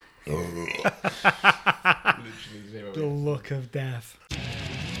Literally 0. The look of death.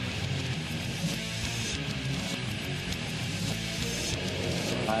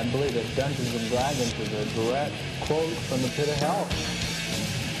 I believe that Dungeons and Dragons is a direct quote from the pit of hell.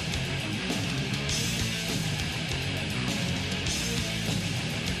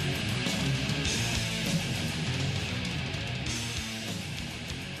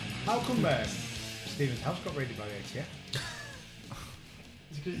 How come Stephen's house got raided by the ATF?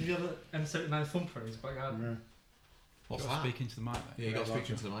 It's because you have an M79 thumper and he's quite hard. What's Got that? speaking to the mic, mate. Yeah, you got to speak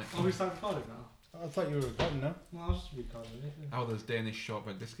into the mic. Are we starting recording now? I thought you were recording now. No, I was just recording it. How are those Danish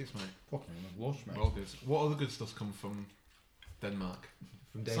shortbread biscuits, mate? Fucking lush, mate. All good. What other good stuff's come from Denmark?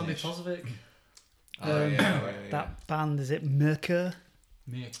 From Sandy Danish? Tozovic. That band, is it Merkur?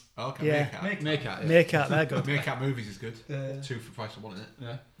 Meerkat. Okay, Yeah. Meerkat. Meerkat, yeah. Meerkat, they're good. Meerkat movies is good. 2 2 for price of 1, isn't it?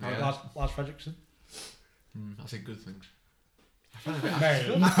 Yeah. Yeah. Lars Fredriksson. I say good things. I find it a bit.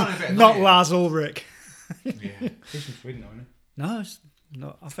 Mate. I find it a bit Not annoying. Lars Ulrich. Yeah. He's from Sweden, though, isn't No, it's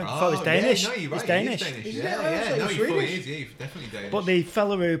not. I thought it was Oh, Danish. Yeah, no, you're right. He's Danish. He is Danish. Is he? Yeah, I yeah. thought No, he he was fully Swedish. is. Yeah, he's definitely Danish. But the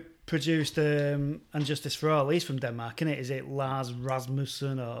fella who produced Unjustice for All, he's from Denmark, innit? Is it Lars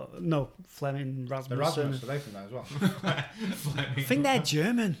Rasmussen or no Fleming he? The Rasmussen? Rasmus, are they from that as well? I think they're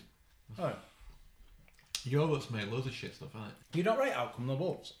German. Oh. Europe's made loads of shit stuff, hasn't it? You don't rate Outcome the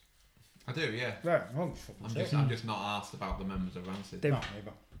Wolves? I do, yeah. Right. Oh, fucking I'm just not asked about the members of Rancid. They- No,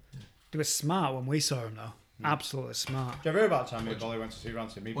 neither. They were smart when we saw them, though. Absolutely smart. Did you ever hear about the time me and Bolly went to see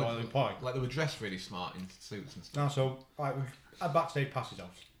Rancid? Me, What- Bolly and Poi? Like they were dressed really smart in suits and stuff. No, so like we had backstage passes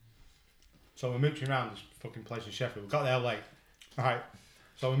off. So we're mooching around this fucking place in Sheffield. We got there late. Alright.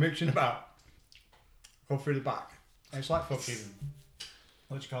 So we're mooching about. Go through the back. And it's like fucking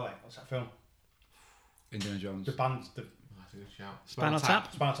what do you call it? What's that film? Indiana Jones. The band the That's a good shout. Spinal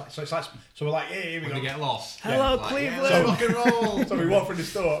Tap. Spinal Tap. So it's like so we're like, yeah, here we When go. they get lost. Hello, Like, Cleveland. Yeah, rock and roll. So we walked through the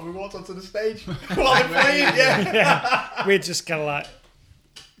store and we walked onto the stage. While they're playing, yeah. Yeah, we're just kind of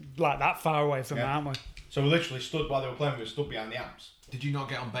like that far away from Yeah. them, aren't we? So we literally stood while they were playing, we were stood behind the amps. Did you not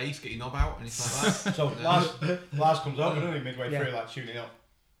get on bass, get your knob out, anything like that? So Lars comes over, doesn't he, midway Yeah. through, like tuning up.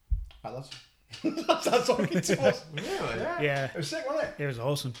 Right, lads. That's talking to us. Really? Yeah, It was sick, wasn't it? it was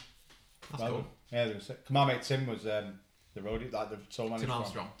awesome. That's Well, cool. Yeah, they were sick. My mate Tim was the roadie, like the soul manager. Tim from-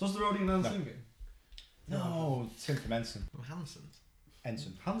 Armstrong. Does the roadie and No. singing? No, Tim from Ensign. Oh, Hanson's.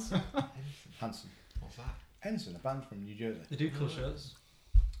 Ensign. Handsome. Hanson. What's that? Ensign, a band from New Jersey. They do cool shirts.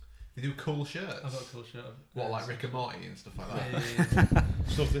 They do cool shirts. I've got a cool shirt. What, like Rick and Morty and stuff like that? Yeah.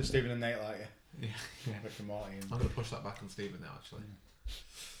 Stuff that Stephen and Nate like, Yeah. yeah. Rick and Morty I'm going to push that back on Stephen now, actually.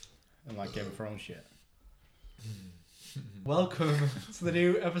 and like Game of Thrones shit. Welcome to the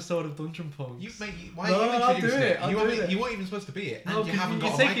new episode of Dungeon Punks. You, mate, why No, are you I'll do introducing it, it? I'll You, do haven't- it. you weren't even supposed to be it, and No, you 'cause haven't got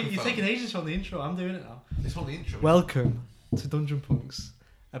you're a taking, microphone. you're taking ages from the intro. I'm doing it now. It's on the intro. Welcome to Dungeon Punks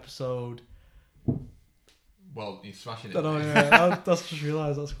episode. Well, you're smashing it. I don't know, mate. yeah, That's just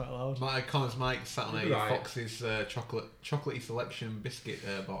realised that's quite loud. My Connor's Mike sat on a Right. Fox's chocolatey selection biscuit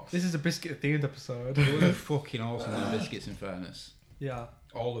box. This is a biscuit themed episode. They were fucking awesome, the biscuits, in fairness. Yeah.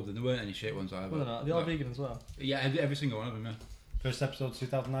 All of them. There weren't any shit ones either. Well, they're all No. vegan as well. Yeah, every single one of them, yeah. First episode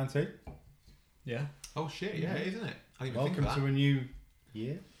 2019. Yeah. Oh shit, yeah, isn't it? I didn't even Welcome think of to that. a new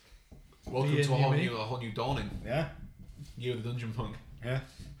year. Welcome Year, to a new whole me. new dawning. Yeah. Year of the Dungeon Punk. Yeah.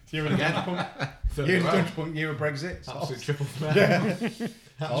 Year of the Again. Dungeon Punk. Third Year in of a the row. Dungeon Punk. Year of Brexit. It's all- Absolute triple threat. it's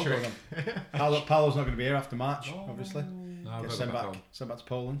all going on. Paolo's not going to be here after March, obviously. No, I've Get got sent back back, home. sent back to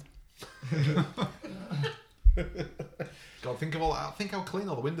Poland. God, think how clean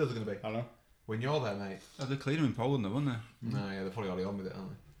all the windows are going to be I don't know. when you're there, mate. Oh, they're cleaner in Poland, though, weren't they? No, yeah, they're probably already on with it,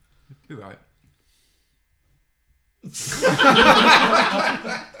 aren't You're right. they?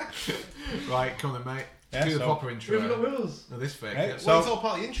 Right, come on, then, mate. Yeah, Do the so- proper We've intro. got with us. No, this fake. Right, Yeah. so- Well, it's all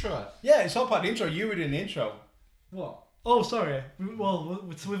part of the intro. Yeah, it's all part of the intro. You were in the intro. What? Oh, sorry. Well,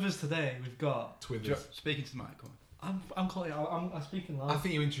 with us today, we've got. Twithers. Speaking to the mic, come on. I'm speaking I loud.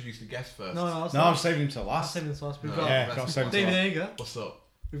 think you introduced the guest first. No, I was No, I'm saving him till I'm last. saving this last. We've No. got Yeah, that's got saving till David last. Ager. What's up?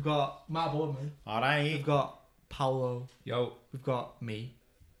 We've got Matt Boardman. We've Alright. got Paolo. Yo. We've got me.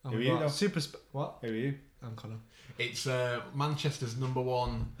 And Who we've are you, got though? What? Who are you? I'm Connor. It's Manchester's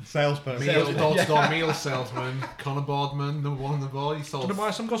 #1 Salesperson. door-to-door meal salesman, Connor Boardman, #1 on the board. He sold. Do buy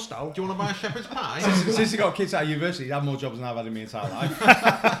some gusto? you want to buy a shepherd's pie? Since he got kids out of university, he's had more jobs than I've had in my entire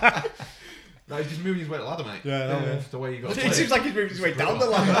life. No, he's just moving his way to ladder, mate. Yeah, no, That's the way you got. It seems like he's moving his way down the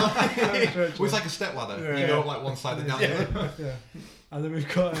ladder. Well, it's like a step ladder. Yeah. You go up like one side and down the other. Yeah. And then we've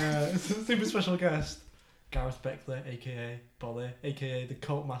got a super special guest, Gareth Beckley, aka Bolly, aka the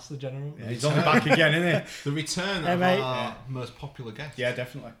Cult Master General. Yeah, he's on the back again, isn't The return Hey, of mate. our most popular guest. he? Yeah,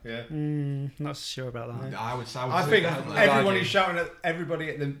 definitely. Yeah. Not so sure about that. I would say I think definitely. everyone is shouting at everybody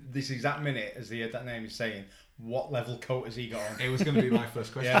at this exact minute as they heard that name is saying, what level coat has he got on? It was going to be my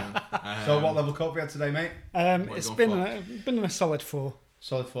first question. Yeah. So what level coat have we had today, mate? It's you been a solid 4.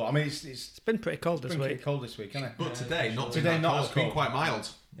 Solid 4. I mean, it's It's been pretty cold this been pretty week. cold this week, hasn't it? But today, not Today, been that not cold. as It's been cold. quite mild.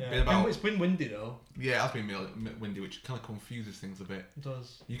 Yeah. Been about, It's been windy though. yeah, it has been windy, which kind of confuses things a bit. It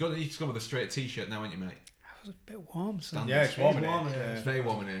does. You just gone with a straight t-shirt now, haven't you, mate? It was a bit warm, so. Standard. Yeah, it's warm in It's warm, here. yeah. It's very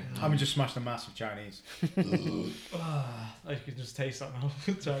warm in here. I just smashed a massive Chinese. I can just taste that now.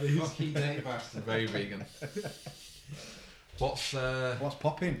 Chinese. Very vegan. What's What's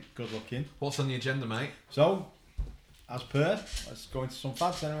popping? Good looking. what's on the agenda, mate? So, as per, let's go into some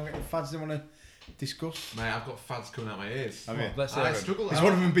fads. Anyone got any fads they want to discuss? Mate, I've got fads coming out my ears. Have you? Let's hear I him. struggle. Is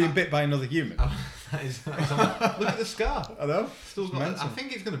one of them being bit by another human? that is look at the scar. I know. Still got, mental. I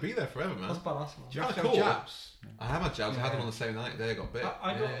think it's going to be there forever, man. That's badass, man. Do you have to Cool. have jabs? I have had jabs. I had Yeah. them on the same night. They got bit.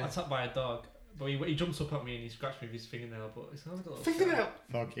 I got Yeah. attacked by a dog, but he jumps up at me and he scratched me with his fingernail. But it's kind of got a little Fingernail.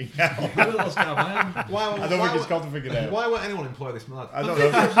 Fucking hell. Scar. A little scar, man. Why? I don't think it's called a fingernail. Why won't anyone employ this lad? I don't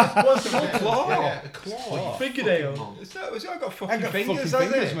know. What's it called? Claw. Yeah, a claw. Claw. Fingernail. Fucking It's not, it's not got I fucking got fingers,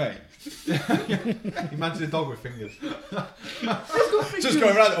 fucking has fingers, it? mate. Imagine a dog with fingers. Just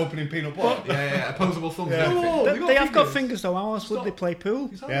going around opening peanut butter. Yeah, opposable thumbs. Yeah. And everything. Oh, They have got fingers though. How else would they play pool?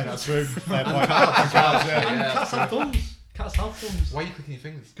 Yeah, that's true. Fair point. Cards, And yeah. cats have thumbs. Cats have thumbs. Why are you clicking your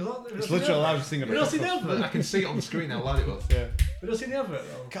fingers? It's literally the loudest thing I've We ever don't see the heard. advert. I can see it on the screen how loud it was. Yeah. We don't see the advert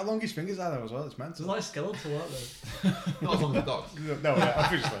though. Look how long his fingers are though as well. It's It's mental. like skeletal, aren't they? Not as long as the dogs. No, yeah,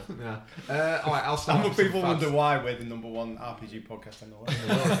 obviously. Yeah. All right, I'll start. And with some people fads. wonder why we're the number one RPG podcast in the world.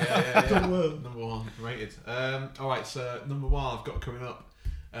 Yeah. Number one rated. All right, so number one I've got coming up.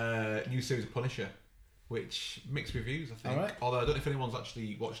 New series of Punisher, which mixed reviews I think. All right. Although I don't know if anyone's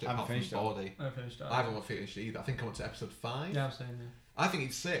actually watched it I haven't apart from finished it. Baldy. I finished that. I haven't finished it either. I think I'm up to episode 5. Yeah, I'm saying that. I think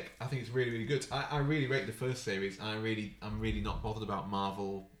it's sick. I think it's really, really good. I really rate the first series. And I'm really not bothered about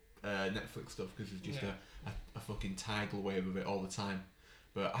Marvel, Netflix stuff because it's just a fucking tidal wave of it all the time.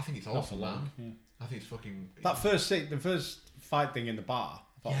 But I think it's awesome, man. Yeah. I think it's fucking. That first scene, the first fight thing in the bar.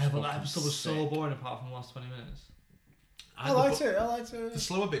 I thought Yeah, was but that fucking episode was so sick. boring apart from the last 20 minutes. I liked it. I liked The it.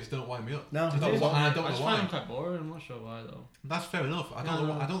 slower bits don't wind me up. No, I don't know it why. I I don't just know find why. them quite boring. I'm not sure why though. That's fair enough. I don't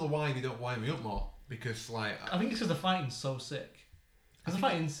know. I don't know why they don't wind me up more because like I think it's because the fighting's so sick. Because the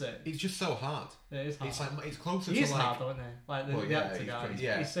fighting's sick. it's just so hard. Yeah, it's hard. It's like it's closer He to is like. hard though, isn't he? Like the, Well, the yeah, actor he's guy. pretty-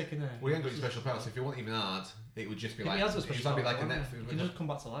 yeah. He's sick, isn't he? We ain't got any special powers. If you want even hard, it would just be Yeah, like. he has a it'd special just be power, like a doesn't Netflix. he? He can just come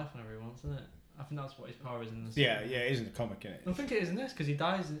back to life whenever he wants, isn't it? I think that's what his power is in this. Yeah, it isn't a comic, innit? I don't think it is in this because he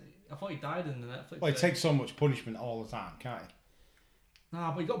dies. I thought he died in the Netflix. Well, he series. takes so much punishment all the time, can't he?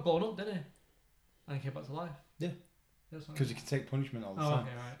 Nah, but he got blown up, didn't he? And he came back to life. Yeah. That's what- Because he can take punishment all the Oh, time.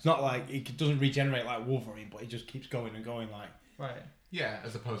 okay, right. It's not like he doesn't regenerate like Wolverine, but he just keeps going and going. Like, Right. Yeah,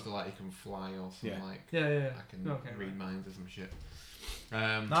 as opposed to like you can fly or something Yeah. like. Yeah. I can Okay, read right. minds or some shit.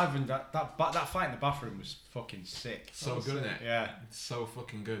 not even that fight in the bathroom was fucking sick. So good, isn't it? Yeah. It's so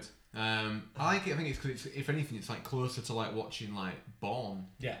fucking good. I like it. I think it's because it's, if anything, it's like closer to like watching like Born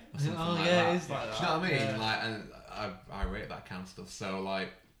Yeah. or something Oh like yeah, that. it is like that. Do you know what I mean? Yeah. Like, and I rate that kind of stuff. So like,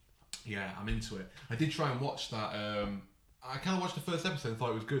 yeah, I'm into it. I did try and watch that. I kind of watched the first episode and thought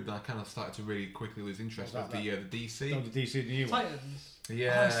it was good. Then I kind of started to really quickly lose interest What's with that, the DC. No, the DC, the new one. Titans.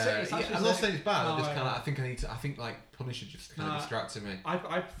 Yeah, it's sick, it's yeah. actually I'm not sick. saying it's bad. No, I just right, kind of, right. I think I need to. I think like Punisher just kind of Nah, distracted me. I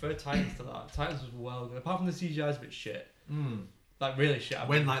prefer Titans to that. Titans was well good. Apart from the CGI's a bit shit. Mm. Like really shit. I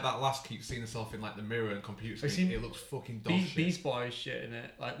When mean, like that last keeps seeing herself in like the mirror and computer I've screen, seen it looks fucking dog shit. Beast Boy is shit in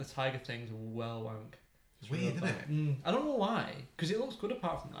it. Like the tiger thing's well wank. It's weird, isn't it? I don't know why. Because it looks good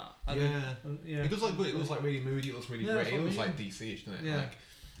apart from that. I Yeah. think- yeah. It does look good. It looks like really moody. It looks really Yeah, great. that's It what I looks mean. like DC-ish, doesn't it? Yeah.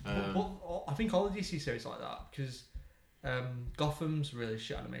 Like, But I think all the DC series are like that because Gotham's really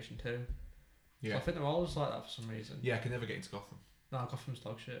shit animation too. So yeah. I think they're always like that for some reason. Yeah, I can never get into Gotham. No, Gotham's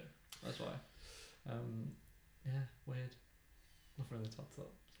dog shit. That's why. Yeah, weird. Nothing really topped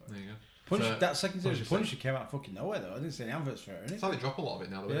up. Sorry. There you go. Punisher, So- that second series of Punisher Punisher came out of fucking nowhere though. I didn't see any adverts for it. It's how they drop a lot of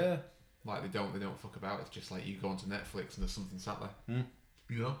it now, though. Yeah. Like they don't fuck about. It's just like you go onto Netflix and there's something sat there. Hmm.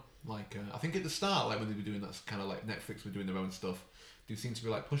 You know, like I think at the start, like when they were doing that kind of like Netflix were doing their own stuff, they seem to be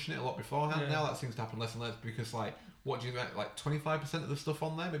like pushing it a lot beforehand. Yeah. Now that seems to happen less and less because like what do you like 25% of the stuff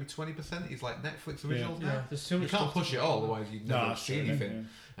on there, maybe 20% is like Netflix originals Yeah, now. there's too You much can't stuff push to it do. all, otherwise you'd No, never that's see true,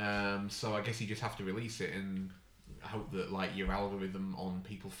 anything. So I guess you just have to release it, and hope that like your algorithm on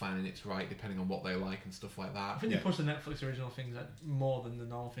people finding it's right depending on what they like and stuff like I that. think they push the Netflix original things like, more than the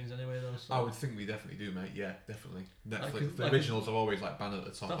normal things anyway, though. So. I would think we definitely do, mate. Yeah, definitely. Netflix, Like, the like- originals are always like banned at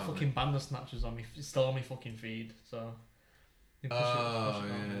the top. That aren't fucking Bandersnatch is on me. It's still on my fucking feed. So. they? They push it Oh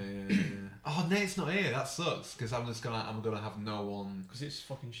on yeah. Oh, Nate's not here. That sucks because I'm gonna have no one. Because it's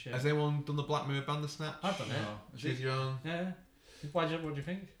fucking shit. Has anyone done the Black Mirror Bandersnatch? I've done it. Choose your own. Yeah. What do you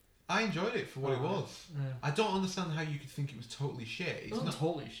think? I enjoyed it for what it Alright. was. Yeah. I don't understand how you could think it was totally shit. It's It's not not.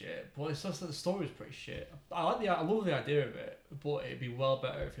 totally shit, but it's just that the story's pretty shit. I love the idea of it, but it'd be well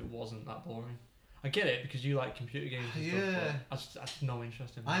better if it wasn't that boring. I get it because you like computer games and stuff, Yeah. but I just no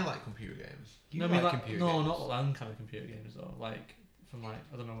interest in that. I like computer games. You no, I like mean, like, computer no, games. not them kind of computer games though. Like from like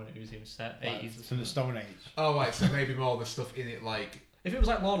I don't know when it was even set, Like, 80s. or from the something. Stone Age. Oh, right. So maybe more of the stuff in it, like If it was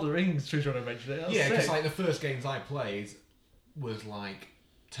like Lord of the Rings, Choose Your Own Adventure, that's yeah, because sick. like the first games I played was like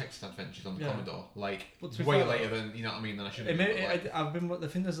text adventures on the Yeah. Commodore, like But to be way fair, later than you know what I mean than I should It have. may, Like, I've been. I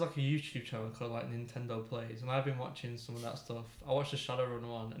think there's like a YouTube channel called like Nintendo Plays, and I've been watching some of that stuff. I watched the Shadowrun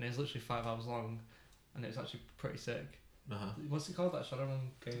one, and it's literally 5 hours long, and it's actually pretty sick. uh-huh. What's it called? That Shadowrun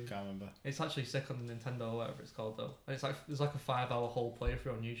game? Can't remember. It's actually sick on the Nintendo or whatever it's called though. And it's like there's like a 5 hour whole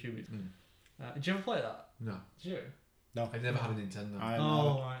playthrough on YouTube. Did you ever play that? No, Did you? No. I never had a Nintendo. I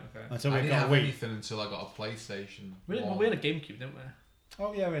Oh right, okay. Until I we didn't got have a Wii. anything until I got a PlayStation. We had 1. a GameCube, didn't we?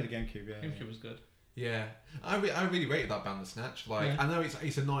 Oh yeah, we had a GameCube. Yeah. GameCube was good. Yeah, I really rated that Bandersnatch. Like, Yeah. I know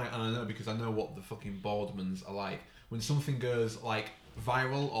it's annoying, and I know because I know what the fucking Boardmans are like. When something goes like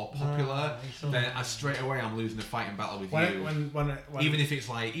viral or popular, then I straight away I'm losing a fighting battle with you. When Even if it's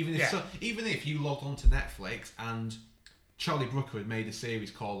like, even if you logged onto Netflix and Charlie Brooker had made a series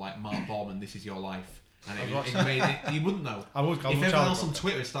called like Mark Bourman, This Is Your Life, and it made it, you wouldn't know. I would If call everyone Charlie else on Brooker.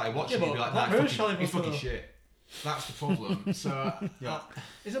 Twitter had started watching Yeah, it, you'd be but like, Black nah, Mirror it's Charlie fucking Brooker- shit. That's the problem. So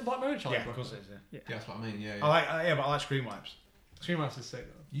Is it Black Mirror Charlie Yeah, of Brooker? course it is. Yeah. yeah, that's what I mean. Yeah, I like but I like Screen Wipes. Screen Master's sick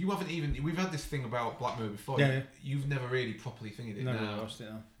though. You haven't even. We've had this thing about Black Mirror before. Yeah. You've never really properly thingied it No, now, I watched it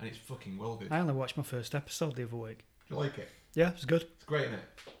now. and it's fucking well good. I only watched my first episode the other week. Do you like it? Yeah, it's good. It's great, isn't it?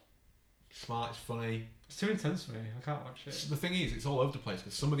 Smart, it's funny. It's too intense for me. I can't watch it. The thing is, it's all over the place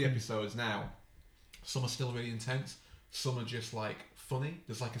because some of the episodes now, some are still really intense. Some are just like funny.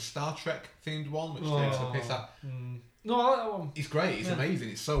 There's like a Star Trek themed one which takes the piss out. No, I like that one. It's great. It's Yeah. amazing.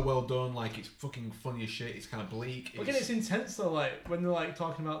 It's so well done. Like it's fucking funny as shit. It's kind of bleak. But again, it's intense though. Like when they're like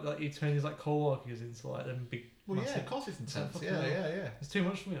talking about like you turn these like co-workers into like them big. well, yeah, massive- of course it's intense. fucking Yeah, hell. yeah. It's too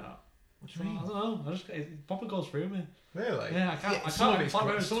much for me. That. What do you mean? I don't know. I just it proper goes through me. Really? Yeah, I can't. I some can't. of it's Black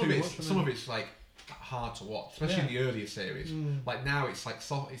great. Mirror's Some too of much it's for some me. of it's like hard to watch, especially in the earlier series. Like now it's like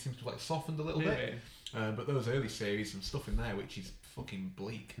soft. It seems to have like softened a little bit. Maybe. But those early series, some stuff in there which is fucking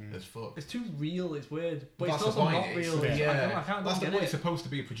bleak as fuck. It's too real. It's weird, but That's it's the also point, not it's- real. Yeah, I can't that's the get point. it. It's supposed to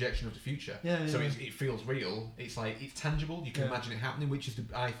be a projection of the future. Yeah, So yeah. it feels real. It's like it's tangible. You can Yeah. imagine it happening, which is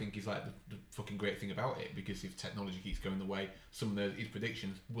I think is like the fucking great thing about it. Because if technology keeps going the way some of his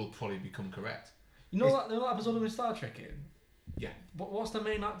predictions will probably become correct. You know that episode of Star Trek in? Yeah. What's the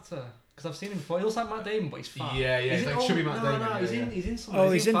main actor? Because I've seen him before. He looks like Matt Damon, but he's fat. Yeah, yeah, He's it's in- like chubby Matt no, Damon, No, yeah, he's yeah. in. He's in some. Oh,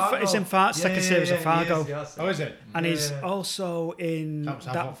 he's in Fargo. second series of Fargo. Oh, is it? And he's Yeah. also in That was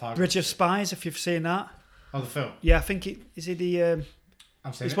that Alpha Fargo. Bridge of Spies, if you've seen that. Oh, the film. Yeah, I think is he the...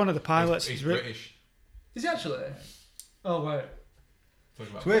 I've seen he's it. one of the pilots. He's re- British. Is he actually? Oh right.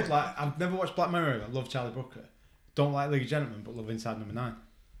 Talking about It's weird. Like I've never watched Black Mirror. I love Charlie Brooker. Don't like League of Gentlemen, but love Inside Number 9.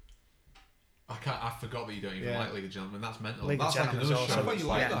 I forgot that you don't even Yeah. like League of Gentlemen. That's mental. League of That's like Gentlemen's another show. also- But you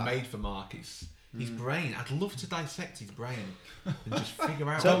like yeah. that made for Mark. It's his brain. I'd love to dissect his brain and just figure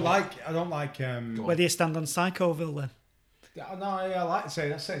out. I don't like. Go on. Where do you stand on Psychoville then? No, I like to say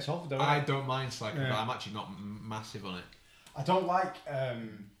that's it. It's off though. I don't mind Psycho, Yeah. but I'm actually not massive on it. I don't like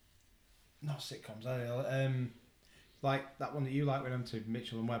not sitcoms. Like that one that you like with them to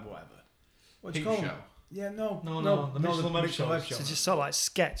Mitchell and Webb or whatever. What's it Peep called? Show. Yeah, no, the Mitchell and Webb shows. So just sort of like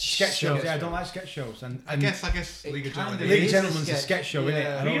sketch. Sketch shows. Sketch Yeah, I show. don't like sketch shows. And I guess It League of kind Gentlemen. of League of is Gentlemen's a sketch, sketch show, innit?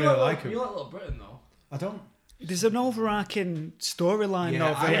 yeah. I don't You really like like You them. like Little Britain though. I don't. There's an overarching storyline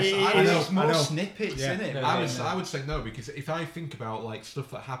Yeah, of I it. was- It know, is more I know. snippets, Yeah. isn't it? Yeah, I would say no because if I think about like stuff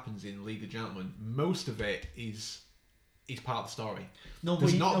that happens in League of Gentlemen, most of it is part of the story. No,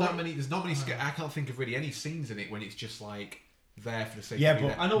 There's not that many. There's not many. I can't think of really any scenes in it when it's just like there for the sake. Yeah, of being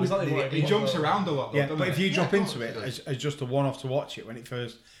but there. I know exactly what He jumps around a lot, though, Yeah, doesn't but he? if you Yeah, drop of course into it it does. as just a one-off to watch it when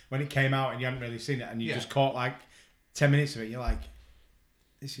it came out and you hadn't really seen it and you Yeah. just caught like 10 minutes of it, you're like,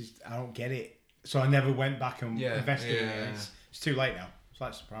 I don't get it. So I never went back and Yeah. invested in Yeah. it. It's too late now. It's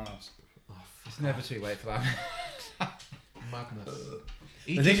like Sopranos. Oh, It's never too late for that. madness.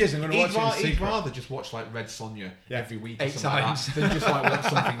 The thing is, I'm going to watch it in He'd secret. rather just watch like Red Sonja Yeah. every week or 8 something like times. that, than just like watch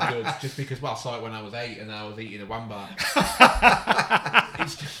something good. Just because, well, I saw it when I was 8 and I was eating a wamba.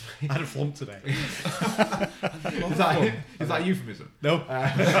 It's just, I had a flump today. is that a euphemism? No. I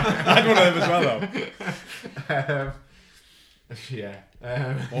had one of them as well, though. Yeah.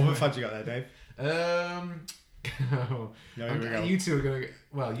 What other fans you got there, Dave? No, here we go. you two are gonna.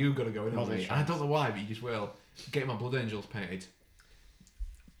 Well, you've got to go in on Model me. Shrines. I don't know why, but you just will. Get my Blood Angels painted.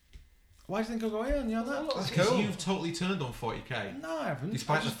 Why do you think I'll go in? You know that? That's Because cool. you've totally turned on 40k. No, I haven't.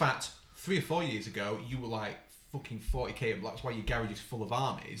 Despite the fact 3 or 4 years ago you were like fucking 40k. That's why your garage is full of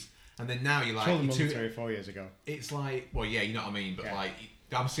armies. And then now you're like, Told them you're only too, 3 or 4 years ago. it's like, well, yeah, you know what I mean. But Yeah. like,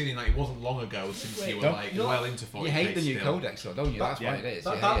 I'm seeing like it wasn't long ago since Wait, you were don't- like you're- well into 40k. You hate the new still. codex, though, don't you? That's Yeah. what it is.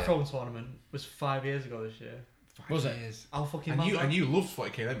 That, You that hate it. throne tournament was 5 years ago this year. Was it? Years. How fucking And mad you that? and you loved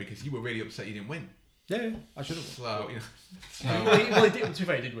 40k then because you were really upset you didn't win. Yeah, I should have. So you know, Well, he did. To be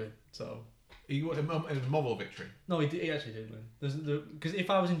fair, he did win. So it was a moral victory. no, he actually did win. Because if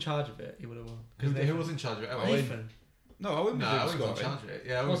I was in charge of it, he would have won. Who was in charge of it? Owen? Nathan. No, I wouldn't No, be I was scoring. in charge of it.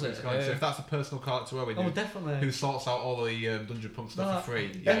 Yeah, I Was was it? So if that's a personal card to Owen, Oh, who, definitely. who sorts out all the Dungeon Punk stuff No. for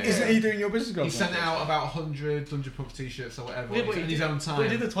free. Isn't he doing your business He goals? sent out about 100 Dungeon Punk t-shirts or whatever Yeah, but in he his did- own time. But he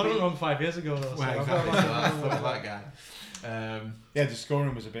did the tournament wrong 5 years ago. Though, so Well, I exactly. thought- So that's that guy. Yeah, the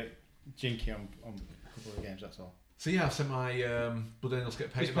scoring was a bit jinky on a couple of games, that's all. So yeah, I've sent my Blood Angels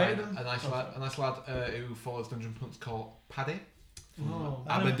get painted Who's by painted them? a nice lad who follows Dungeon Punks called Paddy from Oh,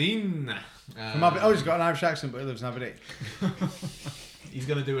 Aberdeen. From Aberdeen. He's got an Irish accent, but he lives in Aberdeen. He's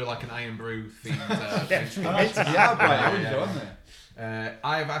gonna do like an Iron Brew themed thing. Yeah, bright Yeah, orange, yeah. though, aren't they?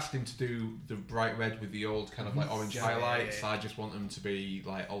 I have asked him to do the bright red with the old kind of like orange Yeah, highlights. yeah, yeah. I just want them to be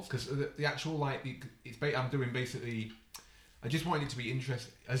like old because the actual like I'm doing basically. I just wanted it to be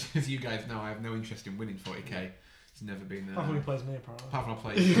interesting. As you guys know, I have no interest in winning 40k. It's never been. Apart from he plays me, apparently. Apart from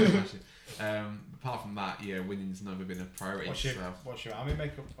I play, apart from that, yeah, winning's never been a priority. What's your army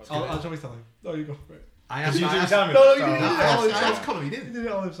makeup? I'll tell him. No, you go for it. I asked. You I didn't asked- tell me No, that, you so- didn't. I asked Colin. He He didn't. did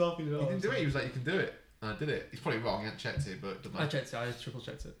it all himself. He did it all He didn't do it. He himself. was like, "You can do it." And I did it. He's probably wrong. I haven't checked it, but doesn't I matter. checked it. I triple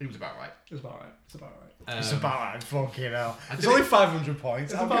checked it. He was about right. It's about right. It's about right. It's about right. Fucking hell. I It's did only it- 500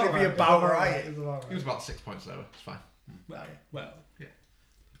 points. How can it be about right? It's about He was right. about 6 points lower. It's fine. Well, well,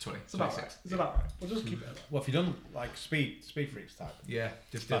 20. it's about right. 26. It's about right. We'll just keep it. At that. What have you done? Like Speed Freaks type? Yeah,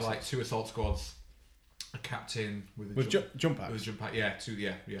 just did That's like it. 2 assault squads, a captain with a With jump. jump It was packs? jump pack. Yeah, 2.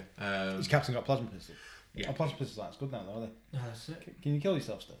 Yeah. His captain got plasma pistol. Yeah. Oh, plasma pistols, that's good now, though, are they? No, that's it. Can you kill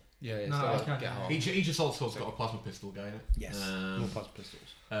yourself still? Yeah, yeah. No, so I I'll can't. get home. Each assault squad's got a plasma pistol guy in it. Yes. Um, No plasma pistols.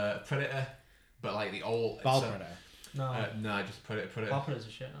 Predator, but like the old. Val so- Predator. No. No, just Predator. Valkyries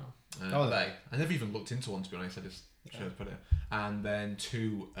are shit now. Oh, Are they? I never even looked into one to be honest. I just chose Predator. And then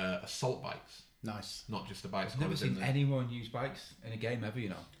 2 assault bikes, Nice. not just the bikes. I've never squad, seen didn't they? anyone use bikes in a game ever, you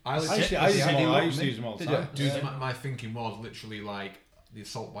know. I I legit- used to Yeah, use them they all- I look used to me. use them all the Did you? time. Dude, Yeah. my thinking was literally like the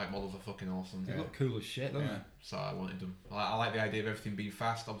assault bike models are fucking awesome. They look cool as shit, don't Yeah. So I wanted them. I like the idea of everything being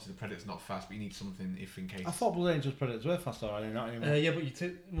fast. Obviously, the Predator's not fast, but you need something if in case. I thought Blood Angels Predators were fast already, not anymore. Yeah, but you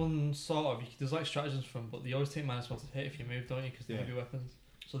take one sort of. There's like stratagems from, but they always take -1 to hit if you move, don't you? Because they're Yeah. heavy weapons.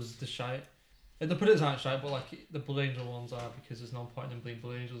 So there's the shite. And the Predators aren't shite, but like the Blood Angel ones are because there's no point in them being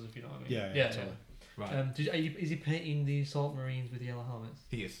Blood Angels if you know what I mean. Yeah, yeah. totally. Right. Is he painting the Assault Marines with yellow helmets?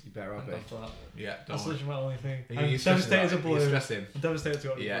 He is. You better have Thank it. God for that. Yeah. Don't That's worry. literally my only thing. Are I'm you stressing devastated as a about it? Are you blue. stressing? I'm devastated to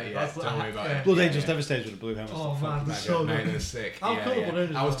go. Yeah, yeah. That's, Don't worry about yeah. it. Blood Yeah, Angels yeah. devastated with the blue helmets. Oh, They're man, fucking they're mega. so Mate, good. they're sick. How yeah, cool yeah. Blood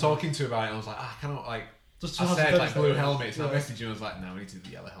Angels I was are. talking to her about it and I was like, I cannot like. Just I to have said like Devastator. blue helmets. And I Yeah. messaged you and I was like, no, we need to do the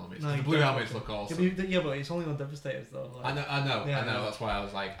yellow helmets. No, the you blue don't. helmets look Yeah, awesome. but it's only on Devastators though. Like, I know. Yeah. That's why I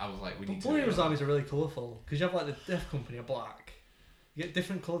was like, we need to. Blue do Heroes it. armies are really colourful because you have like the Death Company are black. You get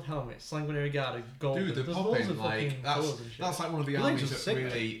different coloured helmets, Sanguinary Guard are gold. Dude, the There's loads popping of like fucking that's colours and shit. like one of the Blue armies Angels that are sick,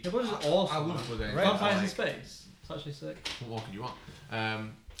 really. Yeah, Blue Angels are awesome. I love man. Blue Angels. Right. Vampires in Like, Space. It's actually sick. what more could you want? I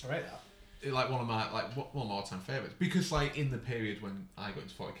rate that. Like one of my all-time favorites because like in the period when I got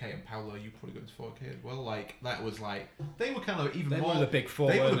into 40k and Paolo, you probably got into 40k as well. Like that was like they were kind of even They more. were the big four,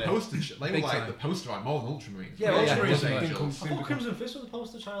 They were weren't the they? poster. They were Big like time. the poster art more than Ultramarines. Yeah, Blood Ultramarines Angels. didn't come- I thought Crimson Fist was the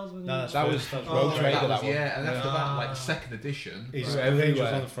poster child when No, you... That was That's Rogue Oh, Trader, That was, that one. yeah, and after that, like Ah. the second edition, It's Right. Angels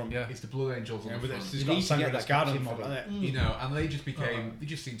Everywhere. on the front. Yeah. it's the Blood Angels Yeah, on but the it's front. just You got need to get Sanguinary that Guard on the captain front, model. hasn't it? You know, and they just became. Oh. They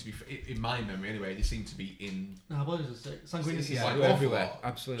just seemed to be, in my memory anyway. They seemed to be in Nah, Blood Angels are sick. Sanguinary It's Yeah, like they were awful everywhere. lot.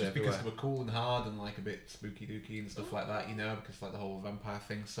 Absolutely just because everywhere. they were cool and hard and like a bit spooky dooky and stuff like that, you know, because like the whole vampire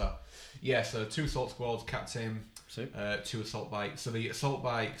thing. So yeah, so 2 assault squads, captain, Sick. 2 assault bikes. So the assault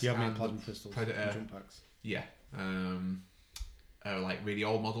bikes You have any and plasma the pistols? Predator, and jump packs. yeah, like really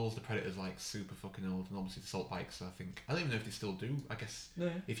old models. The Predator's like super fucking old, and obviously the assault bikes. I think I don't even know if they still do. I guess Yeah.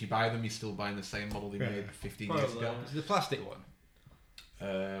 if you buy them, you're still buying the same model they Yeah. made 15 Probably. years ago. Is it the plastic one?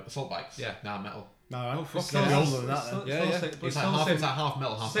 Assault bikes. Yeah. Nah, metal. No, right. Oh, fuck It's yeah. older than that. Then. Yeah, yeah. It's like half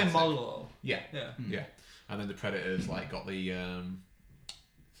metal, half same plastic. model. Yeah, Yeah. yeah. And then the Predators like got the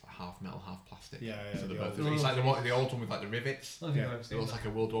it's like half metal, half plastic. Yeah, So the they're old- both- it's like the old one with like the rivets. I don't think Yeah. I've It seen looks that. like a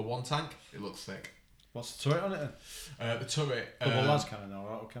World War One tank. It looks sick. What's the turret on it then? The turret. Double las cannon or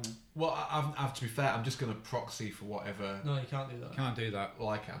auto cannon? Well, I've to be fair, I'm just gonna proxy for whatever. No, you can't do that. Can't do that. Well,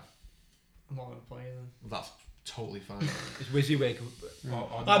 I can. I'm not going to play then. Well, that's totally fine. It's WYSIWYG. I'm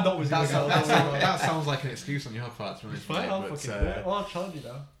not with that, you. that sounds like an excuse on your part, to be honest. It's fine, I'll but, fucking do it. Well, I'll challenge you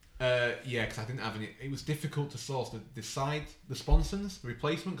now. yeah, because I didn't have any. It was difficult to source the sponsons, the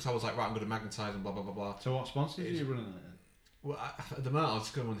replacement. Because I was like, right, I'm going to magnetize and blah blah blah blah. So what sponsors are you running on it then? Well, at the moment, I was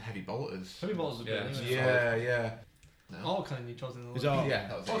just going to run heavy bolters. Heavy balls are good. Yeah. Anyway. Yeah. No. All kind of new chosen in the Is league. it all- Yeah,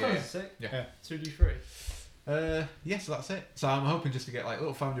 that was All it. kind Yeah. of sick. Yeah. 2D3. Yeah, so that's it. So I'm hoping just to get like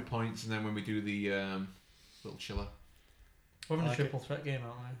little 500 points, and then when we do the little chiller, We're having like a triple threat game,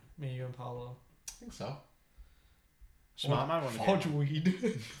 aren't we? Me, you, and Paolo. I think so. Smart man want to Forge get.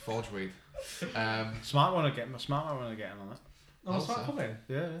 weed. Forge weed. Smart want to get. Smart man want to get in on it. Oh, what's that Also. coming?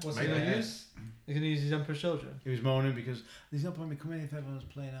 Yeah. What's he Maybe, going to yeah. use? He's going to use his Emperor's Children. He was moaning because there's no point me coming if everyone's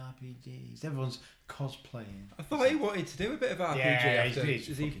playing RPGs. Everyone's cosplaying. I thought he wanted to do a bit of RPG after. he's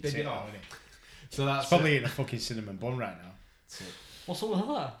Is he fucking big sick it now, off? isn't he? So that's He's probably in a fucking cinnamon bun right now. What's up with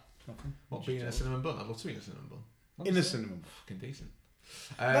that? Nothing. what being a cinnamon bun. I'd love to be in a cinnamon bun. In a cinnamon bun. Fucking decent.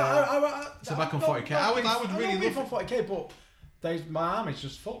 So back on 40K. I would really love love on 40k, but my arm is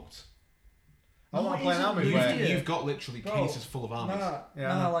just fucked. I No, want to it play an isn't. army You- where Yeah. You've got literally Bro, cases full of armies.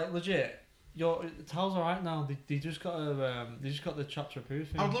 Yeah. like legit. Your Tal's alright now. They just got the chapter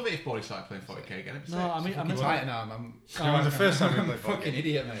approved. I would love it if Body started playing 40k again. It'd be No, sick. I mean, I Fucking meant Titan arm. I'm it was the first time we played fucking 40k.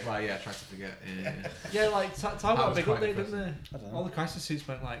 idiot, mate. Right, yeah, I tried to forget. Yeah. yeah, like Tal got a was big quite update, didn't they? I don't All know. the crisis suits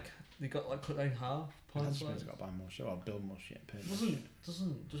went like they got like cut down in half. I Points just like. means I've got to buy more shit or build more shit. Pay more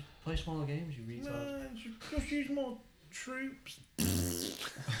Doesn't just play smaller games, you shit. retard. Just use more troops.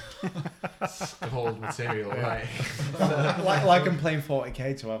 Gold material, right? like I'm playing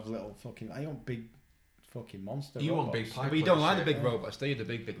 40k to have little fucking. I want big fucking monster. You want robots. big pipe. But you don't like the shit. big robots, do you? The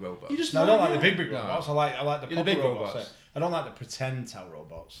big robots. You just No, I don't like want- the big No. robots. I like the Yeah, the proper big robots. robots. I don't like the pretend tell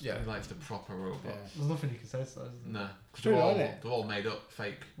robots. Yeah. He likes the proper robots. Yeah. There's nothing you can say to that, is there? No, because True, they're, isn't it? they're all made up,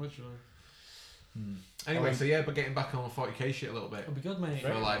 fake. Literally. Anyway, I mean- so yeah, but getting back on 40k shit a little bit It'll be good, mate.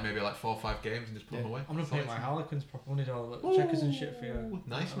 for like maybe like 4 or 5 games and just put them Yeah. away. I'm gonna paint my Sorted. Harlequins proper. I'm gonna do all the little checkers and shit for you. Ooh,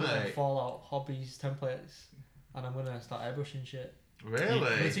 nice, I'm gonna mate. Fallout hobbies, templates, and I'm gonna start airbrushing shit. I'm gonna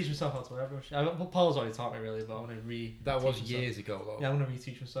Really? teach myself how to airbrush. Paul's already taught me really, but I'm gonna That was teach myself. years ago, though. Yeah, I'm gonna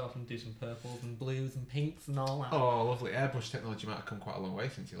reteach myself and do some purples and blues and pinks and all that. Oh, lovely. Airbrush technology might have come quite a long way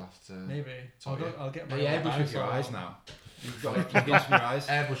since you last. Maybe. Taught you. I'll get Yeah, my you own airbrush with your dinosaur eyes out. now. You've got to get some your eyes.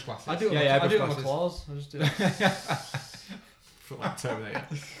 Airbrush glasses. I do it. Yeah, I do it airbrush with my glasses. claws. I just do it. Foot like Terminator.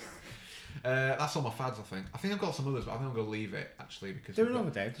 That's all my fads, I think. I think I've got some others, but I think I'm going to leave it actually because. Do we've got-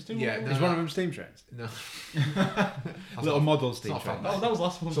 another day. Just do Yeah, one. no, Is no. one of them steam trains? No. Little models, It's not teacher. fun. That was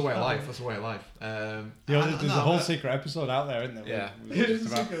last month. It's a way of life. That's a way of life. There's a whole secret episode out there, isn't there? Yeah. Just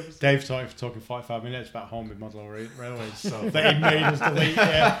about Dave talking 45 minutes about Hornby Model Railways so that he made us delete.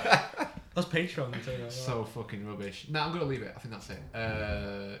 Yeah. That's Patreon. I'll tell you that. So fucking rubbish. No, I'm going to leave it. I think that's it.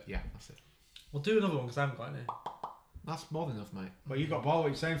 Yeah, that's it. We'll do another one because I haven't got any. That's more than enough, mate. Well, you got Paul. What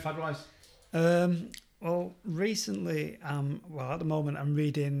you saying, fad-wise? Well, recently, at the moment, I'm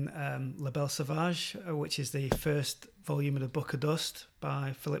reading La Belle Sauvage, which is the first volume of the Book of Dust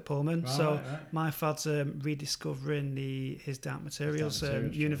by Philip Pullman. So right. my fad's rediscovering his Dark Materials,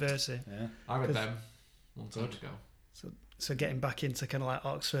 Materials, universe. Yeah. I read 'Cause- them long time ago. So getting back into kind of like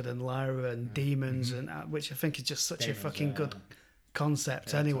Oxford and Lyra and demons, and which I think is just such a fucking good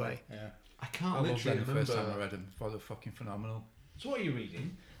concept anyway. Yeah. I can't I loved literally them the first time I remember. read them. They were fucking phenomenal. So what are you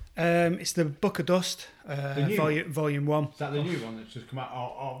reading? It's the Book of Dust, new? volume 1. Is that the new one that's just come out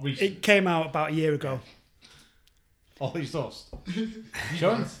or recent? It came out about a year ago. All these dust.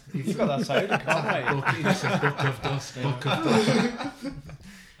 John, you've got that side, can't Book, it just says Book of Dust. Book of Dust.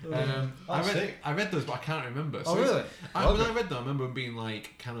 That's sick. I read those, but I can't remember. Oh, it's- really? When I read them, I remember them being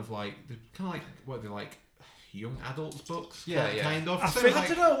like kind of like what are they like young adults books? Yeah, yeah. Kind of. I So think-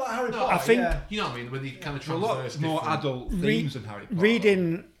 like, I don't know, like Harry No, Potter. I think- yeah. you know what I mean? When they kind of A lot transverse more different- adult Re- themes than Harry Potter.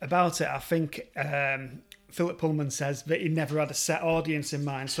 Reading about it, I think Philip Pullman says that he never had a set audience in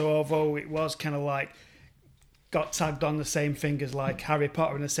mind. So although it was kind of like got tagged on the same thing as like Harry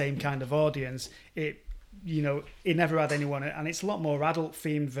Potter and the same kind of audience, it he never had anyone, and it's a lot more adult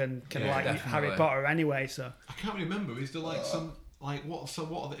themed than kind Yeah, of like definitely. Harry Potter anyway. So I can't remember. Is there like some like what? So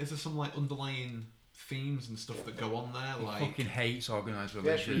what? Is there some like underlying themes and stuff that go on there. He Like, fucking hates organised Yeah,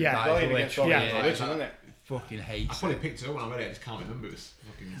 religion. Yeah. That going is against literally organised it. religion, isn't it? Fucking I hates probably it. picked it up when I read it. I just can't remember. It was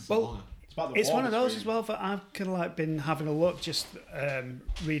fucking so Well, long. about the It's one of war those between- as well that I've kind of like been having a look, just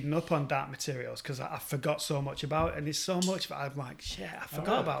reading up on Dark Materials because I forgot so much about it, and there's so much that I'm like, shit, I forgot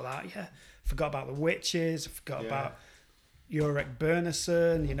really? about that. Yeah, forgot about the witches. I forgot Yeah. about Ulrich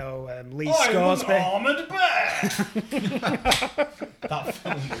Bernison. Lee I was Scoresby. armoured bear.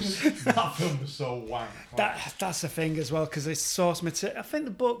 that film was so wank. That's the thing as well because it's source material. I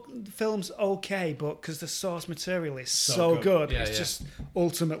think the film's okay, but because the source material is so good, Yeah, it's yeah. just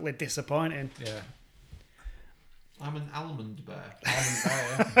ultimately disappointing. Yeah. I'm an almond bear.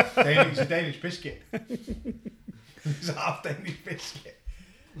 Almond bear, yeah. It's a Danish biscuit. It's a half Danish biscuit.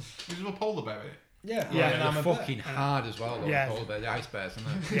 Is there a polar bear in it? Yeah, Yeah, They're almond bear. fucking hard as well, though. Yeah. Polar bear, the ice bears,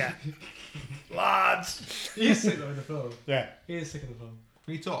 aren't they? Yeah, Lads. He is sick though in the film. Yeah. He is sick in the film.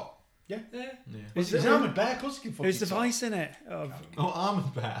 Can you talk? Yeah. Yeah. It's an almond bear, of course you can fucking who's the talk. voice in it? Oh, Oh,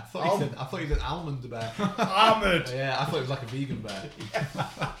 almond bear. I thought you said almond bear. Armoured. Yeah, I thought it was like a vegan bear.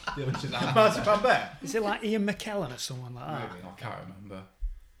 Yeah, which is almond. Marzipan bear. is it like Ian McKellen or someone like that? I can't remember.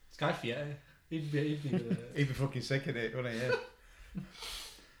 It's Guy Fieri. He'd be good at it. He'd be fucking sick of it, wouldn't he? Yeah.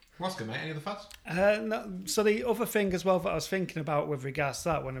 What's good, mate? Any other fads? No, so the other thing as well that I was thinking about with regards to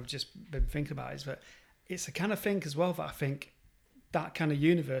that when I've just been thinking about it, is that it's the kind of thing as well that I think that kind of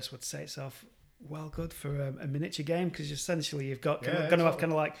universe would say itself well good for a miniature game because essentially you've got going to have totally.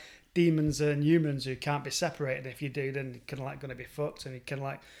 kind of like demons and humans who can't be separated. If you do, then you're kind of like going to be fucked, and you can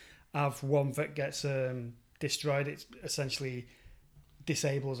like have one that gets destroyed. It essentially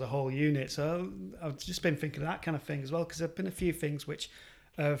disables a whole unit. So I've just been thinking of that kind of thing as well because there've been a few things which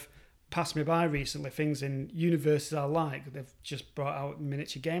have passed me by recently, things in universes I like. They've just brought out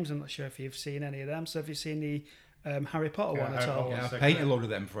miniature games. I'm not sure if you've seen any of them. So have you seen the Harry Potter Yeah, one at Harry all? Potter. Yeah, I sick, painted a isn't it? load of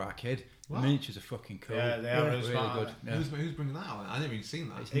them for our kid. The Wow. miniatures are fucking cool. Yeah, they are really really smart, good. aren't Yeah. Who's bringing that out? I never even seen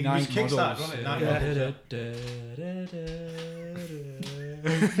that. It's It 9 was Kickstarter, models. wasn't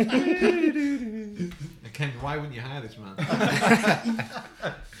it? Ken, why wouldn't you hire this man?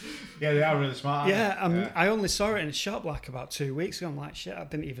 Yeah, they are really smart. Yeah, aren't they? I only saw it in a shop like about 2 weeks ago. I'm like, shit, I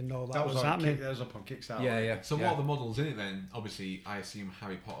didn't even know that was on happening. that was up on Kickstarter. Yeah, yeah. So yeah. what are the models in it then? Obviously, I assume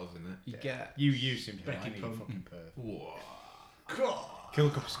Harry Potter's in it. You get You seem to Becky like you Plum. fucking perv. Whoa. Kill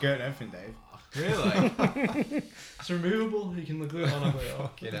a cup of skirt and everything, Dave. Really? It's removable. You can glue it on or glue it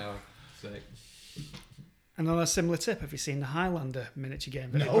off. you know. Sick. And on a similar tip, have you seen the Highlander miniature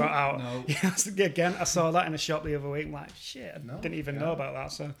game that they No, brought out? no. Yes, again, I saw that in a shop the other week. I'm like, shit, I No, didn't even yeah. know about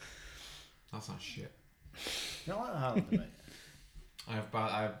that. So That's not shit. You don't like the Highlander, mate? I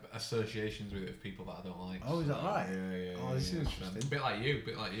have associations with it of people that I don't like. Oh, is that right? Yeah. Oh, this is yeah. interesting. A bit like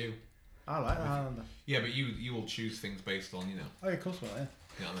you. I like the Highlander. Yeah, but you will choose things based on, Oh, yeah, of course, yeah. you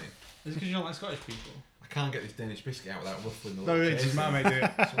know what I mean? Is it because you don't like Scottish people? I can't get this Danish biscuit out without ruffling the No, little it's just casing. my mate, do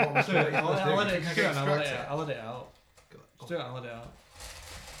it. So what was Do it. I'll let it Can I do it get and I'll let it extracted? out. I'll let it out. Go. Just do it and I'll let it out.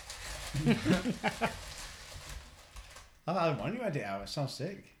 I don't want you to edit out. It sounds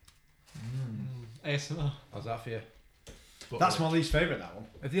sick. ASMR. How's that for you? That's my least favourite, that one.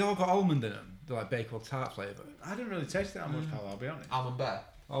 Have they all got almond in them? They're like Bakewell tart flavour. I didn't really taste it that much, pal, I'll be honest. Almond bear.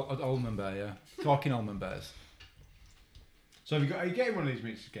 Almond bear, yeah. Talking almond bears. So are you getting one of these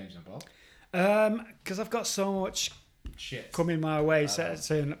mixed games then, Paul? because I've got so much Shit. coming my way, so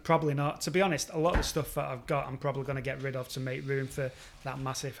probably not. To be honest, a lot of the stuff that I've got, I'm probably going to get rid of to make room for that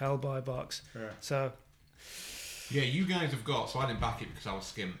massive Hellboy box. Yeah. So Yeah, you guys have got. So I didn't back it because I was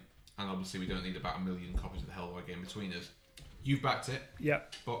skint, and obviously we don't need about 1 million copies of the Hellboy game between us. You've backed it, yeah,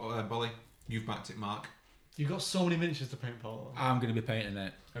 Bolly. You've backed it, Mark. You've got so many miniatures to paint, Paul. I'm going to be painting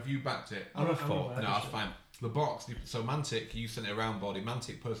it. Have you backed it? I'm a a thought. No, that's fine. The box. So Mantic, you sent it around, Body.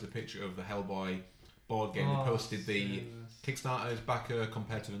 Mantic posted a picture of the Hellboy board game. Oh, They posted the serious. Kickstarter's backer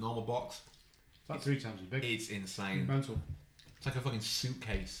compared to the normal box. About 3 times as big. It's insane. Mental. It's like a fucking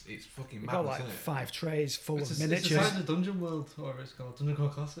suitcaise. It's fucking we've got madness, like isn't it? 5 trays full It's of the miniatures. size of Dungeon World, or whatever it's called. Dungeon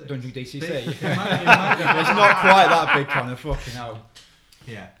World Classic. Dungeon DCC. It It's might be. not quite that big, kind of fucking hell.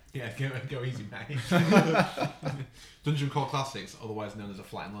 Yeah, go easy, mate. Dungeon Core Classics, otherwise known as a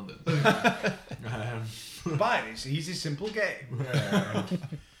flat in London. Buy it, it's an easy, simple game.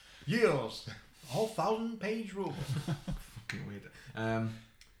 Yours. A whole 1,000-page rule. Fucking weird.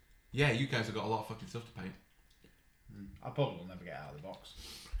 Yeah, you guys have got a lot of fucking stuff to paint. I probably will never get out of the box.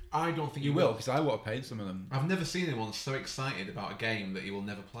 I don't think You will, because I want to paint some of them. I've never seen anyone so excited about a game that he will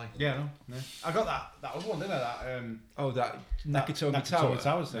never play. Yeah, no. I got that other one, didn't I? That Oh, that Nakatomi Tower.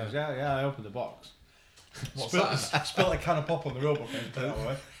 Tower. Things. Yeah, I opened the box. What's Spilt- that? Spilled a can of pop on the robot and put it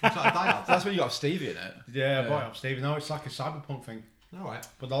away. It's like a dial. That's when you got Stevie in it. Yeah, Yeah. boy, up, Stephen. No, it's like a cyberpunk thing. All right.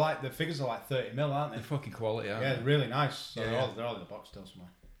 But the figures are like 30 mil, aren't The they? fucking quality, Yeah, yeah. they're really nice. So Yeah, they're all in the box still somewhere.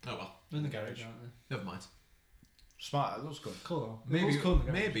 Oh well. They're in the garage, aren't they? Never mind. Smart, it looks good. Cool though. It Maybe looks cool in the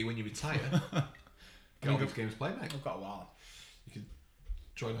garage. maybe when you retire, get all these games played, mate. I've got a while.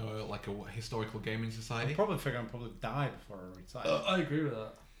 Join a historical gaming I society. probably figure I'll probably die before I retire. I agree with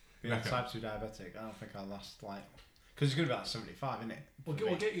that. Being Okay. type 2 diabetic, I don't think I'll last like. Because it's going to be like 75, isn't it? We'll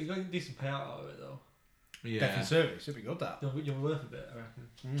get you a decent payout out of it though. Yeah. Death in service, it'd be good that. You'll be worth a bit, I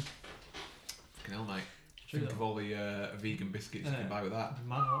reckon. Fucking hell, mate. True Think though. of all the vegan biscuits you Yeah. can buy with that.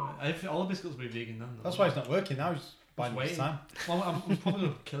 Man, I think all the biscuits will be vegan then. Though. That's why it's not working now. He's buying waiting. this time. Well, I'm probably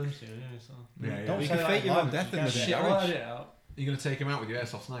gonna kill him soon anyway. So. Yeah, Don't You say can that fake your out own loud, death you in with can't it. Shit, Garage. I'll edit it out. You're gonna take him out with your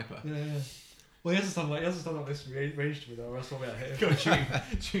airsoft sniper. Yeah. Well, he hasn't stand up this range to me though. Or else I'll be at hit Go him.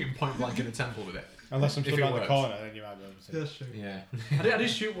 shoot him point blank in the temple with it. Unless I'm If stood it around the works. corner, then you might be able to. That's true. Yeah. I did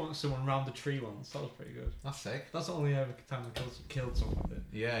shoot someone round the tree once. That was pretty good. That's sick. That's the only ever time I killed someone with it.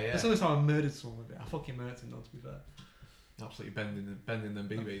 Yeah, yeah. That's the only time I murdered someone with it. I fucking murdered him though, to be fair. Absolutely bending them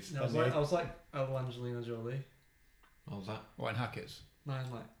BBs. I was like Angelina Jolie. What was that? What, in Hackers? Mine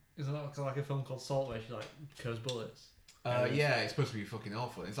like, isn't that like a film called Salt where she like curves bullets? Yeah, it's supposed to be fucking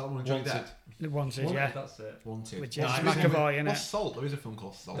awful. Is that one with Johnny Wanted. Depp? The Wanted, Wanted, yeah. That's it. Wanted. With James What's McAvoy in What's it. Salt? There is a film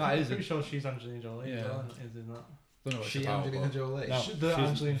called Salt. That I'm is pretty sure she's Angelina Jolie. Yeah. As well, is in that. Don't know what She it's about, Angelina but- Jolie. No. The she's-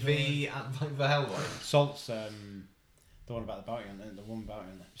 Angelina Jolie. Like the Hellboy. Salt's the one about the bounty hunter, the woman bounty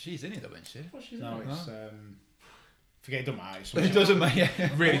hunter. She's in it though, isn't she? What she's No, in? it's forget it, don't matter. It's It something doesn't matter.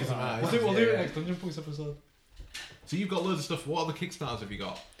 Really doesn't matter. We'll do Yeah, it yeah. next Dungeon Punks episode. So you've got loads of stuff. What other Kickstarters have you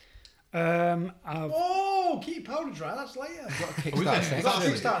got? I've Oh, keep your powder dry. That's later. Got a Oh, is it? Kickstarter Is We've that got a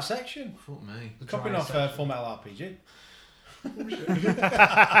really? Kickstarter section. Fuck me. Copying off Full Metal RPG.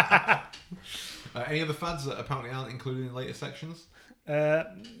 Any other fads that apparently aren't included in later sections?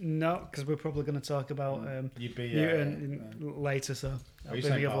 no, because we're probably going to talk about You'd be. Mutant later, so What are that'll you be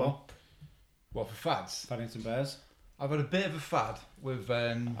saying, the other one. Paul? What, for fads? Paddington Bears. I've had a bit of a fad with,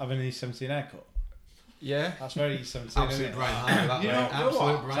 Having an E17 haircut. yeah. That's very E17. isn't Absolute it? Brian Harvey. That You way. know Absolute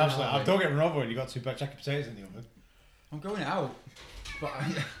what? Brian It's absolute. Harvey. Don't get run over when you got two jacket potatoes in the oven. I'm going out. But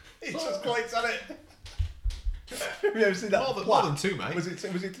It's just quite on it. Have you ever seen that? More than two, mate. Was it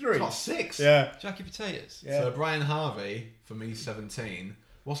 3? It's not 6. Yeah. Jackie Potatoes. Yeah. So Brian Harvey from E17.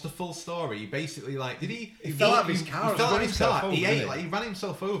 What's the full story? He basically did he? He fell out of his car He and fell out of ran his himself car. over, He didn't ate he? like he ran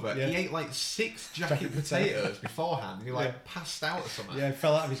himself over. Yeah. He ate like 6 jacket potatoes beforehand. And he like passed out or something. Yeah, he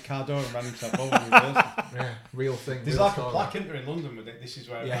fell out of his car door and ran himself over in reverse. Yeah, real thing. There's real like a story. plaque in there in London with it. This is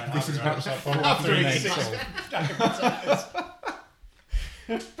where Yeah, Brian this is Harvey ran where- himself over after he ate ate 6 six. jacket potatoes.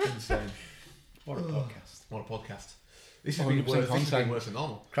 Insane. What a podcast. What a podcast. This has been 100% worse. This has been content. worse than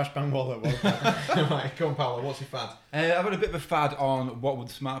normal. Crash Bang Waller. Right, come on, Paolo. What's your fad? I've had a bit of a fad on what would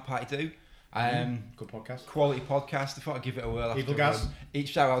the Smart Party do. Good podcast. Quality podcast. I thought I'd give it a whirl. Evil after, Gaz. Each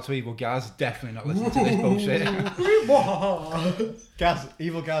shout out to Evil Gaz. Definitely not listening to this bullshit. Gaz,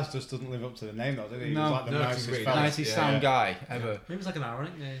 Evil Gaz just doesn't live up to the name though, did he? He No. was like the No, he's nicest really fella. nice. Nicest Yeah, sound yeah. guy ever. Maybe it's like an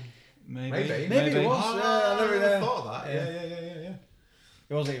ironic name. Maybe. Maybe it was. Oh, Yeah, I never never know. thought of that. Yeah.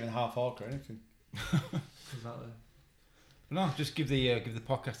 He wasn't even half orc or anything. Exactly. No, just give the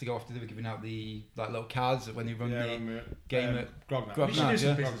podcast a go after they were giving out the little cards when they run the when we game at Grognard. Grognard. We should do some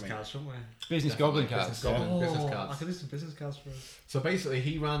yeah. business cards, shouldn't we? Business Definitely. Goblin cards. Business Goblin. Business I cards. could do some business cards for us. So basically,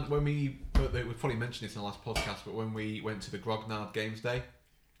 he ran when we probably mentioned this in the last podcast, but when we went to the Grognard Games Day,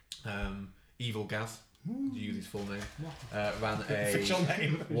 Evil Gaz, to use his full name, ran a Fictional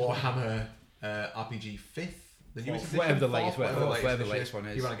name. Warhammer RPG 5th. The newest edition, Whatever the fourth, latest- whatever the latest one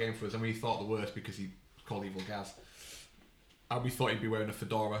is. He ran a game for us, and we thought the worst because he was called Evil Gaz, and we thought he'd be wearing a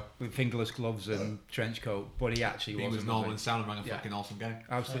fedora. With fingerless gloves and trench coat, but he actually He was wasn't. normal and was sound and ran a Yeah. fucking awesome game. he?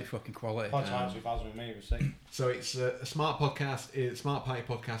 Absolute fucking quality. Five times if I was with me, he was sick. So it's a smart podcast, Smart Party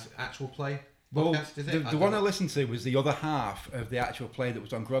podcast, actual play Well, podcast, is it? the one I listened to was the other half of the actual play that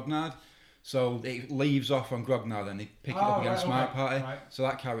was on Grognard. So it leaves off on Grognard and they pick it Oh, up again on right, Smart okay, Party. right. So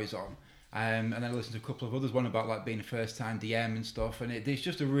that carries on. And then I listened to a couple of others, one about like being a first time DM and stuff. And it's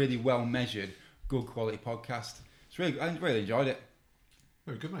just a really well measured, good quality podcast. I really enjoyed it.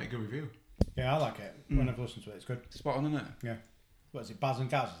 Very good, mate. Good review. Yeah, I like it. When I've listened to it, it's good. Spot on, isn't it? Yeah. What is it? Baz and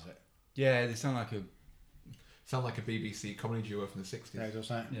Gaz, is it? Yeah, they sound like a. Sound like a BBC comedy duo from the 60s. Yeah, it does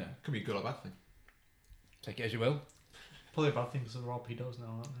that. Yeah. Could be a good or bad thing. Take it as you will. Probably a bad thing because they're all pedos now,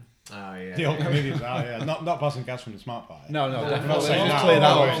 aren't they? Oh, yeah. The old comedians are, yeah. Not Baz and Gaz from the Smart Party. No, No, definitely. not saying Let's that. clear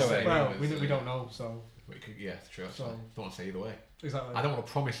that No, up. it's- shall we? Well, Yeah, we don't know, so We could, yeah, true. So- Don't want to say either way. exactly. I don't want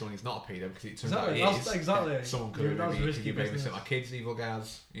to promise someone he's not a pedo because it turns out Exactly, he that's- is. exactly. Yeah, someone Yeah, could that was be risky you babysit business. my kids, Evil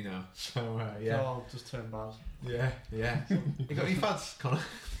Gaz, you know. So Yeah. yeah, I'll just turn bad. yeah. You got any fads, Connor?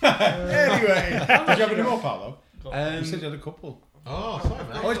 Anyway, did you have any more, Paolo? Um, You said you had a couple. Oh, sorry,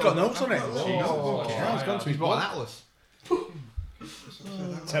 man. Oh, he's got notes on it. Oh, Oh, yeah, he's gone to he's his bought an book. atlas.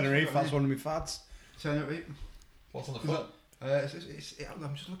 Tenerife, that's one of my fads. Tenerife. What's on the front?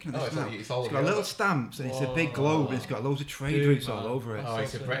 I'm just looking at Oh, this now. it's all It's got little stamps and it's a big globe and it's got loads of trade Dude, routes all man. over it. Oh,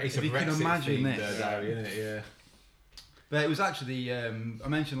 it's If a you can Brexit imagine themed, this. diary, isn't it? Yeah. But it was actually, I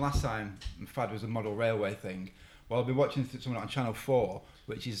mentioned last time, FAD was a model railway thing. Well, I've been watching something on Channel 4,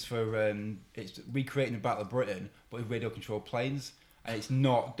 which is for, it's recreating the Battle of Britain, but with radio controlled planes. And it's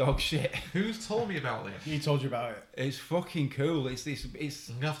not dog shit. Who's told me about this? He told you about it. It's fucking cool. It's I'm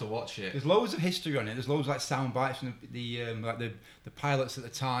gonna have to watch it. there's loads of history on it. There's loads of like sound bites from the pilots at the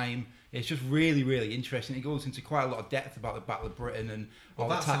time. It's just really, really interesting. It goes into quite a lot of depth about the Battle of Britain and all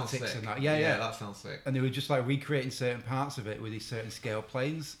the that sounds tactics sick. and that. Yeah. that sounds sick. And they were just like recreating certain parts of it with these certain scale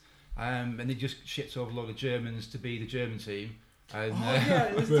planes. And they just shipped over a load of Germans to be the German team. And,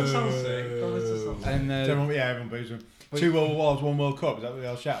 This does sound sick. This does sound sick. and Everyone boos him. 2 World Wars, 1 World Cup. Is that what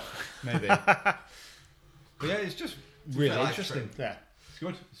they'll shout? maybe. But yeah, it's just really fair, interesting. Yeah. It's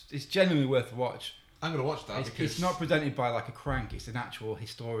good. It's genuinely worth a watch. I'm gonna watch that because It's not presented by like a crank. It's an actual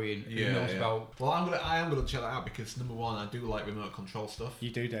historian who knows about. Well, I am gonna check that out because number one, I do like remote control stuff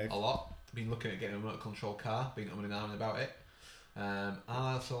You do, Dave. a lot. Been looking at getting a remote control car, been umming and ahhing about it. And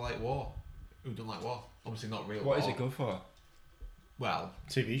I also like war. Who don't like war? Obviously not real war. What is it good for? Well,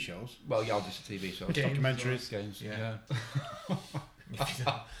 TV shows. Well, yeah, just a TV show. Games, Documentaries. Games. Yeah. if you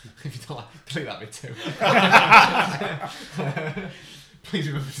don't like, delete that bit too. Please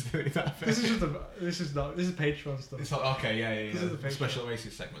remember to delete that bit. This is Patreon stuff. It's like, okay, yeah. This is the Special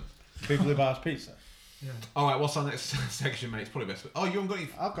Oasis segment. Big Blue Bars Pizza. Yeah. All right, what's our next section, mate? It's probably best. Oh, you haven't got any.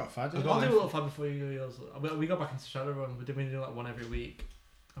 I've got fad. I've I'll got do a little fun before you go yours. We got back into Shadowrun. We're doing like one every week,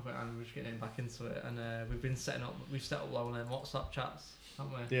 and we're just getting back into it. And we've set up our own WhatsApp chats,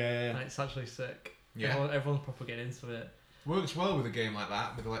 haven't we? Yeah. And it's actually sick. Yeah. Everyone's proper getting into it. Works well with a game like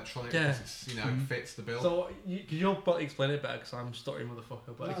that with electronic. Yeah. It's, it fits the bill. So you'll probably explain it better because I'm stuttering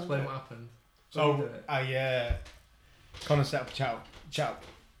motherfucker. But No, explain okay. what happened. So Connor set up a chat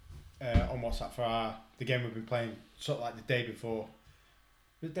on WhatsApp for the game we've been playing, sort of like the day before.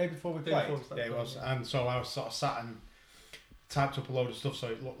 The day before we Day played. before we started Yeah, it was. playing, yeah. And so I was sort of sat and typed up a load of stuff, so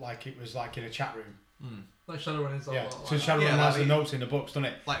it looked like it was like in a chat room. Like Shadowrun is all Yeah. like So that. Shadowrun Yeah, has like the notes in the books, doesn't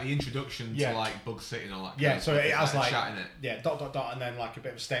it? Like the introduction Yeah. to like Bug City and all that. Yeah, kind of so stuff. it It's has a like chat in it. Yeah, and then like a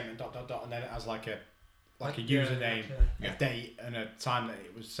bit of a statement, and then it has like a Yeah, username, Yeah. a date, and a time that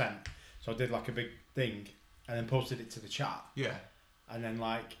it was sent. So I did like a big thing, and then posted it to the chat, Yeah. and then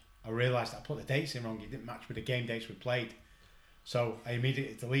like I realised I put the dates in wrong. It didn't match with the game dates we played. So I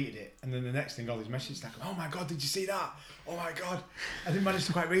immediately deleted it, and then the next thing, all these messages like, "Oh my god, did you see that? Oh my god, I didn't manage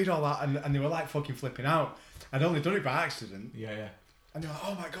to quite read all that," and they were like fucking flipping out. I'd only done it by accident, Yeah. and they were like,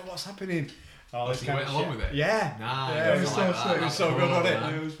 "Oh my god, what's happening?" All Oh, this so you kind went of along shit. with it? Yeah, Nah. Yeah, it was I so like sick. that. It was That's so cool, good, wasn't it?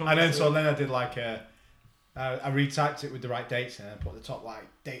 man. It was and then fucking then I did like I retyped it with the right dates, and I put the top like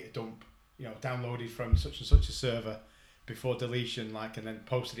data dump, downloaded from such and such a server before deletion, like, and then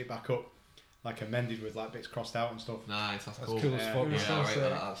posted it back up, like amended with like bits crossed out and stuff. Nice. That's That's cool. cool as Yeah. fuck. It was Yeah, so I rate sick. that.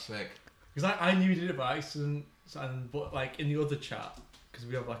 That's sick. Because I knew you did it by accident, but like in the other chat, because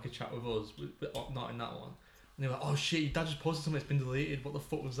we have like a chat with us, but not in that one. And they were like, "Oh shit, your dad just posted something that's been deleted. What the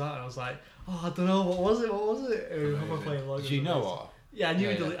fuck was that?" And I was like, "Oh, I don't know. What was it? And we were Amazing. playing Logos Did you and know this. what? Yeah, I knew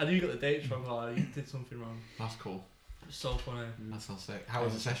Yeah, I knew you got the dates wrong. Or you did something wrong. That's cool. It's so funny. That sounds sick. How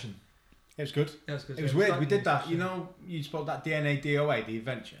was the session? It was good. Yeah, it's good. It was weird. We did that. You spoke that DNA DOA, the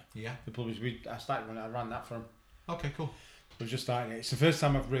adventure. Yeah. The published. I ran that for him. Okay. Cool. I was just starting it. It's the first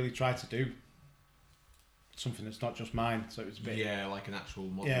time I've really tried to do something that's not just mine. So it was a bit. Yeah, like an actual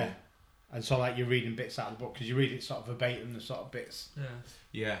model. Yeah. And so like you're reading bits out of the book because you read it sort of verbatim, the sort of bits. Yeah.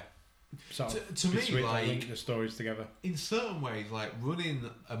 Yeah. Sort of To bits me, where you like link the stories together. in certain ways, like running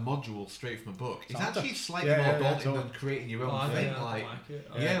a module straight from a book is It's harder. actually slightly Yeah, more yeah, daunting totally. than creating your Oh, own I thing. think I Like, like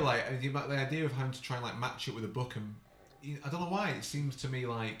it. yeah, like and the idea of having to try and like match it with a book, and I don't know why it seems to me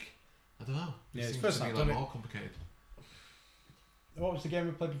like I don't know. It Yeah, it's seems first to me time like done it. more complicated. What was the game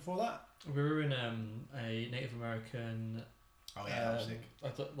we played before that? We were in a Native American. Oh that was sick. I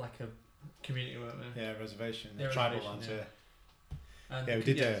thought like a community, weren't we? Yeah, reservation. Yeah, tribal reservation, lands. yeah. Yeah, we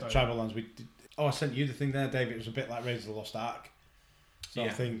did sorry. tribal lands. We did. Oh, I sent you the thing there, David. It was a bit like Raiders of the Lost Ark. So I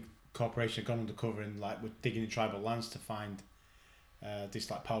Yeah. think Corporation had gone undercover and like we're digging in tribal lands to find this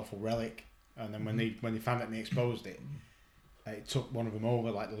like powerful relic. And then when they found it and they exposed it, it took one of them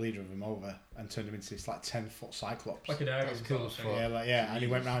over, like the leader of them over, and turned him into this like 10-foot cyclops. Like an area. That's cool as fuck. And he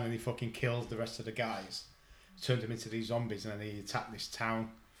went round and he fucking killed the rest of the guys, turned them into these zombies, and then he attacked this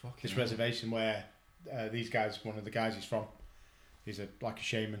town, this reservation where these guys, one of the guys he's from, he's like a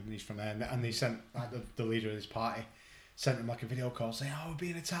shaman, and he's from there, and he sent like the leader of this party, sent them like a video call saying, "Oh, we're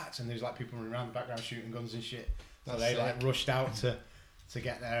being attacked," and there's like people running around the background shooting guns and shit. So That's they sick. like rushed out to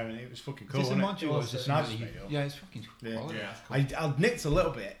get there, and it was fucking cool. Is this a wasn't it? module or is this Nice really- video. Yeah, it's fucking Yeah. quality. Yeah, that's cool. I nicked a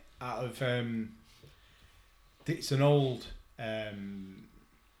little bit out of it's an old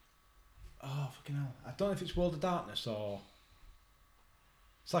oh fucking hell, I don't know if it's World of Darkness or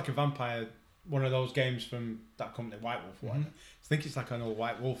it's like a vampire, one of those games from that company, White Wolf or whatever. I think it's like an old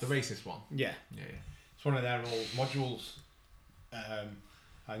White Wolf. The racist one. Yeah, Yeah, yeah. it's one of their old modules.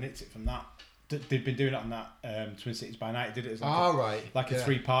 I nicked it from that. They've been doing it on that Twin Cities by Night. Did it as like Right. a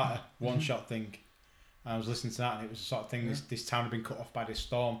three-parter, one-shot thing. And I was listening to that, and it was the sort of thing. This town had been cut off by this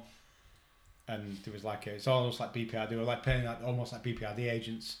storm, and there was like it's almost like BPRD. They were like playing like almost like BPRD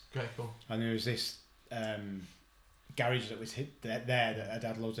agents. Okay, cool. And there was this garage that was there that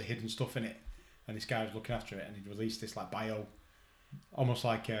had loads of hidden stuff in it, and this guy was looking after it, and he'd released this like bio, almost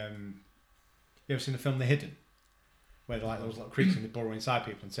like you ever seen the film The Hidden, where they're like those little creatures and they burrow inside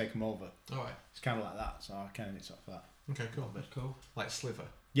people and take them over. All right. It's kind of like that, so I kind of nicked off that. Okay, cool. That's cool. Like Sliver.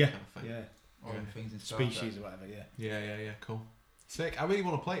 Yeah, Kind of thing. yeah, All them things in Star species Trek. or whatever. Yeah. Yeah, cool. Sick. I really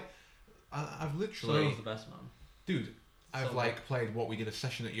want to play. I've So literally, that was the best, man. dude. I've So- like played what we did a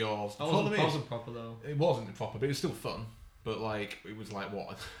session at yours. The That problem wasn't is, proper though. it wasn't proper, but it was still fun. But like, it was like what,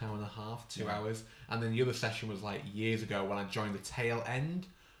 an hour and a half, 2 hours, and then the other session was like years ago when I joined the tail end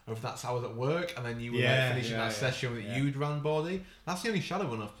of that. So I was at work, and then you were Yeah, like finishing yeah, that yeah. session that Yeah. you'd ran, Bawdy. That's the only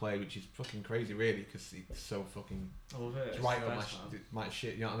Shadowrun I've played, which is fucking crazy, really, because it's so fucking I love it. it's It's right the on best, man. my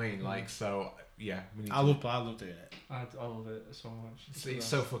shit. You know what I mean? Like, so yeah, we need I to- love doing it. I love it so much. It's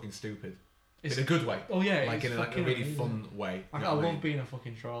so fucking stupid. It's in a good way. Oh yeah, Like it's in a fucking really amazing. fun way. Like, you I know what love mean? being a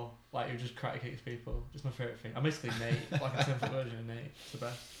fucking troll. Like, you just karate kicks people. It's my favourite thing. I'm basically Nate, like a 10-foot version of Nate. It's the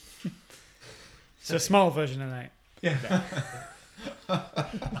best. It's a small version of Nate. Yeah.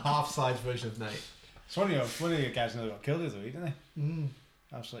 half-size version of Nate. It's one of your guys nearly got killed the other week, didn't Mm. he?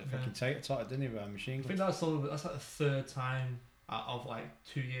 Absolutely Yeah. fucking tater, didn't he, with a machine I gun? think that's like the third time out of like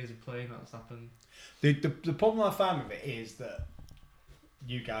 2 years of playing that's happened. The problem I find with it is that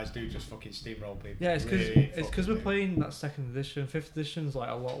you guys do just fucking steamroll people. Yeah, it's because Really we're fucking playing that second edition. Fifth edition's like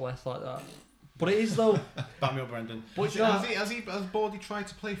a lot less like that. But it is though. do. Back me up, Brendan. But you know, Has Bawdy tried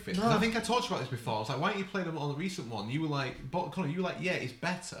to play Fifth? 'Cause No. I think I talked about this before. I was like, why don't you play them on the recent one? You were like, Connor, you were like, yeah, it's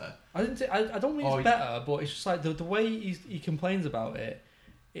better. I didn't. I don't mean Oh, it's better, but it's just like the way he complains about it.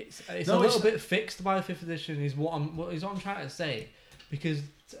 It's No, a little it's- bit fixed by fifth edition. Is what I'm trying to say, because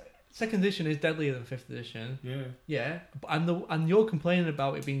second edition is deadlier than fifth edition. Yeah. Yeah, and you're complaining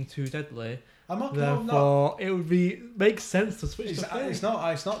about it being too deadly. I'm not. No, I'm not. Therefore, it would be makes sense to switch It's to fifth. not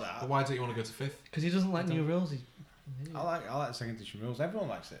But that. why don't you want to go to Fifth? Because he doesn't like new rules. I like the second edition rules. Everyone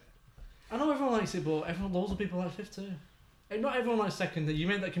likes it. I know everyone likes it, but loads of people like fifth too. And not everyone likes second. You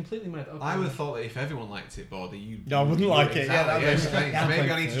made that completely mad. Okay. I would have thought that if everyone liked it, Bawdy, you. No, I wouldn't like it. Yeah, Exactly. that's- Exactly. yeah, Maybe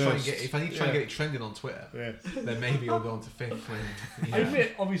I like need to try and first. get. If I need to try and get it trending on Twitter, Yeah. then maybe I'll go on to Fifth. And, I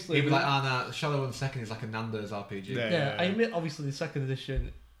admit, obviously. He'd be like, nah, Shadow and Second is like a Nando's RPG. Yeah. Yeah, I admit obviously the second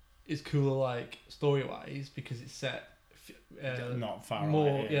edition is cooler like story wise because it's set Not far more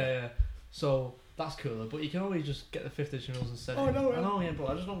away. yeah. So that's cooler, but you can always just get the fifth edition rules instead. Oh, no, I know, yeah, but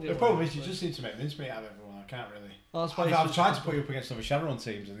I just don't get The why problem it's is you like- just need to make mincemeat out of everyone. I can't really. Oh, that's why you I've should tried just- to put you up against other Shadowrun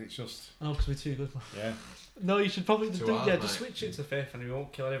teams, and it's just I know because we're too good. Man. yeah. No, you should probably Too do, hard, yeah, mate. just switch it to fifth, and we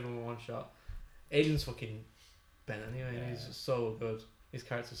won't kill everyone with one shot. Aiden's fucking bent anyway. Yeah. He's so good. His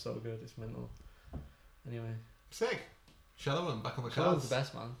character's so good. It's mental. Anyway, Sick. Shadowrun back on the Shadow's cards. the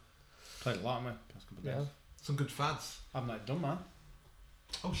best, man. Played a lot, man. Past couple of Yeah. days. Some good fads. I've not done, man.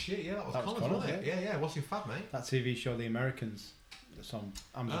 Oh shit, yeah, that was That was Connor's, wasn't Connor's, it? Yeah. What's your fad, mate? That TV show, The Americans, that's on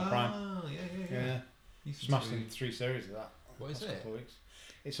Amazon Prime. Ah, yeah. Yeah. You should Smashed do- in 3 series of that. What is last it? couple of weeks.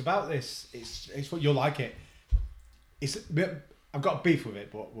 It's about this. It's what you'll like it. It's a bit, I've got a beef with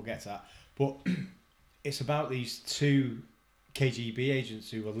it, but we'll get to that. But it's about these 2 KGB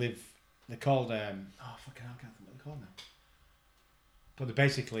agents who will live. They're called oh fucking hell, I can't think what they're called now. But they're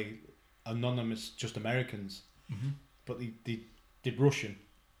basically anonymous, just Americans. Mhm. But they did Russian,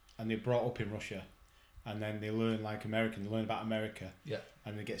 and they're brought up in Russia, and then they learn like American. They learn about America. Yeah.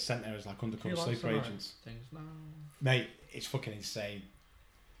 And they get sent there as like Do undercover you like sleeper samurai agents. Things no. Mate, it's fucking insane.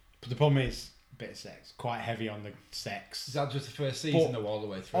 But the problem is, a bit of sex. Quite heavy on the sex. Is that just the first season or all the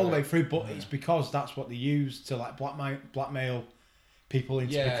way through? All the way it? through, but Yeah. it's because that's what they use to like blackmail people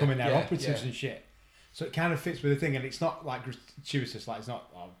into Yeah, becoming their yeah, operatives yeah. and shit. So it kind of fits with the thing, and it's not like gratuitous, like it's not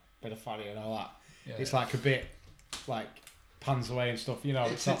a bit of fatty and all that. Yeah. It's like a bit like pans away and stuff, you know.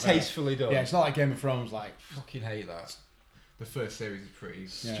 It's not very- tastefully done. Yeah, it's not like Game of Thrones, like Fucking hate that. The first series is pretty. Yeah.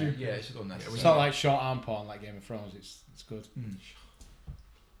 Stupid. Yeah, it's just unnecessary. it's not like short arm porn like Game of Thrones. It's good. Mm.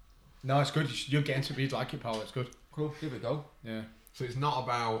 No, it's good. You'll get into it. You'd like it, Paul. It's good. Cool, give it a go. Yeah. So it's not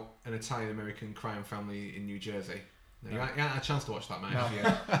about an Italian-American crime family in New Jersey. No, you ain't had a chance to watch that, mate. No.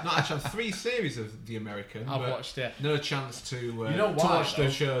 Yeah. Not had a chance. 3 series of The American. I've but watched it. no chance to, know to why, watch though?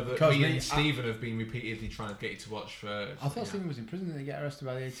 the show that Because me me- and Stephen have been repeatedly trying to get you to watch for. I thought Stephen was in prison. Didn't he get arrested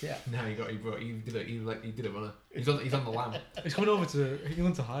by the ATF? No, he did it, wasn't he? He's on the lam. He's coming over to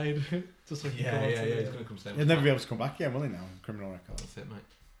England to hide. Just so he can go on to He's the- going to come stay. He'll never be able to come back again, will he? Now, criminal record. That's it, mate.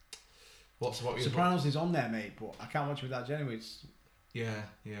 What you? Sopranos is on there, mate, but I can't watch it without Jenny. You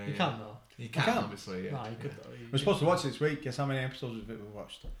Yeah. can though. You can, can. obviously. Yeah. Nah, you could Yeah. though. We're supposed to watch it this week. Guess how many episodes of it we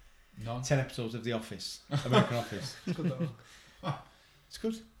watched? None. 10 episodes of The Office, American Office. It's good though. It's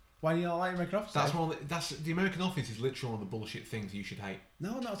good. Why do you not like American Office? That's one. That's the American Office is literally one of the bullshit things you should hate.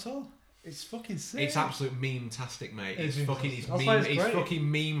 No, not at all. It's fucking sick. It's absolute meme-tastic, mate. It's It's fucking, meme-tastic. it's That's why meme, it's it's great.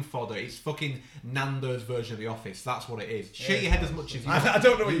 fucking meme fodder. It's fucking Nando's version of The Office. That's what it is. Shake your head as much as you. I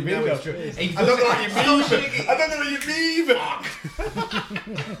don't know what you mean, know though. it's true. He I don't know what you does it- mean. I don't know what you mean.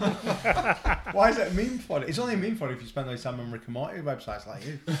 Why is it a meme for it? It's only a meme for it if you spend all your time on Rick and Morty websites like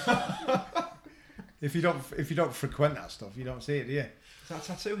you. If you don't frequent that stuff, you don't see it, do you? Is that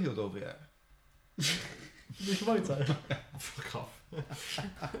tattoo healed over yet? Rick and Morty. Fuck off.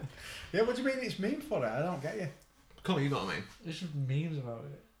 Yeah, what do you mean it's meme for it? I don't get you. Come you know what I mean? There's just memes about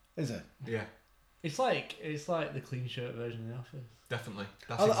it. Is it? Yeah, It's like the clean shirt version of The Office. definitely.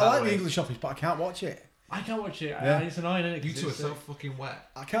 That's I exactly like what the it is. English Office, but I can't watch it. I can't watch it. Yeah. It's annoying, isn't it? You 'Cause two are it's, so fucking wet.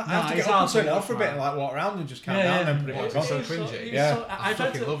 I can't. I Nah, have to it's get up and hard to turn it off watch, for a bit and man. like walk around and just calm down and then put it It's back on. so it's cringy. Yeah. I tried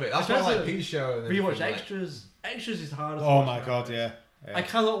fucking to- love it. That's I why I tried like to Peace Show. And rewatch everything, like- extras. Extras is hard. to Oh watch my now. god, yeah. I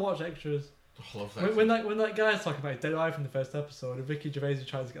cannot watch extras. I love that. When that guy's talking about Dead Eye from the first episode, and Ricky Gervais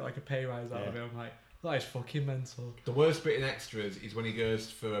tries to get like a pay rise out of Yeah. it, I'm like, that is fucking mental. The worst bit in extras is when he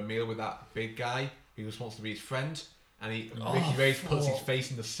goes for a meal with that big guy who just wants to be his friend, and Ricky Gervais puts his fuck.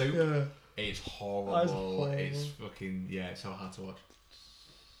 face in the soup. Yeah. It's horrible. That's horrible. It's fucking it's so hard to watch.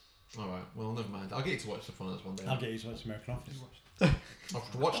 All right, well never mind. I'll get you to watch Sopranos one day. I'll get you to watch American Office.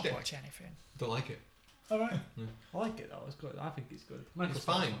 I've watched it. Don't watch anything. Don't like it. Alright. I like it though. It's good. I think it's good. It's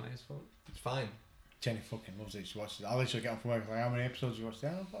fine. As fuck. It's fine. Jenny fucking loves it. She watches it. I'll literally get off from work like, how many episodes you watched?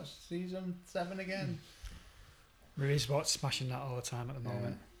 Yeah, I've watched season 7 again. Marie's about smashing that all the time at the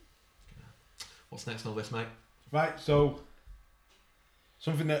moment. What's next on this, mate? Right, so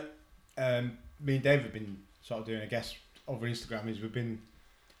something that me and Dave have been sort of doing, I guess, over Instagram is we've been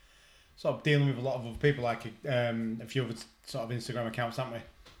sort of dealing with a lot of other people, like a few other sort of Instagram accounts, haven't we?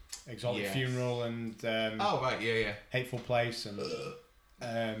 Exotic Yes. Funeral and Oh right, yeah. Hateful Place and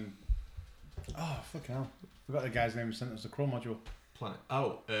oh fucking hell, forgot the guy's name who sent us the Crow module. Planet.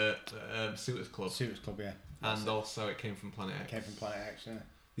 Suitors Club. Suitors Club, yeah. And also it came from Planet It X. came from Planet X, yeah.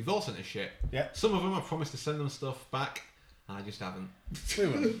 They've all sent us shit. Yeah. Some of them I promised to send them stuff back, and I just haven't. We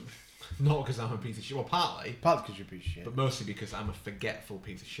were Not because I'm a piece of shit. Well, partly, part because you're a piece of shit. but mostly because I'm a forgetful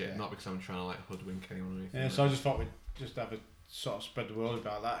piece of shit. Yeah. Not because I'm trying to like hoodwink anyone or anything. Yeah, like so I that. just thought we'd just have a sort of spread the word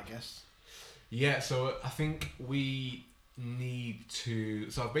about that, I guess. Yeah, so I think we need to.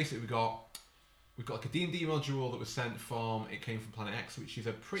 So we've got like a D&D module that was sent from. It came from Planet X, which is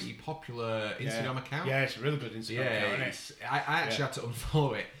a pretty popular Instagram account. Yeah, it's a really good Instagram Yeah, account, isn't it? I actually had to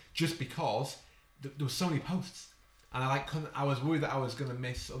unfollow it just because there were so many posts, and I was worried that I was gonna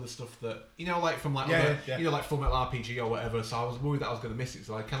miss other stuff that like from like other, like Full Metal RPG or whatever. So I was worried that I was gonna miss it.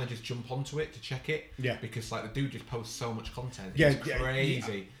 So I kind of just jump onto it to check it. Yeah. Because like the dude just posts so much content. Yeah, It's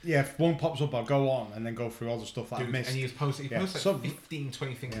crazy. Yeah, if one pops up, I'll go on and then go through all the stuff that I've Dude, missed. and he posts Yeah, like so- 15,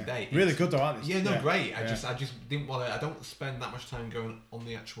 20 things a day. Really It's- good though, aren't they? Yeah, no, great. Yeah. I just didn't want to. I don't spend that much time going on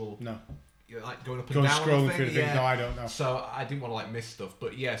the actual, No. like going up and Going down. on scrolling the through the thing. things. No, I don't know. So I didn't want to like miss stuff,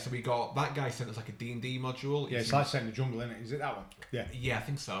 but yeah. So we got that guy sent us like a D&D module. Yeah, it's like Set in the Jungle, isn't it? Is it that one? Yeah. Yeah, I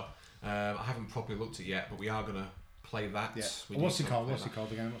think so. I haven't properly looked at it yet, but we are gonna play that. Yeah. We What's do it called? play What's that. it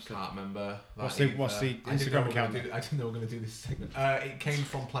called again? What's the... Can't remember. What's that the- what's the either. I didn't Instagram know we were account gonna do- I didn't know we were going to do this segment. It came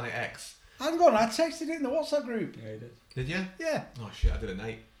from Planet X. Hang on, I texted it in the WhatsApp group. Yeah, he did. Did you? Yeah. Oh shit! I did a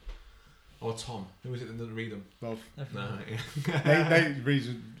Nate. Or Tom. Who was it that didn't read them? Both. No. Nate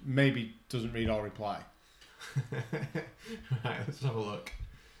reason maybe doesn't read or reply. Right, let's have a look.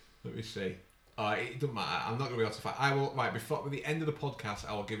 Let me see. It doesn't matter. I'm not going to be able to find. I will. Right before the end of the podcast,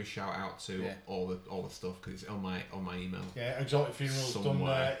 I will give a shout out to Yeah. all the stuff because it's on my email. Yeah, Exotic Funeral's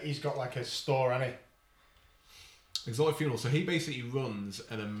Somewhere. done. He's got like a store, hasn't Exotic Funeral. So he basically runs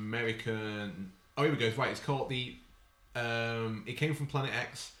an American. Oh, here we go. Right, it's called the. It came from Planet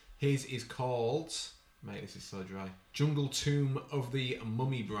X. His is called. Mate, this is so dry. Jungle Tomb of the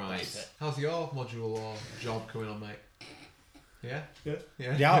Mummy Bride. That's it. How's your module or job coming on, mate? Yeah. Yeah.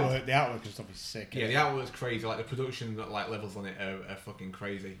 Yeah. he? The artwork and stuff is sick. Yeah, isn't the it? artwork's crazy. Like the production, like levels on it are fucking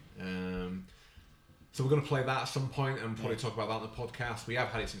crazy. So we're going to play that at some point and probably talk about that on the podcast. We have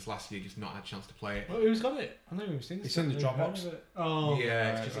had it since last year, just not had a chance to play it. Well, who's got it? I know we've seen it. It's in the Dropbox. Oh.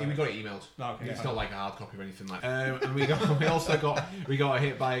 Yeah, it's just, we got it emailed. Oh, okay. It's not like a hard copy or anything like that. And we got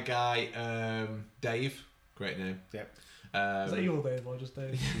hit by a guy, Dave. Great name. Yep. Is that Evil Dave or just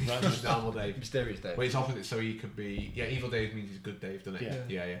Dave? Just normal Dave. Mysterious Dave. Well, it's opposite, so he could be. Yeah, Evil Dave means he's good Dave, doesn't it?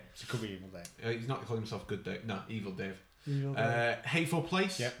 Yeah. Yeah. So it could be Evil Dave. He's not calling himself good Dave. No, Evil Dave. Evil Dave. Hateful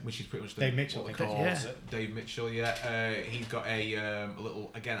Place, Yep. which is pretty much Dave Mitchell, what I they think. call Yeah. Dave Mitchell. Yeah, he's got a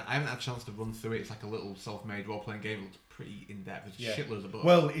little. Again, I haven't had a chance to run through it. It's like a little self-made role-playing game. It looks pretty in-depth. There's Yeah. shitloads of books.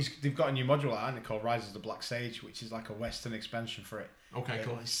 Well, they've got a new module out, it called Rise of the Black Sage, which is like a Western expansion for it. okay,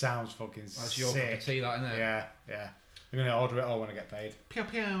 cool. It sounds fucking That's your cup sick. of tea, that, isn't it? Yeah. I'm gonna order it all when I get paid. Pew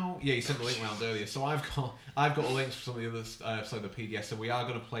pew. Yeah, you sent the link round earlier. So I've got links for some of the others. So the PDF. So we are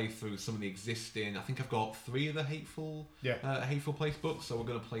going to play through some of the existing. I think I've got 3 of the Hateful Place books. So we're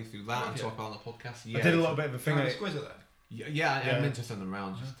going to play through that and Okay. talk about it on the podcast. Yeah, I did a little bit of a thing. Kind on of it. squizzer then. Yeah, I Yeah. meant to send them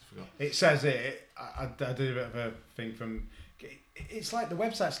around. Just forgot. It says I did a bit of a thing from. It's like the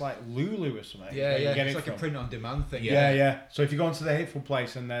website's like Lulu or something. Yeah, where you yeah. get It's it like a from. print on demand thing. Yeah. So if you go onto the Hateful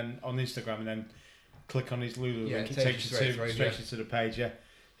Place and then on Instagram and then click on his Lulu Yeah, link, it it takes takes you you straight straight through, to the page. Yeah,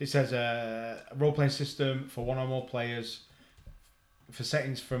 it says a role-playing system for 1 or more players for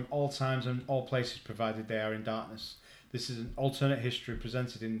settings from all times and all places, provided they are in darkness. This is an alternate history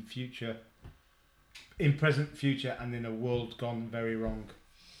presented in present, future, and in a world gone very wrong.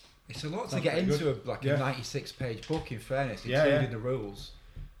 It's a lot to Sounds get pretty into good. a Yeah. 96-page book. In fairness, Yeah, including yeah. the rules.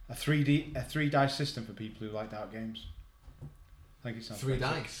 A 3 dice system for people who like dark games. I think it sounds 3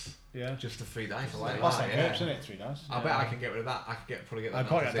 pretty sick. dice. Yeah. Just the 3 dice. I like That's that. like Yeah. GURPS, isn't it? 3 dice. I bet I can get rid of that. I could probably get that I'd down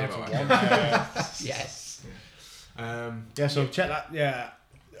probably to get down 0. to 1. Yeah. Yes. Yeah, so check that. Yeah.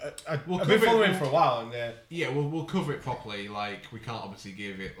 We'll I've been cover it. following for a while, and Yeah, we'll cover it properly. Like, we can't obviously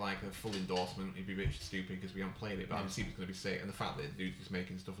give it like a full endorsement. It'd be a bit stupid because we haven't played it, but I see it's going to be sick. And the fact that the dude's just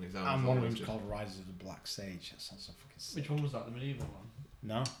making stuff on his own. and is one of always them's just- called Rise of the Black Sage. That sounds so fucking sick. Which one was that? The medieval one?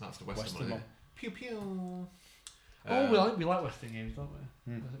 No. That's the Western, Western one. one. Pew pew. We like Western games, don't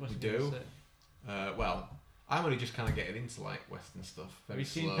we? Western We do. games are sick. Well, I'm only just kind of getting into like Western stuff. Have very you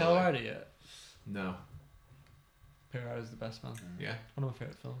seen slowly. Pale Rider yet? No. Pale Rider's the best, man. Yeah. One of my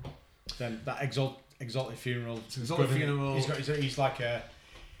favourite films. Then that Exalted Funeral. It's Exalted good, isn't it? Funeral. He's like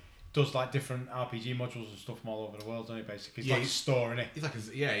does like different RPG modules and stuff from all over the world, doesn't he? Basically, he's Yeah, like a store, isn't he?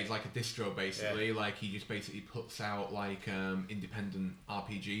 He's like a distro basically. Like he just basically puts out like independent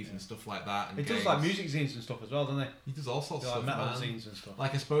RPGs and stuff like that. And He does games. like music zines and stuff as well, doesn't he? He does all sorts Like of metal stuff, man. zines and stuff.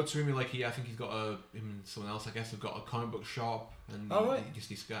 Like I spoke to him, like I think he's got him and someone else, I guess, have got a comic book shop, and Oh, right. he just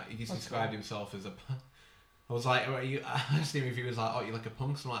described cool. himself as a. I was like, I asked him if he was like, oh, you like a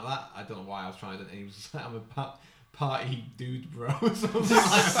punk, something like that. I don't know why I was trying to, and he was like, I'm a party dude, bro, something like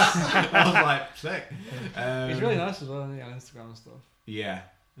that. I was like, sick. He's really nice as well, isn't he, on Instagram and stuff. Yeah.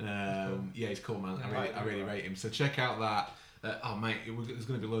 Cool. Yeah, he's cool, man. Yeah, I really rate him. So check out that. Oh, mate, there's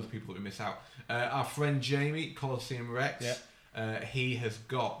going to be loads of people that we miss out. Our friend Jamie, Colosseum Rex, he has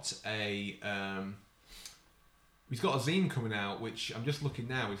got a... he's got a zine coming out, which I'm just looking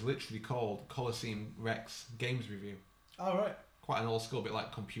now, is literally called Colosseum Rex Games Review. Oh, right. Quite an old school, a bit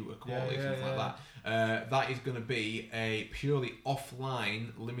like computer quality, Yeah, something like that. That is going to be a purely offline,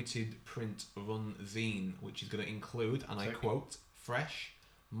 limited print run zine, which is going to include, and I Sick. quote, fresh,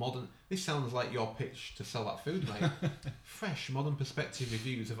 modern... This sounds like your pitch to sell that food, mate. Fresh, modern perspective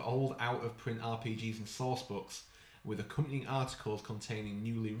reviews of old, out-of-print RPGs and source books, with accompanying articles containing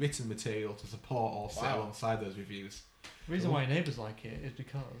newly written material to support or sit Wow. alongside those reviews. The reason why your neighbours like it is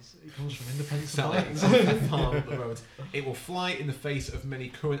because it comes from independent Sell it suppliers. far up the road. It will fly in the face of many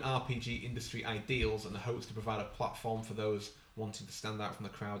current RPG industry ideals and hopes to provide a platform for those wanting to stand out from the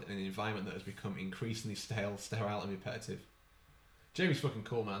crowd in an environment that has become increasingly stale, sterile, and repetitive. Jamie's fucking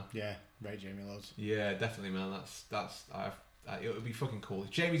cool, man. Yeah, rate Jamie loads. Yeah, definitely, man. It would be fucking cool. If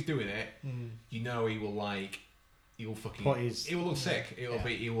Jamie's doing it, you know he will like. He will fucking. It will look sick. It will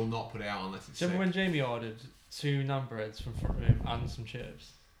be. He will not put it out unless it's Do you sick. remember when Jamie ordered 2 naan breads from Front Room and some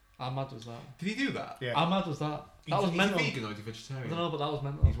chips? How mad was that? Did he do that? Yeah. How mad was that? That was He's mental. a vegan or is he I vegetarian? don't know, but that was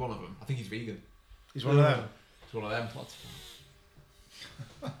mental. He's one of them. I think he's vegan. He's one of them. He's one of them. What's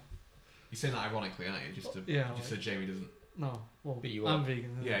You're saying that ironically, aren't you? Just Yeah, so Jamie doesn't. No, well, But you I'm are.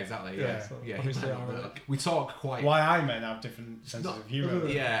 vegan. isn't Yeah, it? exactly. Yeah, Yeah, so yeah. obviously he- I'm right. we talk quite. Why I men have different senses Not- of humour.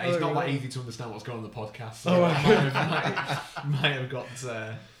 Yeah, it's not that easy to understand what's going on in the podcast. So Oh,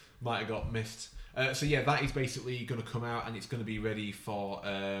 might have got missed. So yeah, that is basically going to come out, and it's going to be ready for.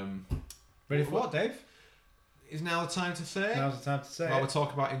 Ready for what, Dave? Is now the time to say? Now's the time to say While it. we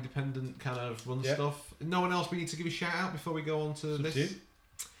talk about independent kind of run Yeah. stuff. No one else we need to give a shout out before we go on to It's up this. to you.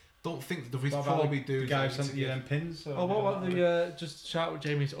 don't think he's What about probably the doing. guy who sent you them pins? Oh, what about the just shout out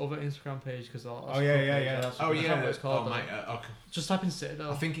Jamie's other Instagram page because Oh yeah. That's Oh I can't remember yeah, what it's called, oh though. mate, okay. Just type in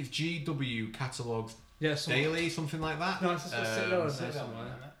Citadel. I think it's GW Catalogs Yeah, some, Daily, something like that. No, it's just Citadel in there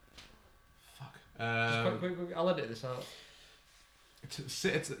somewhere. Fuck. Just quick, I'll edit this out.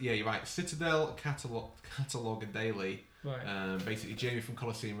 Yeah, you're right. Citadel Catalog Daily. Right. Basically, Jamie from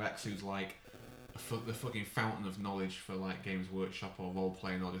Colosseum Rex, who's like the fucking fountain of knowledge for like Games Workshop or role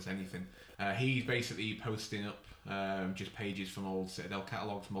playing or just anything. He's basically posting up just pages from old Citadel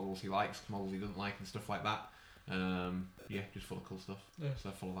catalogs, models he likes, models he doesn't like, and stuff like that. Yeah, just full of cool stuff. Yeah. So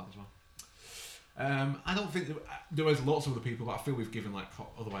I follow that as well. I don't think there was lots of other people, but I feel we've given like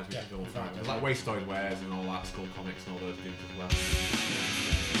otherwise we could go on forever. There's like Wastoid Wares and all that, Skull Comics and all those dudes as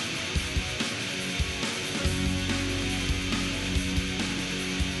well.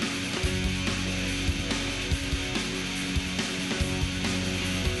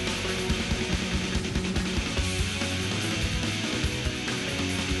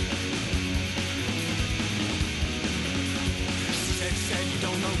 Said you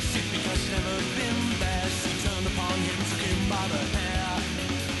don't know shit because you've never been there. She turned upon him, took him by the hair,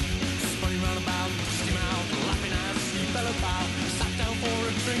 spun him round about, pushed him out, laughing as he fell about. Sat down for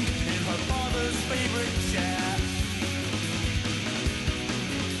a drink in her father's favourite chair.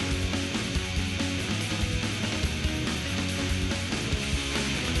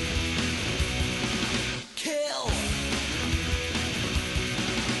 Kill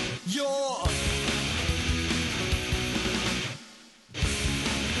your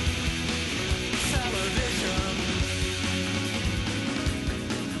television.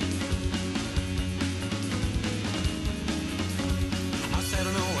 I said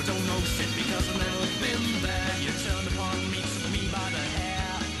I know I don't know shit because I've never been there. You turned upon me, took me by the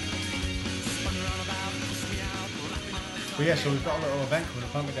hair, spun around about, pushed me out, laughing at But yeah, so we've got a little event coming up,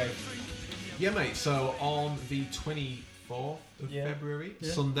 haven't we, Dave? Yeah, mate. So on the 24th of February,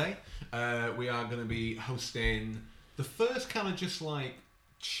 Yeah. Sunday, we are going to be hosting the first kind of just like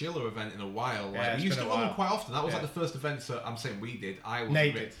chiller event in a while. Like, Yeah, it's we used been to a run them while. quite often. That was Yeah. like the first event. So I'm saying we did. I was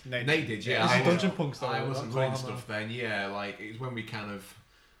Nate did. Nate did. Yeah, This I is was- Dungeon Punks though. I wasn't not running Warhammer. stuff then. Yeah, like it was when we kind of.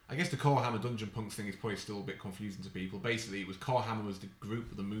 I guess the Core Hammer Dungeon Punks thing is probably still a bit confusing to people. Basically, it was Core Hammer was the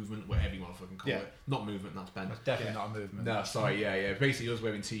group, the movement, whatever you want to fucking call Yeah. it. Not movement, that's Ben. That's definitely not a movement. No, sorry, yeah. Basically, us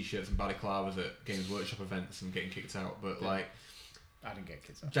wearing t-shirts and balaclavas at Games Workshop events and getting kicked out. But like, I didn't get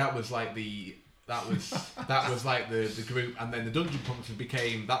kids out. that was like the like the group, and then the Dungeon Punks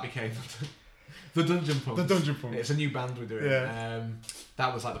became the Dungeon Punks. The Dungeon Punks. It's a new band we're doing. Yeah.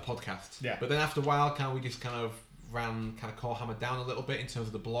 That was like the podcast. Yeah. But then after a while, we just kind of ran Core Hammer down a little bit in terms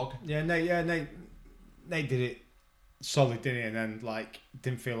of the blog. Yeah, Nate did it solid, didn't he? And then like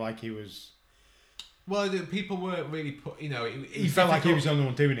didn't feel like he was. Well, people weren't really put. You know, He felt like he was the only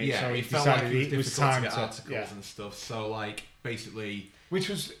one doing it, Yeah, so he it felt like decided it was time difficult to get to. articles Yeah. and stuff. So like basically, Which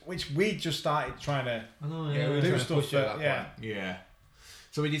we just started trying to I know. Yeah, Yeah. we were do trying to stuff push it at that, that yeah. point. yeah.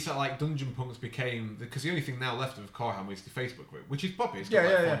 So we decided like Dungeon Punks became because the only thing now left of Core Hammer is the Facebook group, which is probably it's got Yeah,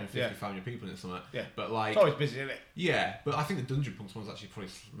 like yeah, 450, yeah. 500 people in it somewhere. Yeah. But like It's always busy, isn't it? yeah, but I think the Dungeon Punks one's actually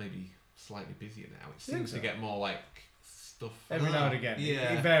probably maybe slightly busier now. It think seems so? to get more like stuff Every I don't now and know. again.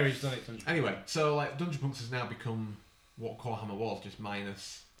 Yeah. It varies, doesn't it? Anyway, so like Dungeon Punks has now become what Core Hammer was, just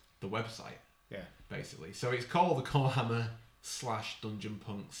minus the website. Yeah. Basically, so it's called the Core Hammer / Dungeon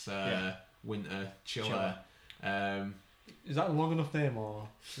Punks Winter Chiller. Is that a long enough name or?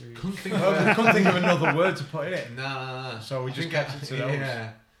 should we- Couldn't think Well, of we couldn't think of another word to put in it. Nah. So we I just think kept it to those.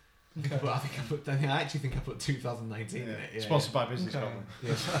 Yeah. But I actually think I put 2019 in it. Yeah, Sponsored by Business Okay. Goblin.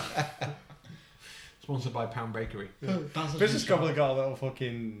 Yeah. Sponsored by Pound Bakery. That's a Business good Goblin got a little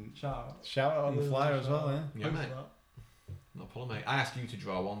fucking shout. shout out on the flyer as well, yeah. Yeah, Thanks mate. for that. Not a problem, mate. I asked you to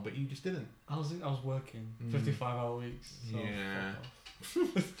draw one, but you just didn't. I was working 55-hour weeks. So Yeah.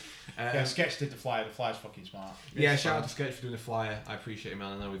 fuck off. Yeah, Sketch did the flyer. The flyer's fucking smart. Yeah, shout out to Sketch for doing the flyer. I appreciate it,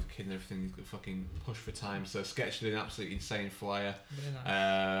 man. I know with the kid and everything, he's got fucking push for time. So Sketch did an absolutely insane flyer. Very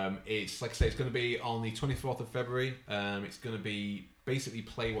nice. It's like I say, it's going to be on the 24th of February. It's going to be basically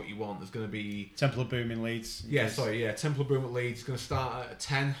play what you want. There's going to be Temple of Boom in Leeds. Temple of Boom at Leeds. It's going to start at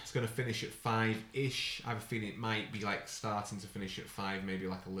 10. It's going to finish at 5-ish. I have a feeling it might be like starting to finish at 5, maybe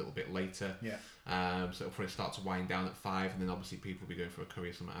like a little bit later. Yeah. So it'll probably start to wind down at 5, and then obviously people will be going for a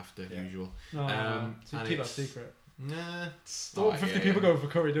curry or something after Yeah. usual. No, and so keep that it's- secret. Nah. Don't want 50 people going for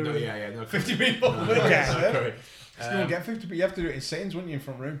curry, do No, we? yeah, no. 50 people. No, Yeah. no curry. You don't get 50, but you have to do it in sittings, wouldn't you, in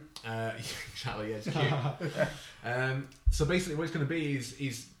front room? Exactly, yeah, it's cute. So basically what it's going to be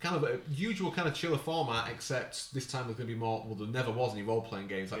is kind of a usual kind of chiller format, except this time there's going to be more, well, there never was any role-playing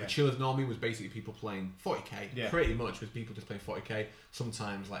games. Like Yeah. the chillers normally was basically people playing 40k, Yeah. pretty much was people just playing 40k,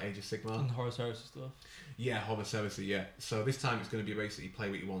 sometimes like Age of Sigmar. And Horus Heresy stuff. Yeah, Hover Services, yeah. So this time it's going to be basically play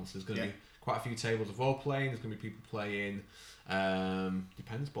what you want. So there's going to Yeah. be quite a few tables of role-playing, there's going to be people playing...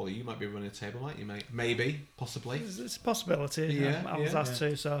 depends, Bolly. You might be running a table, might you, mate? Maybe, possibly. It's a possibility. Yeah, I was yeah. asked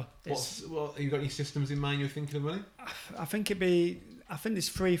to, so it's, Have you got any systems in mind you're thinking of running? I think there's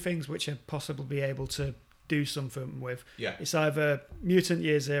three things which I'd possibly be able to do something with. Yeah. It's either Mutant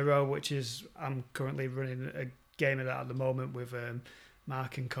Year Zero, which is I'm currently running a game of that at the moment with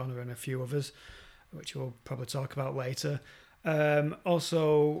Mark and Connor and a few others, which we'll probably talk about later.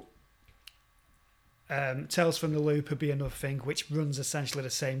 Also, Tales from the Loop would be another thing, which runs essentially the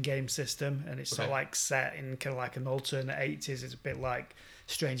same game system, and it's sort of Okay. like set in kind of like an alternate 80s. It's a bit like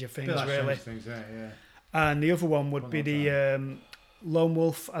Stranger Things, Bit like really. Stranger Things, yeah. And the other one would One be more the Lone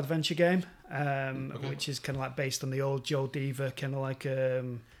Wolf adventure game, Okay. which is kind of like based on the old Joe Diva kind of like I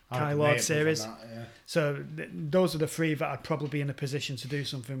Kai reckon Lord Nate series. was on that, yeah. So those are the three that I'd probably be in a position to do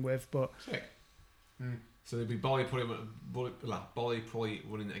something with. But Sick. Mm. So there'd be Bolly probably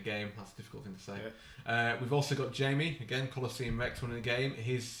winning a game. That's a difficult thing to say. Yeah. We've also got Jamie, again, Colosseum Rex winning a game.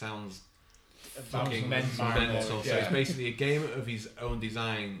 His sounds fucking mental. mental. So Yeah. it's basically a game of his own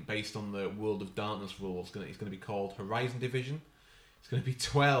design based on the World of Darkness rules. It's going to be called Horizon Division. It's going to be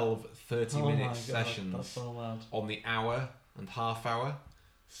 12 30-minute sessions That's so mad. on the hour and half hour,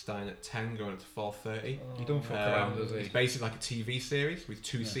 starting at 10, going up to 4:30. You don't fuck around, does It's he? basically like a TV series with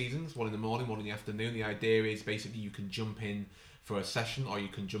two Yeah. seasons, one in the morning, one in the afternoon. The idea is basically you can jump in for a session, or you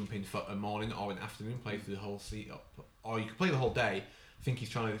can jump in for a morning or an afternoon, play through the whole or you can play the whole day. I think he's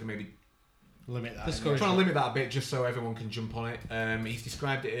trying to maybe Limit that. Discourage trying to limit that a bit just so everyone can jump on it. He's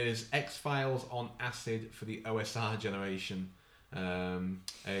described it as X-Files on acid for the OSR generation.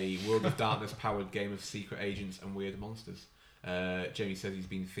 A World of Darkness powered game of secret agents and weird monsters. Jamie says he's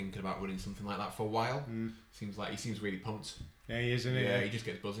been thinking about running something like that for a while. Seems like he seems really pumped. Yeah, he is, isn't he? Yeah, he just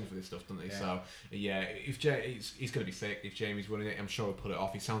gets buzzing for this stuff, doesn't he? Yeah. So yeah, if he's going to be sick if Jamie's running it. I'm sure he'll put it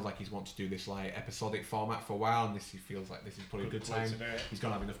off. He sounds like he's wanted to do this like episodic format for a while, and he feels like this is probably a good place time. to do it. He's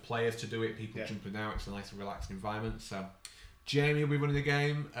going to have enough players to do it. People Yeah. jumping out. It's a nice and relaxed environment. So Jamie will be running the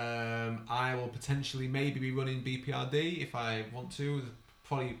game. I will potentially maybe be running BPRD if I want to.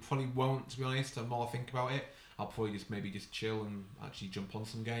 Probably won't, to be honest. The more I think about it, I'll probably just chill and actually jump on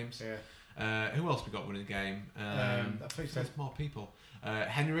some games. Yeah. Who else we got running the game? I think There's more people.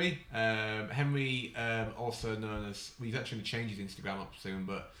 Henry, also known as, well, he's actually going to change his Instagram up soon,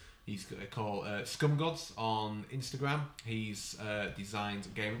 but he's called Scumgods on Instagram. He's designed a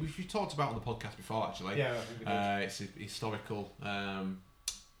game which we talked about on the podcast before, actually. Yeah, I think we did. It's a historical,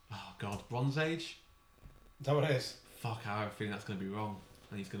 Bronze Age. Is that what it is? Fuck, I have a feeling that's going to be wrong,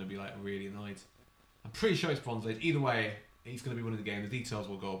 and he's going to be like really annoyed. I'm pretty sure it's Bronze Age. Either way, he's going to be winning the game. The details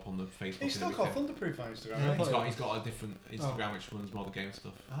will go up on the Facebook. He's and still everything. got Thunderproof on Instagram, Yeah, right? He's got a different Instagram which runs more the game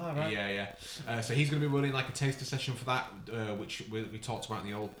stuff. Ah, right. Yeah. So he's going to be running like a taster session for that, which we talked about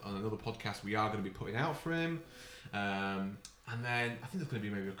on another podcast. We are going to be putting out for him, and then I think there's going to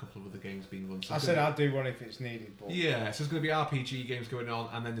be maybe a couple of other games being run. So I it's said gonna I'd do one if it's needed, but yeah, so there's going to be RPG games going on,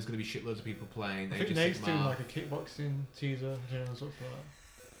 and then there's going to be shitloads of people playing. I Age think of Nate's Sigmar, doing like a kickboxing teaser. Who knows what for that?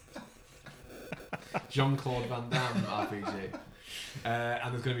 Jean-Claude Van Damme RPG.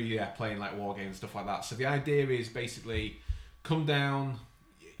 And there's going to be playing like war games and stuff like that. So the idea is basically come down.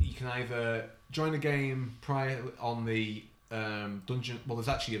 You can either join the game prior on the dungeon. Well, there's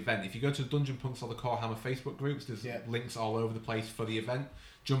actually an event. If you go to the Dungeon Punks or the Core Hammer Facebook groups, there's links all over the place for the event.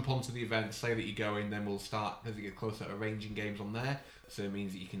 Jump onto the event, say that you're going, then we'll start as we get closer arranging games on there. So it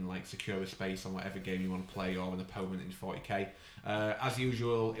means that you can like secure a space on whatever game you want to play or an opponent in 40k. As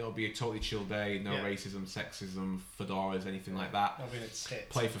usual, it'll be a totally chill day. No racism, sexism, fedoras, anything like that. I'll be in a tit.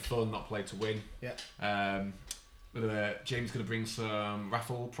 Play for fun, not play to win. Yeah. James going to bring some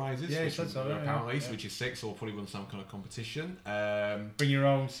raffle prizes, Yeah, he which said is, so, yeah, apparently, yeah. which is sick. So we'll probably run some kind of competition. Bring your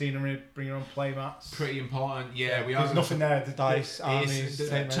own scenery, bring your own play mats. Pretty important. Yeah, we are. There's nothing there. The dice, armies, the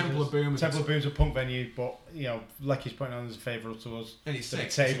tape Temple measures. of Boom. Temple of Boom's a punk venue, but you know, Lecky's putting on as a favourite to us. And it's The sick.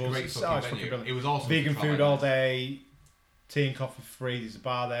 tables, It's a great it's fucking fucking venue. brilliant. It was awesome. Vegan for Twilight food all Nights. day, tea and coffee free. There's a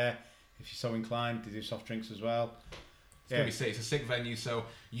bar there if you're so inclined. They do soft drinks as well. It's gonna be sick. It's a sick venue. So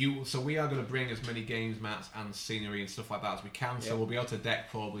we are gonna bring as many games mats and scenery and stuff like that as we can. So we'll be able to deck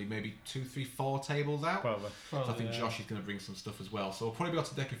probably maybe 2, 3, 4 tables out. Probably. So I think Josh is gonna bring some stuff as well. So we'll probably be able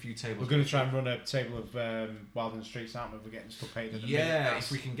to deck a few tables. We're going to try and run a table of Wild in the Streets, aren't we? We're getting stuff painted. At the minute. Yeah,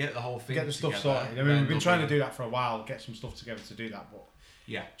 if we can get the whole thing. Get the stuff together, sorted. I mean, then we've been we'll trying be- to do that for a while. Get some stuff together to do that, but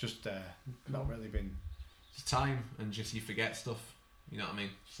Yeah, just not really been. it's time and just you forget stuff. You know what I mean?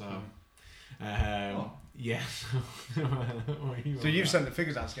 So. Yeah. So you've sent the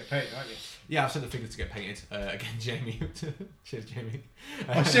figures out to get painted, haven't you? Yeah, I've sent the figures to get painted. Again, Jamie. Cheers, Jamie.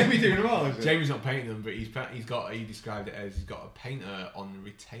 Oh, Jamie doing them all, is it? Jamie's not painting them, but he described it as he's got a painter on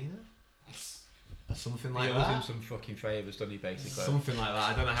retainer, or something like He owes him that. some fucking favours, doesn't he? Basically. Something like that.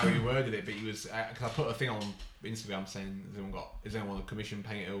 I don't know how he worded it, but he was. Cause I put a thing on Instagram saying, "Is anyone a commission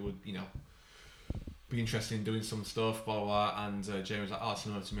painter would be interested in doing some stuff?" Blah blah. Blah. And Jamie was like, "Oh,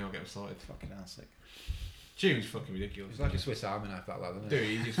 send them over to me. I'll get them sorted." Fucking ass sick. Jamie's fucking ridiculous. It's like a Swiss Army knife, that lad, isn't it? Dude,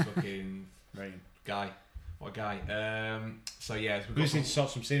 he's just fucking Right. guy. What a guy. So yeah, we've We got just need some, to sort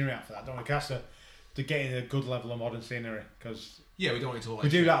some scenery out for that, don't we? Cast to get in a good level of modern scenery, because yeah, we don't want it to look if like we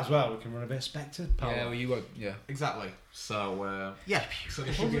do shit. that as well, we can run a bit of Spectre power. Yeah, well, you got Exactly. So yeah. So there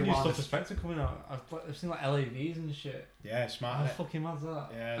There's should be a new while. stuff for Spectre coming out. I've seen like LEDs and shit. Yeah, smart. How innit? fucking mad's that?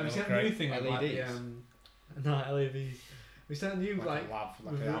 Yeah, Have they you seen look that new great. thing with like the, LEDs? no, LEDs. We seen a new Like like a lab,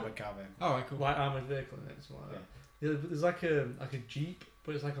 like with an the- armored car vehicle. Oh, right, cool. light armored vehicle in it, something like that. Yeah, but there's like a Jeep,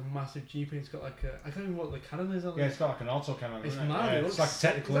 but it's like a massive Jeep, and it's got like a I can't remember what the cannon is on Yeah, it. it's got like an auto cannon. It's isn't it? mad, Yeah, it it's looks like sick.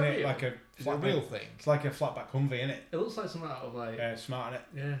 technical Is that in it, real? like a Is it a flatback. real thing? It's like a flatback Humvee in it. It looks like something out of like Yeah, smart in it.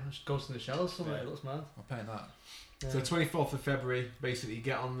 yeah, just Ghost in the Shell or something. Yeah. It looks mad. I'll pay that. Yeah. So 24th of February, basically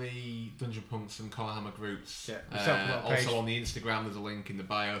get on the Dungeon Punks and Core Hammer groups. Yeah, we set up a little page. Also on the Instagram, there's a link in the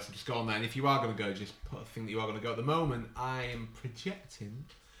bio, so just go on there. And if you are going to go, just put a thing that you are going to go. At the moment, I am projecting.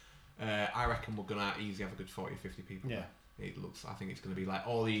 I reckon we're going to easily have a good 40 or 50 people. Yeah. It looks. I think it's going to be like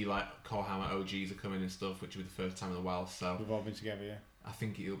all the Core Hammer OGs are coming and stuff, which will be the first time in a while. So We've all been together, yeah. I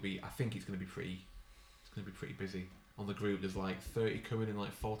think it'll be. I think it's going to be pretty. It's going to be pretty busy. On the group, there's like 30 coming and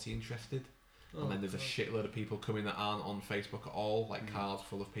like 40 interested. Oh, And then there's a God. shitload of people coming that aren't on Facebook at all, like cards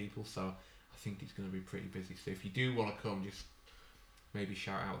full of people. So I think it's going to be pretty busy. So if you do want to come, just maybe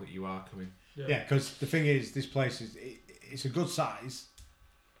shout out that you are coming. Yeah, because the thing is, this place it's a good size,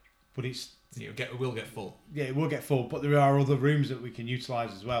 but it's It will get full. yeah, it will get full. But there are other rooms that we can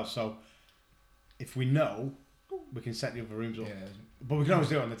utilise as well. So if we know, we can set the other rooms up. Yeah. But we can always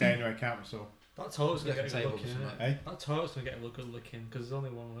do it on the day anyway, can't we? So That toilet's gonna Different get a good tables looking, and isn't that. it? hey, That toilet's gonna get a good looking because there's only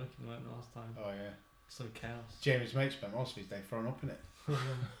one working right last time. oh yeah, So chaos. Jamie's mate spent most of his day throwing up in it.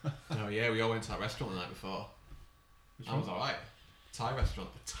 Oh yeah, we all went to that restaurant the night before. That was alright. Thai restaurant,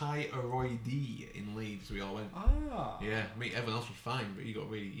 Thai Aroidi in Leeds. We all went. Ah. Yeah, everyone else was fine, but you got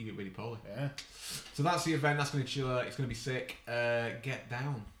really poorly. Yeah. So that's the event. That's going to chill. It's going to be sick. Get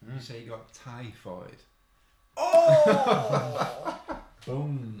down. You say you got typhoid.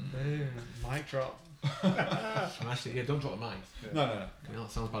 Boom. Boom. Mic drop. Smash it. Yeah, don't drop the mic. No. You know,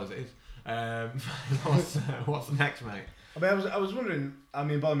 it sounds bad as it is. What's next, mate? I mean, I was wondering. I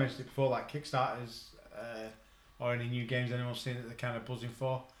mean, Bob mentioned it before, like Kickstarters or any new games anyone's seen that they're kind of buzzing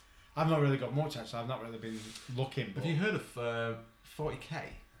for. I've not really got much actually. I've not really been looking. But Have you heard of 40k?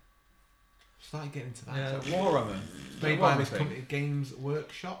 Started getting into that. Yeah. It's Warhammer. made by this company, Games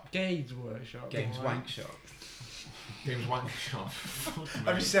Workshop. Gauge workshop. Games Wank Shop. Games Workshop.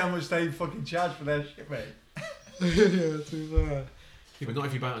 have you seen how much they fucking charge for their shit, mate? Yeah, too bad. Yeah, but not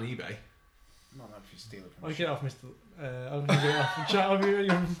if you buy it on eBay. Not if you steal it from I'll me. get off, Mr. I'm gonna get off the chat. I'll be really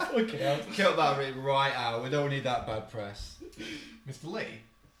fucking out. Kill that bit right out. We don't need that bad press. Mr. Lee.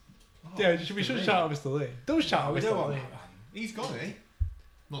 Yeah, we should shout out Mr. Lee. Don't shout out we don't Mr. want Lee. that, man. He's gone, eh?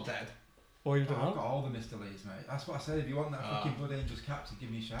 Not dead. Or you Oh, don't I've got know. all the Mr. Lees, mate. That's what I said. If you want that fucking Blood Angels captain,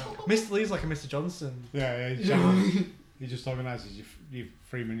 give me a shout. Mr. Lee's like a Mr. Johnson. Yeah, he just organises your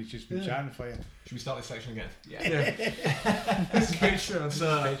 3 minutes just been chatting for you. Should we start this section again? Yeah. This is Patreon. This is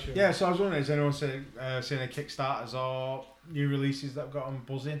Patreon. Yeah, so I was wondering, has anyone seen any Kickstarters or new releases that have got on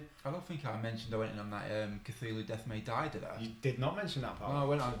buzzing? I don't think I mentioned I went in on that Cthulhu Death May Die, did I? You did not mention that part. No, I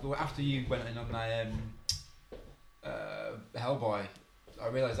went on, after you went in on my Hellboy. I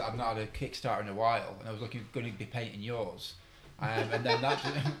realised that I've not had a Kickstarter in a while, and I was going to be painting yours. And then that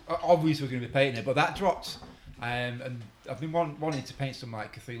obviously we're going to be painting it, but that dropped. And I've been wanting to paint some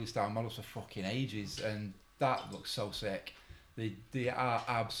like Cthulhu style models for fucking ages, and that looks so sick. They are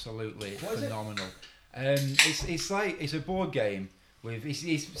absolutely phenomenal. It's a board game with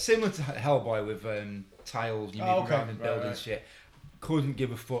it's similar to Hellboy with tiles. You move around and building shit. Couldn't give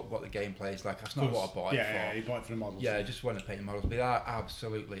a fuck what the gameplay is like. That's not what I bought it for. Yeah, you bought it for the models. Yeah, I just want to paint the models. But they are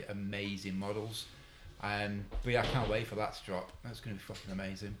absolutely amazing models. But yeah, I can't wait for that to drop. That's going to be fucking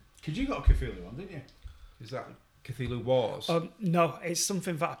amazing. Because you got a Cthulhu one, didn't you? Is that Cthulhu Wars? No, it's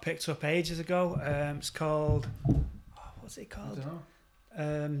something that I picked up ages ago. It's called. What's it I called?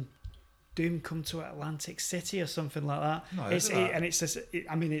 don't know. Doom Come to Atlantic City or something like that. No, It's is it? and it's just,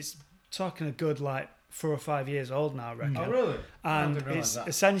 it's talking a good like 4 or 5 years old now, I reckon. Oh, really? I And didn't realise it's that.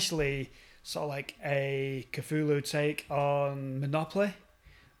 essentially sort of like a Cthulhu take on Monopoly,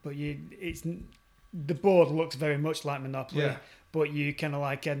 but the board looks very much like Monopoly. Yeah. But you kind of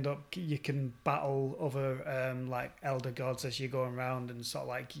like you can battle other like elder gods as you're going around, and sort of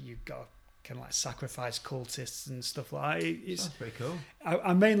like you've got kind of like sacrifice cultists and stuff like that. It's That's pretty cool.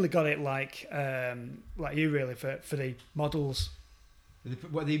 I mainly got it like you really for the models.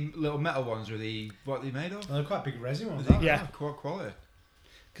 What, the little metal ones, what are they made of? Well, they're quite big resin ones, Are they- aren't they? Yeah. Quality.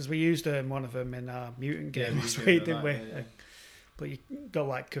 Because we used one of them in our mutant Yeah, game we last did week, that, didn't we? yeah. But you got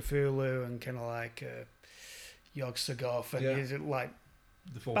like Cthulhu and kind of like Yog-Sothoth, and Yeah. you did, like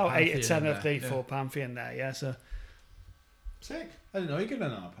The full about 8 or pantheon 10 in of there. the full pantheon there. Yeah, so Sick. I didn't know you could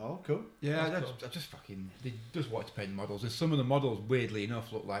run that, Paul. Cool. Yeah, That's I just fucking. They just watch paint models. And some of the models, weirdly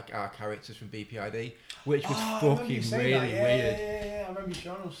enough, look like our characters from BPID, which was I remember you fucking saying really that. weird. Yeah. I remember you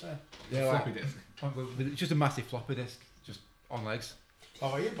showing us there. Yeah, Floppy disk. It's just a massive floppy disk, just on legs.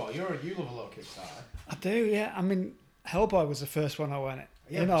 Oh, you love a lot of Kickstarter. I do. Yeah, I mean, Hellboy was the first one I went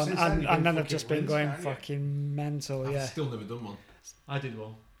Yeah, in but on, since then and, you've and been then I've fucking just been rinsed, going haven't you? fucking mental. I've Yeah, still never done one. I did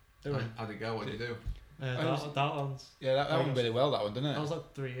one. They were How'd it go? What did you do? that one's. Yeah, that went really well, that one, didn't it? That was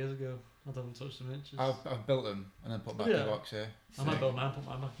like 3 years ago. I haven't touched them inches. I've built them and then put back in Yeah. the box here. I might build mine, put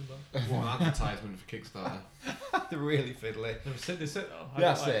mine back in the box. What an advertisement for Kickstarter. They're really fiddly. They sit though. I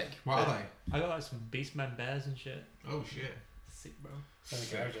Yeah, got, like, sick. What are they? I got like some Beastmen bears and shit. Oh shit. Sick, bro. There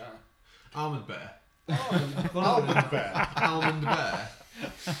we go, Jack. Almond bear. Almond bear. Almond bear.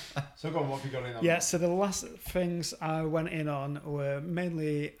 So go on, what have you got in on? yeah. So the last things I went in on were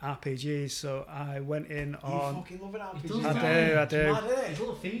mainly RPGs. So I went in You on. fucking love an He RPG. does, I do. Mad, isn't He's a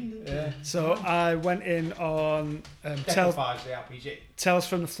little fiend, isn't Yeah. So I went in on Technifies the RPG. Tales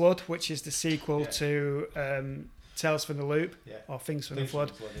from the Flood, which is the sequel Yeah. to Tales from the Loop, Yeah. or Things from the Things Flood,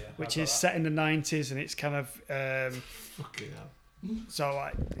 from the Flood, yeah. which I've is got set in the 90s, and it's kind of Fucking hell. so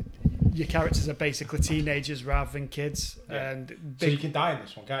like your characters are basically teenagers rather than kids, Yeah. and that. So big, you can die in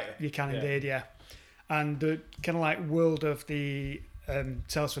this one, can't you? you can Yeah. indeed, yeah. And the kind of like world of the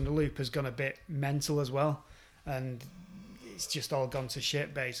Tales from the Loop has gone a bit mental as well, and it's just all gone to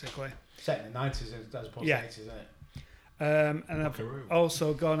shit basically. Set in the 90s as opposed Yeah. to 80s, isn't it? And I've Buckaroo.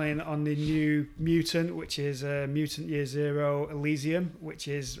 also gone in on the new Mutant, which is Mutant Year Zero Elysium, which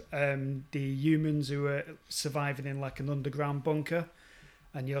is the humans who are surviving in like an underground bunker,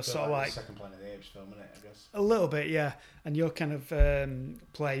 and you're So sort of the like second Planet of the Apes film, isn't it? I guess. a little bit, yeah, and you're kind of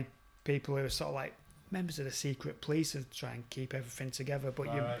play people who are sort of like members of the secret police and try and keep everything together, but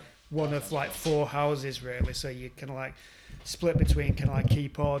you're Alright. one That of sounds like fun. 4 houses really, so you kind of like split between kind of like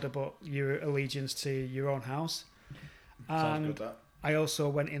keep order, but your allegiance to your own house. Sounds And good, that. I also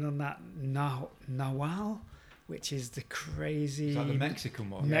went in on that Nawal, which is the crazy Is that the Mexican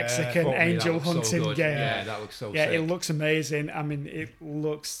one? Mexican Fuck me, that angel looks so hunting good. game. Yeah, that looks so Yeah, sick. it looks amazing. I mean, it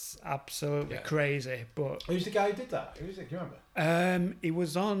looks absolutely Yeah. crazy. But Who's the guy who did that? Who is it? Do you remember? it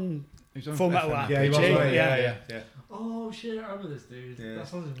was on It was on Full Metal FNAF. RPG. Yeah, he was, right, yeah. Oh shit, I remember this dude. Yeah. That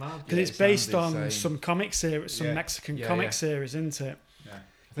sounds mad. because Yeah, it's it based sounds on insane. some comic series, some Yeah. Mexican Yeah, comic yeah. series, isn't it?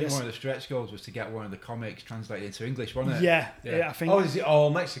 I think Yes. one of the stretch goals was to get one of the comics translated into English, wasn't it? Yeah, Yeah. yeah, I think. Oh, is it all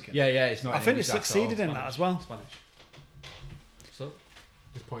Mexican? Yeah, it's not. I in think it English at all. succeeded in that as well. Spanish. So.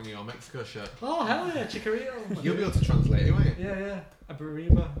 Just pointing your Mexico shirt. Oh hell yeah, Chikorito. You'll be able to translate it, won't you? Yeah.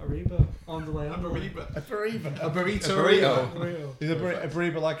 Arriba, on the way. A burrito. A burrito. A burrito. A burrito. Burrito. Is a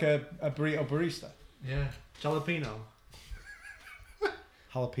burrito like a burrito barista? Yeah. Jalapeno.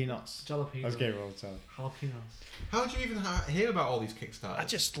 Jalapenos. Jalapeno. I was getting wrong, sorry. Jalapenos. How did you even hear about all these Kickstarters? I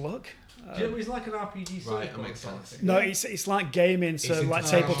just look. Do you know, it's like an RPG Right, circle that makes sort of sense. thing. No, it's like gaming, so It's like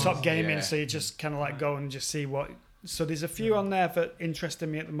international. tabletop gaming. Yeah. So you just kind of like go and just see what. So there's a few on there that interest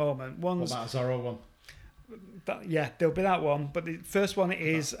me at the moment. What One's about a Zorro one? yeah, there'll be that one. But the first one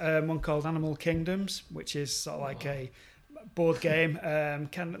is one called Animal Kingdoms, which is sort of like a board game.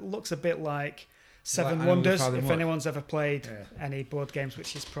 Looks a bit like Seven Animal Wonders, Farm if what? anyone's ever played Yeah. any board games,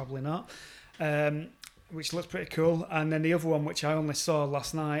 which is probably not. Which looks pretty cool. And then the other one, which I only saw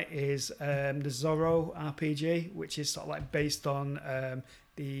last night, is the Zorro RPG, which is sort of like based on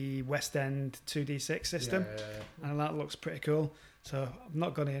the West End 2D6 system. And that looks pretty cool. So I've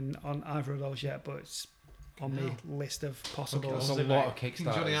not gone in on either of those yet, but it's on the list of possible. That's What a was it, lot mate? of King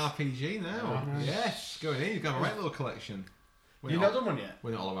Johnny Kickstarters. RPG now. Yeah. Yes, going in. You've got a right little collection. We're You've not, not done one yet?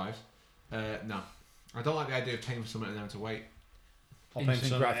 we're not all arrived. No. I don't like the idea of paying for something and having to wait. Or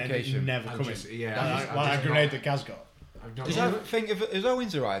Instant gratification. Never I'm coming. just- yeah, Like I'm that just grenade not- that Gaz got. I've not Does got- that thing has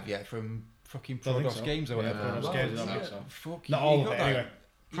Owens arrived yet from fucking Don't think Prodos so. Games or Yeah, whatever? no, Prodos Games, I don't think so. Fuck, Not you all of got it, that? anyway.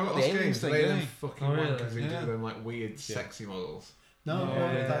 Protos the aliens Games, thing, they yeah. them fucking Oh, really? wankers who Yeah. do them like weird, sexy models. No,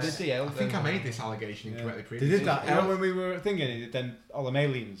 Yeah, that's... the DL I think I thing. made this allegation Yeah. incorrectly They previously. did that. You know when we were thinking, then all them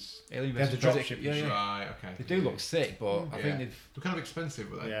aliens. Alien They had versus the Predator. dropship Yeah, yeah. Right, okay. They do look sick, but I Yeah. think they've. They're kind of expensive,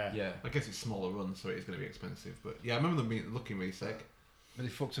 were they? Yeah. Yeah. I guess it's smaller run, so it is going to be expensive. But yeah, I remember them looking really sick. But they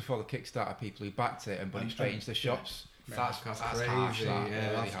fucked up all the Kickstarter people who backed it and put it And- straight into the shops. That's crazy. harsh, that. Yeah,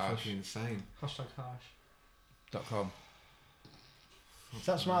 Really that's harsh. fucking insane. Hashtag harsh. .com. Is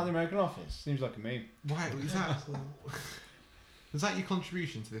that Smart the American Office? Seems like a meme. Why is that? Is that your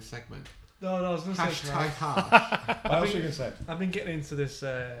contribution to this segment? No, I was going to say. Hashtag harsh. What else are you going to say? I've been getting into this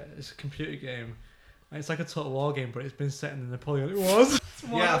computer game. And it's like a Total War game, but it's been set in the Napoleonic Wars.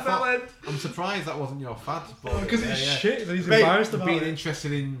 Yeah, I thought, I'm surprised that wasn't your fad. Because it's yeah. shit, and he's Mate, embarrassed about Being it.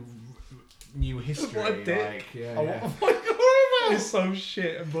 interested in new history, What a dick. like, yeah, Oh, yeah. what am I It's so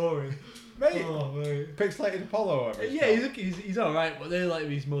shit and boring. Mate, Oh, mate. Pixelated Apollo or whatever. it's Yeah, called. he's alright, but they're like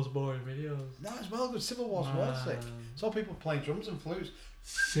these most boring videos. No, it's well good. Civil War's well sick. It's all people playing drums and flutes.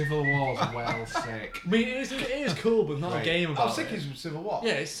 Civil War's well sick. I mean, it is cool, but not Right. a game How about sick it. is Civil War?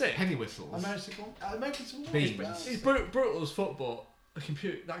 Yeah, it's sick. Penny whistles. American Civil War. Beans. It's It's brilliant. brutal as fuck, but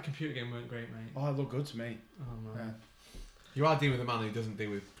that computer game weren't great, mate. Oh, it looked good to me. Oh, no. Yeah. You are dealing with a man who doesn't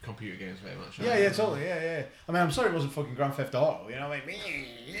deal with computer games very much. Yeah, aren't yeah, you? totally, yeah. I mean, I'm sorry it wasn't fucking Grand Theft Auto, you know, like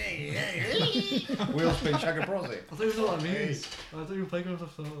wheel spin Shagger Brozzy. I don't even know what that means. I don't even play Grand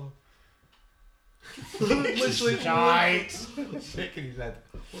Theft Auto. Literally, Shite. Sick in his head.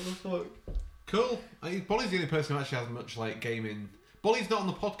 what the fuck? Cool. Bolly's the only person who actually has much like gaming. Bolly's not on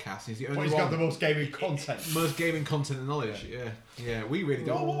the podcast. He's the But only he's one. got the most gaming content. most gaming content and knowledge. Yeah. We really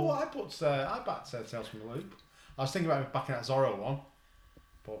don't. Oh, I backed Tales from the Loop. I was thinking about backing that Zorro one,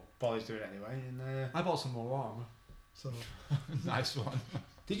 but Bolly's doing it anyway. And I bought some more armor. So Nice one.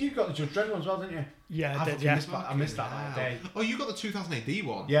 did you got the Judge Dredd one as well, didn't you? Yeah, I did, fucking yeah. missed that Wow. day. Oh, you got the 2000 AD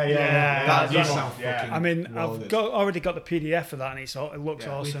one. Yeah, That yeah. does sound fucking. I mean, well I've good. already got the PDF for that, and it looks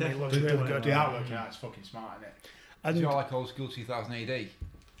Yeah. awesome. It We looks definitely really do good. The artwork in that is fucking smart, isn't it? And Do you like old school 2000 AD?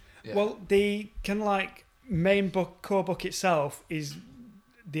 Yeah. well, the kind of like main book, core book itself is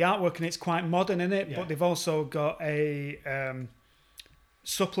the artwork, and it's quite modern in it. Yeah. But they've also got a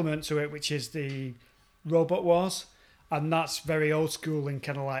supplement to it, which is the Robot Wars, and that's very old school in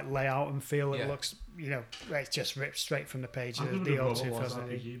kind of like layout and feel. It Yeah. looks, it's just ripped straight from the page I'm of gonna the do old Robot Wars 2000.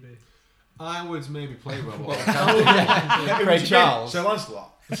 RPG. I would maybe play Robot. Craig Charles. Sir Lancelot.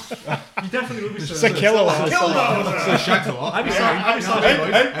 You definitely would be Sir Killalot. So Shags a lot. I'd be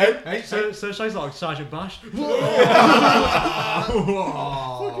Sergeant. Hey, So Shag's like Sergeant Bash.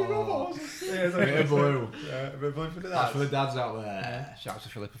 Yeah, bit of blue. Yeah, a bit of blue for That's for the that. dads out there. Shout out to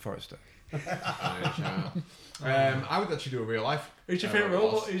Philippa Forrester. Right, shout out. I would actually do a real life. Who's your Uh, favourite Robot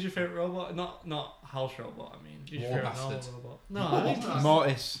robot? Wars. Who's your favourite robot? Not House Robot, I mean. Who's your War favourite normal Bastard. robot? No, he's not.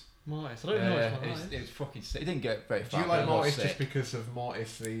 Mortis. Mortis. I don't know which one it's, that is. it's fucking sick. It didn't get very Do far. you like but it was Mortis sick. just because of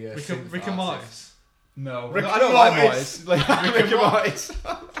Mortis, the Rick synth and artist? Mortis. No, Rick I don't like Mortis. Mortis. Like, Rick and Mortis.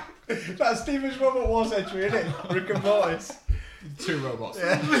 That's Stephen's Robot Wars entry, isn't it? Rick and Mortis. Two robots.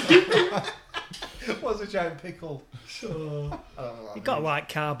 What's a giant pickle? I don't know what You that got means. like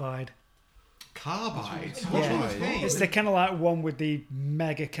Carbide. Carbide. Yeah. Which one is he? It's the kind of like one with the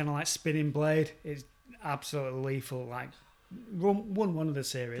mega kind of like spinning blade. It's absolutely lethal. Like won one of the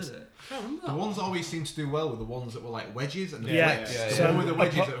series. Did it? I can't remember The that ones that always seemed to do well were the ones that were like wedges and the Yeah. flips. Yeah, The yeah. one with the So,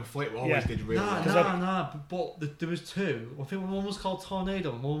 wedges apart- that would flip always yeah. did really Nah, well. but there was two. I think one was called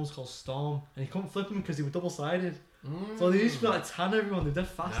Tornado and one was called Storm. And you couldn't flip them because they were double-sided. So they used to be like tan everyone. They're dead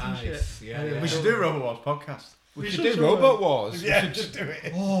fast and shit. Nice. Yeah, yeah. We should do a Robot Wars podcast. We We should should do show Robot Wars. Yeah, We should just do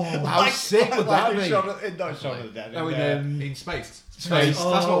it. Oh, How sick would that be? Not Shaun of the Dead. Oh, In space. Space.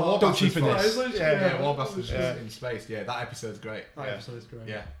 That's what War Don't Bastards cheapen was. this. Yeah, War Bastards Yeah. was in space. Yeah, that episode's great. that Yeah. episode is great.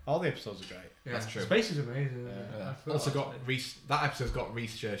 Yeah. All the episodes are great. Yeah. That's true. Space is amazing. Yeah. I forgot Also got actually. Reese. That episode's got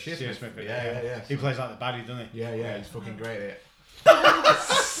Reese Shearsmith. Steve Smith, Yeah. He plays like the baddie, doesn't he? Yeah, he's fucking great at it.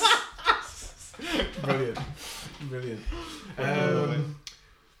 Brilliant.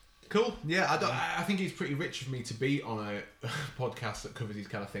 Cool. Yeah, I think it's pretty rich of me to be on a podcast that covers these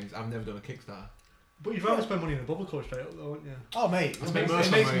kind of things. I've never done a Kickstarter. But you'd rather spend money on a bubble coat straight up, though, wouldn't you? Oh, mate. I It spent makes- most it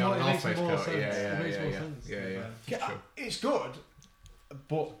of my makes money on more- an it makes North Face more coat. sense. Yeah, It makes more yeah. sense. It's true. It's good,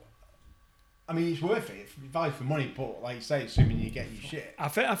 but I mean, it's worth it. It's value for money, but like you say, assuming you get your shit. I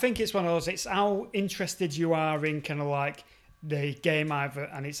think it's one of those. It's how interested you are in kind of like the game,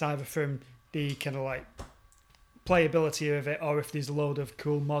 and it's either from the kind of like playability of it, or if there's a load of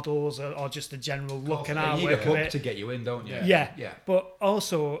cool models, or just a general look and You need a artwork of hook it. to get you in, don't you? Yeah. Yeah. But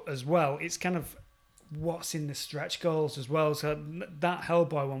also, as well, it's kind of what's in the stretch goals as well. So that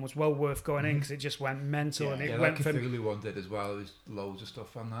Hellboy one was well worth going in because it just went mental, and it Yeah, went that from Cthulhu one did as well. There's loads of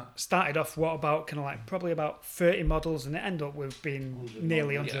stuff on that. started off what about kind of like probably about 30 models, and it ended up with being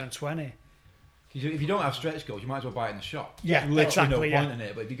nearly 120. Because if you don't have stretch goals, you might as well buy it in the shop. Yeah, Literally exactly, no yeah. point in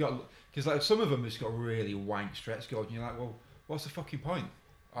it. But if you got, because like some of them just got really wank stretch goals, and you're like, well, what's the fucking point?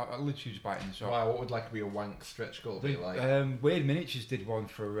 I literally just buy it in the shop. Wow, what would like be a wank stretch goal be like? Weird Miniatures did one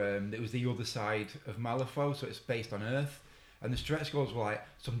for it was the other side of Malifaux, so it's based on Earth, and the stretch goals were like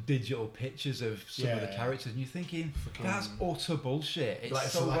some digital pictures of some of the Yeah. characters, and you're thinking Fucking- that's utter bullshit. It's like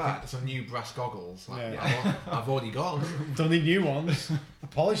so bad. some new brass goggles. Like, Yeah. I've already got them. Don't need new ones.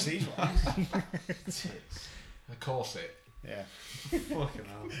 Polish these ones. A corset, Yeah. Fucking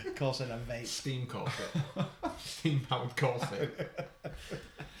hell. Corset and vape. steam corset, steam powered corset.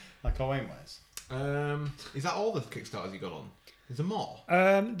 Like Owen wears. Is that all the Kickstarters you got on? Is there more?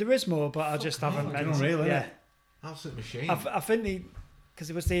 There is more, but I just haven't Fuck, mentioned. unreal, Yeah, innit? Absolute machine. I think because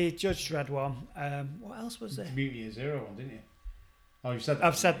it was the Judge Dredd one. What else was there? Community of Zero one, didn't you? Oh, you said that.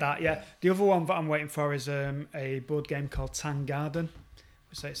 I've said that, yeah. The other one that I'm waiting for is a board game called Tang Garden.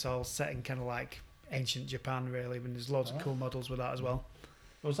 So it's all set in kind of like ancient Japan, really, and there's loads of cool models with that as well.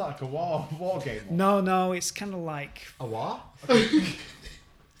 Was that like a war game one? No, it's kind of like A what?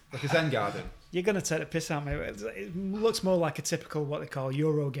 Like a Zen Garden. you're gonna take the piss out of me. It looks more like a typical what they call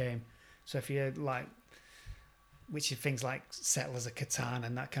Euro game. So if you like, which are things like Settlers of Catan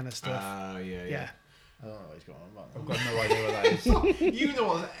and that kind of stuff. Yeah. I don't know what he's going on about. I've got no idea what that is. You know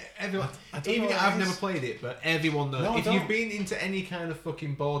what? Everyone, don't know even what I've it never is. played it, but everyone knows. No, I if don't. you've been into any kind of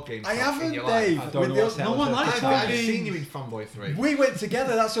fucking board game, I stuff in haven't, your life, Dave. I don't know With what's the- hell. one likes I've games. seen you in Fanboy 3. We went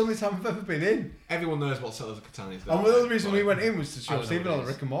together. That's the only time I've ever been in. Everyone knows what Settlers of Catan is. And don't the they? other reason we Like, went in was to I show don't know Stephen what all it the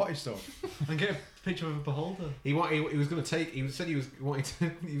is. Rick and Morty stuff. And get a picture of a beholder. He was going to take. He said he was wanting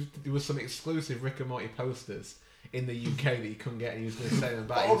to. There was some exclusive Rick and Morty posters in the UK that he couldn't get, and he was going to send them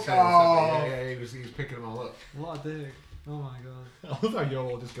back. He was Fuck sending them off. back. Yeah, he was picking them all up. What a dick. Oh my god. I love how you're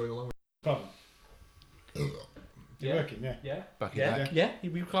all just going along with Problem. You're Yeah. working, yeah. Yeah. Back in Yeah. that. Yeah. We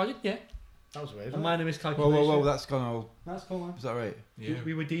recorded. Yeah. That was weird. And wasn't my name is Whoa, Calculation. whoa, whoa! That's gone all. That's cool, man. Is that right? Yeah.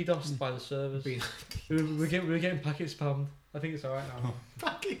 We were DDoSed by the servers. Being we were getting packet spammed. I think it's alright now.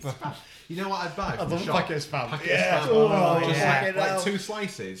 packet spam. You know what I'd buy I from the love shop? packet spam. Packet Yeah. spam. Oh, just yeah. like 2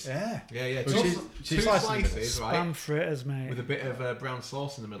 slices. Yeah. Yeah. Well, Two, two two slices, slices, right? Spam fritters, mate. With a bit of brown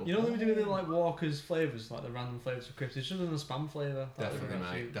sauce in the middle. You know they were doing like Walker's flavours, like the random flavours for crisps. It's just in a spam flavour. Definitely,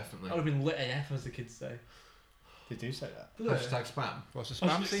 That mate. Definitely. would have been lit AF, as the kids say. They do say that. Hashtag spam. What's the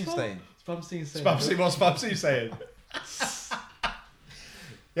spam scene stain? Spam scene saying. Spamsy, what's Spamsy saying?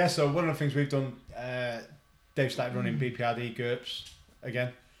 Yeah, so one of the things we've done, Dave started running BPRD GURPS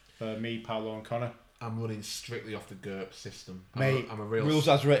again for me, Paolo, and Connor. I'm running strictly off the GURP system. Mate, I'm a real. Rules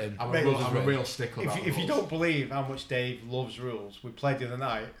as written. I'm Mate, a real stickler. about If you rules. don't believe how much Dave loves rules, we played the other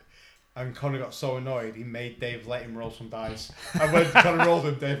night, and Connor got so annoyed he made Dave let him roll some dice. And when Connor rolled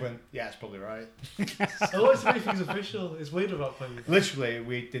them, Dave went, "Yeah, it's probably right." I always make things official. It's weird about playing. Literally,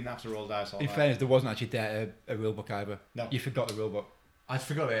 we didn't have to roll dice all In night. fairness, there wasn't actually a rule book either. No. You forgot the rule book. I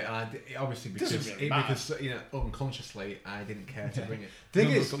forgot it, and obviously Doesn't because really matter. unconsciously I didn't care to bring it. Thing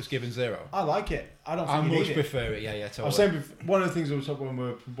Rule is, book was given 0. I like it. I don't I think you much need it. prefer it. Yeah, yeah, I was totally. saying one of the things that was up when we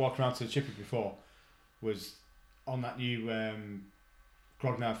were walking around to the Chippy before was on that new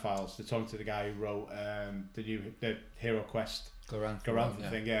Grognard files. They're talking to the guy who wrote the Hero Quest Garantha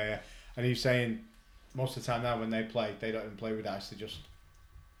thing. Yeah. And he was saying most of the time now when they play, they don't even play with dice. They just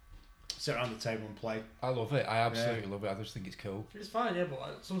sit around the table and play. I love it. I absolutely love it. I just think it's cool. It's fine, yeah,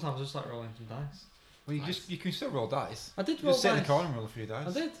 but sometimes I just like rolling some dice. Well, you can still roll dice. I did You roll just sit in the dice. corner and roll a few dice.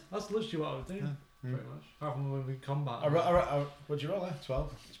 I did. That's literally what I would do. Yeah. Pretty much. Apart from when we combat. What'd you roll there?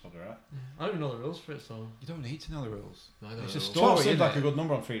 12? It's probably right. I don't even know the rules for it, so. You don't need to know the rules. No, I don't It's know. a 12 story. seems isn't like it? a good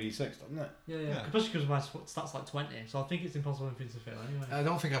number on 3d6, doesn't it? Yeah. Yeah. Especially because my stats like 20, so I think it's impossible for you to fail anyway. I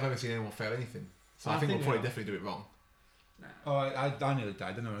don't think I've ever seen anyone fail anything. So I I think we'll think probably we are. definitely do it wrong. Oh, I nearly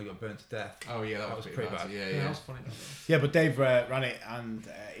died. I know I got burnt to death. Oh yeah, that, That was was pretty pretty bad. bad. Yeah. That was funny. Though. Yeah, but Dave ran it and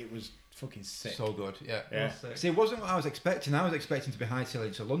it was fucking sick. So good. Yeah. Yeah. That was sick. See, it wasn't what I was expecting. I was expecting to be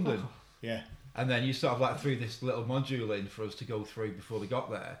hightailing to London. Yeah. And then you sort of like threw this little module in for us to go through before we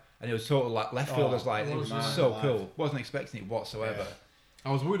got there. And it was sort of like left field. I was like, it was man so alive. cool. Wasn't expecting it whatsoever. Yeah.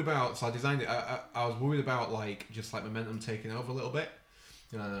 I was worried about. So I designed it. I was worried about like just like momentum taking over a little bit.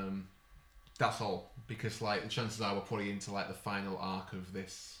 That's all. Because like the chances are we're probably into like the final arc of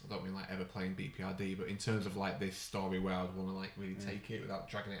this. I don't mean like ever playing BPRD, but in terms of like this story where I'd want to like really take it without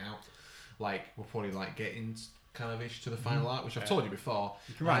dragging it out. Like we're probably like getting kind of ish to the final art, which I've told you before.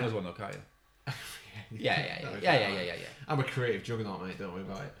 You can write us one though, can't you? Yeah. I'm a creative juggernaut, mate. Don't worry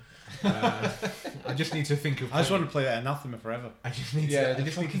about it. I just need to think of. I just want to play that Anathema forever. I just need to. Yeah, I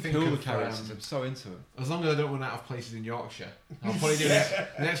just need to think cool of characters. I'm so into it. As long as I don't run out of places in Yorkshire, I'll probably do the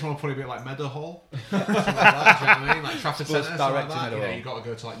next one will probably be like Meadowhall. Something like that, do you know what I mean? Like Trafford Sports Centre, something like direct to that. You know, Meadowhall. you got to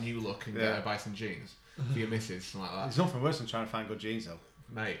go to like New Look and buy some jeans for your missus, something like There's that. nothing worse than trying to find good jeans though.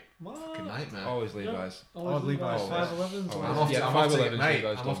 Mate, What? fucking nightmare. Always Levi's. Always Levi's. 511s. Oh, I'm off to, Yeah, I'm off to 511 get, mate,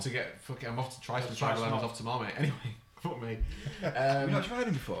 Levi's I'm done. off to get fucking, I'm off to try some Let's try 511s some off tomorrow, mate. Anyway, fuck me. Have you not tried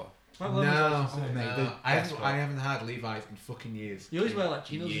them before? No, Oh, mate, no. they're I best haven't had Levi's in fucking years. You always wear like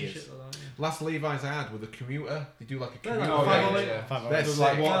chinos and Years. shit though, don't you? Last Levi's I had were the commuter. They do like a They're commuter. like Oh, yeah, 508. yeah. They're Those sick.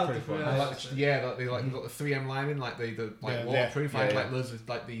 like Yeah, waterproof yeah. ones. I like the, yeah, like they like got the 3M lining, like the like Yeah, waterproof. yeah, I had yeah. like loads of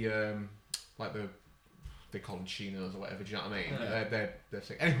like the they call them chinos or whatever. Do you know what I mean? Yeah. They're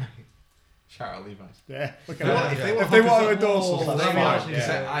sick. Anyway, shout out Levi's. Yeah, look If they want- at if that. they want If they want hookers to up- endorse us, Oh, that's they fine. actually Yeah.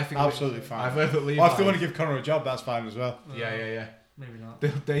 say- I think Absolutely fine. I've heard that Levi's. Or if they want to give Connor a job, that's fine as well. Yeah. Maybe not.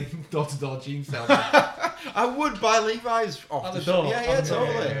 They door-to-door jeans sales. I would buy Levi's off At the the shop. door. Yeah, On the door.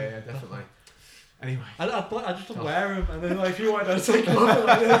 totally. Yeah, definitely. Anyway, I just don't wear them, and then like if you want to take them off,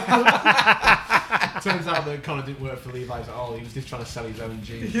 like, turns out that Connor didn't work for Levi's at all. He was just trying to sell his own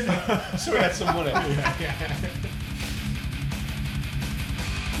jeans. So we had some money.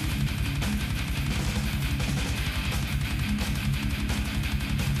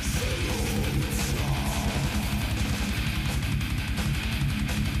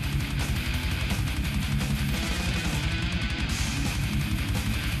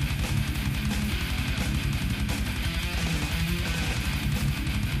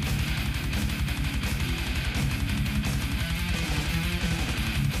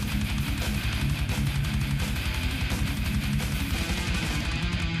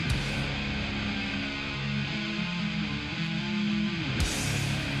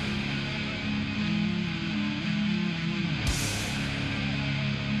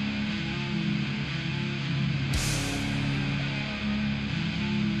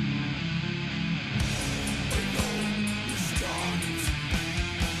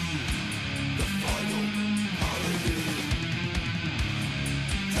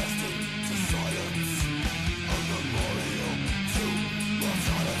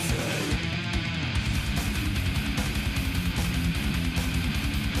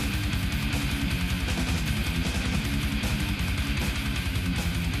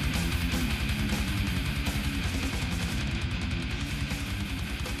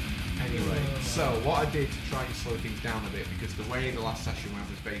 Anyway, so what I did to try and slow things down a bit, because the way the last session went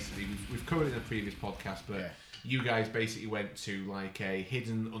was basically, we've covered it in a previous podcast, but Yeah. you guys basically went to like a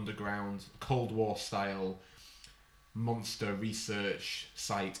hidden underground Cold War style monster research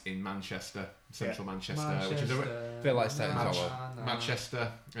site in Manchester, central Manchester, which is a Bit like Staten Manch- Tower.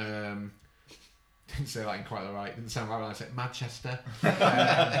 Manchester. Didn't say that in quite the right. Didn't sound right when I said Manchester.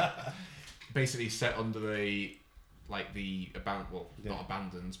 Basically set under the not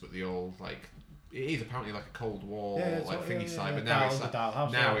abandoned, but the old like it is apparently like a Cold War like thingy site, but now it's like,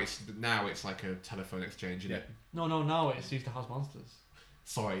 now it's like a telephone exchange, isn't it? no, now it's used to house monsters.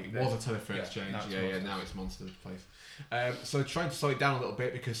 Sorry, it was a telephone Yeah, exchange. now it's Yeah, Monsters. now it's Monster Place. So trying to slow it down a little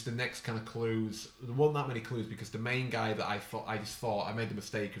bit because the next kind of clues, there weren't that many clues because the main guy that I made the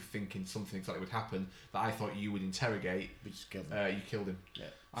mistake of thinking something exactly would happen that I thought you would interrogate. We just killed them. You killed him. Yeah.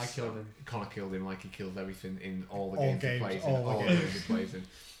 I killed him. Connor killed him like he kills everything in all the All games he games, plays in. all the All the games. games he plays in.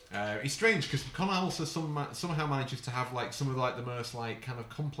 It's strange because Connor also somehow manages to have like some of like the most like kind of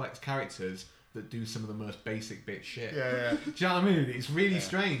complex characters that do some of the most basic bit shit. Yeah. Do you know what I mean? It's really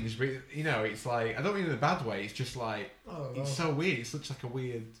strange. But, you know, it's like I don't mean in a bad way. It's just like it's so weird. It's such like a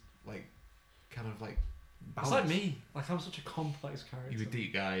weird like kind of like balance. It's like me. Like I'm such a complex character. You're a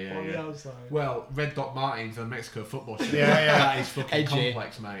deep guy, yeah. On the yeah. outside. Well, Red Dot Martins and Mexico football shit. Yeah, yeah. That is fucking Edgy.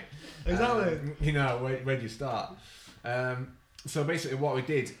 complex, mate. Exactly. You know, where do you start? So basically, what we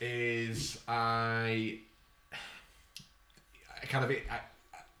did is I kind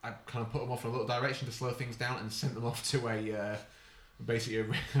of put them off in a little direction to slow things down and sent them off to a basically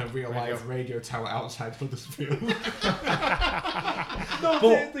a real life radio tower outside Huddersfield. No,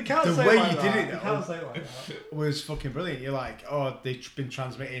 But they can't the say way like you that. did it, They though, can't say it like that. Was fucking brilliant. You're like, oh, they've been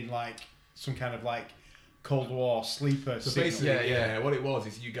transmitting like some kind of like Cold War sleeper So signal. basically, yeah, what it was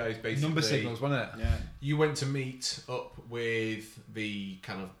is you guys basically Number signals, wasn't it? Yeah. You went to meet up with the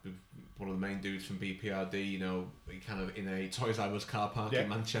kind of one of the main dudes from BPRD, you know, kind of in a Toys R Us car park Yeah. in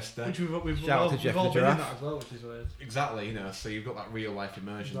Manchester. Which we've Shout out all, to Jeff we've all the been in Giraffe. that as well, which is weird. Exactly, you know, so you've got that real life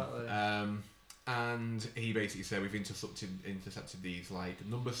immersion. Exactly. And he basically said we've intercepted these like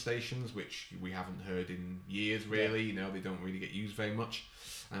number stations, which we haven't heard in years really. You know, they don't really get used very much.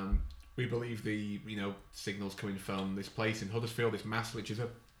 We believe the signals coming from this place in Huddersfield, this mast, which is a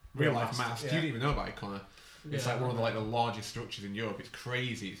real life mast. You didn't even know about it, Connor. It's like one of the largest structures in Europe. It's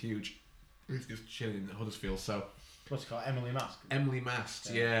crazy. It's huge. It's just chilling in Huddersfield. So what's it called? Emily Mast. Emily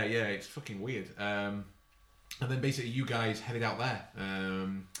Mast. Yeah. It's fucking weird. And then basically you guys headed out there.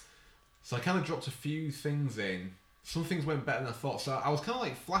 So I kind of dropped a few things in. Some things went better than I thought. So I was kind of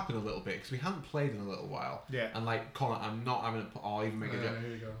like flapping a little bit because we hadn't played in a little while. Yeah. And like Connor, I'm not having a. I'll even make a joke.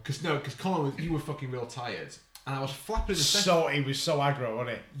 Here we go. Because Connor, you were fucking real tired. And I was flapping in the So he was so aggro,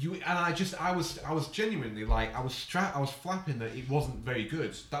 wasn't he? I was genuinely like I was flapping that it wasn't very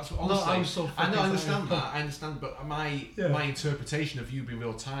good. That's what honestly. No, I was so fucking I understand that. I understand, but my interpretation of you being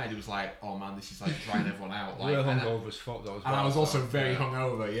real tired, it was like, oh man, this is like drying everyone out. Like, Real hungover as fuck though. And I was also very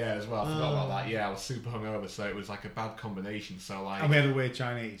hungover, as well. I forgot about that. Yeah, I was super hungover, so it was like a bad combination. So like, And we had a weird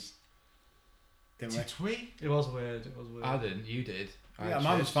Chinese. Didn't we? did we? It was weird. I didn't. You did. Yeah,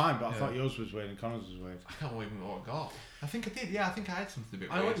 mine was fine, but I thought yours was weird and Connor's was weird. I can't even remember what I got. I think I did. Yeah, I think I had something a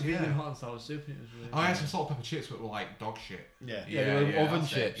bit I weird. went to vegan hot and sour soup and it was weird. I had some salt and pepper chips, but were like dog shit. Yeah. they were oven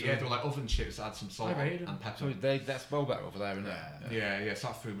that's it. chips. Yeah, they were like oven chips that had some salt I rated and pepper. So that's well better over there, isn't it? Yeah, so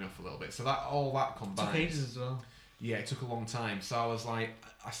that threw me off a little bit. So that all that Took combined. ages as well. Yeah, it took a long time. So I was like,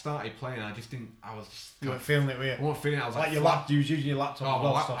 I started playing. I just didn't. I was. You weren't feeling it, were you? I wasn't feeling it. I was Like your flat- laptop, you was using your laptop. Oh, as my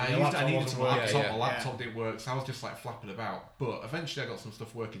well, lap, stuff, I, and your used, I laptop needed wasn't some working. laptop. Yeah, My laptop didn't work, so I was just like flapping about. But eventually, I got some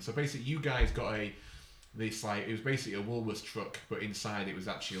stuff working. So basically, you guys got it was basically a Woolworths truck, but inside it was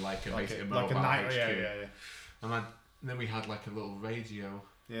actually like a mobile like a night, HQ. yeah. And then we had like a little radio.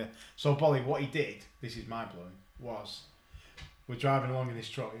 Yeah. So Bolly, what he did, this is mind blowing, was we're driving along in this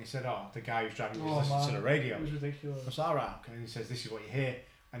truck and he said, "Oh, the guy who's driving was listening to the radio." It was ridiculous. I was like, "Alright," and he says, "This is what you hear,"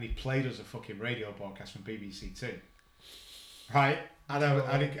 and he played us a fucking radio broadcast from BBC Two. Right? And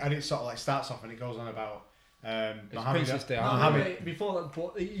it sort of like starts off and it goes on about Princess Diana. Mohammed. Before that,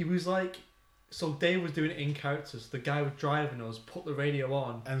 but he was like, so Dave was doing it in characters. The guy was driving us, put the radio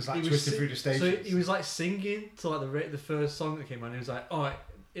on, And it's like he was twisting through the stations. So he was like singing to like the first song that came on. He was like, "Oh,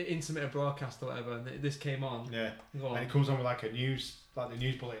 intermittent broadcast or whatever," and this came on. Yeah. Go on. And it comes on with like a news, like the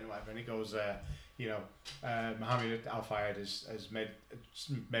news bulletin or whatever, and it goes, Mohammed Al Fayed has made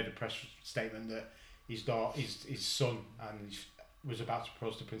a press statement that his son and was about to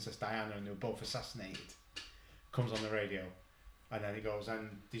propose to Princess Diana, and they were both assassinated. Comes on the radio, and then it goes, and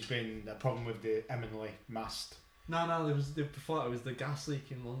there's been a problem with the Emily Mast. No, there was before that, it was the gas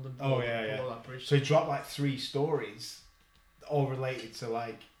leak in London. Oh, yeah. Below that bridge. So he dropped like 3 stories, all related to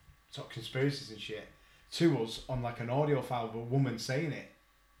like sort of conspiracies and shit, to us on like an audio file of a woman saying it.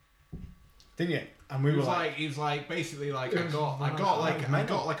 Didn't you? And we He were was like, he's like basically like It I was got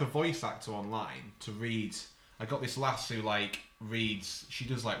mental. like a voice actor online to read. I got this lass who like reads. She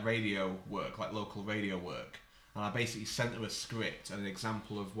does like radio work, like local radio work, and I basically sent her a script and an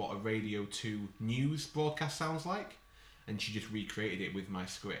example of what a Radio 2 news broadcast sounds like, and she just recreated it with my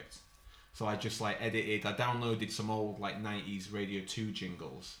script. So I just like edited. I downloaded some old like 90s Radio 2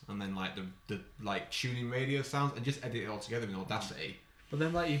 jingles, and then like the like tuning radio sounds, and just edited it all together in Audacity. But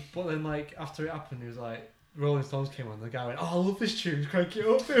then after it happened, he was like, Rolling Stones came on. The guy went, "Oh, I love this tune, crank it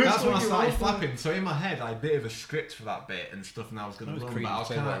up." It was That's when I fucking started awesome. flapping. So in my head, I had a bit of a script for that bit and stuff, and I was going to run. But I was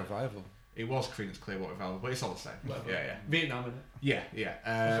kind of Revival. it was Creedence Clearwater Revival, but it's all the same. Whatever. Yeah. Vietnam, innit? Yeah.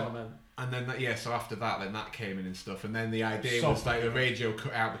 That's what I meant. And then so after that, then that came in and stuff, and then the idea So was like the radio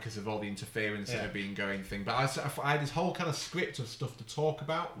cut out because of all the interference that had been going thing. But I had this whole kind of script of stuff to talk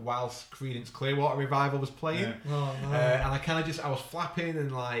about whilst Creedence Clearwater Revival was playing. Yeah. Oh, no. And I was flapping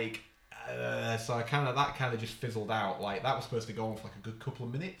and like, so that kind of just fizzled out. Like that was supposed to go on for like a good couple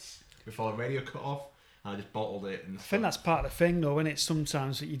of minutes before the radio cut off, and I just bottled it. And I think that's part of the thing, though, isn't it?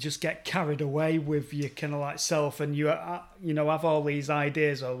 Sometimes that you just get carried away with your kind of like self, and you have all these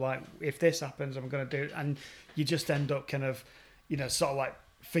ideas of like, if this happens, I'm going to do it, and you just end up kind of, sort of like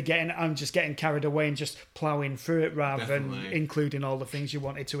forgetting. I'm just getting carried away and just ploughing through it rather than Definitely. including all the things you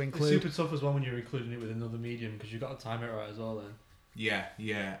wanted to It's include. super tough as well when you're including it with another medium because you've got to time it right as well. Then.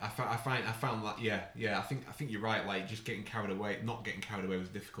 Yeah. I found that. Yeah. I think you're right. Like just getting carried away, not getting carried away was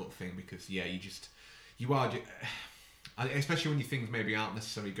a difficult thing because you are, especially when your things maybe aren't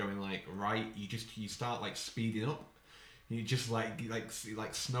necessarily going like right. You start like speeding up. You just like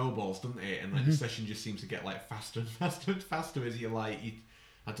snowballs, doesn't it? And like the session just seems to get like faster and faster and faster as you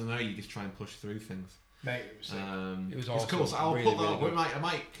I don't know. You just try and push through things. Mate, it was sick. It was It's awesome. cool. So I'll Really, put that. really I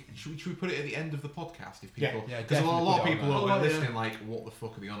might. Should we put it at the end of the podcast if people? Yeah, Because a definitely lot of put it on people there. are listening. Like, what the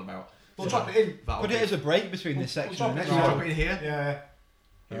fuck are they on about? We'll drop it in. That'll Put be- it as a break between this section and the next Should we one. drop it in here? Yeah.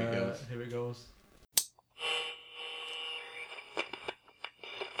 Here it goes. Here it goes.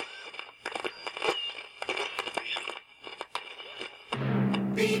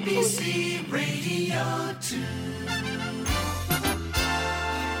 BBC Radio 2.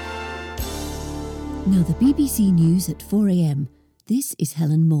 Now the BBC News at 4 a.m. This is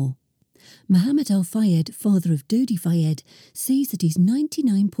Helen Moore. Mohammed Al Fayed, father of Dodi Fayed, says that he's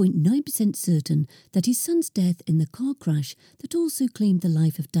 99.9% certain that his son's death in the car crash that also claimed the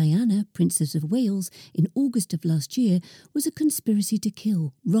life of Diana, Princess of Wales, in August of last year was a conspiracy to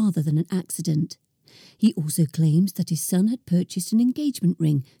kill rather than an accident. He also claims that his son had purchased an engagement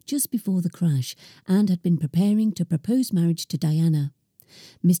ring just before the crash and had been preparing to propose marriage to Diana.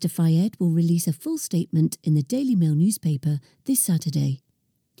 Mr. Fayed will release a full statement in the Daily Mail newspaper this Saturday.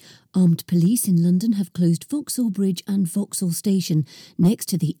 Armed police in London have closed Vauxhall Bridge and Vauxhall Station next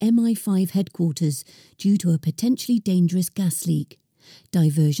to the MI5 headquarters due to a potentially dangerous gas leak.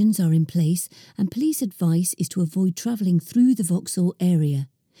 Diversions are in place and police advice is to avoid travelling through the Vauxhall area.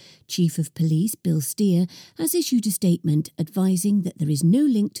 Chief of Police Bill Steer has issued a statement advising that there is no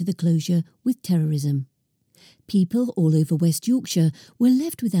link to the closure with terrorism. People all over West Yorkshire were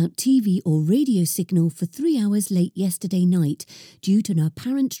left without TV or radio signal for 3 hours late yesterday night due to an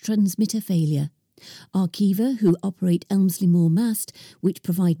apparent transmitter failure. Arqiva, who operate Elmsley Moor Mast, which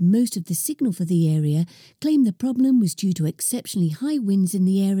provide most of the signal for the area, claim the problem was due to exceptionally high winds in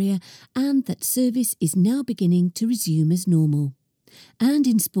the area and that service is now beginning to resume as normal. And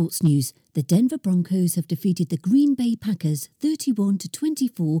in sports news, the Denver Broncos have defeated the Green Bay Packers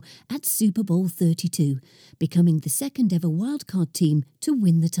 31-24 at Super Bowl 32, becoming the second ever wildcard team to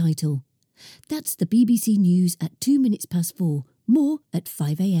win the title. That's the BBC News at 2 minutes past 4. More at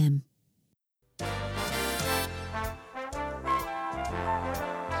 5 a.m.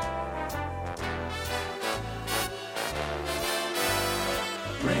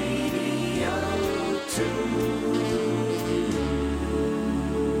 Radio 2.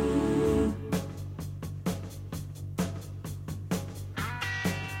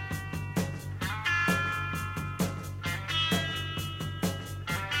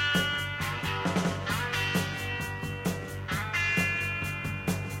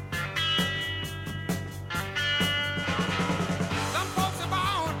 Some folks are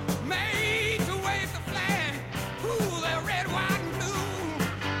born made to wave the flag. Ooh, they're red, white, and blue.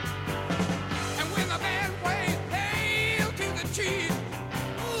 And when the band plays hail to the chief,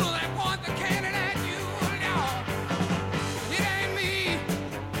 ooh, they point the cannon at you. No, it ain't me.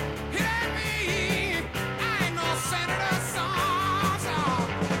 It ain't me. I ain't no senator, son.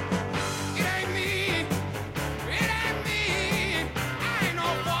 It ain't me. It ain't me. I ain't no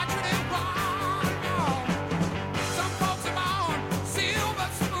fortunate one. No. Some folks are born silver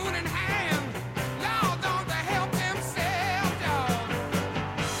spoon in hand. Lord, don't they help themselves, dog?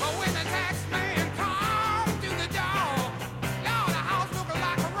 But when the tax man comes to the door, Lord, the house look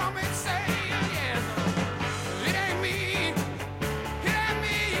like a rummage sale, yes. It ain't me. It ain't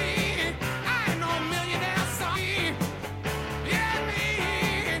me. I ain't no millionaire, son. It ain't me.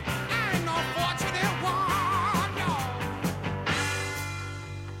 I ain't no fortunate one, no.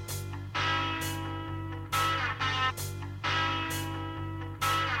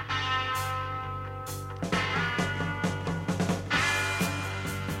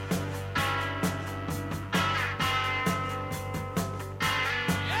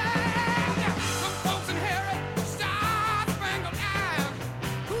 Yeah, some folks inherit star-spangled eyes.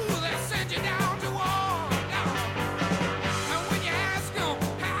 Ooh, they send you down to war. And when you ask them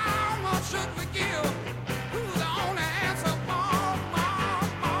how much should we give, ooh, the only answer, more.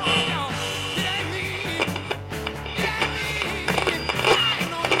 It ain't me. It ain't me. I ain't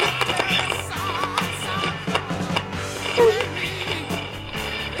no military son. It ain't me.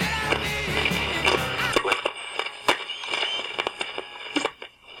 It ain't me.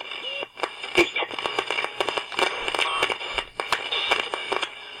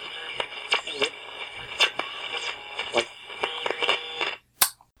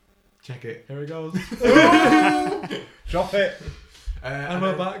 Check it. Here it goes. Drop it. And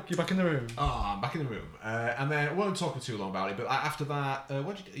we're back. You're back in the room. Oh, I'm back in the room. And then I won't talk too long about it, but after that,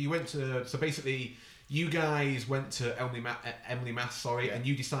 you went to... So basically, you guys went to Emily Mass, and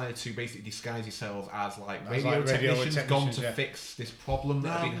you decided to basically disguise yourselves as radio technicians gone to yeah. fix this problem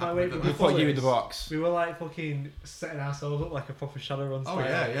that had been No, happening. wait, with We them. put you in the box. We were like fucking setting ourselves up like a proper Shadowrun style.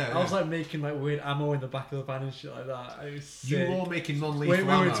 yeah, I was like making like weird ammo in the back of the van and shit like that. It was sick. You were all making non-lethal we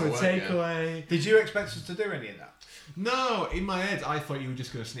were ammo, into a weren't you? takeaway. Did you expect us to do any of that? No, in my head, I thought you were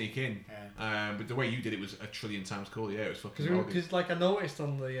just going to sneak in. Yeah. But the way you did it was a trillion times cooler. Yeah, it was fucking bogus. Because like I noticed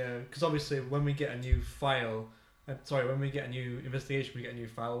on the because obviously when we get a new file, when we get a new investigation, we get a new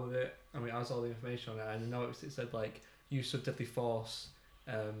file with it, and it has all the information on it. And I noticed it said like use of deadly force.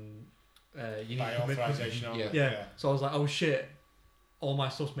 You need By authorization only. Yeah. yeah. So I was like, oh shit. all my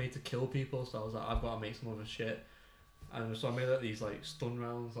stuff's made to kill people, so I was like, I've got to make some other shit. And so I made like these like stun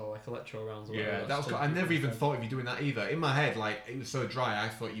rounds or like electro rounds. Or whatever, that was. stun I never people even instead. thought of you doing that either. In my head, like it was so dry, I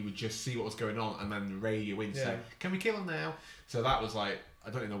thought you would just see what was going on and then radio in, say, "Can we kill him now?" So that was like, I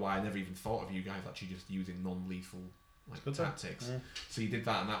don't know why I never even thought of you guys actually just using non-lethal like Good tactics. Yeah. So you did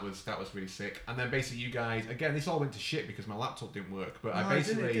that, and that was really sick. And then basically you guys, again, this all went to shit because my laptop didn't work. But I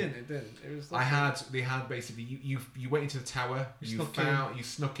basically, it didn't. It was. they had basically you went into the tower, you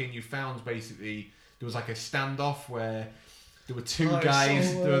snuck in, you found basically there was like a standoff where there were two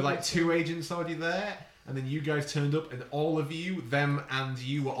guys, there were like two agents already there. And then you guys turned up, and all of you, them and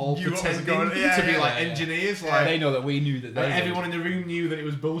you, were all pretending to be like engineers. Like they know that we knew that. Everyone in the room knew that it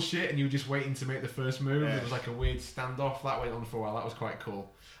was bullshit, and you were just waiting to make the first move. It was like a weird standoff that went on for a while. That was quite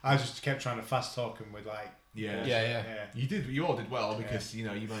cool. I just kept trying to fast talk him with like. Yeah. You all did well because you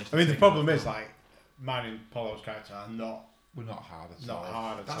managed. I mean, the problem is like mine and Polo's character are not. We're not hard at Not all.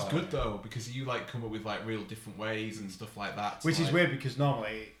 hard at all. That's good though, because you like come up with like real different ways and stuff like that. Which is weird because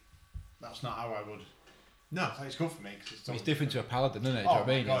normally that's not how I would. No, it's good for me because It's different to a paladin, isn't it? Do you know what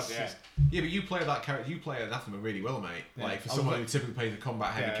I mean? God, It's- yeah, but you play that character. You play Anathema really well, mate. Yeah. Like for I someone love who it. typically plays a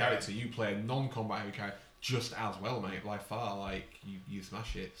combat heavy Yeah, character, you play a non-combat heavy character just as well, mate. By far, like you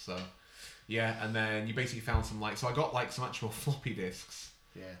smash it. So yeah, and then you basically found some like. So I got like some actual floppy disks.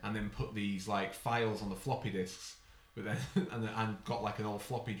 Yeah. And then put these like files on the floppy disks, but then and got like an old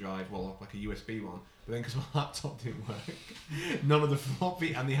floppy drive, well like a USB one. But then because my laptop didn't work, none of the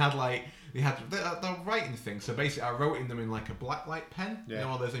floppy, and they had the writing thing. So basically, I wrote in them in like a blacklight pen. Yeah. You know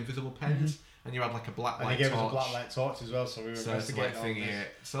all those invisible pens, and you had like a blacklight And he gave torch. us a blacklight torch as well, so we were So it's like thingy it.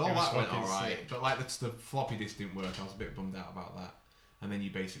 So all It was that went fucking alright, sick. but like the floppy disk didn't work. I was a bit bummed out about that. And then you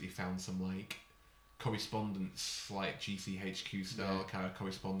basically found some like correspondence, like GCHQ style kind of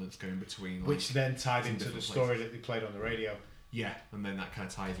correspondence going between, like, which then tied in into the different story places. that they played on the radio. Yeah, and then that kind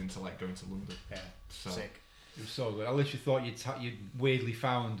of ties into like going to London. Yeah, So sick. It was so good. I literally thought you'd weirdly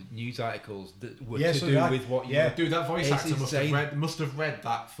found news articles that were Yeah, to so do that- with what you. yeah. dude, that voice It's actor insane. must have read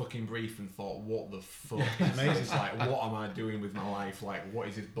that fucking brief and thought, what the fuck? amazing. It's like, what am I doing with my life? Like, what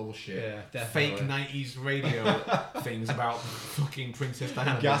is this bullshit? Yeah, Fake definitely. 90s radio things about fucking Princess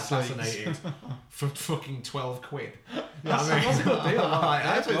Diana being Gas leaks. assassinated for fucking 12 quid. That's I mean, a good deal. Like,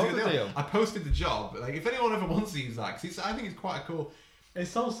 That's that's a a good good deal. I posted the job. Like, if anyone ever wants to use that, 'cause I think it's quite a cool. It's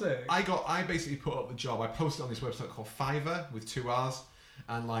so sick. I basically put up the job. I posted on this website called Fiverr with 2 R's,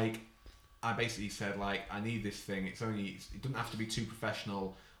 and like I basically said like I need this thing. It doesn't have to be too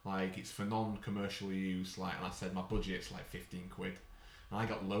professional. Like it's for non-commercial use. Like, and I said my budget's like 15 quid. And I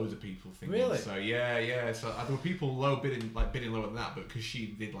got loads of people thinking. Really? So yeah. So there were people bidding lower than that, but because she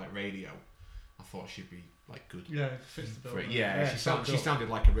did like radio, I thought she'd be like good. Yeah, it fits the bill. For it. doesn't Yeah, Yeah, she sounds sounded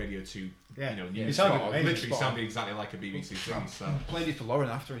like a Radio 2. Yeah. You know, Yeah, news it sounded spot. amazing. Literally Spot on. sounded exactly like a BBC thing. So. I played it for Lauren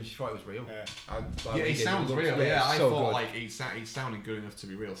after, and she thought it was real. Yeah. Yeah, he sounds real. Yeah, I so thought good. like he sounded good enough to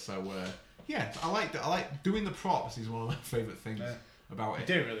be real. So yeah, I like doing the props. Is one of my favourite things Yeah. about You it.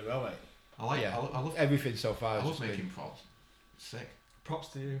 did it really well, mate. I like. Yeah. I love. Everything so far. I has love just been- making props. Sick. Props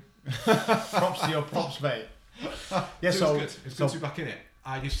to you. Props to your props, mate. Yeah, It so, was good. It's so good to be back in it.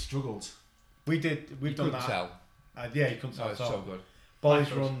 I just struggled. we've You done couldn't that. tell. Yeah, you couldn't No, tell. it's at all. so good.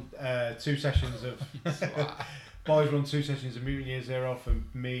 Boys run 2 sessions of. Boys run 2 sessions of Mutant Year Zero for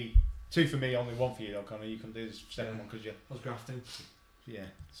me. 2 for me, only 1 for you, though, Connor. You can do this second one because you. I was grafting. Yeah,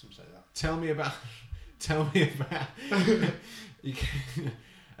 some say that. Tell me about. You can,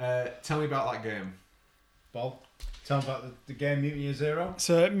 tell me about that game. Bob, tell me about the game Mutant Year Zero.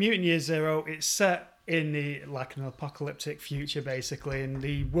 So Mutant Year Zero, it's set in the like an apocalyptic future basically, and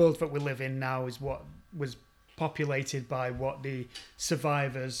the world that we live in now is what was populated by what the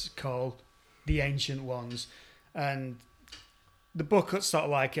survivors call the Ancient Ones, and the book sort of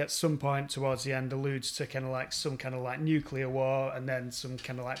like at some point towards the end alludes to kind of like some kind of like nuclear war and then some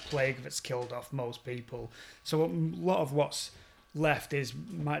kind of like plague that's killed off most people. So a lot of what's left is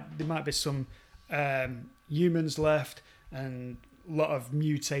there might be some humans left and a lot of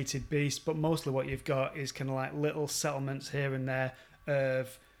mutated beasts, but mostly what you've got is kind of like little settlements here and there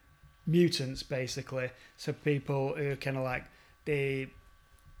of mutants basically. So people who kind of like they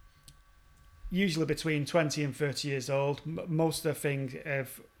usually between 20 and 30 years old. Most of the thing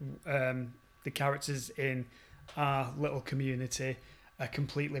of the characters in our little community are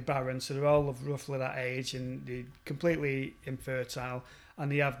completely barren, so they're all of roughly that age and they're completely infertile,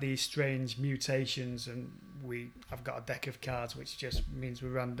 and they have these strange mutations, and I've got a deck of cards which just means we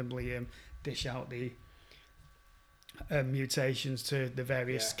randomly dish out the mutations to the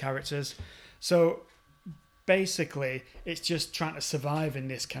various characters. So basically it's just trying to survive in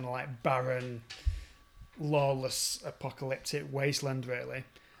this kind of like barren lawless apocalyptic wasteland really.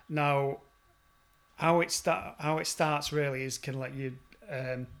 Now how it starts really is kind of like you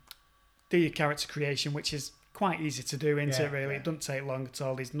do your character creation, which is quite easy to do, isn't it really? It doesn't take long at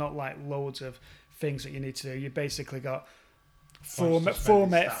all. There's not like loads of things that you need to do. You basically got four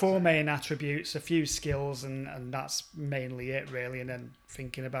main attributes, a few skills, and that's mainly it really, and then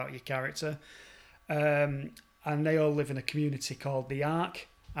thinking about your character. And they all live in a community called the Ark,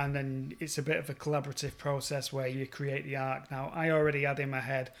 and then it's a bit of a collaborative process where you create the Ark. Now I already had in my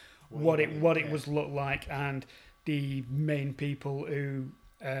head what it was look like, and the main people who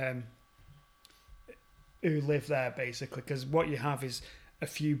live there basically, because what you have is a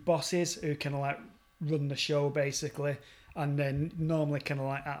few bosses who kind of like run the show basically, and then normally kind of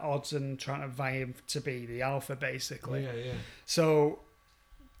like at odds and trying to vie to be the alpha basically. So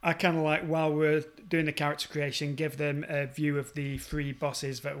I kind of like, while we're doing the character creation, give them a view of the 3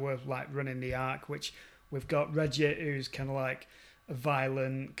 bosses that were like running the Ark, which we've got Reggie, who's kind of like a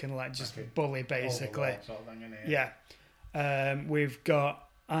violent, kind of like just bully basically. Sort of thing, innit? We've got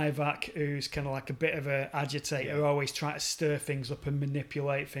Ivak, who's kind of like a bit of an agitator, always trying to stir things up and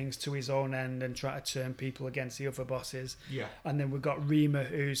manipulate things to his own end and try to turn people against the other bosses. And then we've got Rima,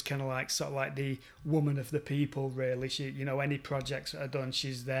 who's kind of like sort of like the woman of the people really. She, you know, any projects that are done,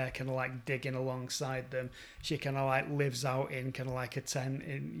 she's there kind of like digging alongside them. She kind of like lives out in kind of like a tent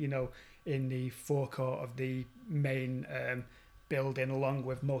in, you know, in the forecourt of the main building along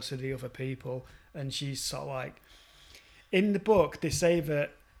with most of the other people. And she's sort of like, in the book they say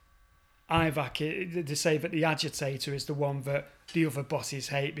that Ivak, they say that the agitator is the one that the other bosses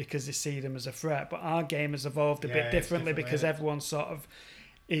hate because they see them as a threat. But our game has evolved a bit differently because everyone sort of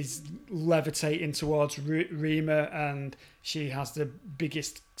is levitating towards Rima, and she has the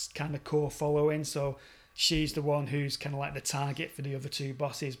biggest kind of core following. So she's the one who's kind of like the target for the other 2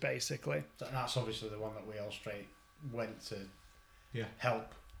 bosses, basically. And that's obviously the one that we all straight went to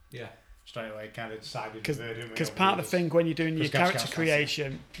help. Straight away, kind of decided because part of the thing when you're doing your character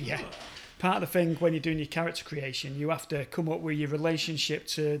creation, part of the thing when you're doing your character creation, you have to come up with your relationship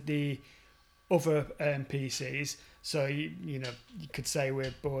to the other NPCs. So you know, you could say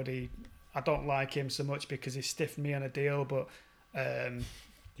with Bodhi, I don't like him so much because he stiffed me on a deal, but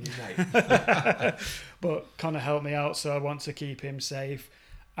but Connor helped me out, so I want to keep him safe.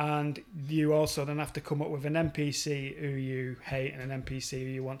 And you also then have to come up with an NPC who you hate and an NPC who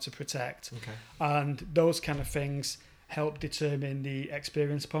you want to protect. And those kind of things help determine the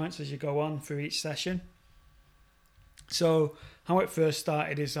experience points as you go on through each session. So how it first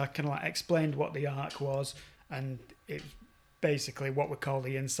started is I kind of like explained what the Ark was, and it's basically what we call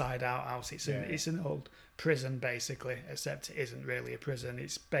the Inside Out house. It's an old prison basically, except it isn't really a prison.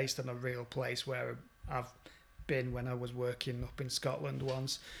 It's based on a real place where I've been when I was working up in Scotland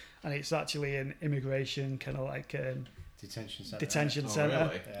once, and it's actually an immigration kind of like detention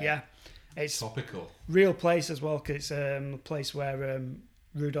centre. Really? Yeah, it's topical. Real place as well, because it's a place where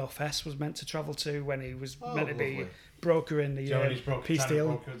Rudolf Hess was meant to travel to when he was meant to be broker in the peace deal.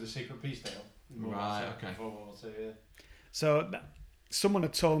 Broker of the secret peace deal. Right. Okay. So someone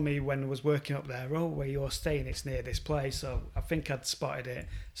had told me when I was working up there, where you're staying, it's near this place. So I think I'd spotted it.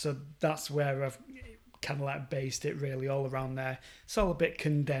 So that's where I've kind of like based it really all around there. It's all a bit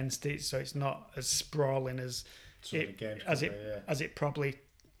condensed, so it's not as sprawling as it probably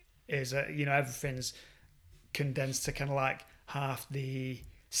is. You know, everything's condensed to kind of like half the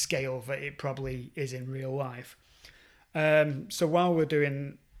scale that it probably is in real life. So while we're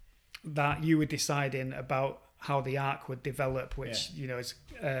doing that, you were deciding about how the Ark would develop, which you know is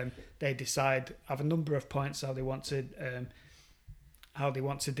they have a number of points how they want to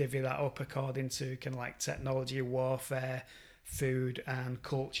divvy that up according to kind of like technology, warfare, food, and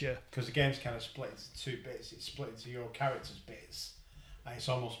culture. Because the game's kind of split into 2 bits. It's split into your character's bits, and it's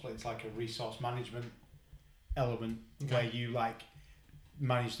almost split into like a resource management element where you like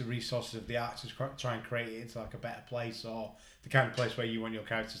manage the resources of the Ark to try and create it into like a better place, or the kind of place where you want your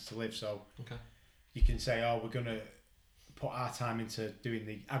characters to live. So you can say, we're going to put our time into doing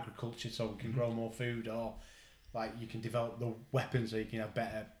the agriculture so we can grow more food, or like you can develop the weapons so you can have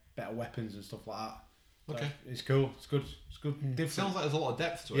better weapons and stuff like that. So it's cool. It's good. It's good. It sounds like there's a lot of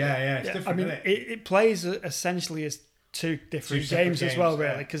depth to it. Yeah, it's different. I mean, it plays essentially as 2 different games as well,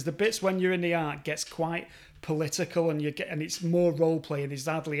 really, because the bits when you're in the Ark gets quite political, and it's more role playing. There's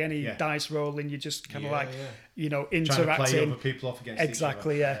hardly any dice rolling. You just kind of you know, interacting. Trying to play other people off against each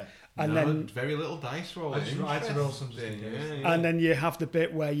other. And then very little dice rolling. I had to roll something. And then you have the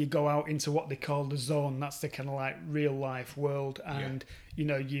bit where you go out into what they call the zone. That's the kind of like real life world, and you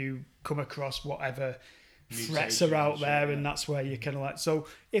know, you come across whatever threats are out there, and that's where you kind of like. So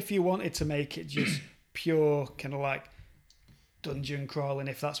if you wanted to make it just pure kind of like dungeon crawling,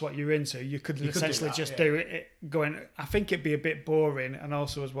 if that's what you're into, you could You could do essentially that, just yeah. do it going. I think it'd be a bit boring, and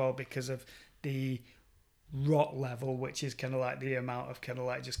also as well because of the rot level, which is kind of like the amount of kind of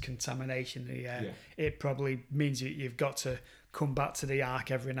like just contamination in the air. Yeah. It probably means you've got to come back to the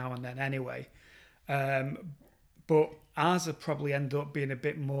Ark every now and then anyway. But ours would probably end up being a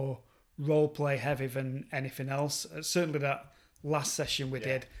bit more role play heavy than anything else. Certainly that last session we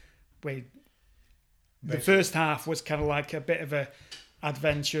did, the first half was kind of like a bit of a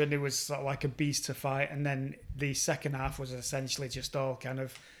adventure, and it was sort of like a beast to fight, and then the second half was essentially just all kind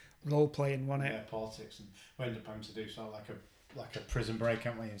of role playing, wasn't it? Yeah, politics, and we ended up having to do sort of like a prison break,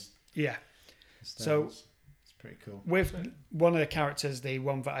 haven't we? Yeah. Instead. So it's pretty cool. with one of the characters, the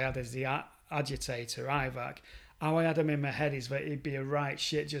one that I had is the agitator, Ivac. How I had him in my head is that he'd be a right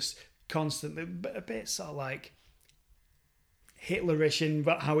shit, just constantly, but a bit sort of like Hitlerish in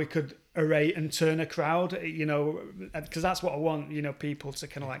how he could array and turn a crowd, you know, because that's what I want, you know, people to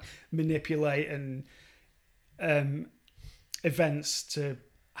kind of like manipulate and events to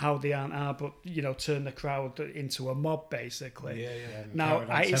how they are, but you know, turn the crowd into a mob basically. Yeah. Now,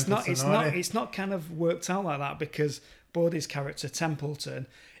 it's not kind of worked out like that, because Bodhi's character Templeton,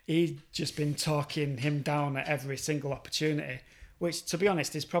 he's just been talking him down at every single opportunity, which, to be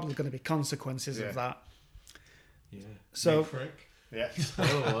honest, is probably going to be consequences of that. Yeah. So, Yeah.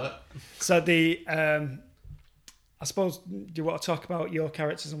 Spoiler alert. so the I suppose, do you want to talk about your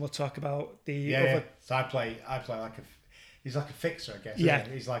characters, and we'll talk about the other? Yeah. So I play like he's like a fixer, I guess. Yeah. Isn't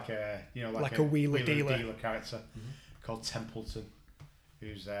he? He's like a Like a wheeler dealer character called Templeton,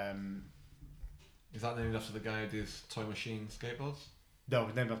 who's Is that named after the guy who does Toy Machine skateboards? no,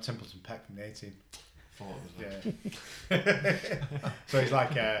 his name is Templeton Peck from the A-Team. Thought it was Yeah. So he's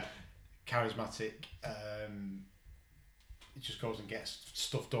like a charismatic. He just goes and gets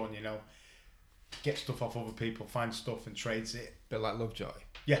stuff done, you know. Gets stuff off other people, finds stuff and trades it. Bit like Lovejoy.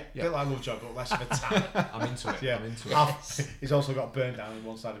 Yeah, a bit like Lovejoy, but less of a talent. I'm into it. Yeah. I'm into it. He's also got burned down on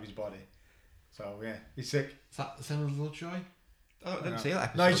one side of his body. So yeah, he's sick. Is that the same as Lovejoy? Oh, I didn't see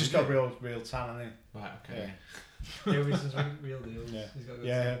that. No, he's just got real talent, hasn't Right, okay. Yeah. Yeah, this is real deal. he? Yeah. He's got good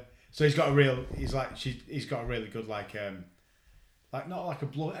Yeah. So he's got a real. He's got a really good like not like a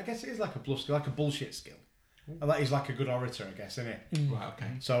bluff. I guess it is like a bluff skill, like a bullshit skill. And like he's like a good orator, I guess, isn't he? Right, okay.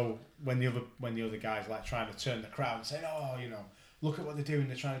 So when the other guys like trying to turn the crowd and saying, oh, you know, look at what they're doing,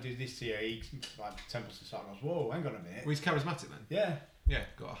 they're trying to do this to you. He, like Templeton sort of goes, whoa, hang on a minute. Well, he's charismatic then. Yeah. Yeah,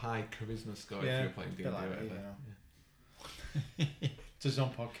 got a high charisma score Yeah, if you're playing D&D bit or like me, whatever. you know. It's his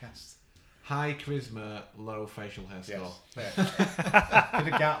own podcast. High charisma, low facial hair score. Yes. Yeah. Get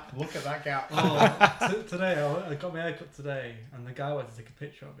a gap. Look at that gap. Oh, today I got my haircut today, and the guy went to take a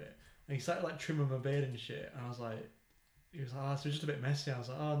picture of it, and he started like trimming my beard and shit, and I was like, he was like, oh, so it's just a bit messy. I was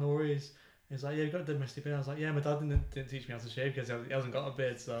like, oh, no worries. He was like, yeah, you got a domestic beard. I was like, yeah, my dad didn't teach me how to shave because he hasn't got a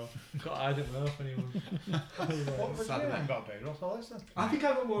beard, so I didn't know if anyone. What was Saturday. I haven't got a beard. What's all this then? I think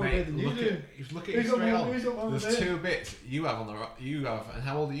I've got more Mate, beard than you look do. at look at Who's you got straight more- on. who's got more There's beard? 2 bits you have on the you have, and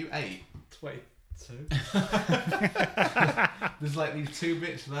how old are you? 8. 22. There's like these 2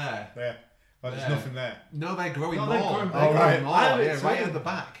 bits there. There. Well, there's Yeah. nothing there. No, they're growing No, more. they're growing They're bigger. growing Oh, more. right. I have Yeah, it right too. at the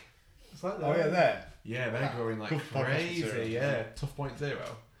back. It's like that. Oh yeah, there. Yeah, they're growing like Good podcast crazy. material. Yeah, tough point 0.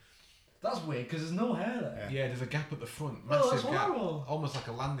 That's weird because there's no hair there. Yeah. Yeah, there's a gap at the front, Well, massive that's gap, horrible. almost like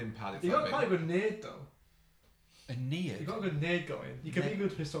a landing pad. It's You that got quite a big. good nade though. A near. You got a good nade going. You can be a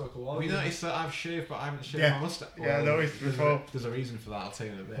good historical Have audience. you noticed that I've shaved, but I haven't shaved Yeah. my mustache? Yeah, I noticed before. There's a reason for that. I'll tell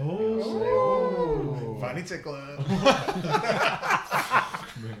you in a bit. Oh. Fanny tickler.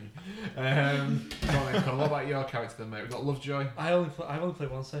 Go on then, Con, what about your character then, mate? We've got Lovejoy. I've only played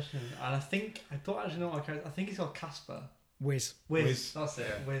one session, and I don't actually know what my character. I think he's called Casper. Wiz. Wiz. That's it.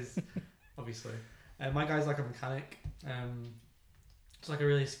 Yeah. Wiz. Obviously. My guy's like a mechanic. It's like a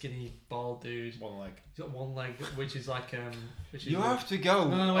really skinny, bald dude. One leg. He's got one leg, which is like which is You like, have to go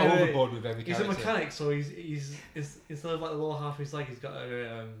No, wait. overboard with every He's character. a mechanic, so he's instead of like the lower half of his leg, he's got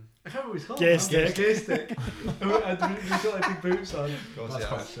a I can't remember what he's called. Gear now. stick. Gear stick. And he's got like big boots on. Of course, That's yeah.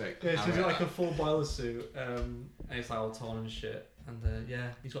 quite sick. Yeah, so I he's got rate like a that. full boiler suit, and it's like all torn and shit. And yeah,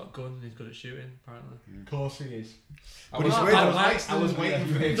 he's got a gun and he's good at shooting, apparently. Of course he is. But it's weird. I was waiting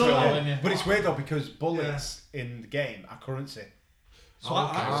for the No. But it's weird though because bullets in the game are currency. So Oh,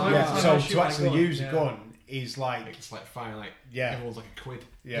 okay. Yeah. I So shoot to my actually gun, use yeah. a gun is like It's like firing like yeah, everyone's like a quid.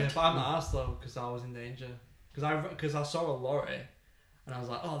 Yeah, yeah. but I'm not asked though because I was in danger. Because I saw a lorry, And I was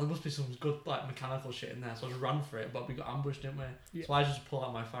like, oh, there must be some good like mechanical shit in there. So I just ran for it, but we got ambushed, didn't we? Yeah. So I just pulled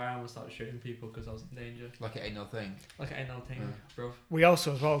out my firearm and started shooting people because I was in danger. Like it ain't no thing. Like it ain't no thing, bro. We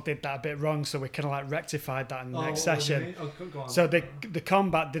also as well did that a bit wrong, so we kind of like rectified that in the next session. Go on. So the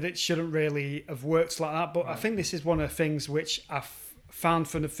combat shouldn't really have worked like that, but I think this is one of the things which I found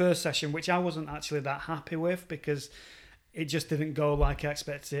from the first session, which I wasn't actually that happy with because it just didn't go like I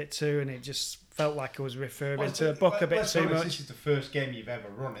expected it to, and it just felt like I was referring to a book a bit too much. This is the first game you've ever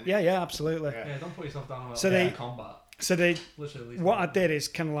run, isn't it? Yeah, absolutely. Yeah, don't put yourself down about So combat. So Literally, what I did is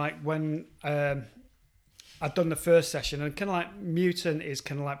kind of like when I'd done the first session, and kind of like Mutant is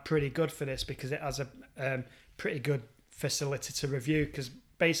kind of like pretty good for this because it has a pretty good facility to review. Because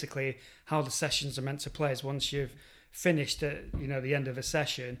basically, how the sessions are meant to play is once you've finished at the end of a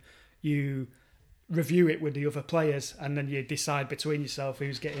session, you review it with the other players, and then you decide between yourself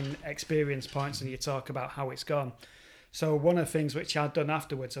who's getting experience points, and you talk about how it's gone. So one of the things which I'd done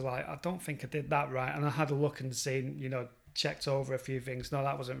afterwards, I don't think I did that right, and I had a look and seen, checked over a few things. No,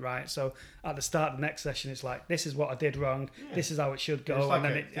 that wasn't right. So at the start of the next session, it's like, this is what I did wrong. Yeah. This is how it should go, like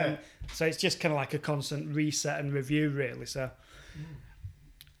and then so it's just kind of like a constant reset and review, really. So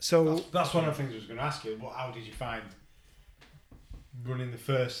that's one of the things I was going to ask you. How did you find running the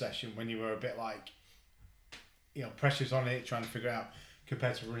first session when you were a bit like, pressures on it, trying to figure out,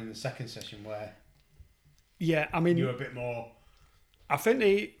 compared to running the second session where you were a bit more... I think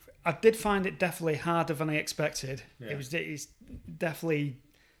I did find it definitely harder than I expected. Yeah. It's definitely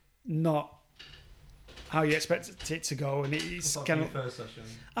not how you expected it to go, and it's kind of first session.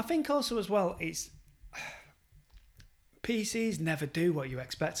 I think also as well, it's PCs never do what you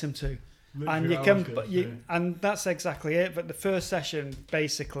expect them to. And that's exactly it. But the first session,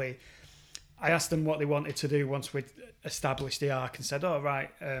 basically, I asked them what they wanted to do once we'd established the arc, and said,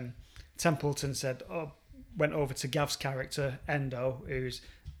 Templeton said, went over to Gav's character, Endo, who's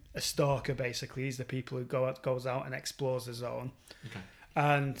a stalker, basically. He's the people who goes out and explores the zone. Okay.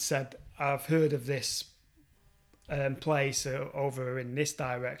 And said, I've heard of this place over in this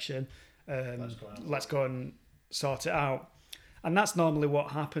direction. Let's go and sort it out. And that's normally what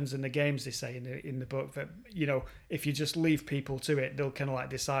happens in the games, they say in the book, that, if you just leave people to it, they'll kind of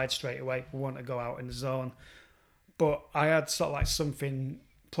like decide straight away, we want to go out in the zone. But I had sort of like something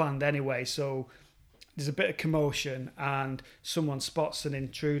planned anyway, so there's a bit of commotion and someone spots an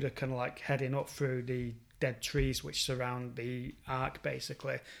intruder kind of like heading up through the dead trees which surround the arc,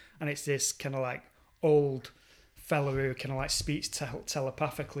 basically. And it's this kind of like old fella who kind of like speaks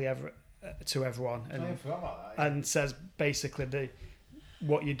telepathically to everyone, and says basically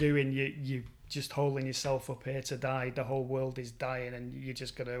what you're doing, you just holding yourself up here to die. The whole world is dying, and you're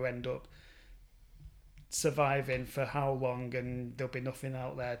just going to end up surviving for how long, and there'll be nothing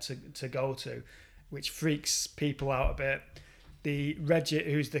out there to go to, which freaks people out a bit. The Regit,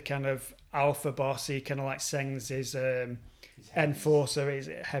 who's the kind of alpha boss, he kind of like sends his enforcer, his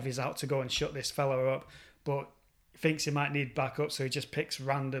heavies out to go and shut this fella up, but thinks he might need backup, so he just picks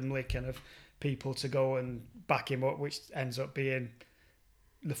randomly kind of people to go and back him up, which ends up being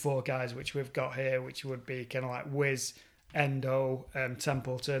the four guys which we've got here, which would be kind of like Wiz, Endo,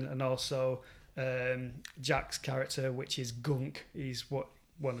 Templeton, and also Jack's character, which is Gunk. He's one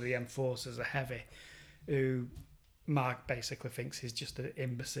of the enforcers, a heavy, who Mark basically thinks is just an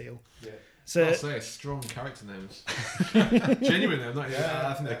imbecile. Yeah. So I'll say strong character names. Genuinely, I'm not.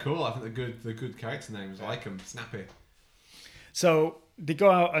 I think they're cool. I think they're good. They're good character names. I like them. Snappy. So they go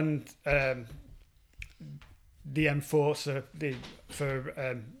out and the enforcer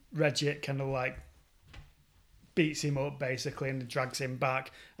for Regit kind of like beats him up basically and drags him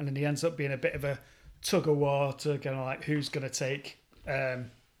back, and then he ends up being a bit of a tug of war to kind of like who's going to take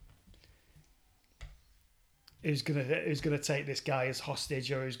who's gonna take this guy as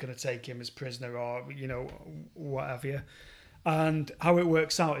hostage, or who's gonna take him as prisoner, or what have you. And how it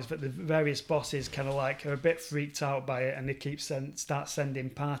works out is that the various bosses kind of like are a bit freaked out by it, and they start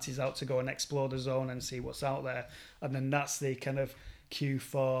sending parties out to go and explore the zone and see what's out there. And then that's the kind of cue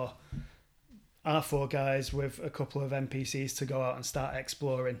for our four guys with a couple of NPCs to go out and start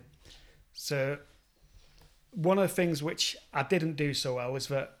exploring. So one of the things which I didn't do so well is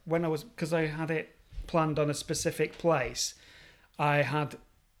that because I had it planned on a specific place, I had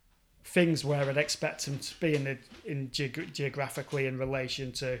things where I'd expect them to be geographically in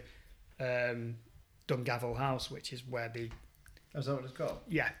relation to Dungavel House, which is where Is that what it's got?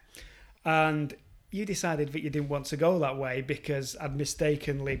 Yeah. And you decided that you didn't want to go that way because I'd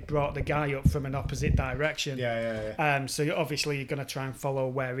mistakenly brought the guy up from an opposite direction. Yeah. So obviously you're going to try and follow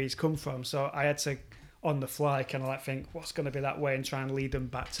where he's come from. So I had to, on the fly, kind of like think what's going to be that way and try and lead them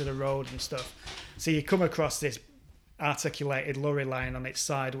back to the road and stuff. So you come across this articulated lorry line on its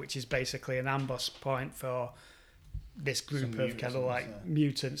side, which is basically an ambush point for this group Some of mutants, kind of like yeah.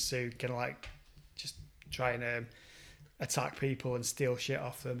 mutants who can like just try and attack people and steal shit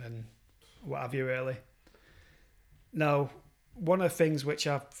off them and what have you, really. Now, one of the things which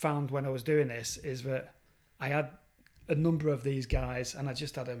I found when I was doing this is that I had a number of these guys, and I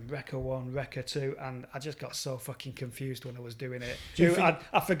just had them Wrecker 1, Wrecker 2, and I just got so fucking confused when I was doing it. Do you think-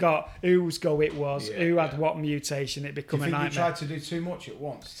 I forgot whose go it was, Yeah, who had yeah. what mutation. It Do become you a think you nightmare. tried to do too much at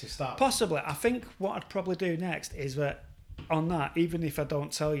once to start? Possibly. I think what I'd probably do next is that on that, even if I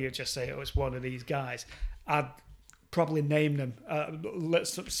don't tell you, just say it was one of these guys, I'd probably name them.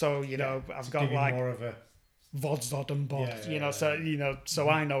 So, you know, I've To got give you like more of a Vodzod and Bod, Yeah, you know, so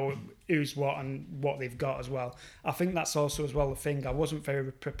I know who's what and what they've got as well. I think that's also as well the thing. I wasn't very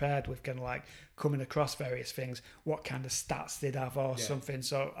prepared with kind of like coming across various things, what kind of stats they'd have or Yeah. something.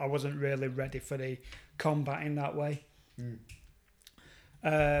 So I wasn't really ready for the combat in that way.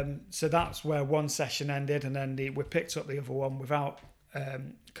 So that's where one session ended, and then we picked up the other one without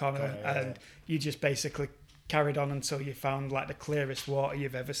Connor, yeah, and you just basically carried on until you found like the clearest water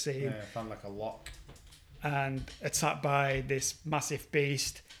you've ever seen. yeah, found like a lock. And attacked by this massive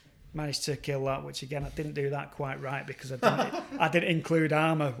beast. Managed to kill that, which again I didn't do that quite right because I didn't include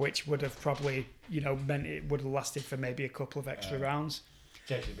armor, which would have probably meant it would have lasted for maybe a couple of extra rounds.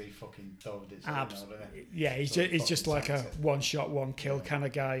 JCB fucking doved it. Yeah, he's So he's just like a fucking tanked one shot, one kill Yeah. kind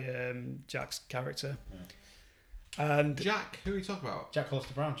of guy. Jack's character, and Jack, who are you talking about? Jack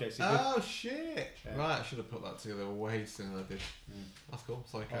Hollister Brown, JCB. Oh shit! Yeah. Right, I should have put that together way sooner than I did. That's cool.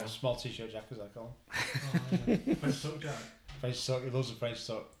 Sorry, Or Kyle. small t-shirt Jack, as I call French tuck Jack. him. French tuck. He loves a French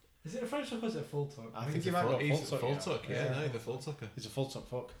tuck. Is it a French tuck or is it a full tuck? I think he's he a might full, go he's full a tuck. full tuck. Yeah, Yeah. no, he's a full tucker. He's a full tuck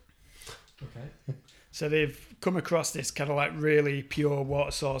fuck. Okay. so they've come across this kind of like really pure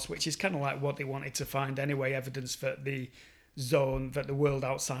water source, which is kind of like what they wanted to find anyway. Evidence that the zone, that the world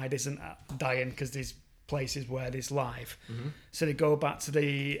outside isn't dying because there's places where there's life. So they go back to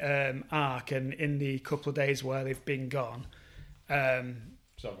the Ark, and in the couple of days where they've been gone, So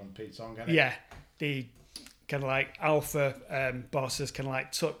on Pete's song, isn't it? yeah, the kind of like alpha bosses kind of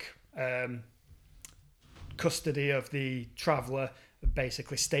like took custody of the traveller,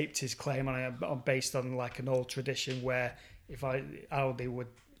 basically staked his claim on it based on like an old tradition where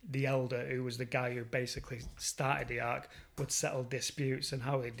the elder, who was the guy who basically started the Ark, would settle disputes, and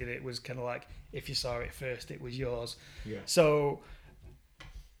how they did it was kind of like, if you saw it first, it was yours. Yeah. So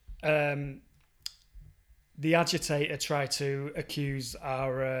the agitator tried to accuse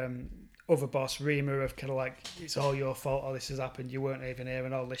our other boss, Rima, of kind of like, it's all your fault, all this has happened, you weren't even here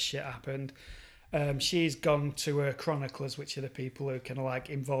and all this shit happened. She's gone to her chroniclers, which are the people who kind of like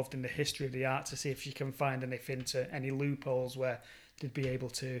involved in the history of the art, to see if she can find anything, to any loopholes where they'd be able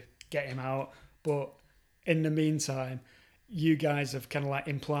to get him out. But in the meantime, you guys have kind of like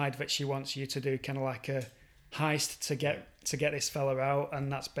implied that she wants you to do kind of like a heist to get this fella out,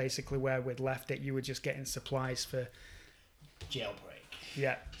 and that's basically where we'd left it. You were just getting supplies for Jailbreak.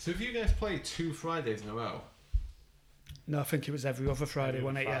 yeah. So have you guys played 2 Fridays in a row? No, I think it was every other Friday,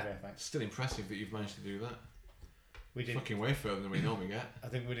 wasn't it? Yeah. Friday, I think. Still impressive that you've managed to do that. We did. Fucking way further than we normally get. I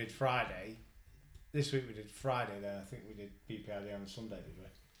think we did Friday. This week we did Friday. Then I think we did BPRD on Sunday, did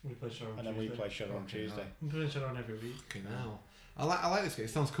we? We play Shadow on And then Tuesday. we play Shadow on Fucking Tuesday. hell. I'm playing Shadow on every week. Fucking hell. I like this game. It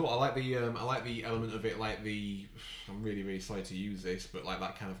sounds cool. I like the element of it, like the. I'm really sorry to use this, but like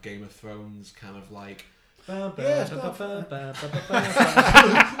that kind of Game of Thrones kind of like.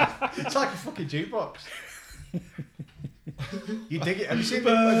 It's like a fucking jukebox. You dig it? Have you seen the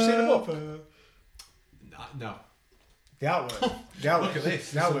book? No. The artwork. The artwork. Look at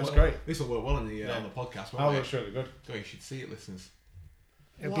this. The artwork's great. This will work well on the Yeah. podcast. The Won't artwork's really good. it? You should see it, listeners.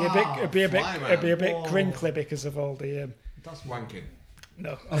 It'd Wow, be a bit fly, it'd be a man. bit Whoa. crinkly because of all the That's Wanking.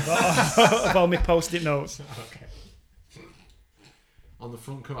 no of all my post-it notes. On the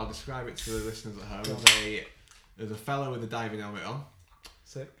front cover, I'll describe it to the listeners at home. There's a fella with a diving helmet on.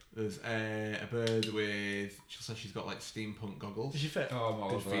 sick. There's a bird with. She says she's got like steampunk goggles. Did she fit? Oh, I'm all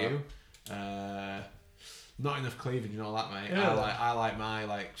Good over for that. you. Not enough cleavage and all that, mate. Yeah. I like my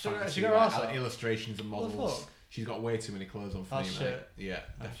like She got- fantasy, she got her like, arse out? illustrations and What the models. fuck? She's got way too many clothes on for Oh, me, mate. shit. Yeah,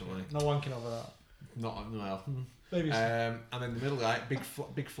 definitely. No wanking over that. Not well. Maybe And then the middle guy,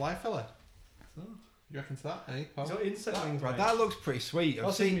 big fly fella. You reckon to that? Eh, Paul? so insect wings, Right, mate. that looks pretty sweet. I've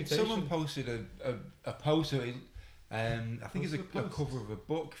What's his seen mutation? someone posted a poster. I think it's Posted a a post? cover of a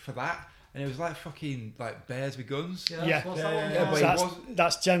book for that, and it was like fucking like bears with guns. Yeah, Yeah. what's Yeah, that yeah, one? yeah. but So it that's, was-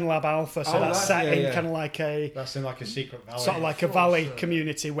 that's Gen Lab Alpha, so Oh, that's that- set yeah, in yeah. kind of like a That's in like a secret valley. sort of like a Fuck, valley sir.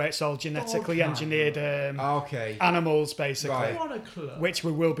 community where it's all genetically Okay. engineered Okay. animals, basically, Right. What a clue. which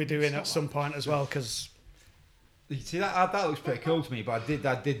we will be doing at some point as well, because You see that looks pretty cool to me, but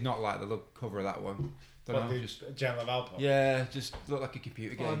I did not like the look cover of that one. Don't know, just General Valpo. yeah, just looked like a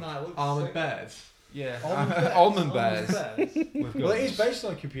computer Oh, game. no, it looks Armored sick. bears. Yeah, Almond almond bears. bears. with Well, it is guns. based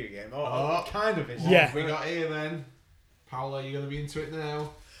on a computer game. Oh, kind of is. Yeah. What have we got here then? Paolo, you're going to be into it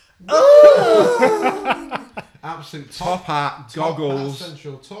now. Absolute Top hat, top goggles. hat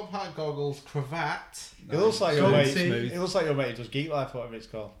central, top hat, goggles, cravat. It looks like So your mate. smooth. It looks like your mate does Geek Life, whatever it's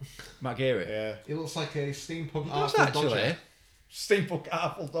called. Matt Geary. Yeah. It looks like a steampunk It does Artful actually. Dodger. Steampunk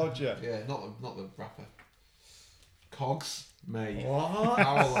Artful Dodger. Yeah, not the rapper. Cogs, mate. What?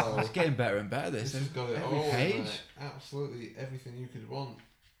 Paolo. It's getting better and better. This This has got it every all, page. mate. Absolutely everything you could want.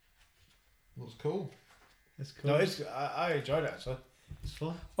 Looks cool. It's cool. No, I enjoyed it actually. It's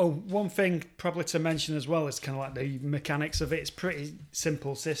fun. Oh, one thing probably to mention as well is kind of like the mechanics of it. It's pretty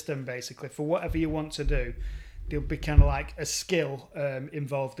simple system basically. For whatever you want to do, there'll be kind of like a skill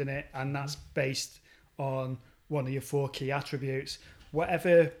involved in it, and that's based on one of your 4 key attributes.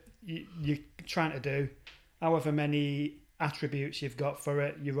 Whatever you're trying to do, however many attributes you've got for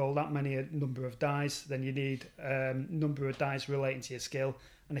it, you roll that many number of dice. Then you need number of dice relating to your skill,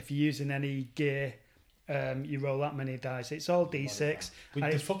 and if you're using any gear, you roll that many dice. It's all d6. But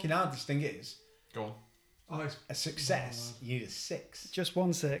And the it's fucking hardest thing is Go on. Oh, it's a success. You need a 6, just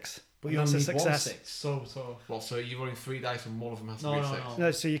 1 6. but and you that's only a need success. 1 6. so tough. Well, so you're rolling 3 dice and one of them has to No, be a no, 6. no.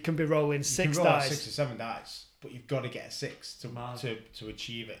 No, so you can be rolling You 6 can roll dice. 6 or 7 dice, but you've got to get a 6 Mad. to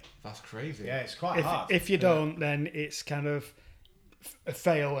achieve it. That's crazy. Yeah, it's quite hard. If you don't, then it's kind of a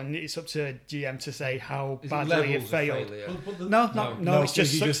fail, and it's up to GM to say how Is it badly you levels of failed. failure? But the, No, it's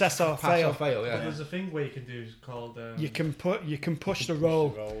just you success or pass fail. or fail. but Yeah. there's a thing where you can do called. You can push the Push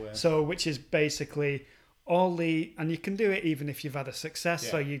roll. yeah. So, which is basically and you can do it even if you've had a success.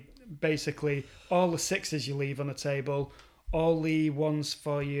 So Yeah. you basically all the 6s you leave on the table, all the ones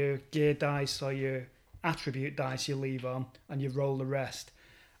for your gear dice or your attribute dice you leave on, and you roll the rest.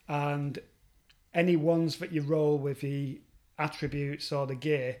 And any ones that you roll with the attributes or the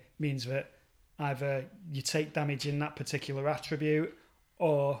gear means that either you take damage in that particular attribute,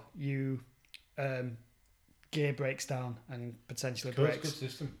 or you gear breaks down and potentially Good, breaks. good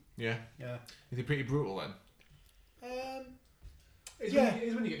system. Yeah. Yeah. Is it pretty brutal then? It's, Yeah.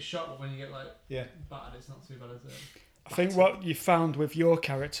 it's when you get shot, but when you get like Yeah. battered, it's not too bad, is it? I think what you found with your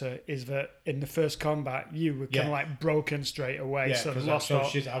character is that in the first combat you were kind Yeah. of like broken straight away, Yeah, so because lost so all.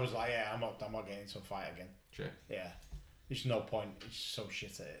 shit. I was like, yeah, I'm not getting into a fight again. Sure. Yeah. There's no point. It's so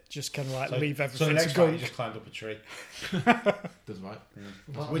shit at it. Just kind of like So, leave so the everything next to fight, go. you just climbed up a tree, Does right.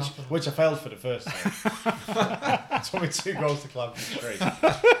 which I failed for the first time. It took me 2 goals to climb up the tree.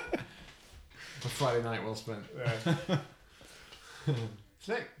 A Friday night well spent.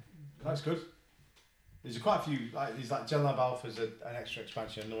 Sick. That's good. There's quite a few. Like there's like Gen Lab Alpha's an extra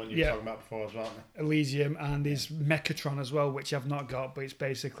expansion, the one you were Yeah. talking about before as well. Isn't it? Elysium, and there's Mechatron as well, which I've not got, but it's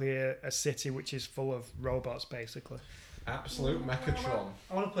basically a city which is full of robots, basically. Absolute Mechatron.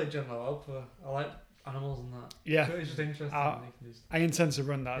 I want to play General Alpha. I like animals and that. Yeah, It's just interesting. Uh, and you can just, I intend to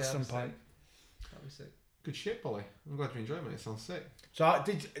run that at yeah, some that'd be point. sick. That'd be sick. Good shit, Bolly. I'm glad you enjoyed it, mate. It sounds sick. So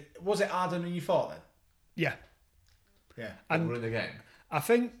was it harder than you thought then? Yeah, Yeah. And and we're in the game. I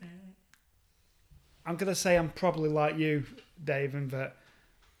think I'm gonna say I'm probably like you, Dave, in that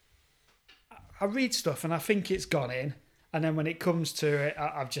I read stuff and I think it's gone in, and then when it comes to it,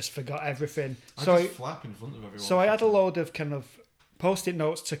 I've just forgot everything. I So just flap in front of everyone. So I had a load of kind of post-it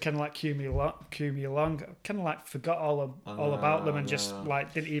notes to kind of like cue me along. Kind of like forgot all about them and just no.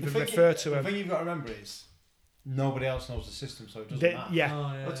 like didn't even The refer to The them. thing you've got to remember is nobody else knows the system, so it doesn't They- matter. yeah,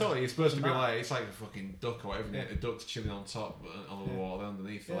 Oh, yeah. Well, totally. It's supposed to be Doesn't matter. like it's like a fucking duck or whatever. Isn't it? Yeah. A duck's chilling on top on the Yeah. wall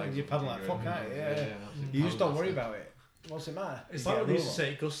underneath. the Yeah, legs you are paddle fucking like fuck, going. can't you? Yeah, absolutely You just don't paddle, worry that's about it. What's it matter? It's You like get what a they used to rule.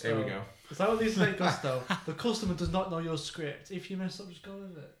 say at Gusto. Here we go. It's like what they used to say at Gusto. The customer does not know your script. If you mess up, just go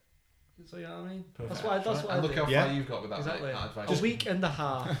with it. So you know what I mean? That's what And I look do. how Yeah. far you've got with that, Exactly. mate, that advice. A week and a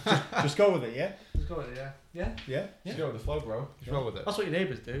half. Just go with it, yeah? Just go with it, yeah. Yeah? Yeah? Just go with the flow, bro. Just roll with it. That's what your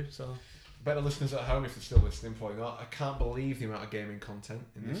neighbours do, so. Bet the listeners at home, if they're still listening, probably not. I can't believe the amount of gaming content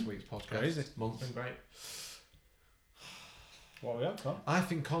in this week's podcast. Crazy. It's Month. been great. What we have, Con? I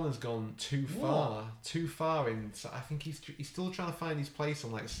think Connor's gone too far. Too far in. So I think he's still trying to find his place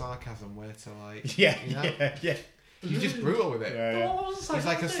on like sarcasm, where to like. Yeah, You know? yeah. He's just brutal with it. Yeah, That yeah. wasn't He's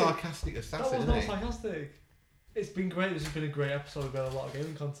like a sarcastic. sarcastic That assassin, was not isn't he? sarcastic. It's been great. This has been a great episode. We've got a lot of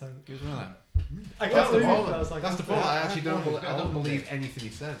gaming content. It was one of them. I That's can't the believe it. problem. I was like, That's the problem. I actually don't believe anything he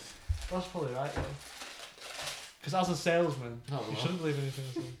says. That's probably right, though. Because as a salesman, Oh, you well. shouldn't believe anything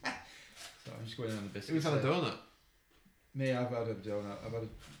I say. So I'm just going on the biscuit. Who's had a donut? Me, I've had a donut. I've had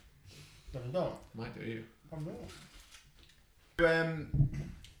a... No. Might do you. I'm not.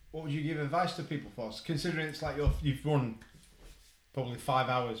 what would you give advice to people for? Considering it's like you've run probably 5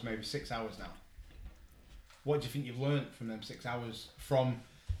 hours, maybe 6 hours now. What do you think you've learnt from them 6 hours from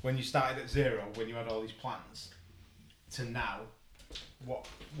when you started at zero, when you had all these plans, to now? What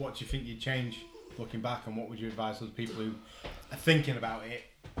do you think you'd change looking back, and what would you advise those people who are thinking about it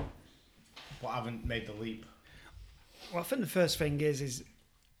but haven't made the leap? Well, I think the first thing is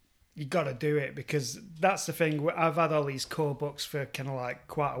you got to do it, because that's the thing. I've had all these core books for kind of like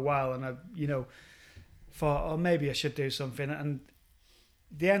quite a while, and I, thought, oh, maybe I should do something, and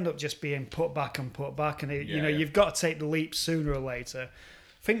they end up just being put back, and you've got to take the leap sooner or later.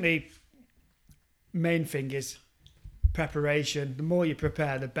 I think the main thing is preparation. The more you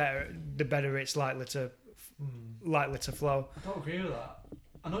prepare, the better it's likely to flow. I don't agree with that.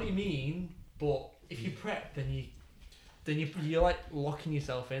 I know what you mean, but if you prep, then you're like locking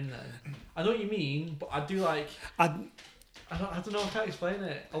yourself in. Then I know what you mean, but I do like. I don't know. I can't explain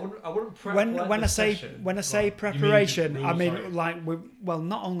it. I wouldn't prep. When I say preparation, rules, I mean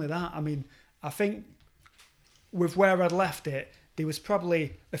not only that. I mean, I think with where I'd left it, there was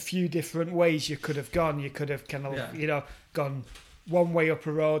probably a few different ways you could have gone. You could have kind of gone one way up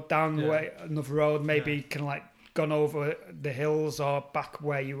a road, down the way another road, maybe kind of like gone over the hills or back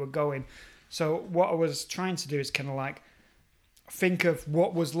where you were going. So what I was trying to do is kind of like think of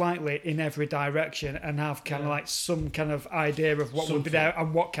what was likely in every direction and have kind of like some kind of idea of what would be there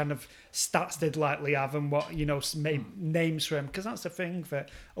and what kind of stats they'd likely have and what, names for them. Because that's the thing that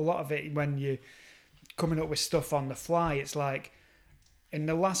a lot of it, when you're coming up with stuff on the fly, it's like in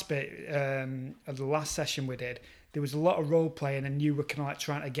the last bit of the last session we did, there was a lot of role playing, and you were kind of like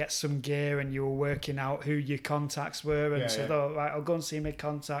trying to get some gear, and you were working out who your contacts were, and said, "Oh, right, I'll go and see my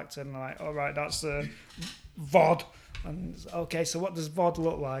contact," and like, "All right, that's VOD." And okay, so what does VOD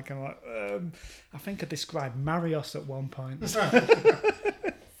look like? And I'm like, I think I described Marios at one point. And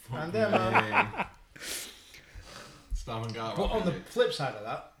but on the flip side of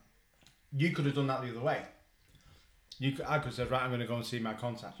that, you could have done that the other way. I could have said, right, I'm going to go and see my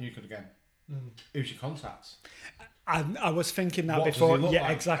contact. And you could have gone, who's your contacts? I was thinking that What before. does he look Yeah,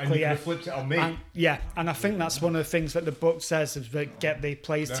 like? exactly. And you Yeah, could have flipped it on me. And I think that's one of the things that the book says is that get the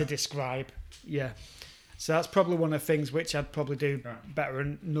players to describe. Yeah. So that's probably one of the things which I'd probably do better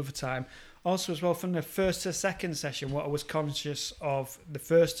another time. Also, as well, from the first to second session, what I was conscious of the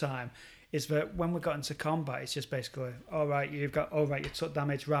first time is that when we got into combat, it's just basically, all right, you took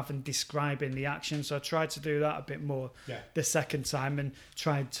damage, rather than describing the action. So I tried to do that a bit more the second time, and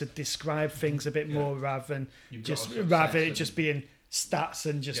tried to describe things a bit more rather than just being stats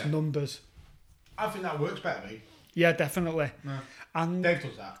and just numbers. I think that works better, mate. Yeah, definitely. No. And Dave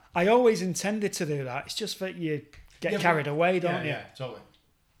does that. I always intended to do that. It's just that you get carried away, don't you? Yeah, totally.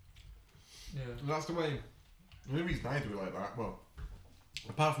 Yeah. That's the way. The only reason I do it like that, well,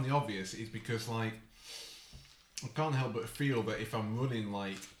 apart from the obvious, is because like I can't help but feel that if I'm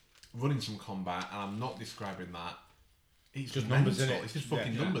running some combat and I'm not describing that, it's just mental. numbers, innit? It's just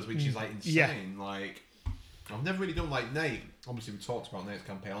fucking numbers, which is like insane. Like I've never really done like Nate. Obviously, we talked about Nate's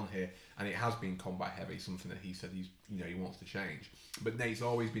campaign on here, and it has been combat heavy. Something that he said he wants to change. But Nate's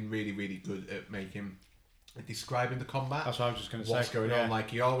always been really, really good at describing the combat. That's what I was just going to say. What's going on?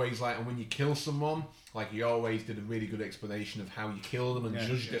 Like he always and when you kill someone, like he always did a really good explanation of how you kill them and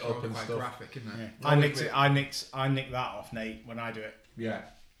judged it up and stuff. Graphic, isn't it? Yeah. I nicked that off Nate when I do it. Yeah.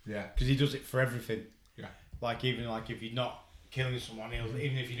 Because he does it for everything. Yeah. Like even like if you're not killing someone,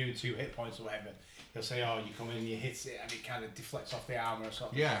 even if you're doing 2 hit points or whatever, he'll say, "Oh, you come in and you hit it, and it kind of deflects off the armor or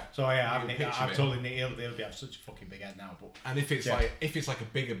something." Yeah. So I've totally nicked. He'll have such a fucking big head now. But and if it's like a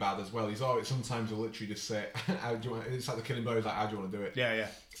bigger bad as well, sometimes he'll literally just say, "How do you want?" It's like the killing blow. He's like, "How do you want to do it?" Yeah.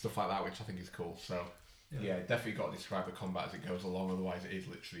 Stuff like that, which I think is cool. So yeah, definitely got to describe the combat as it goes along. Otherwise, it is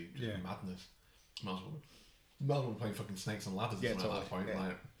literally just madness. Might as well be playing fucking Snakes and Ladders at that point,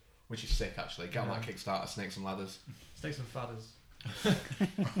 like, which is sick actually. Get on that Kickstarter, Snakes and Ladders. Snakes and Fadders.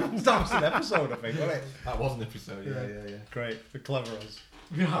 That was an episode, I think, wasn't it? That was an episode. Yeah. Great, the clever ones.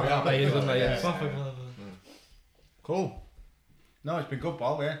 Cool. No, it's been good,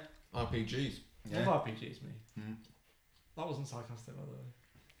 Bob. Yeah. RPGs. Love RPGs, me. That wasn't sarcastic, by the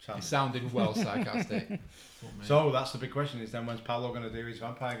way. It sounded well sarcastic. So that's the big question: is then when's Paolo going to do his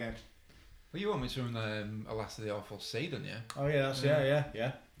vampire game? Well, you want me to run Alas of the Awful Sea, don't you? Oh yeah, that's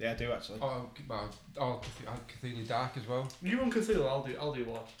yeah. I do actually. Or Cthulhu Dark as well. You run Cthulhu, I'll do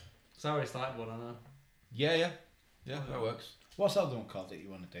what? Because I already started one, I know. Yeah, that works. What's that other one called that you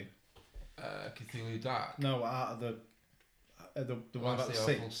want to do? Cthulhu Dark. No, out of the one about the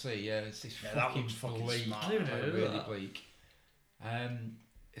Awful Sea. Yeah, it's this that fucking looks fucking bleak. smart. I didn't even know really that. bleak.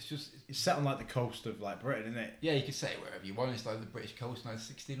 it's just It's set on like the coast of like Britain, isn't it? yeah, you could say it wherever you want. It's like the British coast, like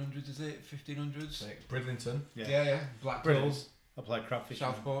 1600s, is it? 1500s? Like Bridlington. Yeah. Blackpool, Brilliant. I played crab fishing.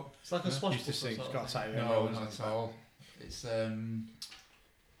 Southport. It's like a Yeah. swash Used to sing. It's got Saturday No, Mornings not on at the back. all. It's how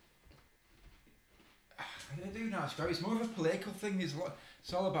do I do now? It's more of a political thing.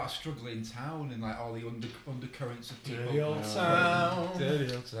 It's all about a struggling town and like all the undercurrents of people. Dirty old town.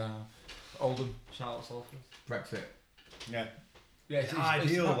 Dirty old town. Oldham. Shout out Salford. Brexit. Yeah. Yeah, it's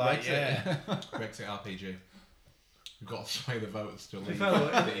Ideal, not like, Brexit. yeah. Brexit RPG. We've got to sway the votes to To be leave fair, though,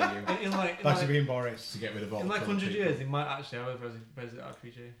 the EU in like Back to being Boris. to get rid of all in the like colour 100 people. years, they might actually have a Brexit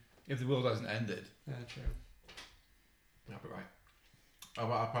RPG. If the world hasn't ended. Yeah, true. That'd be right. Oh,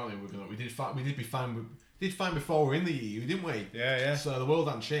 well, apparently we did fine before we were in the EU, didn't we? Yeah. So the world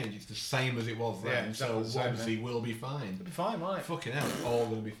hasn't changed. It's the same as it was then. Yeah, exactly so the same, obviously we'll be fine. It'll be fine, mate. Fucking hell, it's all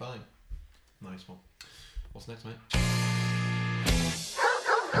gonna be fine. Nice one. What's next, mate?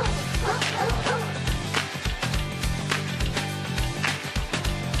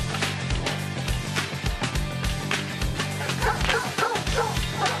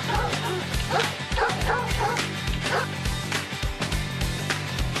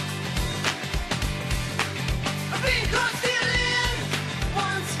 I've been caught stealing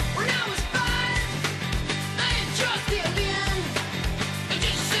once when I was 5. I ain't just stealing, it's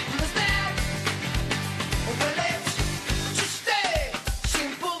just simple as that. Well, let's just stay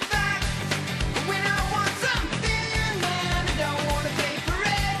simple fact. When I want something, man, I don't want to pay for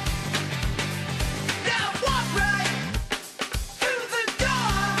it. Now I walk right through the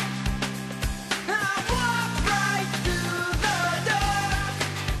door. I walk right through the door.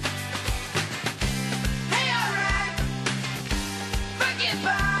 Hey, alright, forget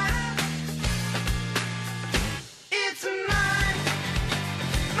mine. It's mine,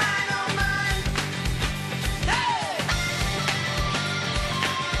 mine, oh mine. Hey!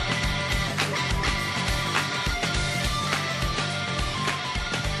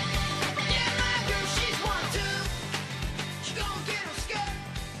 Yeah, my girl, she's one too. She gon' get her skirt.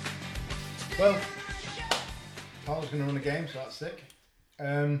 Well, Paul's going to run a game, so that's sick.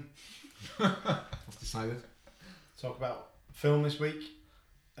 What's decided? Talk about film this week,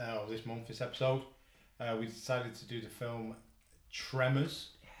 or this month, this episode. We decided to do the film Tremors.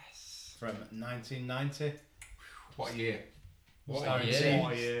 Yes. From 1990. What year? What Starring a year. Steve-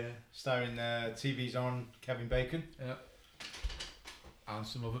 Oh yeah. Starring TV's on Kevin Bacon. Yeah. And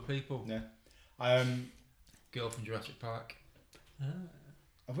some other people. Yeah. Girl from Jurassic Park.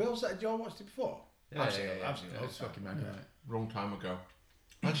 Have we all said, you all watched it before? I've seen it. I've seen it. It's fucking mega, right? Wrong time ago.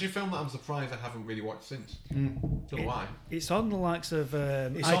 Actually, a film that I'm surprised I haven't really watched since. Mm. Don't know why. It's on the likes of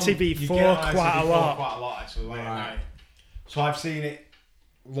It's on- you ITV4 get on quite a ITV4 lot. Quite a lot, actually. Late at Right. night. So I've seen it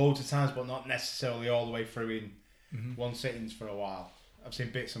loads of times, but not necessarily all the way through in one sittings for a while. I've seen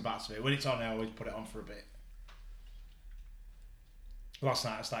bits and bats of it. When it's on, I always put it on for a bit. Last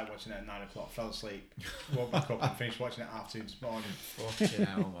night I started watching it at 9 o'clock, fell asleep, woke back up and finished watching it at 2:30 this morning. Fucking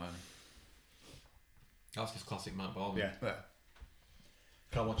hell, man. That's just classic Matt Baldwin. Yeah. Yeah.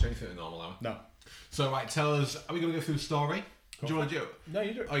 Can't watch anything at a normal hour. No. So, right, tell us, are we going to go through the story? Do you want to do it? No,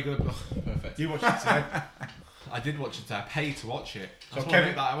 you do it. Are you going to... perfect. You watched it today. I did watch it today. I paid to watch it. So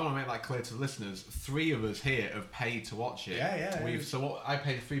I want to make that clear to the listeners. 3 of us here have paid to watch it. Yeah. So what? I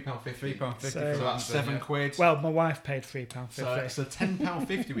paid £3.50. £3.50. So- So that's £7. Well, my wife paid £3.50. So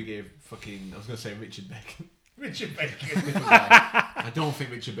 £10.50 we gave fucking... I was going to say Richard Bacon. Richard Bacon. I don't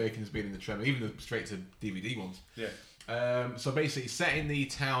think Richard Bacon's been in the Tremor, even the straight to DVD ones. Yeah. So basically, set in the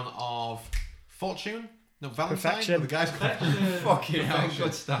town of Fortune. No, Valentine. Perfection. The guy's called. Fucking hell, Perfection.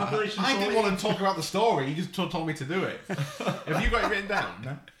 good start. Population I didn't 40. want to talk about the story. You just told me to do it. Have you got it written down?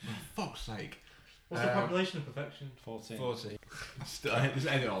 No. For fuck's sake. What's the population of perfection? 14. 40. Just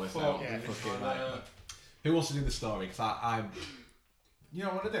edit all this out. Yeah. Fucking, who wants to do the story? Because I'm You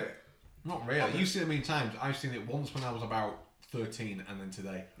don't want to do it? not really. You've seen it many times. I've seen it once when I was about 13, and then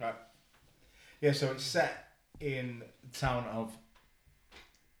today. Right. Yeah, so it's set in the town of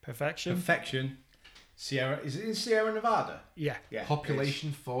Perfection. Perfection, Sierra. Is it in Sierra Nevada? Yeah. Yeah.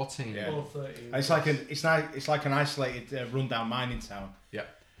 Population 14. Yeah. Or 30. It's like an isolated, rundown mining town. Yeah.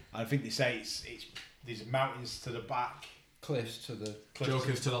 I think they say it's these mountains to the back. Cliffs to the...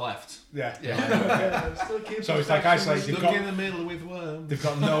 Jokers to the left. Yeah. Yeah, still keep So it's like isolated. They've Stuck got, in the middle with worms. they've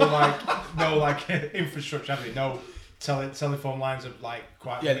got no infrastructure, have they? No telephone lines are like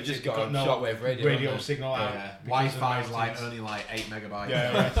quite. Yeah, they've just got a shortwave radio, haven't they? signal out. Yeah, because of the Wi-Fi's like mountains. only like 8 megabytes.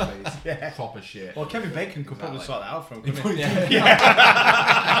 Yeah, speed. Yeah. Proper shit. Well, Kevin Bacon could probably Exactly. sort that out for him, couldn't he?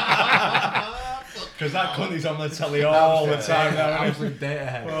 Because that cunt is on the telly all the time now. Absolute data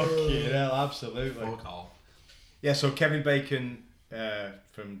head. Fucking hell, absolutely. Fuck off. Yeah, so Kevin Bacon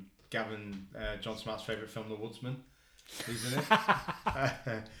from Gavin John Smart's favourite film, The Woodsman. He's in it.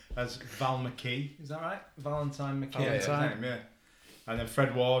 As Val McKee, is that right? Valentine McKee. Valentine. His name, yeah. And then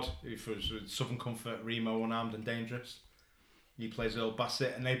Fred Ward, who was with Southern Comfort, Remo, Unarmed and Dangerous. He plays Earl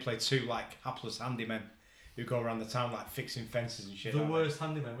Bassett, and they play two like hapless handymen who go around the town like fixing fences and shit. The like that. worst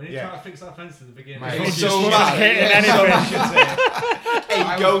handyman. When you Yeah. try to fix that fence at the beginning, Mate, It's it's so just bad. hitting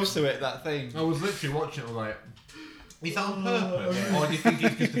anything. It goes to it, that thing. I was literally watching it, I was like, is that on purpose? Or do you think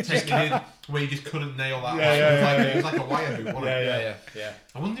it's just a technique where you just couldn't nail that? It was like a wire hoop, wasn't it? Yeah.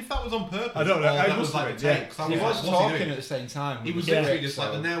 I wonder if that was on purpose. I don't know. Or I that must was like have the been, take. 'cause I He was was like, what's he talking doing? at the same time. He was Yeah. literally just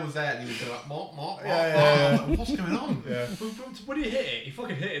like the nail was there and he was going like, mop. Yeah. What's going on? Yeah. when he hit it, he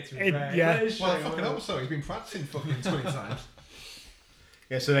fucking hit it to be It- fair. yeah. Let it show Well, you. fucking hope so. He's been practicing fucking 20 times.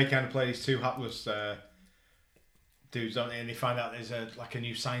 Yeah, so they kind of play these two hapless dudes, don't they? And they find out there's a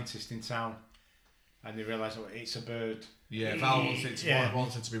new scientist in town, and they realise it's a bird. Yeah, Val wants it to, Yeah.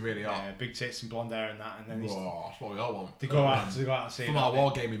 wants it to be really hot. Yeah, big tits and blonde hair and that, and then Whoa, that's what we all want. they go out and see From it, our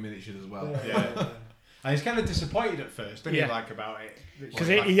don't they? wargaming miniatures as well. Yeah. And he's kind of disappointed at first, doesn't Yeah. he, like about it? Because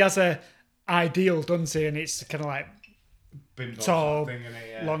he has a ideal, doesn't he? And it's kind of like Bimbo tall, sort of thing, isn't it?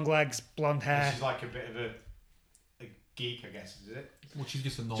 Yeah. long legs, blonde hair. She's like a bit of a geek, I guess, is it? Well, she's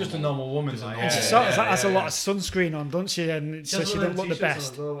just a normal. Just a normal woman, Just a like. normal- And she Yeah, sort of yeah, has a yeah, lot yeah. of sunscreen on, doesn't she? And so she don't look the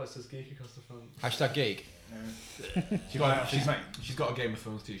best. As well, where it says geek across the front. Hashtag geek. She's got a Game of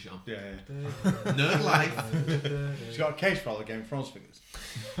Thrones t-shirt on. Yeah, Nerd life. She's got a case for all the Game of Thrones figures.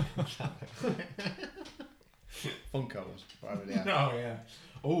 Funkos, whatever they are. Oh yeah.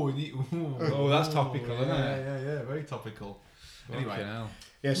 Oh, Oh, that's topical, isn't it? Yeah. Very topical. Anyway, Fucking hell.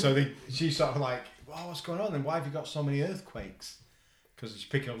 Yeah, so she's sort of like, well, what's going on then? Why have you got so many earthquakes? Because she's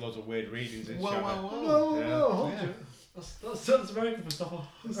picking up loads of weird readings. And shit. No, Yeah. no, hold Yeah. you. That's American for stuff.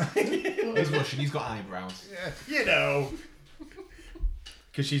 he's Russian. He's got eyebrows. You know.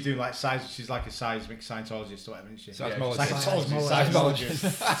 Because she's doing like she's like a seismic Scientologist or whatever, isn't she? Seismologist.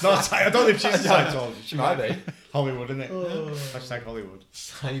 Scientologist. No, I don't know if she's a Scientologist. She might be. Hollywood, isn't it? Hashtag Hollywood.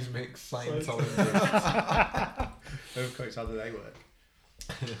 Seismic Scientologist. Earthquakes, how do they work?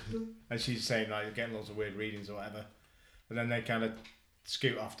 And she's saying like you're getting loads of weird readings or whatever. And then they kind of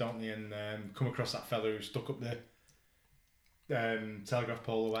scoot off, don't they, and come across that fella who stuck up the telegraph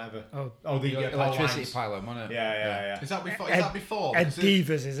pole or whatever. Oh, the Electricity lines. pylon, wasn't it? Yeah. Is that before? Ed- Is that before? Ed Is it-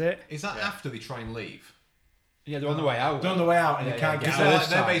 Divas, is it? Is that after they try and leave? Yeah, they're on the way out. They're on the way out and Yeah, they can't yeah. get Because out. they're, this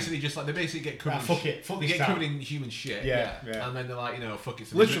they're time. basically just like they basically get covered. Fuck it, fuck They this get covered town. in human shit. Yeah. And then they're like, fuck it.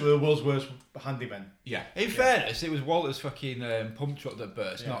 So Literally the world's worst handyman. Yeah. In fairness, it was Walter's fucking pump truck that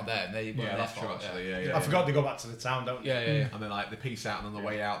burst, not them. They Yeah, that's true. Actually, yeah. I forgot they go back to the town, don't they? Yeah. And then like they peace out, and on the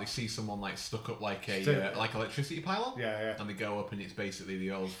way out, they see someone like stuck up like a So- like electricity pylon. Yeah. And they go up, and it's basically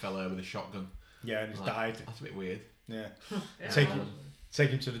the old fella with a shotgun. Yeah, and he's Like, died. That's a bit weird. Yeah. Take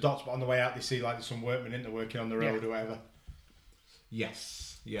him to the docks, but on the way out they see like there's some workmen in there working on the road or whatever.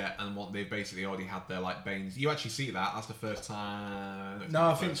 Yes. Yeah, and what they basically already had their like Banes. You actually see that. That's the first time. No,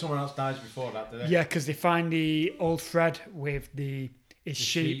 I think someone else dies before that, do they? Yeah, because they find the old Fred with his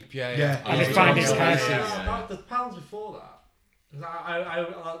sheep. Yeah. And they find his head. The pounds before that.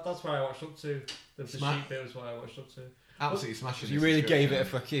 I that's where I watched up to. The sheep bit was what I watched up to. Absolutely smashing. You really gave it a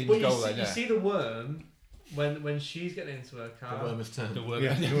fucking But goal you then, see the worm when she's getting into her car. The worm has turned.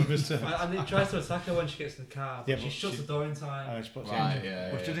 Yeah, it was And it tries to attack her when she gets in the car, but Yeah, she but shuts she- the door in time. Right.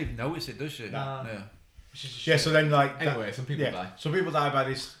 Yeah. Well, she doesn't even notice it, does she? Nah. Yeah. She's Yeah, so then like Anyway, some people die. Some people die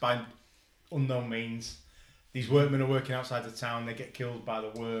by unknown means. These workmen are working outside the town. They get killed by the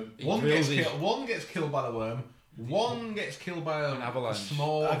worm. One drills gets, his- one gets killed by the worm. One gets killed by An avalanche. a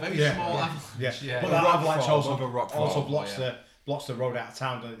small, very yeah, small yeah. avalanche. Yeah, but A that rock avalanche fall, also, of a rock also fall, blocks yeah. the road out of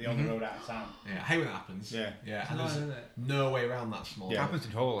town. Doesn't it? The only road out of town. Yeah, I hate when that happens. Yeah. Yeah, and annoying, there's isn't it? no way around that small. It happens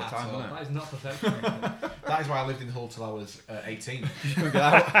in Hull all the At time, all. doesn't it? That is not protection. That is why I lived in Hull till I was 18. Couldn't get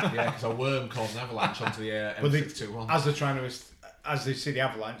out. Yeah, because a worm caused an avalanche onto the But they, M621. as they're trying to, as they see the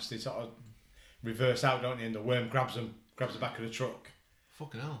avalanche, they sort of reverse out, don't they? And the worm grabs the back of the truck.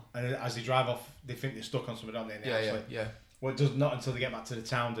 Fucking hell. And as they drive off, they think they're stuck on something, don't they? And they Yeah. Well, it does not until they get back to the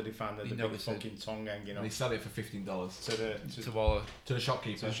town that they find the He big noticed it. fucking tongue hanging And on they sell it for $15 to To Waller. to the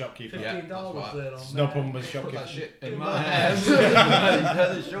shopkeeper. the shopkeeper. Yeah, $15 that's right. there on No there. problem with the Put that shopkeeper. shit in In my my hands.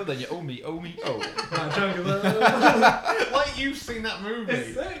 The show then you owe me. Right, joking, but- Like you've seen that movie.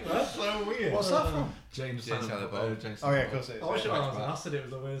 It's sick, man. That's so weird. What's that from? James James Silent Silent James Oh yeah, Silent of course it is. I watched it when I was Flashback. on acid. It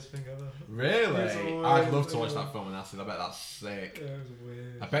was the weirdest thing ever. Really? It's a I'd love weird- to watch that film in acid. I bet that's sick. Yeah, it was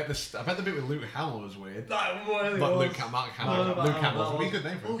weird. I bet the bit with Luke Hamill was weird. That really But was. Mark No, Hamill. that- Luke that Hamill's a was- really good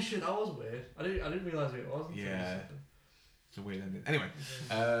name for Oh him. shit, that was weird. I didn't realise who it was. until Yeah. it was- It's a weird ending. Anyway,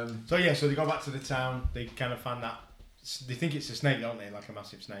 So yeah, so they go back to the town. They kind of find that They think it's a snake, don't they? Like a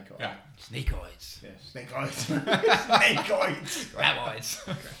massive snake. Or Yeah. Sneakoids. Yeah, snakeoids. Snakeoids.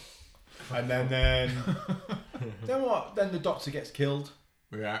 Graboids. And then what? Then the doctor gets killed.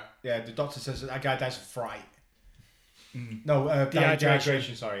 Yeah. Yeah, the doctor says that guy dies of fright. Mm. No, Dehydration.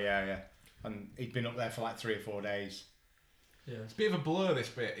 dehydration. Sorry, yeah. And he'd been up there for like 3 or 4 days. Yeah. It's a bit of a blur, this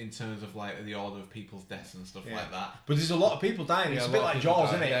bit, in terms of like the order of people's deaths and stuff Yeah. like that. But there's a lot of people dying. Yeah, It's a a bit lot of like people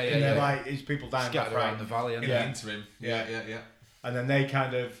Jaws, dying. isn't it? Yeah, yeah, and they're yeah. like, it's people dying Scattered by around the fright. valley. In And the Yeah. interim. Yeah. Yeah. And then they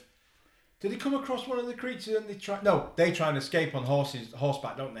kind of... Did they come across one of the creatures and they try... No, they try and escape on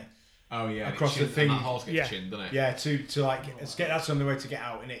horseback, don't they? Oh yeah. and Across it the chin- thing. and that horse gets Yeah. chinned, doesn't it? Yeah, to like... escape. That's the only way to get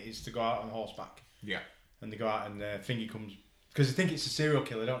out, innit? Is to go out on horseback. Yeah. And they go out and Thingy comes... Because they think it's a serial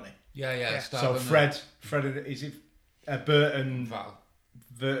killer, don't they? yeah. Start So with Fred, is it Bert and... Val.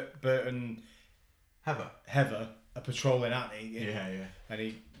 Bert and Heather are patrolling, aren't they? Yeah. And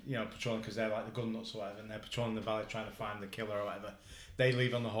he, patrolling because they're like the gun nuts or whatever, and they're patrolling the valley trying to find the killer or whatever. They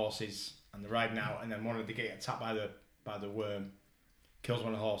leave on the horses and they're riding out, and then one of them get attacked by the worm, kills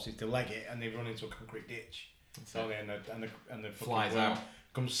one of the horses. They leg it and they run into a concrete ditch. So and the fucking Flies worm out.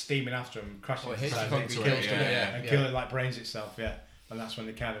 comes steaming after him, crashes Oh, it hits inside the it, concrete kills ditch, them, yeah. and kill it like brains itself, yeah. And that's when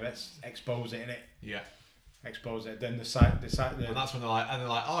they kind of expose it, innit? Yeah. Expose it. Then And that's when they're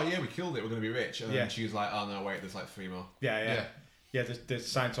like, oh yeah, we killed it. We're gonna be rich. And Yeah. then she's like, oh no, wait, there's like 3 more. Yeah. The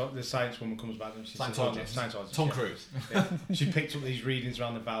science woman comes back and she says, oh, no, Scientologist, Tom yeah. Cruise. Yeah. She picked up these readings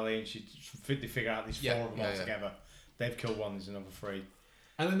around the valley and they figure out these 4 of them all together. They've killed one, there's another 3.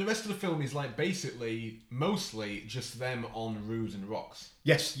 And then the rest of the film is like basically mostly just them on roofs and rocks.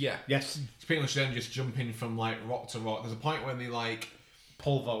 Yes. Yeah. Yes. It's pretty much them just jumping from like rock to rock. There's a point when they like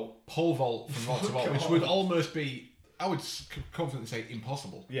Pole vault. pole vault from rock to rock, which would almost be, I would confidently say,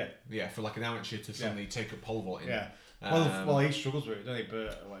 impossible. Yeah. Yeah, for like an amateur to suddenly take a pole vault in. Yeah. Um, Well, he struggles with it, doesn't he?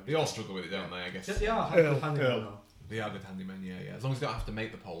 Bert, or whatever. They all struggle with it, don't they? I guess. They are Earl. handyman though. They are good handymen, yeah. As long as they don't have to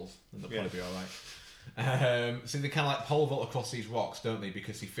make the poles, then they'll Yeah. probably be alright. So they kind of like pole vault across these rocks, don't they?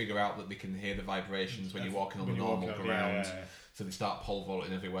 Because they figure out that they can hear the vibrations when you're walking on When the you're normal walking on- ground. yeah. So they start pole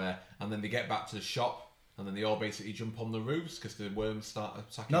vaulting everywhere. And then they get back to the shop, and then they all basically jump on the roofs because the worms start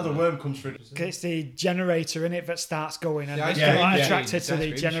attacking Another them. worm comes through. It's the generator in it that starts going, and Yeah, they yeah, get like, yeah. attracted to the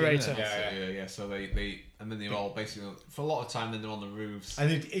That's generator. really Yeah. So they and then they're all basically, for a lot of time, then they're on the roofs.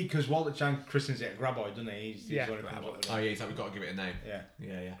 And because Walter Chan christens it a graboid, doesn't he? He's Yeah. the one who comes up with Oh it. yeah, he's like, we've got to give it a name. Yeah.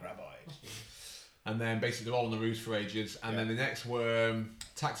 Yeah. Graboid. And then basically they're all on the roofs for ages, and then the next worm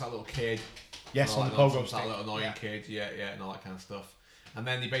attacks that little kid. Yes, and all on that the pogo nonsense, stick. that little annoying Yeah. kid, and all that kind of stuff. And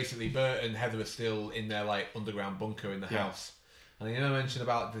then Bert and Heather are still in their like underground bunker in the Yeah. house. And then mention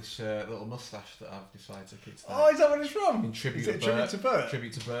about this little mustache that I've decided to keep. Oh, is that what it's from? In tribute Is it a to tribute Bert. to Bert?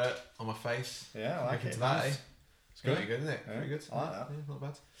 Tribute to Bert on my face. Yeah, I like Looking it. to that, Nice. eh? It's pretty Yeah. good, isn't it? Yeah. Pretty good. I like that. Yeah, not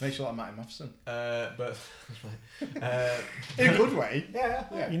bad. Makes you like Matty Matheson. But In a good way.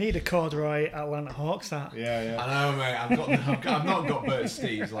 Yeah. You need a corduroy Atlanta Hawks hat. Yeah. I know, mate. I've not got Bert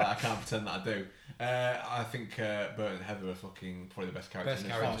Steves. Like I can't pretend that I do. I think Bert and Heather are fucking probably the best characters. Best in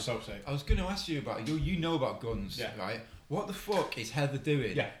this characters. film. Oh, so sick. I was going to ask you about you know about guns, Yeah. right? What the fuck is Heather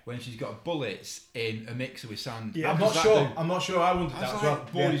doing Yeah. when she's got bullets in a mixer with sand? Yeah. I'm What not does sure. that do? I'm not sure. I wondered I that was as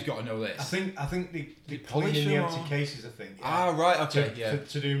like, well. boy's got to know this. I think they polish clean in the them empty or- cases. I think. Yeah. Ah, right, okay, To, yeah.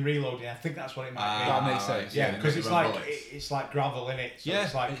 to do reloading. I think that's what it might be. That makes sense. Yeah, they because make it's their own like bullets. it's like gravel in it. So Yeah,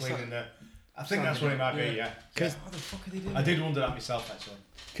 it's like it's cleaning like- the. I think that's what it might be. Yeah. Because What the fuck are they doing? I did wonder that myself actually,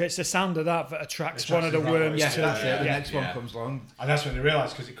 it's the sound of that attracts Attracts one of the the rabbit. worms Yeah, to that's it. The yeah. next one Yeah. comes along. and that's when they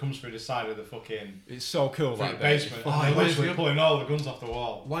realised because it comes through the side of the fucking It's so cool, through that the bit. basement. Oh, and it they're winds me literally up. pulling all the guns off the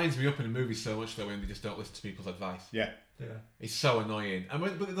wall. Winds me up in a movie so much though when they just don't listen to people's advice. Yeah. Yeah. It's so annoying. And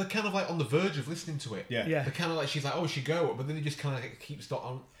but they're kind of like on the verge of listening to it. Yeah. Yeah. They're kind of like she's like, oh, she go, but then they just kind of keep stop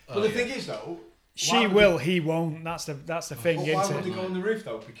on. But the thing is though, She why would will, he won't. That's the thing, But why isn't would it? they go on the roof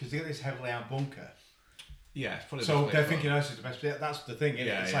though? Because they got this heavily armed bunker. Yeah, it's probably the So best they're bit thinking for this is the best bit. That's the thing, isn't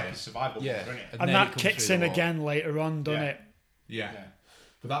Yeah, it? It's yeah, like yeah. a survival Yeah. bunker, isn't it? And then it that comes kicks through in the wall. again later on, doesn't Yeah. it? Yeah. Yeah.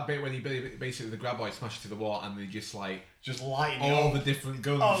 But that bit when he basically the graboid smashes to the wall and they just like Just lighting all up. the different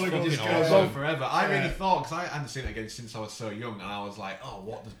guns All the guns just go goes on. on forever. I Yeah. really thought, because I hadn't seen it again since I was so young, and I was like, oh,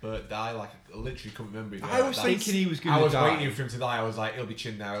 what does Bert die? Like, I literally couldn't remember. If he I was died. thinking he was going I to was die. waiting for him to die. I was like, he'll be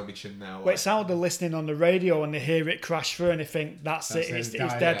chinned now, he'll be chinned now. Well, it's how they're listening on the radio and they hear it crash through and they think that's That's it, it, he's he's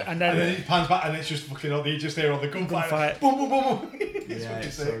dead. dying, And And then then it pans back and it's just fucking all, you just hear all the gunfire. Gunfire. Boom, boom, boom, boom. It's yeah, fucking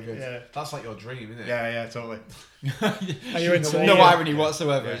it's so sick. good. Yeah. That's like your dream, isn't it? Yeah, totally. are you into No the, irony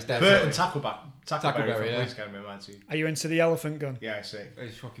whatsoever. It's Bert definitely. and Tackleberry Tackleberry, from yeah. Police Academy, man, too. are you into the elephant gun? Yeah, I see.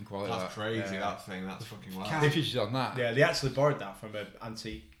 It's fucking quality. That's that. crazy, Yeah. that thing. That's fucking wild. Cartridges on that. Yeah, they actually borrowed that from an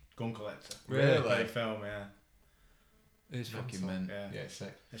antique gun collector. Really? For the film, yeah. It's fucking mental. mint. Yeah. Yeah, it's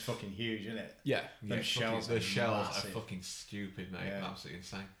sick. It's fucking huge, isn't it? Yeah. Yeah, Them shells the are shells massive. are fucking stupid, mate. Yeah. Absolutely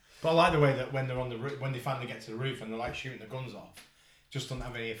insane. But I like the way that when they're on the when they finally get to the roof and they're like shooting the guns off, just doesn't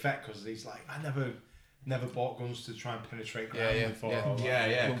have any effect because he's like, I never bought guns to try and penetrate ground Yeah, before. yeah. or like-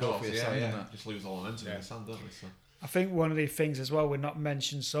 Yeah, Won't of go course. for your Yeah, sand, yeah. innit? Just lose all momentum in Yeah. the sand, don't we? So. I think one of the things as well we're not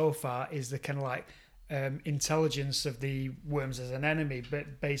mentioned so far is the kind of like intelligence of the worms as an enemy,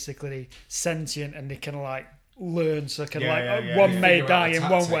 but basically sentient, and they can like learn. So kind of Yeah, like yeah, yeah. one They may figure out die the in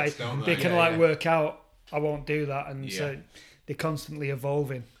one way, tactics, don't they they? can Yeah, like yeah. work out. I won't do that, and so Yeah. they're constantly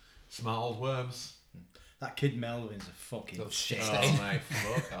evolving. Smart old worms. That kid Melvin's a fucking Little shit. shit. Oh, mate,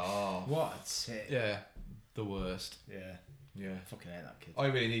 fuck off. What a tit. Yeah. The worst. Yeah. Yeah. Fucking hate that kid. I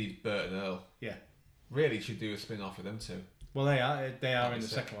really need Bert and Earl. Yeah. Really should do a spin off with them two. Well, they are in the That'd be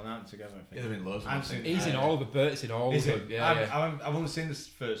second one, aren't they, together? I Yeah, think. there's been loads of them. I I've think. seen- He's in all the Bert's in all Is of it? them. Yeah, yeah. I've only seen the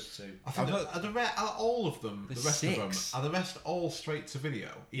first two. I think are all of them, There's the rest of 6. them, are the rest all straight to video?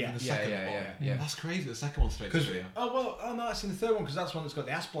 Yeah. Even the Yeah, second yeah, one. yeah, yeah. That's crazy. The second one's straight to video. No, I've seen the third one because that's one that's got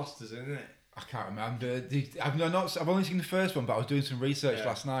the ass blasters in, isn't it? I can't remember. I've only seen the first one, but I was doing some research Yeah.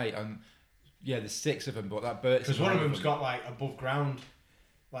 last night, and yeah, there's 6 of them, but that Bert's Because in one all of them's them. got like above ground,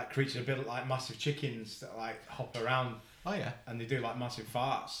 like creatures a bit like massive chickens that like hop around Oh yeah, and they do like massive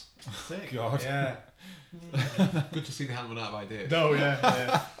farts. Sick. God. Yeah. good to see the hand run out of ideas. No, yeah.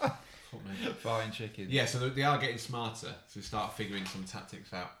 Fuck me. Flying chicken. Yeah, so they are getting smarter, so they start figuring some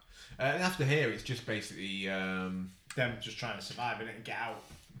tactics out. And after here, it's just basically Them just trying to survive in it and get out.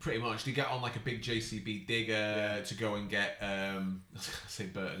 pretty much they get on like a big JCB digger to go and get I was gonna say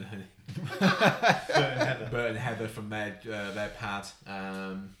Bert and Heather from their pad.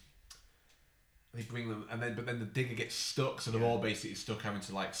 They bring them, but then the digger gets stuck, so they're all basically stuck having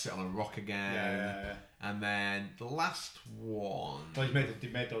to like sit on a rock again. Yeah. And then the last one. Well,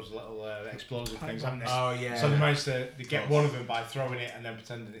 they've made those little explosive things, haven't they? Oh yeah. So they managed to get one of them by throwing it and then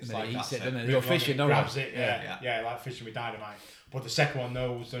pretending it's And then like he eats that's it, doesn't he? Moving You're on fishing, and no grabs one. it, Yeah. yeah, like fishing with dynamite. But the second one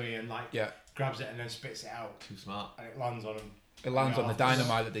knows, doesn't he, and like Yeah. grabs it and then spits it out, Too smart. and it lands on him. It lands on the Yeah.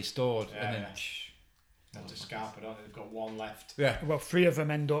 dynamite that they stored, Yeah, and then. yeah. Have to scarp it on. They've got one left Yeah. Well, 3 of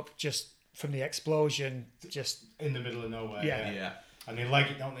them end up just from the explosion, just in the middle of nowhere. Yeah. And they leg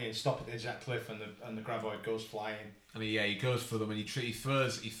it, don't they, and stop at the edge of that cliff, and the graboid goes flying. And he goes for them, and he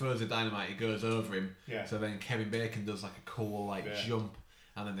throws the dynamite. He goes over him. Yeah. So then Kevin Bacon does like a cool Yeah. jump,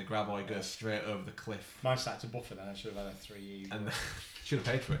 and then the graboid goes straight over the cliff. Mine started to buffer then. I should have had a 3E. And should have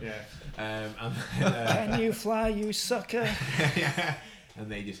paid for it. Yeah. And then, can you fly, you sucker? yeah. And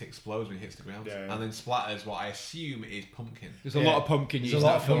then he just explodes when he hits the ground. Yeah, yeah. And then splatters what I assume is pumpkin. There's a lot of pumpkin There's used a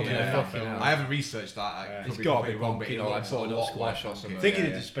lot in of that film. pumpkin Yeah, in that fucking film. hell. I haven't researched that. I Yeah. could It's be gotta be completely wrong, but pumpkin it or like looks a butternut lot squash like or pumpkin. something. I think he Yeah,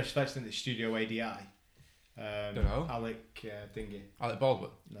 did yeah. the special effects in the Studio ADI. Dunno. Alec Dingy. Alec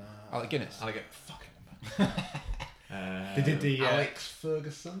Baldwin. Nah. Alec Guinness. And I get fucking. They did the Alex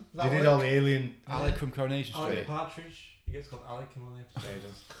Ferguson. Is that They did what all the alien. Alec from Coronation Alec Street. Partridge. He gets called Alec in one of the Yeah, he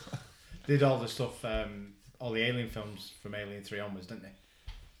does. Did all the stuff, all the alien films from Alien 3 onwards, didn't they?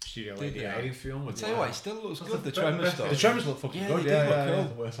 Studio Did ADI. Yeah, Alien film. I'll tell you what, it still looks good, the Tremor The stuff. Tremors look fucking Yeah, good. they Yeah, did look yeah, cool.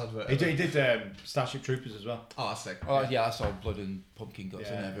 The worst advert. He ever. did Starship Troopers as well. Oh, that's sick. Oh yeah, that's all blood and pumpkin guts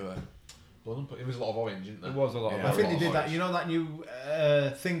Yeah. in everywhere. Blood, but it was a lot of orange, isn't there? There was a lot Yeah. of I think they lot did of that. orange. You know that new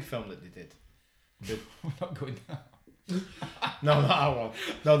Thing film that they did? We're not going down. No, not that one.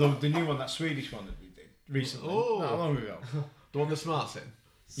 No, the new one, that Swedish one that they did recently. Oh. Not long ago. The one the smart's in.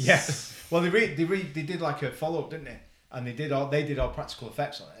 Yes. Well, they did like a follow up, didn't they? And they did all practical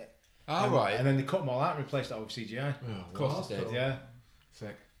effects on it. All and, right. And then they cut them all out and replaced that with CGI. Oh, Of course it did. Yeah.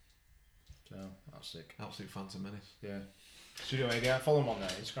 Sick. So that's sick. Absolute Phantom Menace. Yeah. Studio ADI. Follow him on there.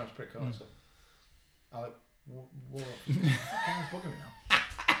 Instagram's pretty cool. So. Alec. What's bugging me now?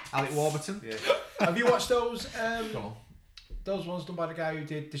 Alec Warburton. Yeah. Have you watched those? Go on. Those ones done by the guy who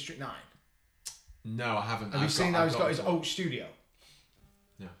did District 9. No, I haven't. Have you seen how he's got his own studio?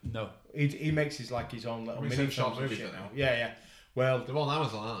 No. He makes his like his own little Have you mini seen short films and movies, shit don't now. Yeah. Well, They're on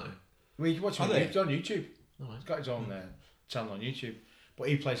Amazon, aren't they? well, you can watch Are him. they? He's on YouTube. Oh, right. He's got his own channel on YouTube. But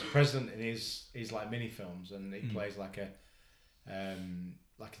he plays the president in his like mini films, and he plays like a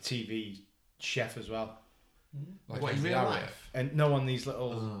TV chef as well. Like What, in in real the life? And no, on these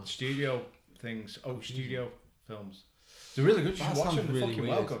little studio things, studio films. They're really good. You That should watch sounds them. They're really fucking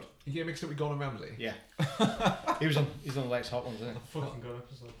well weird. good. You get mixed up with Gordon Ramsay? Yeah. He's on the latest Hot Ones, isn't he? Fucking good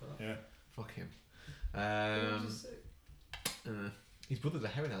episode that. Yeah. Fuck him. Just sick. His brother's a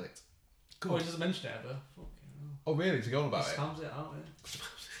heroin addict. Oh, he doesn't mention it ever. Fucking hell. Oh, really? Is he going about He it? spams it out,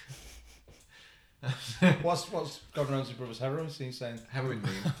 yeah. What's Gordon Ramsay brothers' heroin? He's saying. Heroin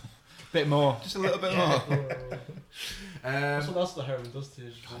mean? Bit more. Just a little bit more. That's what the heroin does to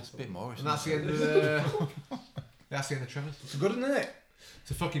you. It's a bit more. And that's the end of the. That's the end of Tremors. It's good, isn't it?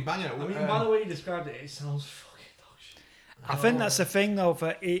 It's a fucking banger. I mean, by the way you described it, it sounds fucking dog shit. I think that's the thing, though.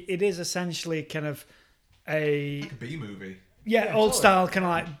 That it is essentially kind of a Like a B movie. old totally. style kind of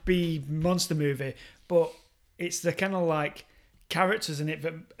like B monster movie, but it's the kind of like characters in it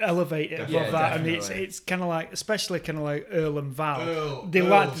that elevate it above Yeah, that, and definitely. it's kind of like, especially kind of like Earl and Val. Earl- They're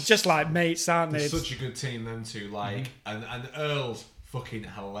Earl's- just like mates, aren't They're they? such a good team, them two. Like, and Earl's fucking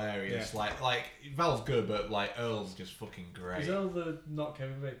hilarious. Yeah. Like Val's good, but like Earl's just fucking great. Is that the not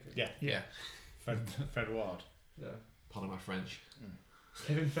Kevin Bacon? Yeah. Yeah. Fred Ward. Yeah. Pardon my French.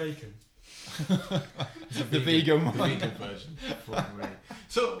 Kevin Bacon. The vegan The one. vegan version. Fucking right.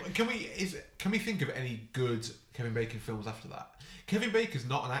 So can we think of any good Kevin Bacon films after that? Kevin Bacon's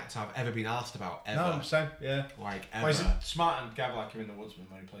not an actor I've ever been asked about ever. No, same. Yeah. Like ever. Well, is it smart and Gav like him in The Woodsman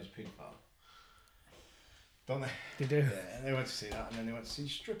when he plays paedophile? Don't they? They do. Yeah, they went to see that and then they went to see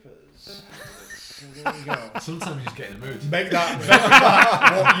strippers. So there you go. Sometimes you just get in the mood. Make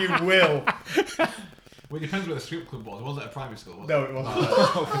that what you will. Well, it depends where the strip club was. It wasn't at a primary school, was No, it? it wasn't.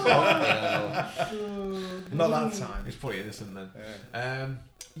 Oh, Not that time. it's probably innocent then. Yeah.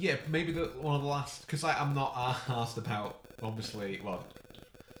 Yeah, maybe one of the last, because I'm not asked about, obviously, well,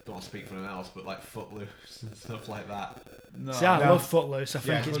 don't want to speak for anyone else, but like Footloose and stuff like that. No. See, I No. love Footloose. I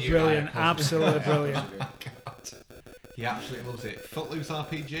think Yeah, it's you- brilliant, yeah, absolutely brilliant. He absolutely loves it. Footloose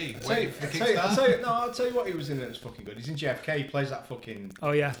RPG. I'll tell you- Wait for the I'll tell you what he was in that was fucking good. He's in JFK. He plays that fucking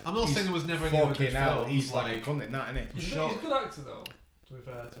Oh yeah, I'm not saying there was never any other good fucking hell. films. He's like a cunt in that, isn't he? He's Sure. a good actor though, to be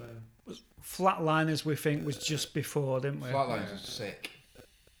fair to him. Flatliners we think was just before, didn't we? Flatlines was sick.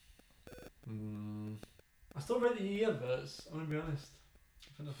 I still read the E adverts, I'm gonna be honest.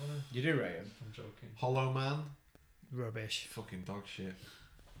 I think they're funny. You do rate him. I'm joking. Hollow Man. Rubbish. Fucking dog shit.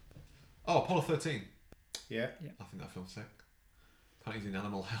 Oh, Apollo 13. Yeah. I think that film's sick. Apparently he's in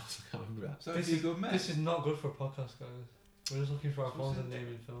Animal House. I can't remember that. So This is he is, good, mate? this is not good for a podcast, guys. We're just looking for our phones and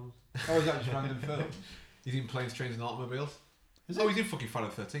naming films. Oh, is that just random films? He's in Planes, Trains and Automobiles. Is Oh, it? he's in fucking Friday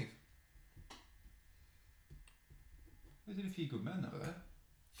the 13th. There's a few good men over there.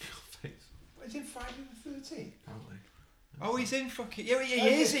 Is it Friday the 13th? Apparently. Oh, he's in fucking... Yeah,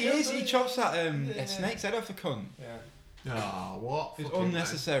 he is, he is. He chops that snake's head off the cunt. Yeah. Ah, what? It's Fucking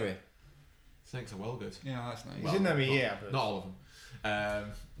unnecessary. Snakes are well good. Yeah, that's nice. He's in them a year. But Not all of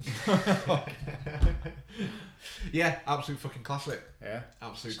them. Yeah, absolute fucking classic. Yeah.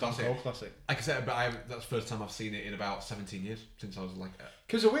 Absolute Stone classic. Cold classic. Like I said, but that's the first time I've seen it in about 17 years since I was like.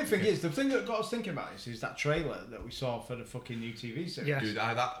 Because the weird thing is, the thing that got us thinking about this is that trailer that we saw for the fucking new TV series. Yeah. Dude,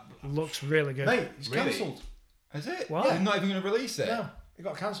 that Looks really good. Mate, it's Really? cancelled. Is it? What? They're not even going to release it? No, it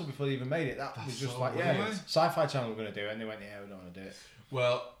got cancelled before they even made it. That That's was just so like, weird. yeah, Sci-Fi Channel were going to do it, and they went, yeah, we don't want to do it.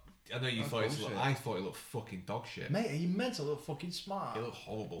 well, I know you That's thought bullshit. I thought it looked fucking dog shit. Mate, are you mental? Look fucking smart. It looked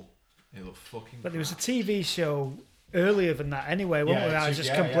horrible. It looked fucking. But there was a crap. TV show earlier than that anyway, wasn't Yeah, there? That it's- just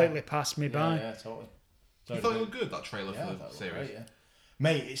yeah, completely passed me yeah, by. yeah, totally. You thought it looked good, that trailer Yeah, I for thought the it looked series. great, yeah.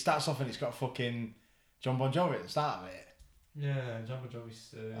 Mate, it starts off and it's got fucking John Bon Jovi at the start of it. Yeah, John Bon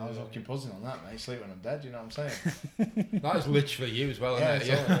Jovi's. I was fucking buzzing on that, mate. Sleep when I'm dead, you know what I'm saying? That is literally you as well, isn't it?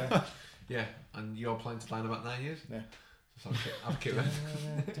 totally, yeah. Yeah, and you're planning to die in about 9 years? Yeah. So I've kicked them.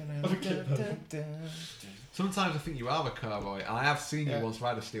 Sometimes I think you are a cowboy, and I have seen you Yeah. once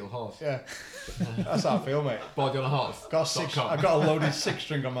ride a steel horse. Yeah. That's how I feel, mate. Body on a horse. I've got a loaded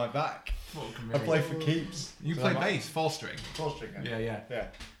 6-string on my back. Fucking I play amazing. for keeps. You So play I'm like, bass, 4-string. 4-string. Yeah, yeah. Yeah.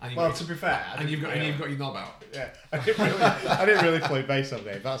 And Well, to be fair, and you've got your knob out. Yeah, I didn't really play bass on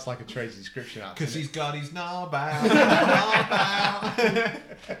Dave. That's like a trade description. Because he's got his knob out. Knob out.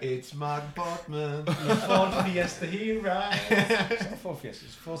 It's Mark Botman. The Ford Fiesta he rides. It's not Ford Fiesta,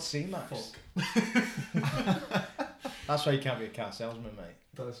 it's Ford C-Max. That's why you can't be a car salesman, mate.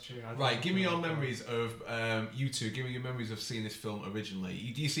 That's true. Right, give me your memories of you two. Give me your memories of seeing this film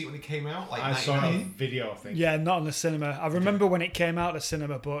originally. Do you see it when it came out? Like I saw it on 99? video, I think. Yeah, not in the cinema. I remember when it came out of the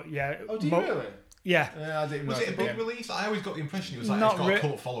cinema, but yeah. Oh, do you really? Yeah. Yeah, I didn't Was know it a big release? I always got the impression it was like Not it's got re- a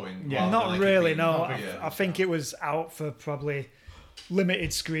cult following. Yeah. rather Not than like it really, being no. not I, big. I think it was out for probably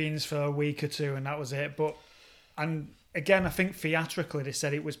limited screens for a week or two, and that was it. And again, I think theatrically they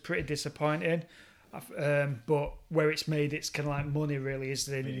said it was pretty disappointing. But where it's made its kind of like money really is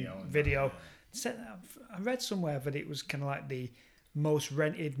in video. I read somewhere that it was kind of like the most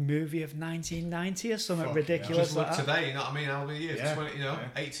rented movie of 1990 or something Fuck ridiculous Just like look that. today, you know what I mean? How many years? Yeah. 20, Yeah.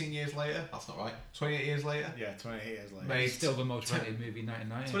 18 years later? That's not right. 28 years later? Yeah, 28 years later. Mate, It's still the most rated movie in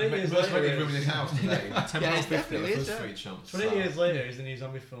 1990. 28 years most later. rented room in his house today. £10 Yeah, it £50 definitely is, for yeah. free chumps. 20 years later is the new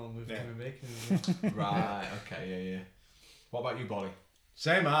zombie film with Yeah. Kevin Bacon. Right, okay, yeah. What about you, Bolly?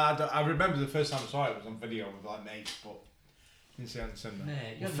 Same, I remember the first time I saw it was on video with like mates, but didn't see it on the cinema.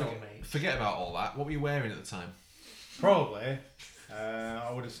 Mate, you're Well, not mate. Forget about all that. What were you wearing at the time? Probably.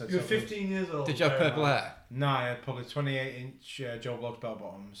 I would have said You were something. 15 years old. Did you have purple hair? No, I had probably 28-inch Joe Blogs bell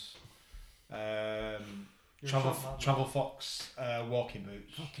bottoms. You're Travel a short man, Travel Fox walking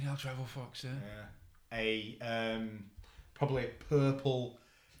boots. Fucking hell, Travel Fox, yeah. Yeah. Probably a purple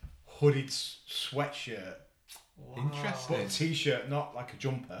hooded sweatshirt. Wow. Interesting. But a t-shirt, not like a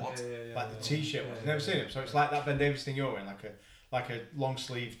jumper. What? Yeah, Like the t-shirt one. You've never seen it. So it's like that Ben Davis thing you're wearing, like a long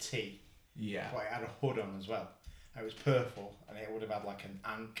sleeve tee. Yeah. But it had a hood on as well. It was purple, and it would have had like an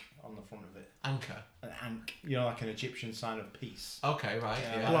ankh on the front of it. Anchor. An ankh, you know, like an Egyptian sign of peace. Okay, right.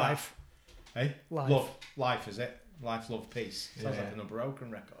 Yeah. Yeah. Life. Hey, Life. Life is it? Life, love, peace. Sounds Yeah. like an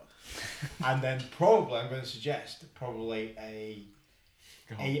Unbroken record. And then probably I'm going to suggest a Go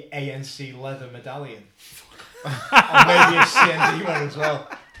on. ANC leather medallion, or maybe a CND one as well.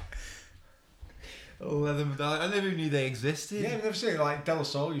 Leather medallion. I never even knew they existed. Yeah, I've never seen it. Like De La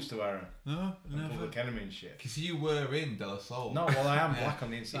Soul used to wear them. No, never. Public Enemy and shit. Because you were in De La Soul. No, well I am Yeah. black on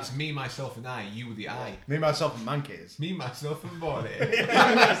the inside. It's me, myself, and I. You were the I. Me, myself, and Mankies. Me, myself, and Bonnie.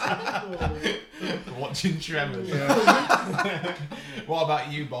 Watching Tremors. What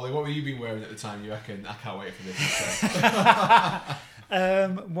about you, Bolly? What were you been wearing at the time? You reckon? I can't wait for this.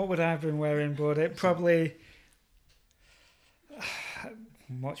 What would I have been wearing, bud? It probably...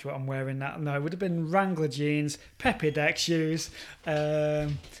 Watch what I'm wearing now. No, it would have been Wrangler jeans, Pepe Deck shoes,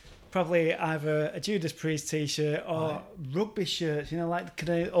 probably either a Judas Priest t-shirt or rugby shirts. You know, like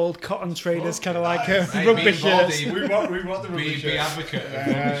kind of old cotton traders, kind of like Hey, rugby me, shirts. Baldy, we want the rugby be shirt. advocate of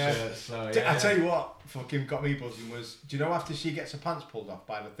Yeah. rugby shirts. So, yeah. I tell you what, fucking got me buzzing was. Do you know after she gets her pants pulled off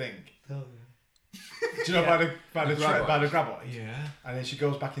by the thing? Hell Do you know by the grab Yeah. And then she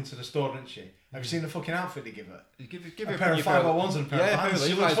goes back into the store, doesn't she? Have you seen the fucking outfit they give her? Give A her pair of your pair 501s and a pair of pants.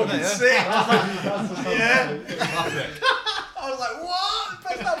 She looks Levi's, fucking wasn't sick. yeah. Classic. I was like, what?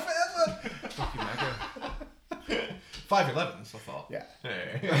 Best outfit ever. Fucking mega. 5'11s, I thought. Yeah.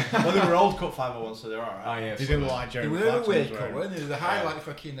 Hey. Well, they were old cut 501s, so they're alright. Oh, yeah, They didn't so look like Jerry They were a Clarkson weird was cut, wearing. weren't they? The high Yeah. like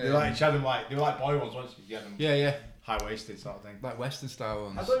fucking. They were like boy ones, weren't you? You had them Yeah. high waisted sort of thing. Like Western style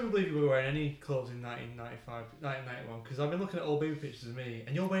ones. I don't even believe you were wearing any clothes in 1995, 1991, because I've been looking at old baby pictures of me,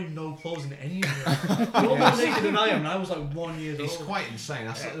 and you're wearing no clothes in any of them. You're more naked than I am, and I was like 1 year It's old. quite insane.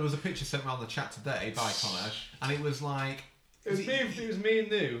 I saw, there was a picture sent around the chat today by Connor, and it was like... It was me and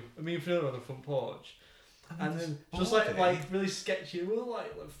New, and me and Fiona on the front porch. And then just Baldy. like really sketchy, we were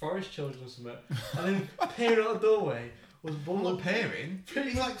like forest children or something. And then peering out the doorway was I'm Bumble. not peering.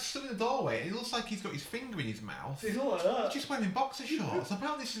 He's like stood in the doorway, and it looks like he's got his finger in his mouth. He's all like that. He's just wearing boxer shorts.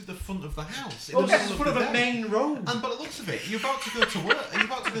 Apparently this is the front of the house. In Oh, the this middle is front of the a day. main road. And by the looks of it, you're about to go to work. You're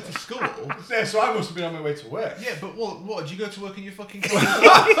about to go to school. Yeah, so I must have been on my way to work. Yeah, but what? Did you go to work in your fucking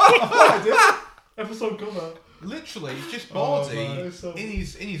Episode cover. Literally, he's just Oh, baldy man, it's so- in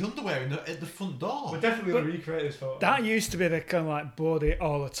his underwear at the front door. We're definitely going to recreate this photo. That used to be the kind of like body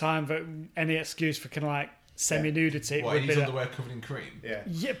all the time, but any excuse for kind of like semi-nudity What, would in be his that. underwear covered in cream? Yeah.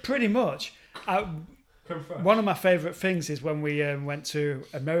 Yeah, pretty much. Creme fraiche. One of my favourite things is when we went to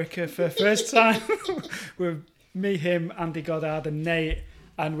America for the first time with me, him, Andy Goddard, and Nate,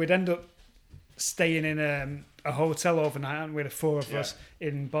 and we'd end up staying in a hotel overnight, and we had four of us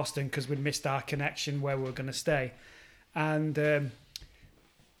in Boston because we'd missed our connection where we were going to stay, and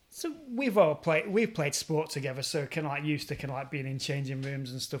so we've played sport together, so kind of like used to kind of like being in changing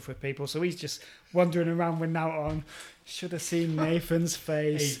rooms and stuff with people. So he's just wandering around with Nout on. Should have seen Nathan's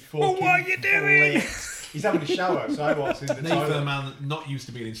face. Well, what are you doing? He's having a shower, so I walked in the Nathan, a toilet. man not used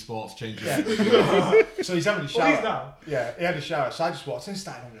to being in sports, changes. Yeah. So he's having a shower. Well, he's now. Yeah, he had a shower, so I just walked in and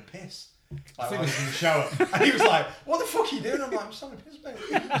started having a piss. Like, while I was in the shower. And he was like, what the fuck are you doing? I'm like, I'm just having a piss, mate.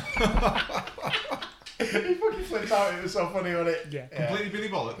 He fucking flipped out. It was so funny, wasn't it? Yeah. Completely Billy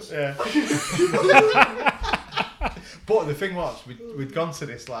Bollocks. Yeah. But the thing was, we'd gone to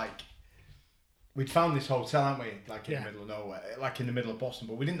this, like, we'd found this hotel, hadn't we? Like in the middle of nowhere, like in the middle of Boston,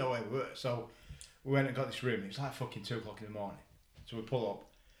 but we didn't know where we were. So we went and got this room. It was like fucking 2 o'clock in the morning. So we pull up,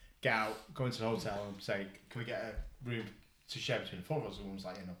 get out, go into the hotel and say, can we get a room to share between the four of us? And one was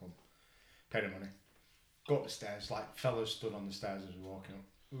like, yeah, no problem. Pay the money. Go up the stairs, like fellas stood on the stairs as we were walking up.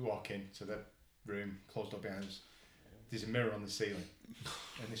 We walk into the room, closed up behind us. There's a mirror on the ceiling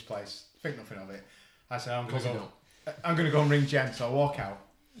in this place. Think nothing of it. I said, I'm gonna go and ring Jen. So I walk out,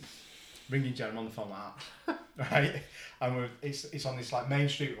 ringing Jen. I'm on the phone like that, right? And it's on this like main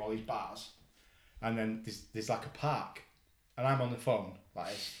street with all these bars, and then there's like a park, and I'm on the phone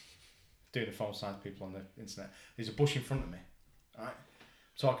like this, doing the phone sign to people on the internet. There's a bush in front of me, right?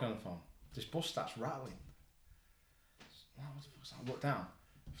 Talking on the phone. This bus starts rattling. What the fuck's that? I look down.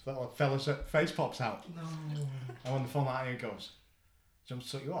 Little fella's face pops out. No. I'm on the phone like that, and he goes, "Do you want me to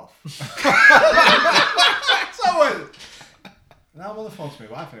shut you off?" So I went. Now I'm on the phone to my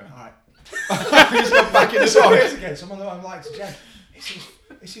wife and I went, alright. He's got back in the stories again. Someone that I'm like to Jen,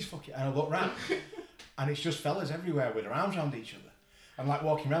 this is fucking. And I look round and it's just fellas everywhere with their arms around each other. I'm like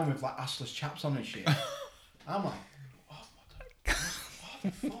walking around with like assless chaps on and shit. I'm like, what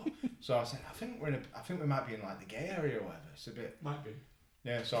the fuck? So I said, I think we might be in like the gay area or whatever. It's a bit. Might be.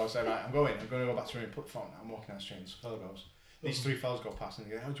 Yeah, so I said, right, I'm going to go back to the room and put the phone down. I'm walking down the street and this fella goes, these three fellas go past and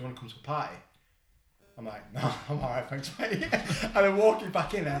they go, oh, do you want to come to a party? I'm like, no, I'm alright, thanks mate. And I'm walking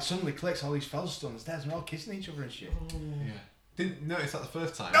back in and it suddenly clicks, all these fellas stood on the stairs and they're all kissing each other and shit. Yeah. Didn't notice that the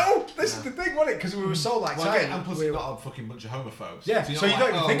first time. No, this is the thing, wasn't it? Because we were so like excited. And plus you've got a fucking bunch of homophobes. Yeah, so you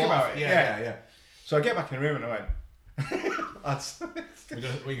don't even think about it. Yeah. So I get back in the room and I went, lads.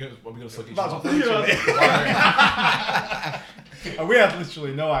 We're gonna suck each That's other. And we had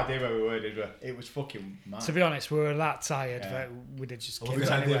literally no idea where we were, did we? It was fucking mad. To be honest, we were that tired that we did just I keep love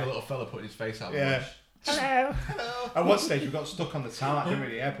the idea of a anyway. little fella putting his face out. Yeah. Hello. At one stage we got stuck on the tarmac, didn't we,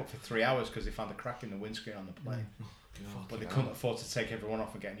 at the airport for 3 hours because they found a crack in the windscreen on the plane. But they couldn't afford to take everyone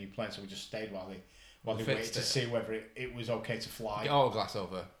off and get a new plane, so we just stayed while they waited to see whether it was okay to fly. Get all glass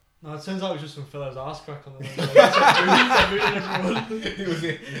over. No, it turns out it was just some fella's arse crack on the way. It was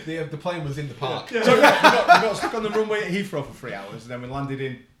the plane was in the park. So we got stuck on the runway at Heathrow for 3 hours, and then we landed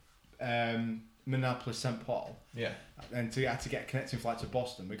in Minneapolis, St. Paul. Yeah. And had to get a connecting flight to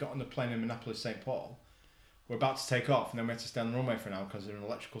Boston. We got on the plane in Minneapolis, St. Paul. We're about to take off, and then we had to stay on the runway for an hour because there was an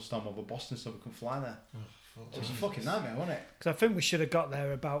electrical storm over Boston, so we couldn't fly there. It was a fucking nightmare, wasn't it? Because I think we should have got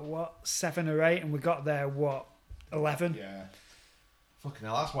there about 7 or 8, and we got there 11. Yeah. Fucking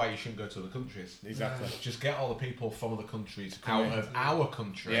hell, that's why you shouldn't go to other countries. Exactly. Just get all the people from other countries out of our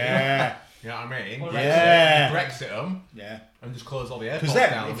country. Yeah. You know what I mean? Yeah. Brexit them. Yeah. And just close all the airports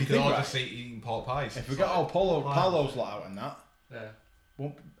then, down. if We you could think all about just eat eating pork pies. If we got all Paulo's lot out and that, Yeah.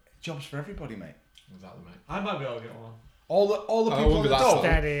 jobs for everybody, mate. Exactly, mate. I might be able to get one. All the people wouldn't that be that don't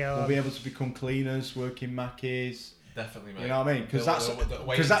Steady, will be able to become cleaners, working Mackies. Definitely, mate. You know what I mean? Because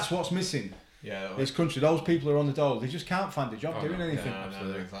that's what's missing. Yeah. This country, those people are on the dole. They just can't find a job doing anything.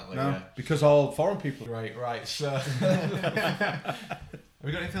 No, exactly. No, Yeah. because all foreign people. Right. So, have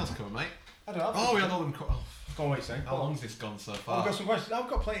we got anything else coming, mate? I don't know. Oh, we had all them. Go on, wait a second. How long's this gone so I've far? got some questions. I've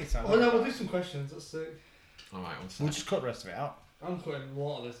got plenty of time. Oh no, we'll do some questions. That's sick. All right, one sec. We'll just cut the rest of it out. I'm cutting a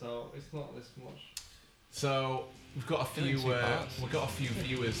lot of this out. It's not this much. So we've got a few. Doing two parts. We've got a few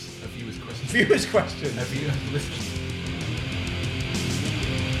viewers questions. Viewers' questions. A viewer listeners.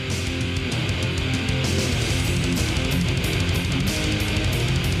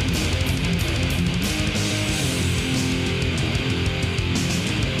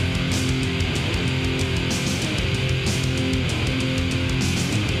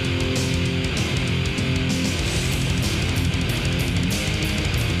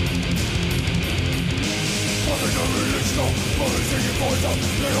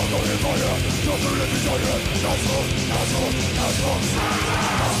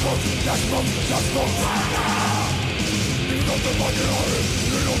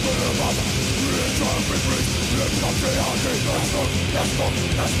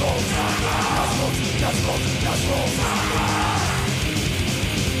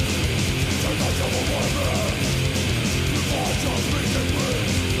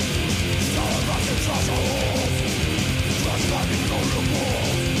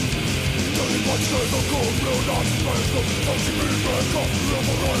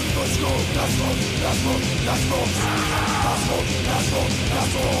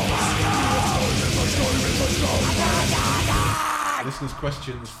 Listeners'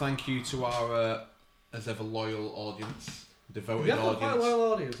 questions. Thank you to our, as ever, loyal audience, devoted We have got quite a audience.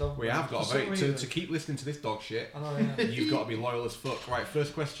 loyal audience, haven't We have got For a some very reason. to keep listening to this dog shit. I know, yeah. You've got to be loyal as fuck. Right,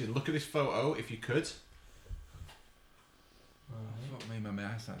 first question. Look at this photo, if you could. Fuck me, my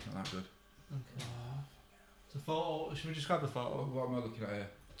eyesight's not that good. Okay. The photo. Should we describe the photo? What am I looking at here?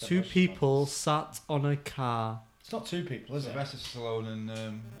 Two people sat on a car. It's not two people, is it? Sylvester Stallone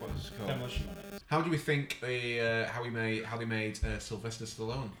and what's it called? Demolition Man. How do we think how they made Sylvester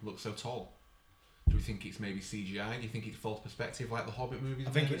Stallone look so tall? Do we think it's maybe CGI? Do you think it's false perspective like the Hobbit movies? I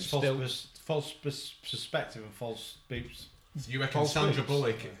think maybe? it's false perspective and false beeps. So you reckon false Sandra beeps.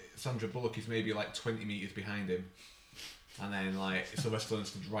 Bullock? Sandra Bullock is maybe like 20 meters behind him, and then like Sylvester Stallone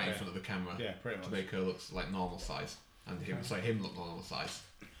stands right in front of the camera. Yeah, pretty much. To make her look like normal size, and him look normal size.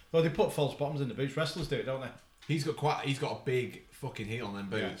 Well, they put false bottoms in the boots. Wrestlers do it, don't they? He's got a big fucking heel on them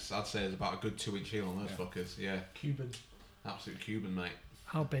boots. I'd say there's about a good 2-inch heel on those fuckers. Yeah, Cuban. absolute Cuban, mate.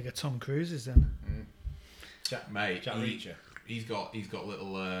 How big are Tom Cruise's then? Jack Reacher. He's got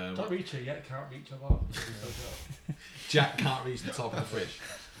little. Don't reach her yet. Can't reach a lot. Jack can't reach the top of the fridge.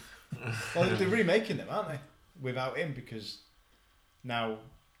 Well, they're remaking them, aren't they? without him because now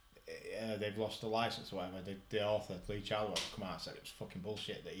they've lost the license or whatever. The author, Lee Charles, come out and said it was fucking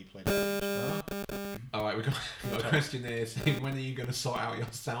bullshit that he played. Alright, we've got a question here saying, when are you going to sort out your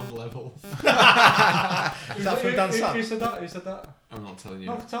sound levels? Is that from Dan Sam? Who said that? Who said that? I'm not telling you.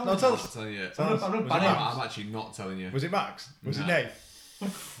 No, tell No, me. tell I'm us. not telling you. I'm not Was it banning Max? I'm actually not telling you. Was it Max? Was No. it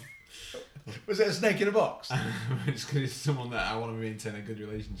Nate? Was it a snake in a box? It's because it's someone that I want to maintain a good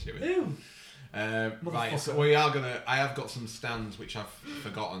relationship with. Ew. Right, so Motherfucker. I have got some stands which I've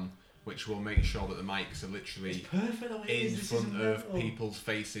forgotten, which will make sure that the mics are literally Perfect. the way it in is. This front isn't of mental. people's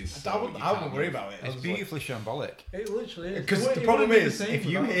faces. I wouldn't worry about it. It's beautifully shambolic. It literally is. Because It the wouldn't problem be the is, same if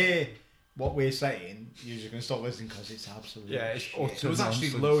you without- hear what we're saying, you're just going to stop listening because it's absolutely Yeah, it's shit. utter There was actually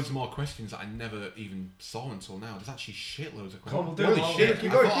nonsense. loads more questions that I never even saw until now. There's actually shitloads of Come on, questions. we'll do Holy them all. shit, I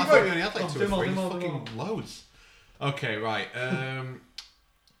keep thought, going, I keep thought going. we only had like Oh, two do or them all, three. do them all, Fucking do them loads. Okay, right.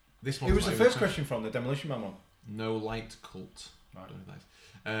 This Who one's was the not first even- question from? The Demolition Man one? No Light Cult. Right. I don't know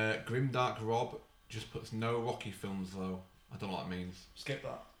if that is. Grimdark Rob just puts no Rocky films though. I don't know what that means. Skip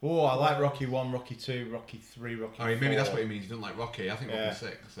that. Oh, I like Rocky 1, Rocky 2, Rocky 3, Rocky 4. I mean, maybe that's what he means. You don't like Rocky. I think Yeah. Rocky's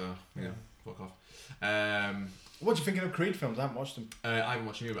sick. So yeah, fuck off. What do you think of Creed films? I haven't watched them. I haven't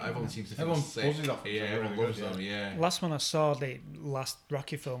watched any, but everyone seems to think Everyone it's sick. buzzes off them, Yeah, so everyone really loves good, them. Yeah. Last one I saw, the last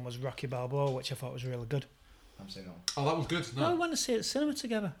Rocky film, was Rocky Balboa, which I thought was really good. I haven't seen that one. Oh, that was good. No, we No, went to see it at cinema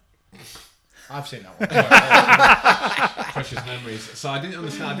together. I've seen that one. precious memories. So I didn't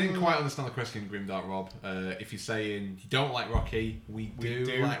understand. I didn't quite understand the question, Grimdark Rob. If you're saying you don't like Rocky, we do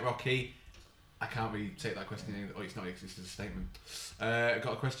like Rocky. I can't really take that question. Oh, it's not. It's just a statement.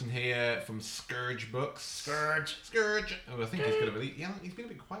 Got a question here from Scourge Books. Scourge. Oh, I think he's gonna really. Yeah, he's been a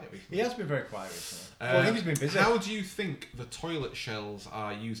bit quiet recently. He has been very quiet recently. Well, I think he's been busy. How do you think the toilet shells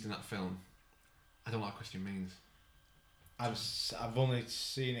are used in that film? I don't know what that question means. I've only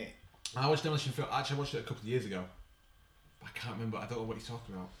seen it. I watched Demolition Film. Actually, I watched it a couple of years ago. I can't remember. I don't know what he's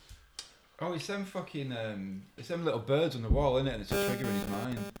talking about. Oh, it's them fucking, it's them little birds on the wall, isn't it? And it's a trigger in his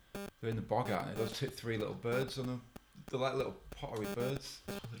mind. They're in the bog, aren't they? Those three little birds on them. They're like little pottery birds.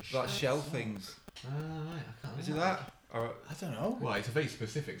 Like shell things. Right, I can't Is it remember. that? Or, I don't know. Well, it's very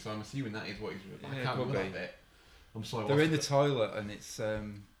specific, so I'm assuming that is what he's. I Yeah, can't remember probably. that bit. I'm sorry. they're what's in the toilet and it's,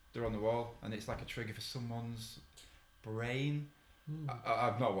 they're on the wall and it's like a trigger for someone's brain.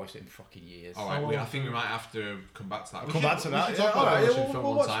 I've not watched it in fucking years. All right, I think we might have to come back to that. Come back to that. We should Yeah, talk all about right, Demolition yeah, Film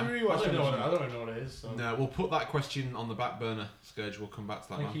we'll one watch time. the I rewatch. don't know what it is. So. No, we'll put that question on the back burner, Scourge. We'll come back to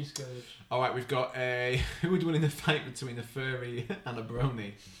that Thank one. you, Scourge. All right, we've got a. Who would win in the fight between a furry and a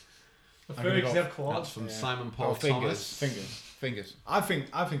brony? The I'm gonna furry go- have That's claws. from Yeah. Simon Paul fingers. Thomas. Fingers. I think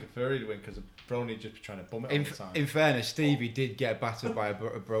a furry would win because a brony just be trying to bum it all In, the time. in fairness, Stevie did get battered by a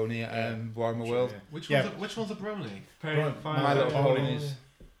brony at Warhammer World. Which Yeah. which one's a brony? Furry- My Little Ponies.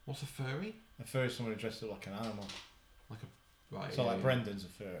 What's a furry? A furry is someone who dressed up like an animal. Right. So yeah, like yeah. Brendan's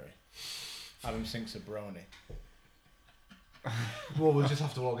a furry. Adam Sink's a brony. Well, we'll just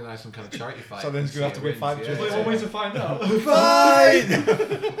have to organise some kind of charity fight. So then it's gonna have to be 5 Wait, one way to find out.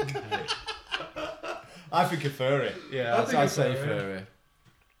 Fine! I think a furry. Yeah, I think I'd it's say furry. furry.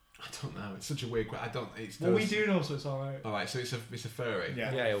 I don't know. It's such a weird question. I don't. It's Well, we those- do know, so it's alright. All right, so it's a furry.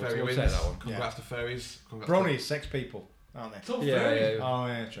 Yeah. Yeah, Furry we'll wins. take that one. Congrats to furries. Congrats Bronies, sex people, aren't they? It's all Yeah, furry. yeah. Oh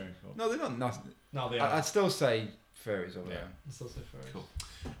yeah, true. Cool. No, they're not nice. No, they are. I'd still say furries over Yeah. there. It's still so furry. Cool.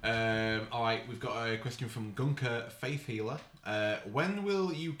 All right, we've got a question from Gunker Faith Healer. When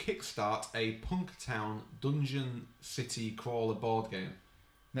will you kickstart a Punktown Dungeon City crawler board game?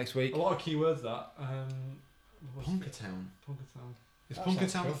 Next week. A lot of keywords that. what's it? Punkertown. Punkertown. Is That sounds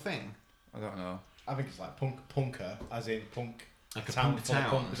Punkertown cool. a thing? I don't know. I think it's like punker, as in punk. Like a Town punk full of town.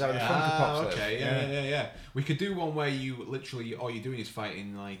 punks. Is that where the Ah, Funko Pops live? okay, yeah. We could do one where you literally all you're doing is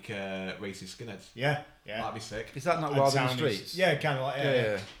fighting like racist skinheads. Yeah, yeah. That'd be sick. Is that not And Wild in the sound Streets? Yeah, kind of like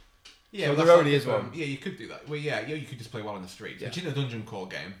yeah. Yeah, So well, there that's already like is if, one. Yeah, you could do that. Well, yeah, you could just play Wild in the Streets, Yeah. which isn't a dungeon crawl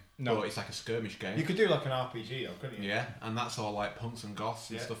game. No. but it's like a skirmish game. You could do like an RPG though, couldn't you? Yeah, and that's all like punks and goths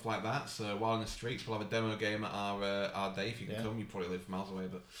and Yeah. stuff like that. So Wild in the Streets, we'll have a demo game at our day if you can Yeah. come. You probably live miles away,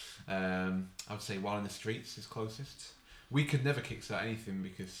 but I would say Wild in the Streets is closest. We could never kickstart anything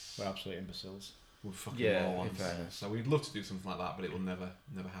because We're absolute imbeciles. we're fucking Yeah, morons. in fairness. So we'd love to do something like that, but it will never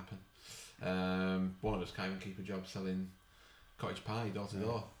happen. One of us can't even keep a job selling cottage pie door to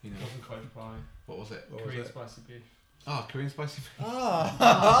door. You know, It wasn't quite pie. what was it? Korean spicy beef. Oh, Korean spicy.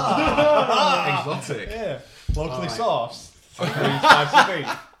 Ah, Exotic. yeah, locally Alright. sourced. Korean spicy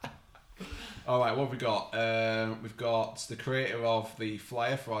beef. All right, what have we got? We've got the creator of the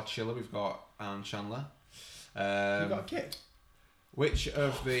flyer for our chiller. We've got Anne Chandler. You got a kid. Which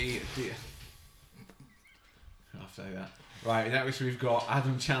of the have to say that. Right, next we've got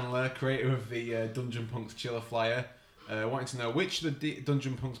Adam Chandler, creator of the Dungeon Punks Chiller Flyer, wanting to know which of the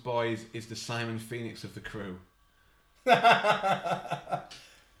Dungeon Punks boys is the Simon Phoenix of the crew. I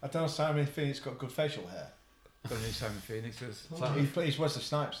don't know. Simon Phoenix got good facial hair. I don't know who Simon Phoenix is. He's Wesley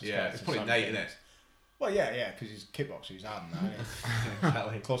Snipes. Yeah, it's probably Nate, isn't it? Well, yeah, because he's kickboxer. He's hard than that.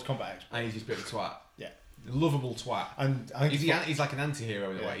 Exactly. Close combat expert. And he's just a bit of a twat. Yeah. Lovable twat. And I think He's like an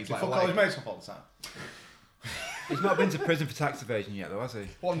anti-hero in a way. He's like fuck all his mates up all the time. He's not been to prison for tax evasion yet, though, has he?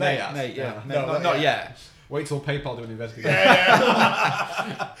 What Nate Nate? has. Nate, yeah. No, not yet. Wait till PayPal do an investigation.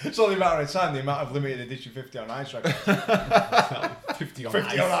 It's only a matter of time. The amount of limited edition 50 on ice records. 50 on 50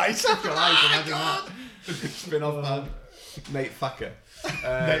 ice. on ice. 50 on ice, imagine that. Spin off man. Nate Thacker.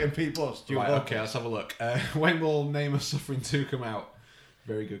 Nate and Pete Bus. Right, okay, let's have a look. When will Name of Suffering 2 come out?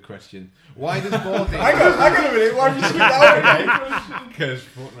 Very good question. Why does Baldy... Hang on a minute. Why have you skipped that over, Dave? Because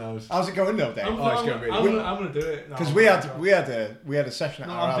fuck knows. How's it going though, Dave? I'm gonna do it. Because we had a session at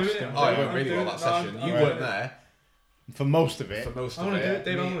No, our I'm house. doing it. didn't Oh, we? it went really well that session. You weren't there For most of it. for most I'm of gonna do it, it.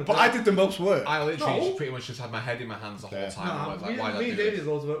 Dave. I'm gonna But do I it. did the most work. I literally No. pretty much just had my head in my hands the whole Yeah. time. I was like, me why and did I do David this? did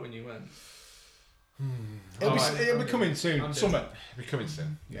loads of work when you went. It'll be coming soon. I'm Summer. Be coming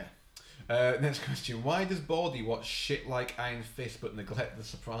soon. Yeah. Next question. Why does Baldy watch shit like Iron Fist but neglect The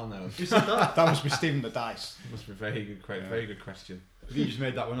Sopranos? You said that. That must be Stephen the Dice. Must be a very good, very good question. Have you just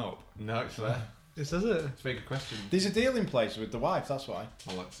made that one up? No, it's there. This is it. It's a very good question. There's a deal in place with the wife, that's why.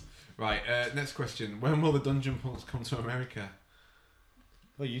 Bollocks. Right, next question. When will the Dungeon Punks come to America?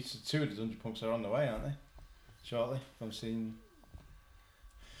 Well, you two of the Dungeon Punks are on the way, aren't they? Shortly. I'm seeing.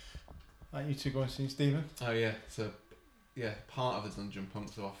 Aren't you two going to see Stephen? Oh yeah, so yeah, part of the Dungeon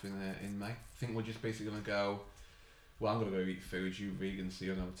Punks are off in May. I think we're just basically gonna go. Well, I'm gonna go eat food. You vegans, so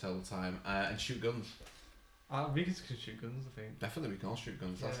you're gonna tell the time and shoot guns. Vegans can shoot guns, I think. Definitely, we can all shoot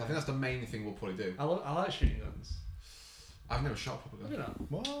guns. That's, Yeah. I think that's the main thing we'll probably do. I like shooting guns. I've never shot a proper gun. Look at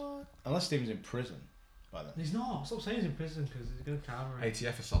that. What? Unless Stephen's in prison by then. He's not. Stop saying he's in prison because he's gonna camera it.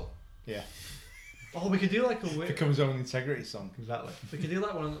 ATF assault. Yeah. Oh, we could do like a weird. Becomes own integrity song. Exactly. We could do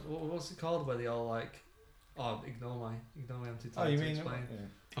like one. What's it called? Where they all like. Oh, ignore me. I'm too Oh, tired you to mean? explain.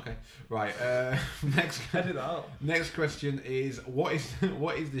 Yeah. Okay. Right. Next. Edit that out. Next question is what is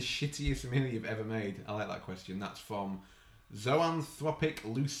the shittiest meal you've ever made? I like that question. That's from Zoanthropic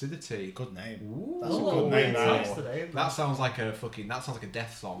Lucidity. Good name. Ooh. That's a good name. Nice That. today. That sounds like a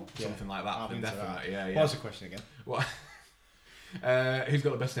death song, Yeah. something like that. I'm For into definite. that. Yeah, yeah. What's the question again? What? Who's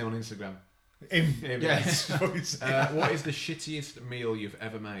got the best name on Instagram? Him. Yes. What What is the shittiest meal you've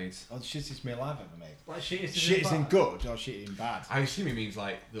ever made? the shittest meal I've ever made. Like shit is Shit is in good or shit in bad? I assume he means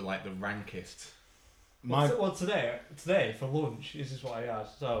like the rankest. My Well, today for lunch, this is what I had.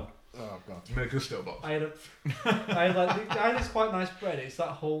 So oh god. You made a gusto box. I had I had this quite nice bread. It's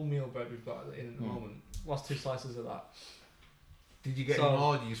that wholemeal bread we've got in at the moment. Last 2 slices of that. Did you get So- any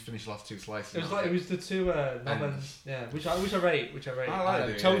more? Or did you just finish the last 2 slices? It was the 2 Nobbins, yeah, which I rate. I like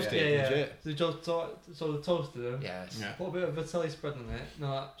it. Toasted, Yeah. legit. So the toasted them. Yes. Yeah. Put a bit of Vitelli spread on it.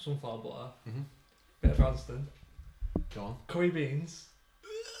 No, like sunflower butter. Mhm. Bit of Branston. Go on. Curry beans.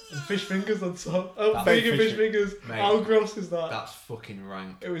 And fish fingers on top. Oh, That's vegan fish fish fingers. Mate, How gross is that? That's fucking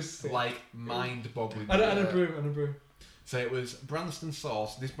rank. It was sick. Like mind-boggling. And a brew. So it was Branston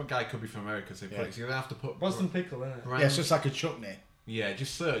sauce. This guy could be from America, so Yeah. you're gonna have to put Branston pickle, innit? Yeah, it's just like a chutney. Yeah,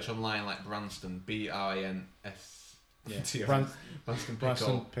 just search online like Branston, BRANS. Yeah. Branston pickle.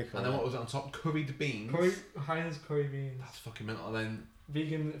 Branston pickle. And then what was it on top? Curried beans. Heinz curry beans. That's fucking mental. And then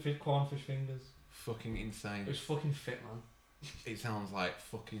Vegan corn fish fingers. fucking insane. It was fucking fit, man. It sounds like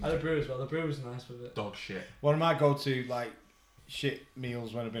fucking I had a brew as well. The brew was nice with it. dog shit. One of my go-to like shit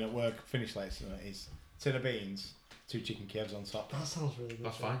meals when I've been at work, finish late is tin of beans, 2 chicken kebabs on top. That sounds really good.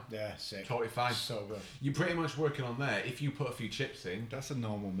 That's fine. Yeah, sick. Totally fine. So good. You're pretty much working on there. If you put a few chips in, That's a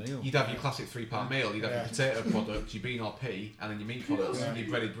normal meal. you'd have your classic 3-part meal. You'd have your potato product, your bean or pea, and then your meat products, Yeah. and your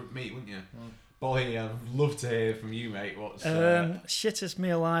breaded meat, wouldn't you? Boy, I'd love to hear from you, mate. What's Shittest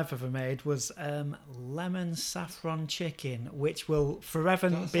meal I've ever made was lemon saffron chicken, which will forever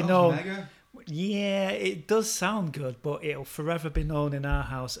That be sounds known. mega. Yeah, it does sound good, but it'll forever be known in our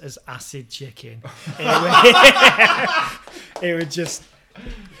house as acid chicken. It would just.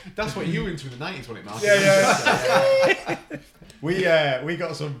 That's what you were into in the 90s, wasn't it, Mark? Yeah. We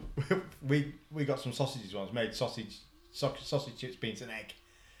got some we got some sausages once, made sausage chips, beans and egg.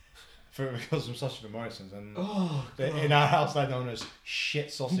 We got some sausage from Morrison's, and in our house they're known as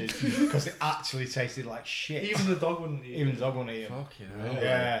shit sausage because it actually tasted like shit. Even the dog wouldn't eat. Even the dog wouldn't eat it. Fucking Really? hell.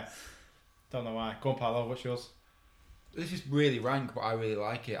 Yeah. Don't know why. Go on, Paolo. What's yours? This is really rank, but I really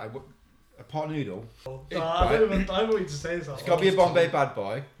like it. A pot noodle. I don't want you to say this. It's got to be a Bombay bad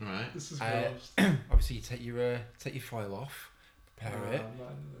boy. Right. This is Uh, gross. Obviously, you take your foil off, prepare it,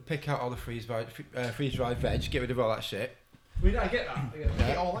 pick out all the freeze-dried veg, get rid of all that shit. I mean, I get that. I get that. Get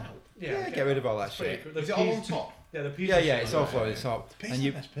it all out. Yeah, get rid of all that It's pretty shit. good. The Is it all on peas- top? Yeah, the peas. Yeah, are yeah, shit it's like all that. flour on top, Peas and are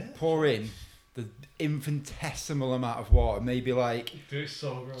you the best bit. pour in the infinitesimal amount of water, maybe like Dude, it's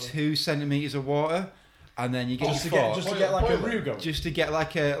so gross. 2 centimeters of water, and then you get Just to your get, fork, just to get like a Boil it. rugo. just to get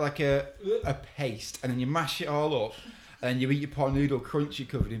like a paste, and then you mash it all up, and you eat your pot noodle crunchy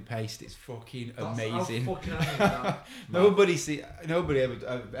covered in paste. It's fucking That's amazing. How fucking amazing that. Nobody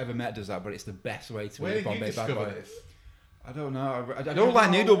ever met does that, but it's the best way to Where eat did you Bombay Bad discover Boy. this? I don't know. I don't like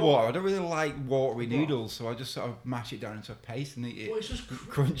noodle water. I don't really like watery noodles, so I just sort of mash it down into a paste and eat Well, it. it's just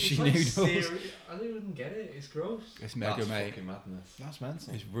Crunchy it's like noodles. cereal. I don't even get it. It's gross. It's mega, That's mate. fucking madness. That's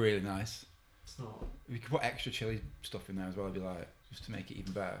mental. It's really nice. It's not. We could put extra chili stuff in there as well. I'd be like, just to make it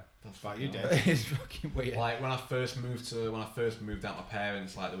even better. That's Like you fucking did. madness. It's fucking weird. Like when I first moved out my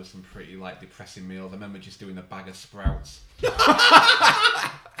parents, like there was some pretty like depressing meals. I remember just doing a bag of sprouts.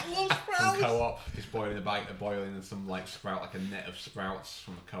 From Co-op, just boiling a bag, boiling and some like sprout, like a net of sprouts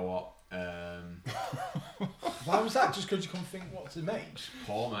from the Co-op. Why was that? Just because you couldn't think what to make?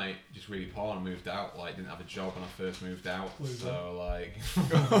 Poor mate, just really poor. And moved out, like didn't have a job when I first moved out. Loser. So like,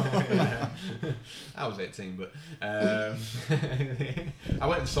 I was 18, but I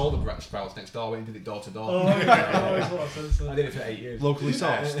went and sold the sprouts next door. I went and did it door to door. Oh, yeah, that makes a lot of sense. I did it for 8 years. Locally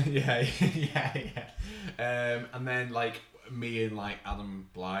sourced. yeah. And then like me and like Adam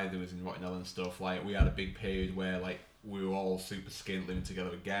Blythe, who was in Rottingham and stuff, like we had a big period where like we were all super skint living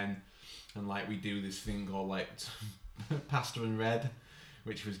together again, and like we do this thing called like pasta and red,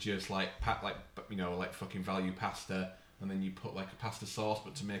 which was just like like fucking value pasta, and then you put like a pasta sauce,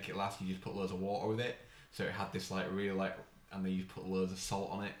 but to make it last, you just put loads of water with it, so it had this like real like, and then you put loads of salt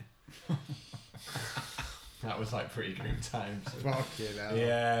on it. That was like pretty grim times. Fucking hell.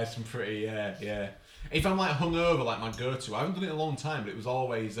 Yeah, some pretty yeah. If I'm like hungover, like my go-to, I haven't done it in a long time, but it was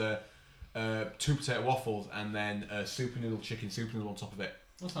always 2 potato waffles and then super noodle chicken super noodle on top of it.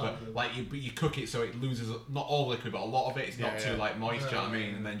 That's But not good. like you cook it so it loses not all the liquid, but a lot of it. It's not Yeah, too yeah. like moist. Do you know what I Yeah.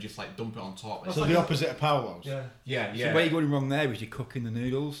 mean? And then just like dump it on top. That's So like the a- opposite of Paolo's. Yeah. Yeah, So yeah. where you're going wrong there is you're cooking the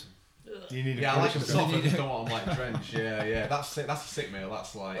noodles. You need a Yeah, I like them crush soft. I of just don't want them like drenched. Yeah. That's a sick meal.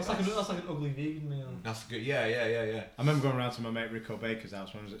 That's like That's like an ugly vegan meal. that's good. Yeah. I remember going around to my mate Rico Baker's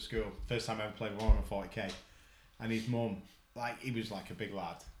house when I was at school. First time I ever played Warhammer 40k. And his mum, like, he was like a big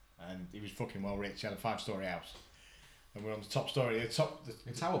lad. And he was fucking well rich. He had a 5-story house. And we're on the top story. It's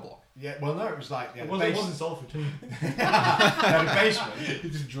tower block. Yeah, well, no, it was like, they had, It wasn't Salford too. they had a basement.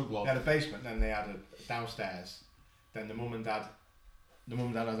 It's just drug lord. They had a basement, then they had a downstairs. Then the mum and dad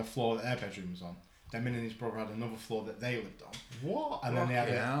had a floor that their bedroom was on. Then me and his brother had another floor that they lived on. What? And then they had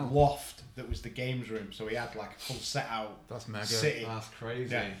Fucking a hell. loft that was the games room. So he had like a full set out That's mega. city. That's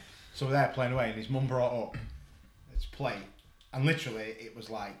crazy. Yeah. So we're there playing away, and his mum brought up its plate, and literally it was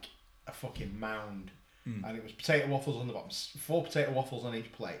like a fucking mound, and it was potato waffles on the bottom, 4 potato waffles on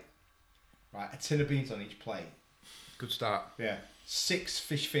each plate, right? A tin of beans on each plate, Good start. yeah. 6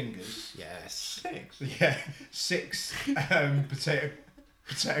 fish fingers, Yes. yeah. 6 potato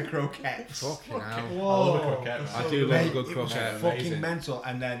croquettes. Fucking hell. I love a croquette. that's I so do good. love a Mate, good it was croquette. fucking Amazing. mental,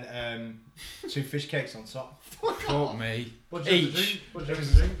 and then 2 fish cakes on top. Fuck me. What did you have to Each. drink? What did you have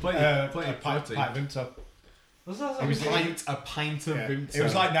to drink? Plenty A of pint protein. of Vimto. What's that? It was A pint of Yeah. Vimto. It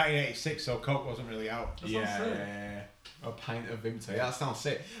was like 1986, so Coke wasn't really out. That sounds sick. yeah. A pint of Vimto. Yeah, that sounds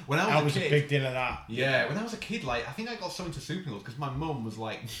sick. When I That was was a a kid, big dinner, that. yeah, when I was a kid, like I think I got so into super noodles because my mum was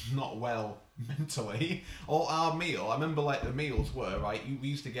like not well mentally. All our meal, I remember like the meals were right. We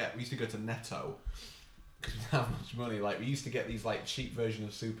used to go to Netto because we didn't have much money. Like we used to get these like cheap version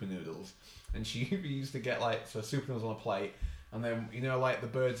of super noodles, and we used to get like so super noodles on a plate, and then like the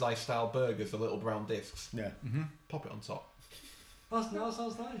Bird's Eye style burgers, the little brown discs. Yeah. Pop it on top. That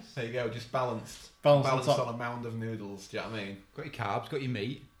sounds nice. There you go, just balanced Balanced on top. on a mound of noodles. Do you know what I mean? Got your carbs, got your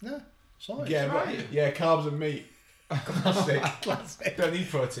meat. Yeah. Solid. Yeah, right. right. Yeah, carbs and meat. Classic. Don't need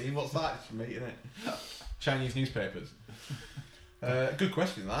protein. What's that? It's meat, isn't it? Chinese newspapers. Good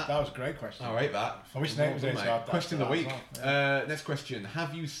question, that. That was a great question. All right, that. I wish Nate was here, Mate. so I'd Question of the answer week. that as Next question.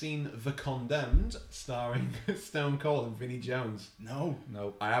 Have you seen The Condemned, starring Stone Cold and Vinnie Jones? No.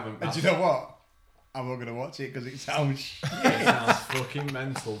 No. I haven't. And do you know what? I'm not going to watch it because it sounds shit. It sounds fucking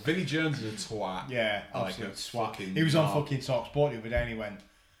mental. Vinnie Jones is a twat. Yeah, Like absolute a swat. fucking He was on knob. fucking Talksport the other day and he went,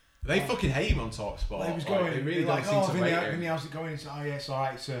 They fucking hate him on TalkSport. well, he was Like, going, they really like, don't seem to Vinny, rate him. Vinny, how's it going? He said, oh yeah, it's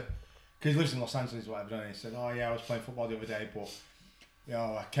alright, sir. Because he lives in Los Angeles or whatever, don't he? He said, oh yeah, I was playing football the other day, but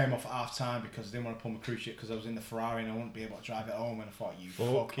I came off at half time because I didn't want to pull my cruise ship because I was in the Ferrari and I wouldn't be able to drive it home. And I thought, you Fuck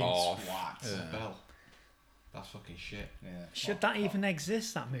fucking off. swat. Yeah. Bell. That's fucking shit. Yeah. Should that even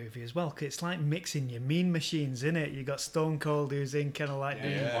exist, that movie, as well? Because it's like mixing your mean machines, in it. You got Stone Cold, who's in kind of like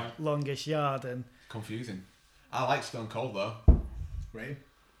Yeah. the Longest Yard, and Confusing. I like Stone Cold though. Right.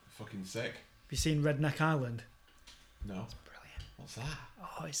 Fucking sick. have you seen Redneck Island? No. Brilliant. What's that?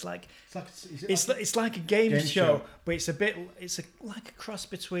 Oh, it's like It's like, is it it's like a game Game show, show. but it's like a cross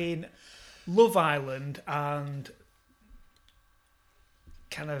between Love Island and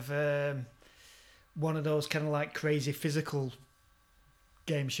kind of one of those kind of like crazy physical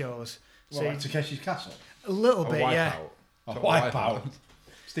game shows. What, like Takeshi's Castle? a little A bit, yeah. Oh, Wipeout. Wipeout.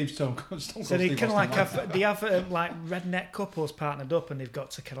 Stone Cold. So they Steve kind of like Austin have like redneck couples partnered up, and they've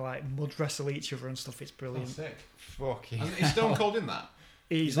got to kind of like mud wrestle each other and stuff. It's Oh, brilliant. sick. Fucking. And is Stone Cold in that?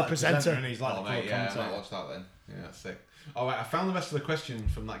 He's the like presenter. and he's like Oh the mate, yeah, I might commentator. watch that then. Yeah, that's sick. All right, I found the rest of the question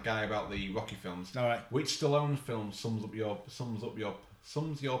from that guy about the Rocky films. All right. Which Stallone film sums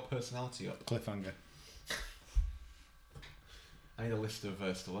your personality up? Cliffhanger. I need a list of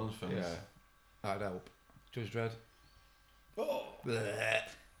Stallone films. Yeah. That'd help. Judge Dredd. Oh,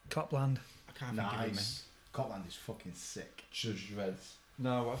 Copland. I can't think of him. nice. Copland is fucking sick. Judge Dredd.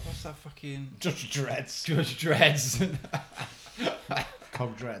 No, what's that fucking. Judge Dreads. Judge Dredds.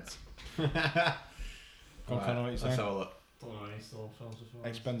 Cog Dreads. Go on, Right, Connor, what you let's saying? have a look. Don't know any Stallone films before.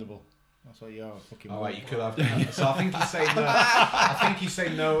 Expendable. That's what you are. Fucking. All right, you could have. So I think he's saying no. I think he's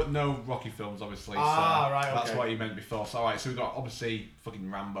saying no Rocky films, obviously. Ah, so right, That's okay. what he meant before. So all right, so we've got obviously fucking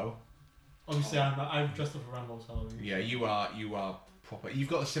Rambo. Obviously, I'm dressed up for Rambo's Halloween. Yeah, you are proper. You've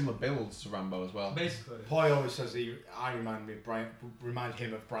got a similar build to Rambo as well. Basically. Paul always says I remind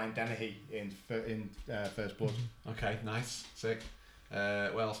him of Brian Dennehy in First Blood. Okay, nice, sick.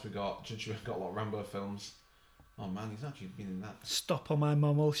 What else we got? Judge Dredd got a lot of Rambo films. Oh man, he's actually been in that. Stop or my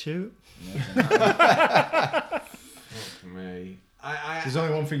mum will shoot. Fuck me. There's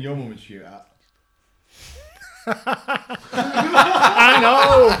only one thing your mum would shoot at. I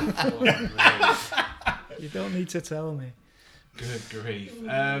know. Fuck me. You don't need to tell me. Good grief.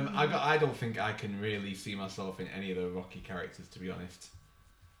 I don't think I can really see myself in any of the Rocky characters, to be honest.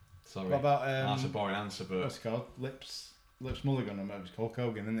 Sorry. What about That's a boring answer, but what's it called? Lips Mulligan, or maybe it's Hulk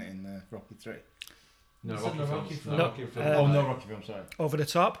Hogan, isn't it, in Rocky 3? no You said Rocky no films. Rocky No film. Rocky films. Oh, no Rocky film, sorry. Over the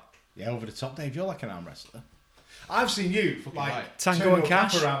top. Yeah, over the top, Dave. You're like an arm wrestler. I've seen you Fucking like right. Tango turn and your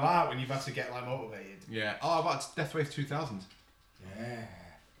Cash. cap around that when you've had to get like motivated. Yeah. Oh, about Death Race 2000. Yeah,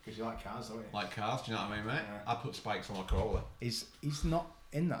 because you like cars, don't you? Like cars, do you know what I mean, mate? Yeah. I put spikes on my Corolla. He's not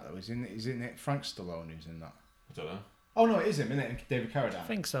in that though. Isn't it Frank Stallone who's in that? I don't know. Oh no, it is him, isn't it? David Carradine. I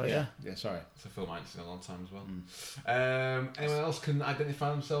think so, yeah. Yeah, sorry. It's a film I haven't seen in a long time as well. Anyone else can identify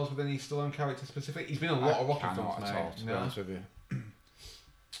themselves with any Stallone character specific? He's been in a lot of Rocky films, Not mate. at all, to be No? honest with you. Well,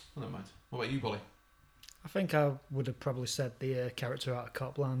 never mind. What about you, Bolly? I think I would have probably said the character out of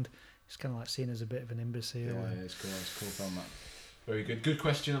Copland. He's kind of like seen as a bit of an imbecile. Yeah, it's cool. It's a cool film, that. Very good. Good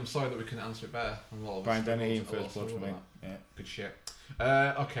question. I'm sorry that we couldn't answer it better. A lot of us Brian Dennehy in struggled First a lot Blood for me. about that. Yeah. Good shit.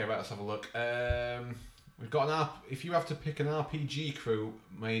 Okay, right, let's have a look. We've got an if you have to pick an RPG crew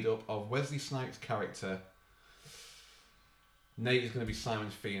made up of Wesley Snipes' character, Nate is going to be Simon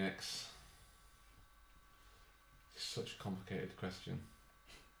Phoenix. Such a complicated question.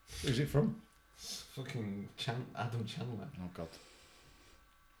 Who's it from? It's fucking Adam Chandler. Oh God.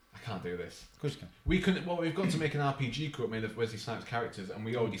 I can't do this. Of course you can. We couldn't. Well, we've got to make an RPG crew made of Wesley Snipes' characters, and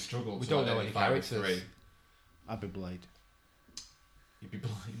we already struggled. We to don't know any identify the characters. three. I'd be Blade. You'd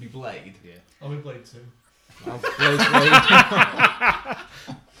be Blade. Yeah. I'll be Blade 2.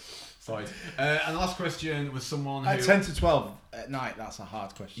 Sorry. And the last question was someone who. At 10 to 12 at night, that's a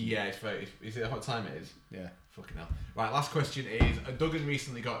hard question. Yeah, it's very. Is it what time it is? Yeah. Fucking hell. Right, last question is Duggan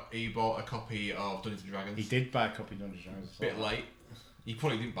recently bought a copy of Dungeons and Dragons. He did buy a copy of Dungeons & Dragons. Bit late. He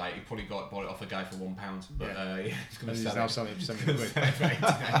probably didn't buy it. He probably bought it off a guy for £1. But Yeah. yeah, he's going And to he's sell now it. selling it for 70 Gonna quid. sell it for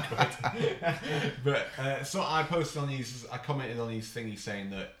 89 quid. But so I posted on I commented on his thing. He's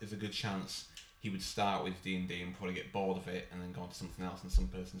saying that there's a good chance he would start with D&D and probably get bored of it and then go on to something else. And some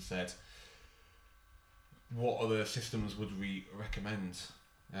person said, what other systems would we recommend?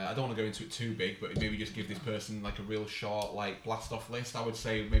 I don't want to go into it too big, but maybe just give this person like a real short like blast off list. I would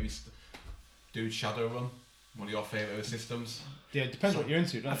say maybe do Shadowrun, one of your favourite systems. Yeah, it depends what you're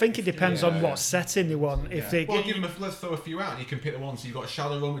into, doesn't I it? think it depends on Yeah. what setting they want. If Yeah. they Well, get, let's throw a few out, and you can pick the one. So you've got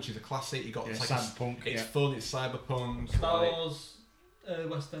Shadowrun, which is a classic. You got Yeah, it's like Cyberpunk, it's yeah. fun. It's cyberpunk. Star like- Wars,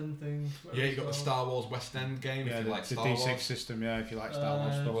 West End thing. Yeah, you got the Star Wars West End game. Yeah, if you the, like the Star D6 Wars. system, yeah, if you like Star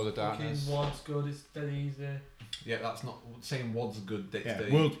Wars stuff. World of Darkness. Wad's good, it's dead easy. Yeah, that's not saying WOD's good. It's Yeah,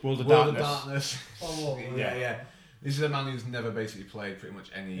 the World of World Darkness. Oh, yeah. This is a man who's never basically played pretty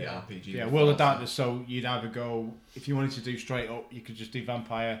much any Yeah. RPG. Yeah, before, World of so- Darkness, so you'd either go, if you wanted to do straight up, you could just do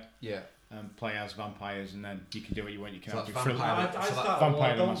Vampire, Yeah. play as vampires, and then you can do what you want. You can So have that's your vampire. I So that- start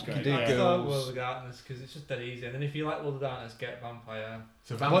Vampire the I Masquerade. You I do start girls. World of Darkness because it's just dead easy. And then if you like World of Darkness, get Vampire.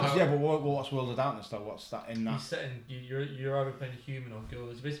 So But what's World of Darkness though? What's that in You're that? setting, you're either playing a human or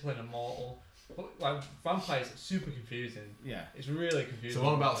girls. You're basically playing a mortal. But, like Vampire is super confusing. Yeah. It's really confusing. So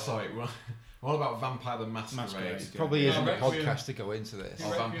what about what about Vampire the Masquerade? Masquerade. Probably Yeah, isn't a Requiem. podcast to go into this. Oh,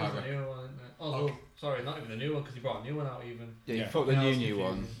 Requiem's Vampire. a new one, isn't it? Oh, Okay. no, sorry, not even a new one because he brought a new one out even. Yeah, you Yeah. put the Yeah, it's new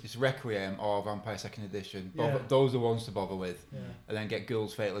one. confusing. It's Requiem or Vampire Second Edition. Yeah. Those are the ones to bother with. Yeah. And then get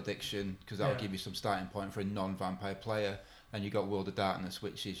Ghouls Fatal Addiction because that'll Yeah. give you some starting point for a non-vampire player. And you got World of Darkness,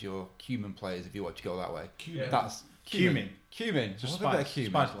 which is your human players if you want to go that way. Yeah. That's Cumin. Cumin. Just What about Spice,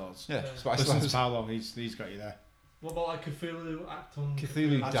 cumin? Spice Lords. Yeah, Yeah. Spice Listen to Lords. Paolo. He's got you there. What about like Cthulhu, Acton?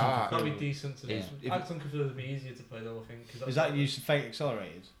 Cthulhu Acton Dark. That'd be decent to do. Is- if- Acton Cthulhu would be easier to play though, I think. 'cause that's Is that like- use Fate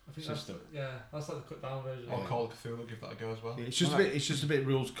Accelerated? I think system? That's, yeah, that's like the cut down version. Or Call of Cthulhu, give that a go as well. It's just a bit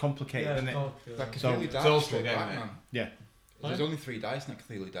rules complicated, yeah, isn't it? Called That Cthulhu. So- Cthulhu it's Dark also is a game, Batman. Yeah. There's Right? only 3 dice in that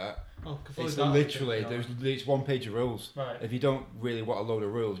Cthulhu Dark. Oh, Cthulhu It's Dark, literally, yeah. it's 1 page of rules. Right. If you don't really want a load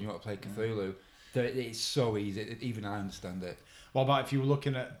of rules and you want to play Cthulhu, it's so easy. Even I understand it. What about if you were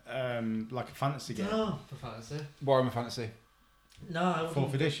looking at like a fantasy game? No, for fantasy. Warhammer Fantasy. No, I wouldn't.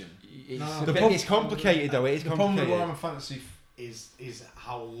 4th edition. It's, No. a bit, it's complicated though. It is The problem with complicated. Warhammer Fantasy is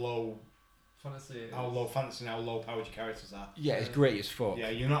how low Fantasy. fantasy and how low powered your characters are. Yeah, it's great as fuck. Yeah,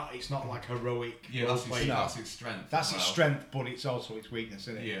 it's not like heroic. Yeah, that's role-play. its, that's its strength. That's as its well. strength, but it's also its weakness,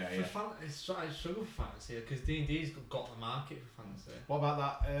 isn't it? Yeah, For yeah. I struggle for fantasy because D&D's got the market for fantasy. What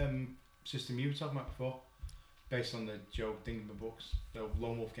about that system you were talking about before? Based on the Joe Dingman books, the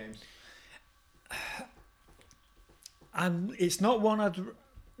Lone Wolf games. And it's not one I'd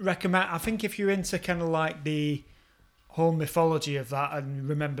recommend. I think if you're into kind of like the whole mythology of that and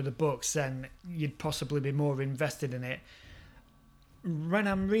remember the books, then you'd possibly be more invested in it. When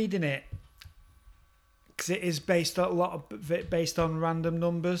I'm reading it, because it is based on a lot of it based on random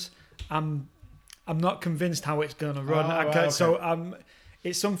numbers, I'm not convinced how it's going to run. Oh, right, okay. So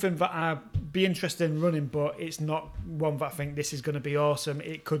it's something that I'd be interested in running, but it's not one that I think this is going to be awesome.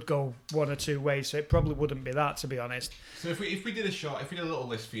 It could go one or two ways, so it probably wouldn't be that, to be honest. So if we did a little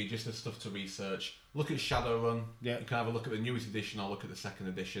list for you, just of stuff to research, look at Shadowrun. Yeah. You can have a look at the newest edition or look at the second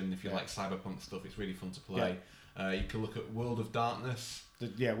edition. If you Yeah. like cyberpunk stuff, it's really fun to play. You can look at World of Darkness.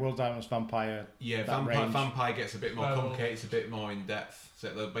 World Darkness Vampire. Yeah, that Vampire range. gets a bit more Werewolf. complicated. It's a bit more in depth.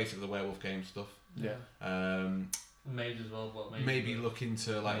 So basically the werewolf game stuff. Yeah. Mage as well, but Maybe look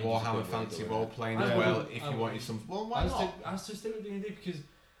into like Mage is a Warhammer good way Fantasy to do it. role playing I as well. would- If I you would. wanted some, well, why I was not? to stick with D&D because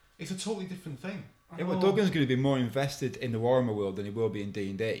It's a totally different thing. Yeah, but Duggan's going to be more invested in the Warhammer world than he will be in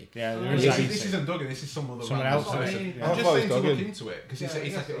D&D. Yeah, Oh, there is yeah, that. This isn't Duggan. This is some other Someone random else, person. I mean, I'm I just thought it saying to was look Duggan. into it because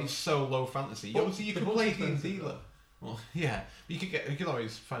Yeah, it's so low fantasy. But Obviously, you the can book's play expensive, D&D. though. Well, yeah, but you can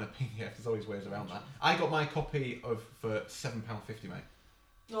always find a PDF. There's always ways around that. I got my copy for £7.50, mate.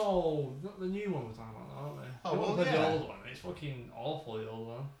 No, not the new one we're talking about, aren't we? Oh, We well, played yeah. the old one. It's fucking awful, the old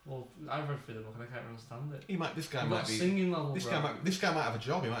one. Well, I've read through the book and I can't understand it. This guy You've might got be. singing level, This bro. guy might have a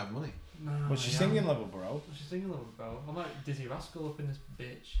job. He might have money. Nah, What's your yeah. singing level, bro? What's your singing level, bro? I'm like Dizzy Rascal up in this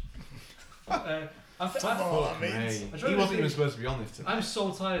bitch. Mate, I he tried wasn't to- even supposed to be on this today. I'm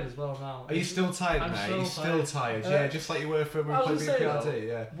so tired as well now. Are you still tired, I'm mate? so You're still tired. Yeah, just like you were for when I we was played gonna say, BPRD.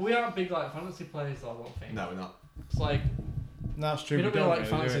 Yeah. We aren't big like fantasy players, though, I don't think. No, we're not. It's like No, it's true. we don't really like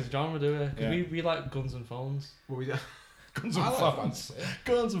really, fantasy do genre, do we? 'Cause Yeah. we like guns and phones. Well, we Guns I and like Phones. Fantasy.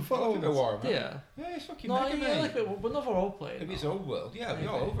 Guns and I like a bit of Phones. Warhammer. Yeah. Yeah, it's fucking No, mega, yeah, mate. like we're not for role playing. If it's though. old world, yeah, we're Yeah.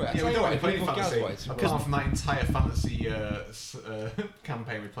 all over it. I Yeah, tell we you don't what, really if play people fantasy. Gaz White, Apart from that entire fantasy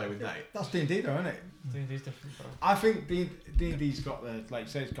campaign we play with Nate. That's D&D though, isn't it? D&D's different, bro. I think D&D's got the, like you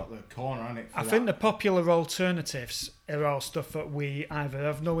say, it's got the corner on it. I think the popular alternatives are all stuff that we either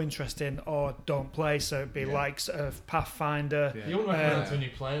have no interest in or don't play. So it'd be Yeah. likes of Pathfinder, You wouldn't recommend Yeah. it to a new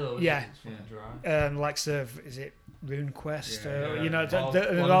player, though. Yeah. It's fucking dry. likes of is it RuneQuest, Yeah, you know, Or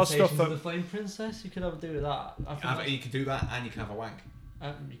and all stuff Lamentations of the that. Flame Princess, you could have a do with that. I think You could do that, and you can have a wank,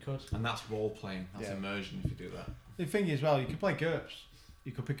 you could. and that's role playing. That's Yeah. immersion if you do that. The thing is, well, you can play GURPS.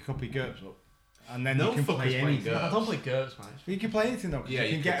 You could pick a copy of GURPS up, and then No you can fuckers play play anything. GURPS. I don't play GURPS, man. You can play anything though. 'Cause Yeah,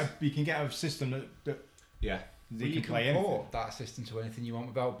 you you can get a system that Yeah. you you can can play anything. port that system to anything you want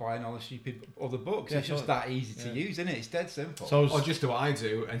without buying all the stupid other books. Yeah, It's just totally. that easy to Yeah. use, isn't it? It's dead simple. So Or just do what I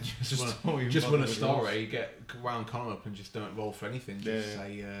do and Just don't run, even just bother run a with story, get round Connor up and just don't roll for anything. Just Yeah.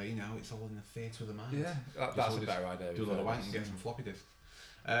 say, it's all in the theatre of the mind. yeah, Just that's a all better idea. Do a lot of wank and get some floppy disks.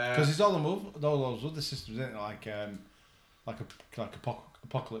 because it's all those other systems, isn't it? Like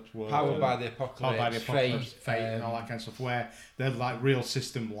Apocalypse World. Powered by the Apocalypse. Powered by the Apocalypse, Fate, and all um, that kind of stuff, where they're like real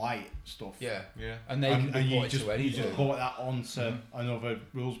system light stuff. Yeah. Yeah. And they can be you ported just, to you anything. just port that onto another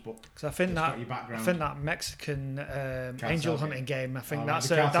rules book. Because I think It's that got your background. I think that Mexican angel game. hunting game. I think Oh, that's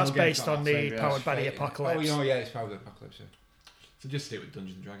the cartel that's game's based got on that the same, yeah. Powered by the Fate. Apocalypse. Oh, yeah, it's Powered by the Apocalypse. Yeah. So just stick with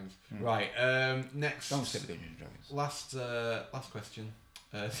Dungeons and Dragons. Mm. Right. Next. Don't stick with Dungeons and Dragons. Last question.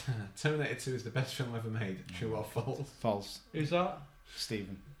 Terminator 2 is the best film ever made. True or false? False. Who's that?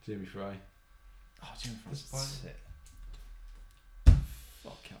 Stephen. Jimmy Fry. Oh, Jim That's Francis. fine.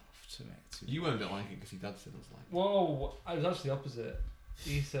 Fuck off to me. You won't like it because your dad said it was like. Whoa, I was actually the opposite.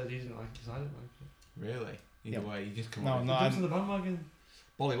 He said he didn't like it because I didn't like it. Really? Either Yeah. way, you just come No, on. no. Jump to the bandwagon.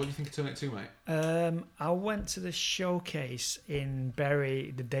 Bolly, what do you think of Terminator 2, mate? I went to the showcase in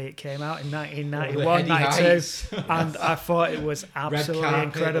Bury the day it came out in 1991, Oh, the heady 92, heights. and I thought it was absolutely Red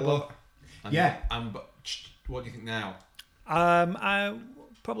carpet, incredible. look. And, Yeah. And what do you think now? I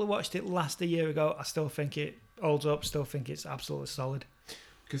probably watched it last a year ago. I still think it holds up. Still think it's absolutely solid.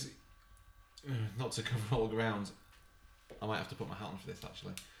 Because, not to cover all ground, I might have to put my hat on for this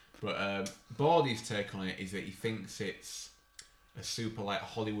actually. But Bordy's take on it is that he thinks it's a super like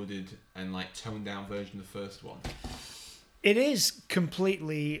Hollywooded and like toned down version of the first one. It is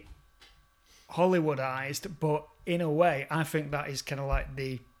completely Hollywoodized, but in a way, I think that is kind of like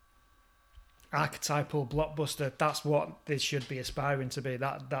the archetypal blockbuster. That's what this should be aspiring to be.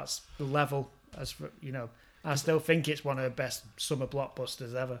 That's the level. As for, you know, I still think it's one of the best summer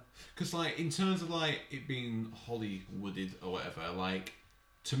blockbusters ever. Because like in terms of like it being Hollywooded or whatever, like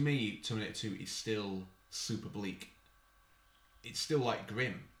to me, Terminator 2 is still super bleak. It's still like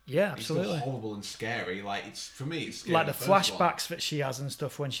grim. Yeah, It's still absolutely. horrible and scary. Like it's for me, it's scary. Like the first one. flashbacks that she has and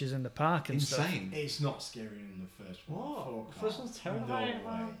stuff when she's in the park and stuff. Insane. It's not scarier than the first one. What? Fuck The first off. one's terrifying, No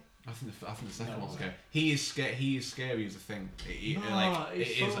way. man. I think the second No one's way. scary. He is scary. He is scary as a thing. Nah, Like it it's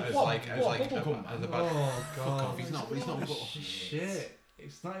is so- as What? like as What? like Bubblegum, as a man? bad. Oh Fuck god, off. He's not. He's not. Shit.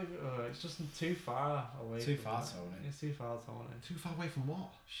 It's not even. It's just too far away. Too from far, that. Tony. It's too far, Tony. Too far away from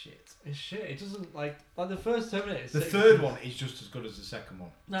what? Shit. It's shit. It doesn't like the first Terminator. The third one is just as good as the second one.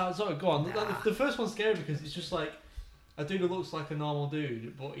 No, sorry, go on. The first one's scary because it's just like a dude who looks like a normal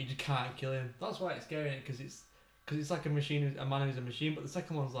dude, but you just can't kill him. That's why it's scary because it's like a machine, a man who's a machine. But the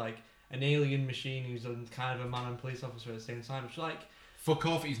second one's like an alien machine who's kind of a man and police officer at the same time. It's like Fuck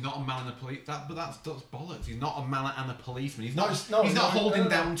off! He's not a man and a police. But that's bollocks. He's not a man and a policeman. He's No, not. it's- no, he's no, not no, holding no, no.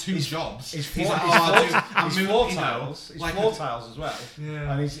 down two jobs. He's He's floor, like, he's oh, floor, dude, I'm he's moving, floor you know, tiles. He's like floor a- tiles as well.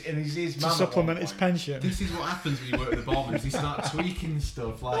 yeah. And he's his To man at supplement one his point. pension. This is what happens when you work with the bombers. You start tweaking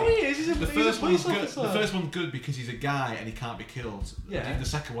stuff. Like Oh, he is. He's a the he's a first one's police good. officer. The first one's good because he's a guy and he can't be killed. Yeah. The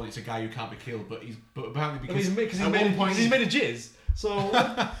second one, it's a guy who can't be killed, but apparently I mean, because he's at one point he's made a jizz. So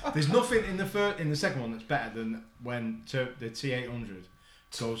There's nothing in the second one that's better than when the T-800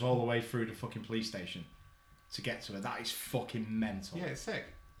 goes all the way through the fucking police station to get to it. That is fucking mental. yeah, it's sick.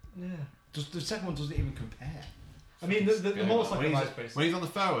 yeah. Just the second one doesn't even compare. I mean, the Yeah, motorcycle when he's- lights basically. When he's on the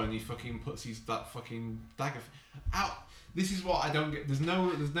phone and he fucking puts that fucking dagger out. This is what I don't get. There's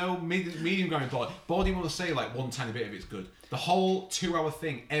no medium ground plot. Baldy want to say like one tiny bit of it's good. The whole 2-hour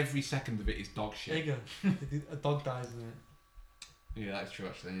thing, every second of it is dog There you shit. go. A dog dies in it. Yeah, that's true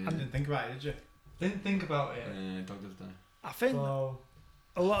actually. I didn't think about it, did you? Didn't think about it. Dog does die. I think So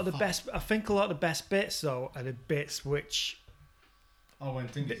a lot of the best. I think a lot of the best bits though are the bits which Oh, when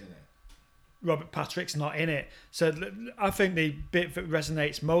Tinker's in it. Robert Patrick's not in it. So I think the bit that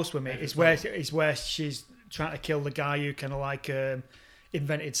resonates most with me Every is where she's trying to kill the guy who kind of like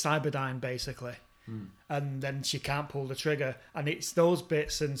invented Cyberdyne basically, and then she can't pull the trigger. And it's those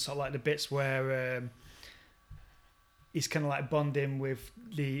bits and sort of like the bits where he's kind of like bonding with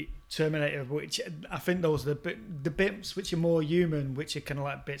the Terminator, which I think those are the bits which are more human, which are kind of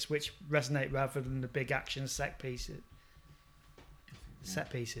like bits which resonate rather than the big action set pieces.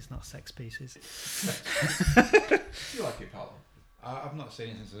 Set pieces, not sex pieces. You like it, Paolo? I've not seen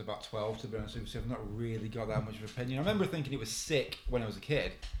it since I was about 12, to be honest with you, so I've not really got that much of an opinion. I remember thinking it was sick when I was a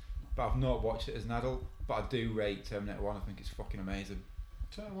kid, but I've not watched it as an adult. But I do rate Terminator 1, I think it's fucking amazing.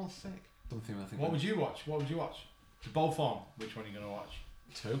 Terminator 1's sick. Don't think I think. What would you watch? The both on. Which one are you going to watch?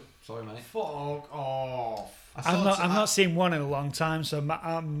 2? Sorry, mate. Fuck off. I've not seen one in a long time, so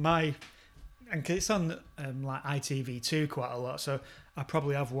my and 'cause it's on like ITV2 quite a lot, so I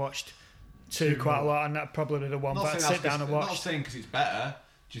probably have watched two quite a lot, and that probably the one that I sit down and I'm not watch. saying because it's better,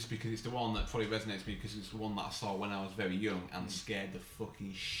 just because it's the one that probably resonates with me because it's the one that I saw when I was very young and scared the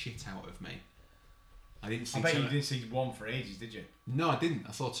fucking shit out of me. I didn't see. I bet you didn't see one for ages, did you? No, I didn't.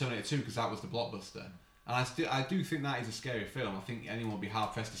 I saw Terminator 2 because that was the blockbuster. And I do think that is a scary film. I think anyone would be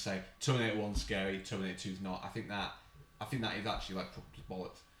hard pressed to say Terminator 1's scary, Terminator 2's not. I think I think that is actually like just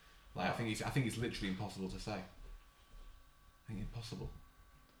bollocks. Like I think it's literally impossible to say. I think impossible.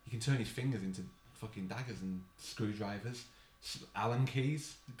 You can turn his fingers into fucking daggers and screwdrivers, Allen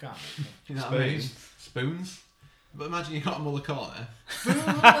keys. You can't. You know what I mean? Spoons. But imagine you got a Muller corner. you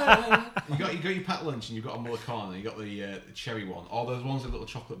got your packed lunch and you've got a Muller corner. You got the cherry one, or those ones with little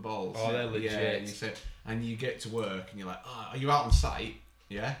chocolate balls. Oh, they're legit. Yeah, and you get to work and you're like, are you out on site?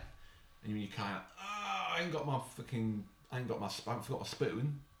 Yeah. And you kind of, I ain't got my I forgot my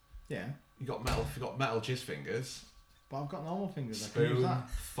spoon. Yeah. You got metal jizz fingers. But I've got normal fingers. I can use Spoon, that.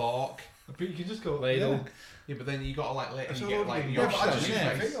 fork. But you can just go Ladle. Yeah, but then you got to like let That's you all get over like the- your yeah, but I just use my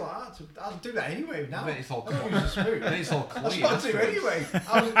face. finger like that. I'll do that anyway now. Then it's all I don't use a spoon. Then it's all That's clean. what I do anyway.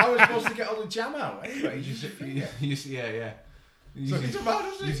 I was supposed to get all the jam out anyway. You Use your finger. yeah. So it doesn't matter,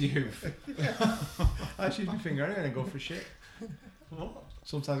 does Use it? your hoof. I just use my finger anyway and go for shit. What?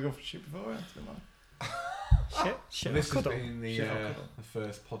 Sometimes I go for shit before I answer them. Shit. So this has cuddle. been the Shit, I'll cuddle.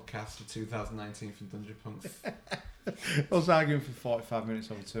 first podcast of 2019 from Dungeon Punks. I was arguing for 45 minutes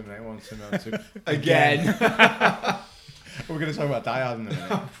over Terminator 1 and Terminator 2. Again. We're going to talk about Die Hard in a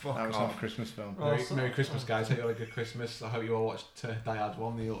minute. Fuck That was off. not a Christmas film. Oh, Merry Christmas, guys. Hope you had a good Christmas. I hope you all watched Die Hard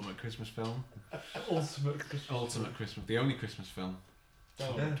 1, the ultimate Christmas film. ultimate Christmas. Ultimate Christmas, the only Christmas film,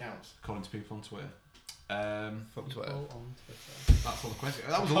 That Yeah. counts. according to people on Twitter. Fuck Twitter. All on Twitter. That's all the questions.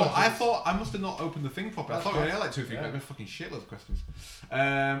 That was a lot. I thought I must have not opened the thing properly. I That's thought we only right. had like 2 or 3, Yeah. but there's fucking shitloads of questions.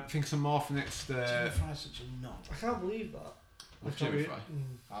 Think some more for next. Jimmy Fry's such a nut. I can't believe that. With I can't Jimmy believe-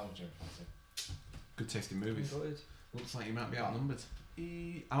 Fry. I love Jimmy Fry. Good tasting movies. Gutted. Looks like you might be outnumbered.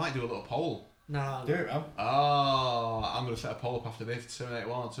 I might do a little poll. Nah. Do it, man. Oh, I'm going to set a poll up after this. Terminator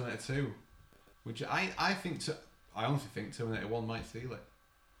 1 or Terminator 2. Which I honestly think Terminator 1 might steal it.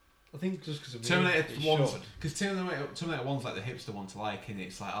 I think just because of Terminator it 1, should. because Terminator 1's like the hipster one to like, and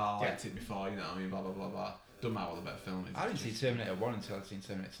it's like, I Yeah. liked it before, you know what I mean, blah blah blah blah. Doesn't matter what the better film is. I didn't see Terminator 1 until I'd seen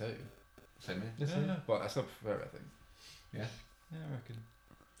Terminator 2. Same here. Yes, yeah. But I still prefer it, I think. Yeah. Yeah, I reckon.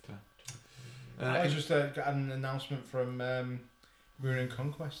 I just got an announcement from Moon and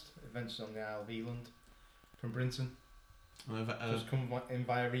Conquest events on the Isle of Eland from Brinton. Just come in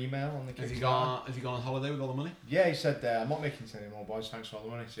via email on the Has he Kickstarter. gone on holiday with all the money? Yeah, he said, I'm not making it anymore, boys. Thanks for all the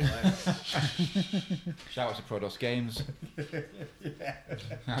money. See you later. Shout out to Prodos Games.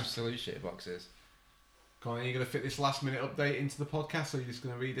 Absolute shit boxes. Go on, are you going to fit this last minute update into the podcast, or are you just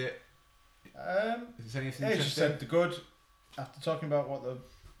going to read it? Is there anything Yeah, he just interesting? said the good. After talking about what the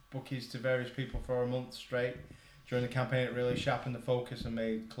book is to various people for a month straight, during the campaign it really sharpened the focus and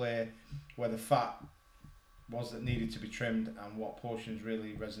made clear where the fat was that needed to be trimmed and what portions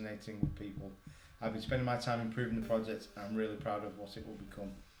really resonating with people. I've been spending my time improving the project and I'm really proud of what it will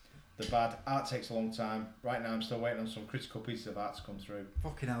become. The bad art takes a long time. Right now I'm still waiting on some critical pieces of art to come through.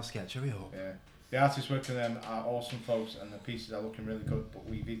 Fucking hell, sketch, hurry up. Yeah. The artists working on them are awesome folks and the pieces are looking really good, but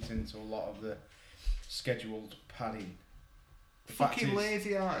we've eaten into a lot of the scheduled padding. The fact Fucking is,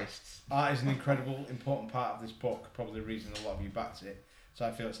 lazy artists. art is an incredible, important part of this book, probably the reason a lot of you backed it. So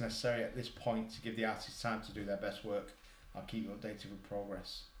I feel it's necessary at this point to give the artists time to do their best work. I'll keep you updated with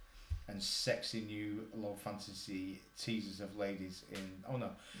progress. And sexy new low fantasy teasers of ladies in... Oh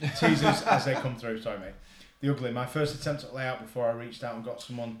no. Teasers as they come through. Sorry, mate. The Ugly. My first attempt at layout before I reached out and got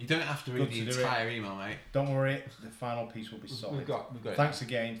someone... You don't have to read Good the to do entire email, mate. Don't worry, the final piece will be solid. We've got it. Thanks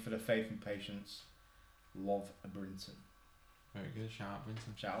again for the faith and patience. Love, Brinton. Very good. Shout out,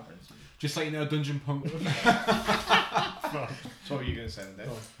 Brinton. Shout out, Brinton. Just so you know, Dungeon Punk. So what were you going to say then,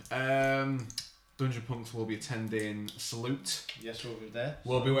 Dave? Dungeon Punks will be attending Salute. Yes, we'll be there.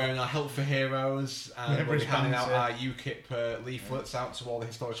 We'll be wearing our Help for Heroes, and Yeah, we'll be handing out wristbands, our UKIP leaflets out to all the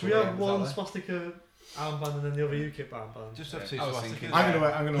historical. Should we have games one out there. swastika armband and then the other UKIP armband? Just have Yeah. two I was swastikas. thinking I'm gonna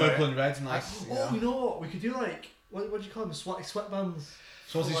wear Purple it. and red, nice. Oh, you know what? We could do like what do you call them? Sweatbands.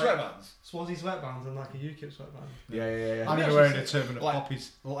 Swansea Like- sweatbands. Swansea sweatbands and like a UKIP sweatband. Yeah. I'm Yeah, gonna wear actually a turban of like-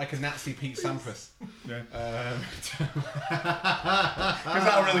 poppies. Look like a Nazi Pete Sampras. Yeah. Because Because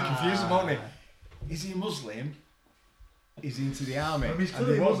that'll really confuse them, won't it? Is he a Muslim? Is he into the army? I mean, he's And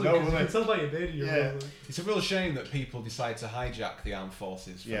clearly they won't Muslim know, because you will can tell by your beard you're Yeah. Muslim. It's a real shame that people decide to hijack the armed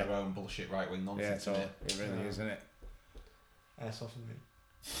forces for Yeah. their own bullshit right-wing they? Yeah, nonsense. so innit? it really Yeah. is, isn't it? Airsoft and me.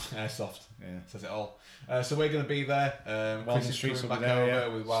 Airsoft Yeah. says it all. So we're going to be there. Wildland Chris is Streets coming will back be there, over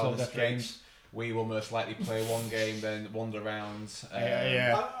yeah. with Slow Wildland Death Streets. Games. We will most likely play one game, then wander around.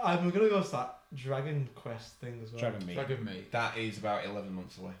 Yeah. I'm gonna go to that Dragon Quest thing as well. Dragon Meat. Dragon meat. That is about 11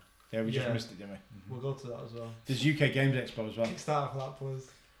 months away. Yeah, we just Yeah. missed it, didn't we? We'll go to that as well. There's UK Games Expo as well. Kickstarter for that, please.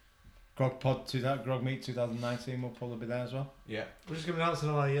 Grog Meet 2019 will probably be there as well. Yeah. We're just going to be announcing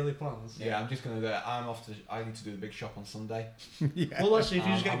all our yearly plans. Yeah, I'm just gonna. I'm off to. I need to do the big shop on Sunday. Yeah. Well, actually, if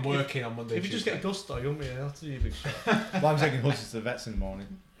you just I'm get working on Monday. if you just Tuesday. get Gusto, you won't be able to do your big shot. Well, I'm taking Hudson to the vets in the morning.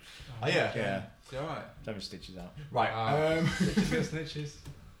 Oh yeah. Yeah. It's all right. Having stitches out. Right. Snitches get snitches.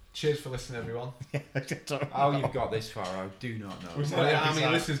 Cheers for listening, everyone. How you've got this far, I do not know. How many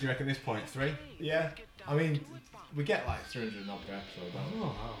listeners do you reckon at this point? 3? Yeah. I mean, we get like 300 and odd per episode. Oh,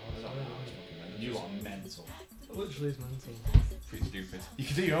 wow. I don't know, it's fucking mental. You are mental. Literally is mental. Pretty stupid. You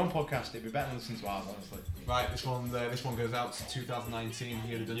could do your own podcast. It'd be better than listening to ours, honestly. Right, this one goes out to 2019.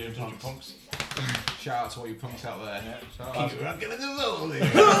 Here the Dungeon Punks. Shout out to all you punks out there. Yeah, Keep rocking and rolling.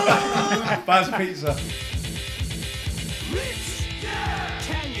 Buy us a pizza. Rich,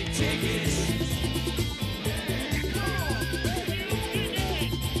 can you dig it?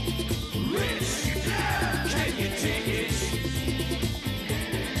 Rich, can you dig it?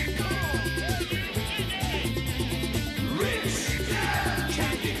 Rich,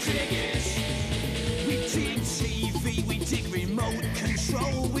 can you dig it? We dig TV, we dig remote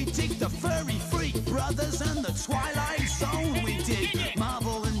control, we dig the Furry Freak Brothers and the Twilight Zone, we dig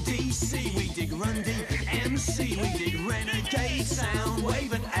Marvel and DC, we dig Run DMC, we dig Renegade,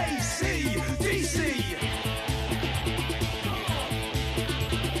 Soundwave and AC/DC.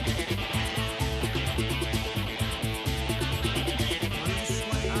 Bruce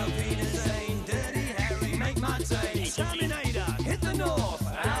Wayne, Peter Zane, Dirty Harry, make my day. Terminator, hit the north.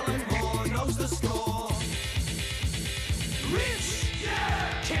 Alan Moore knows the score. Rich,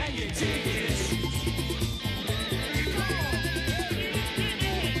 can you dig it?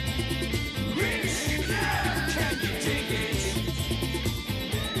 Rich, can you dig it?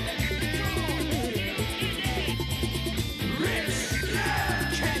 Rich,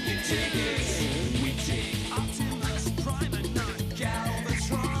 can you dig it? We dig Optimus Prime and not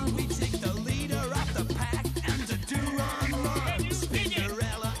Galvatron. We dig the leader of the pack and the Duran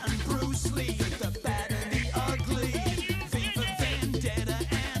Spinnerella and Bruce Lee, the bad and the ugly. V for Vendetta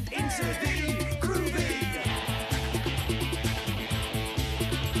and Into the Groovy.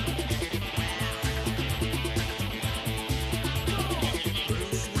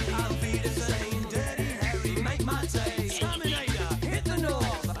 Bruce Wayne, Alvida Zane, Dirty Harry, make my day. Terminator, hit the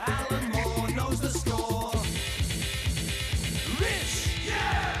north. Alan Moore knows the score. Rich,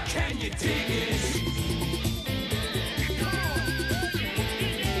 can you dig it?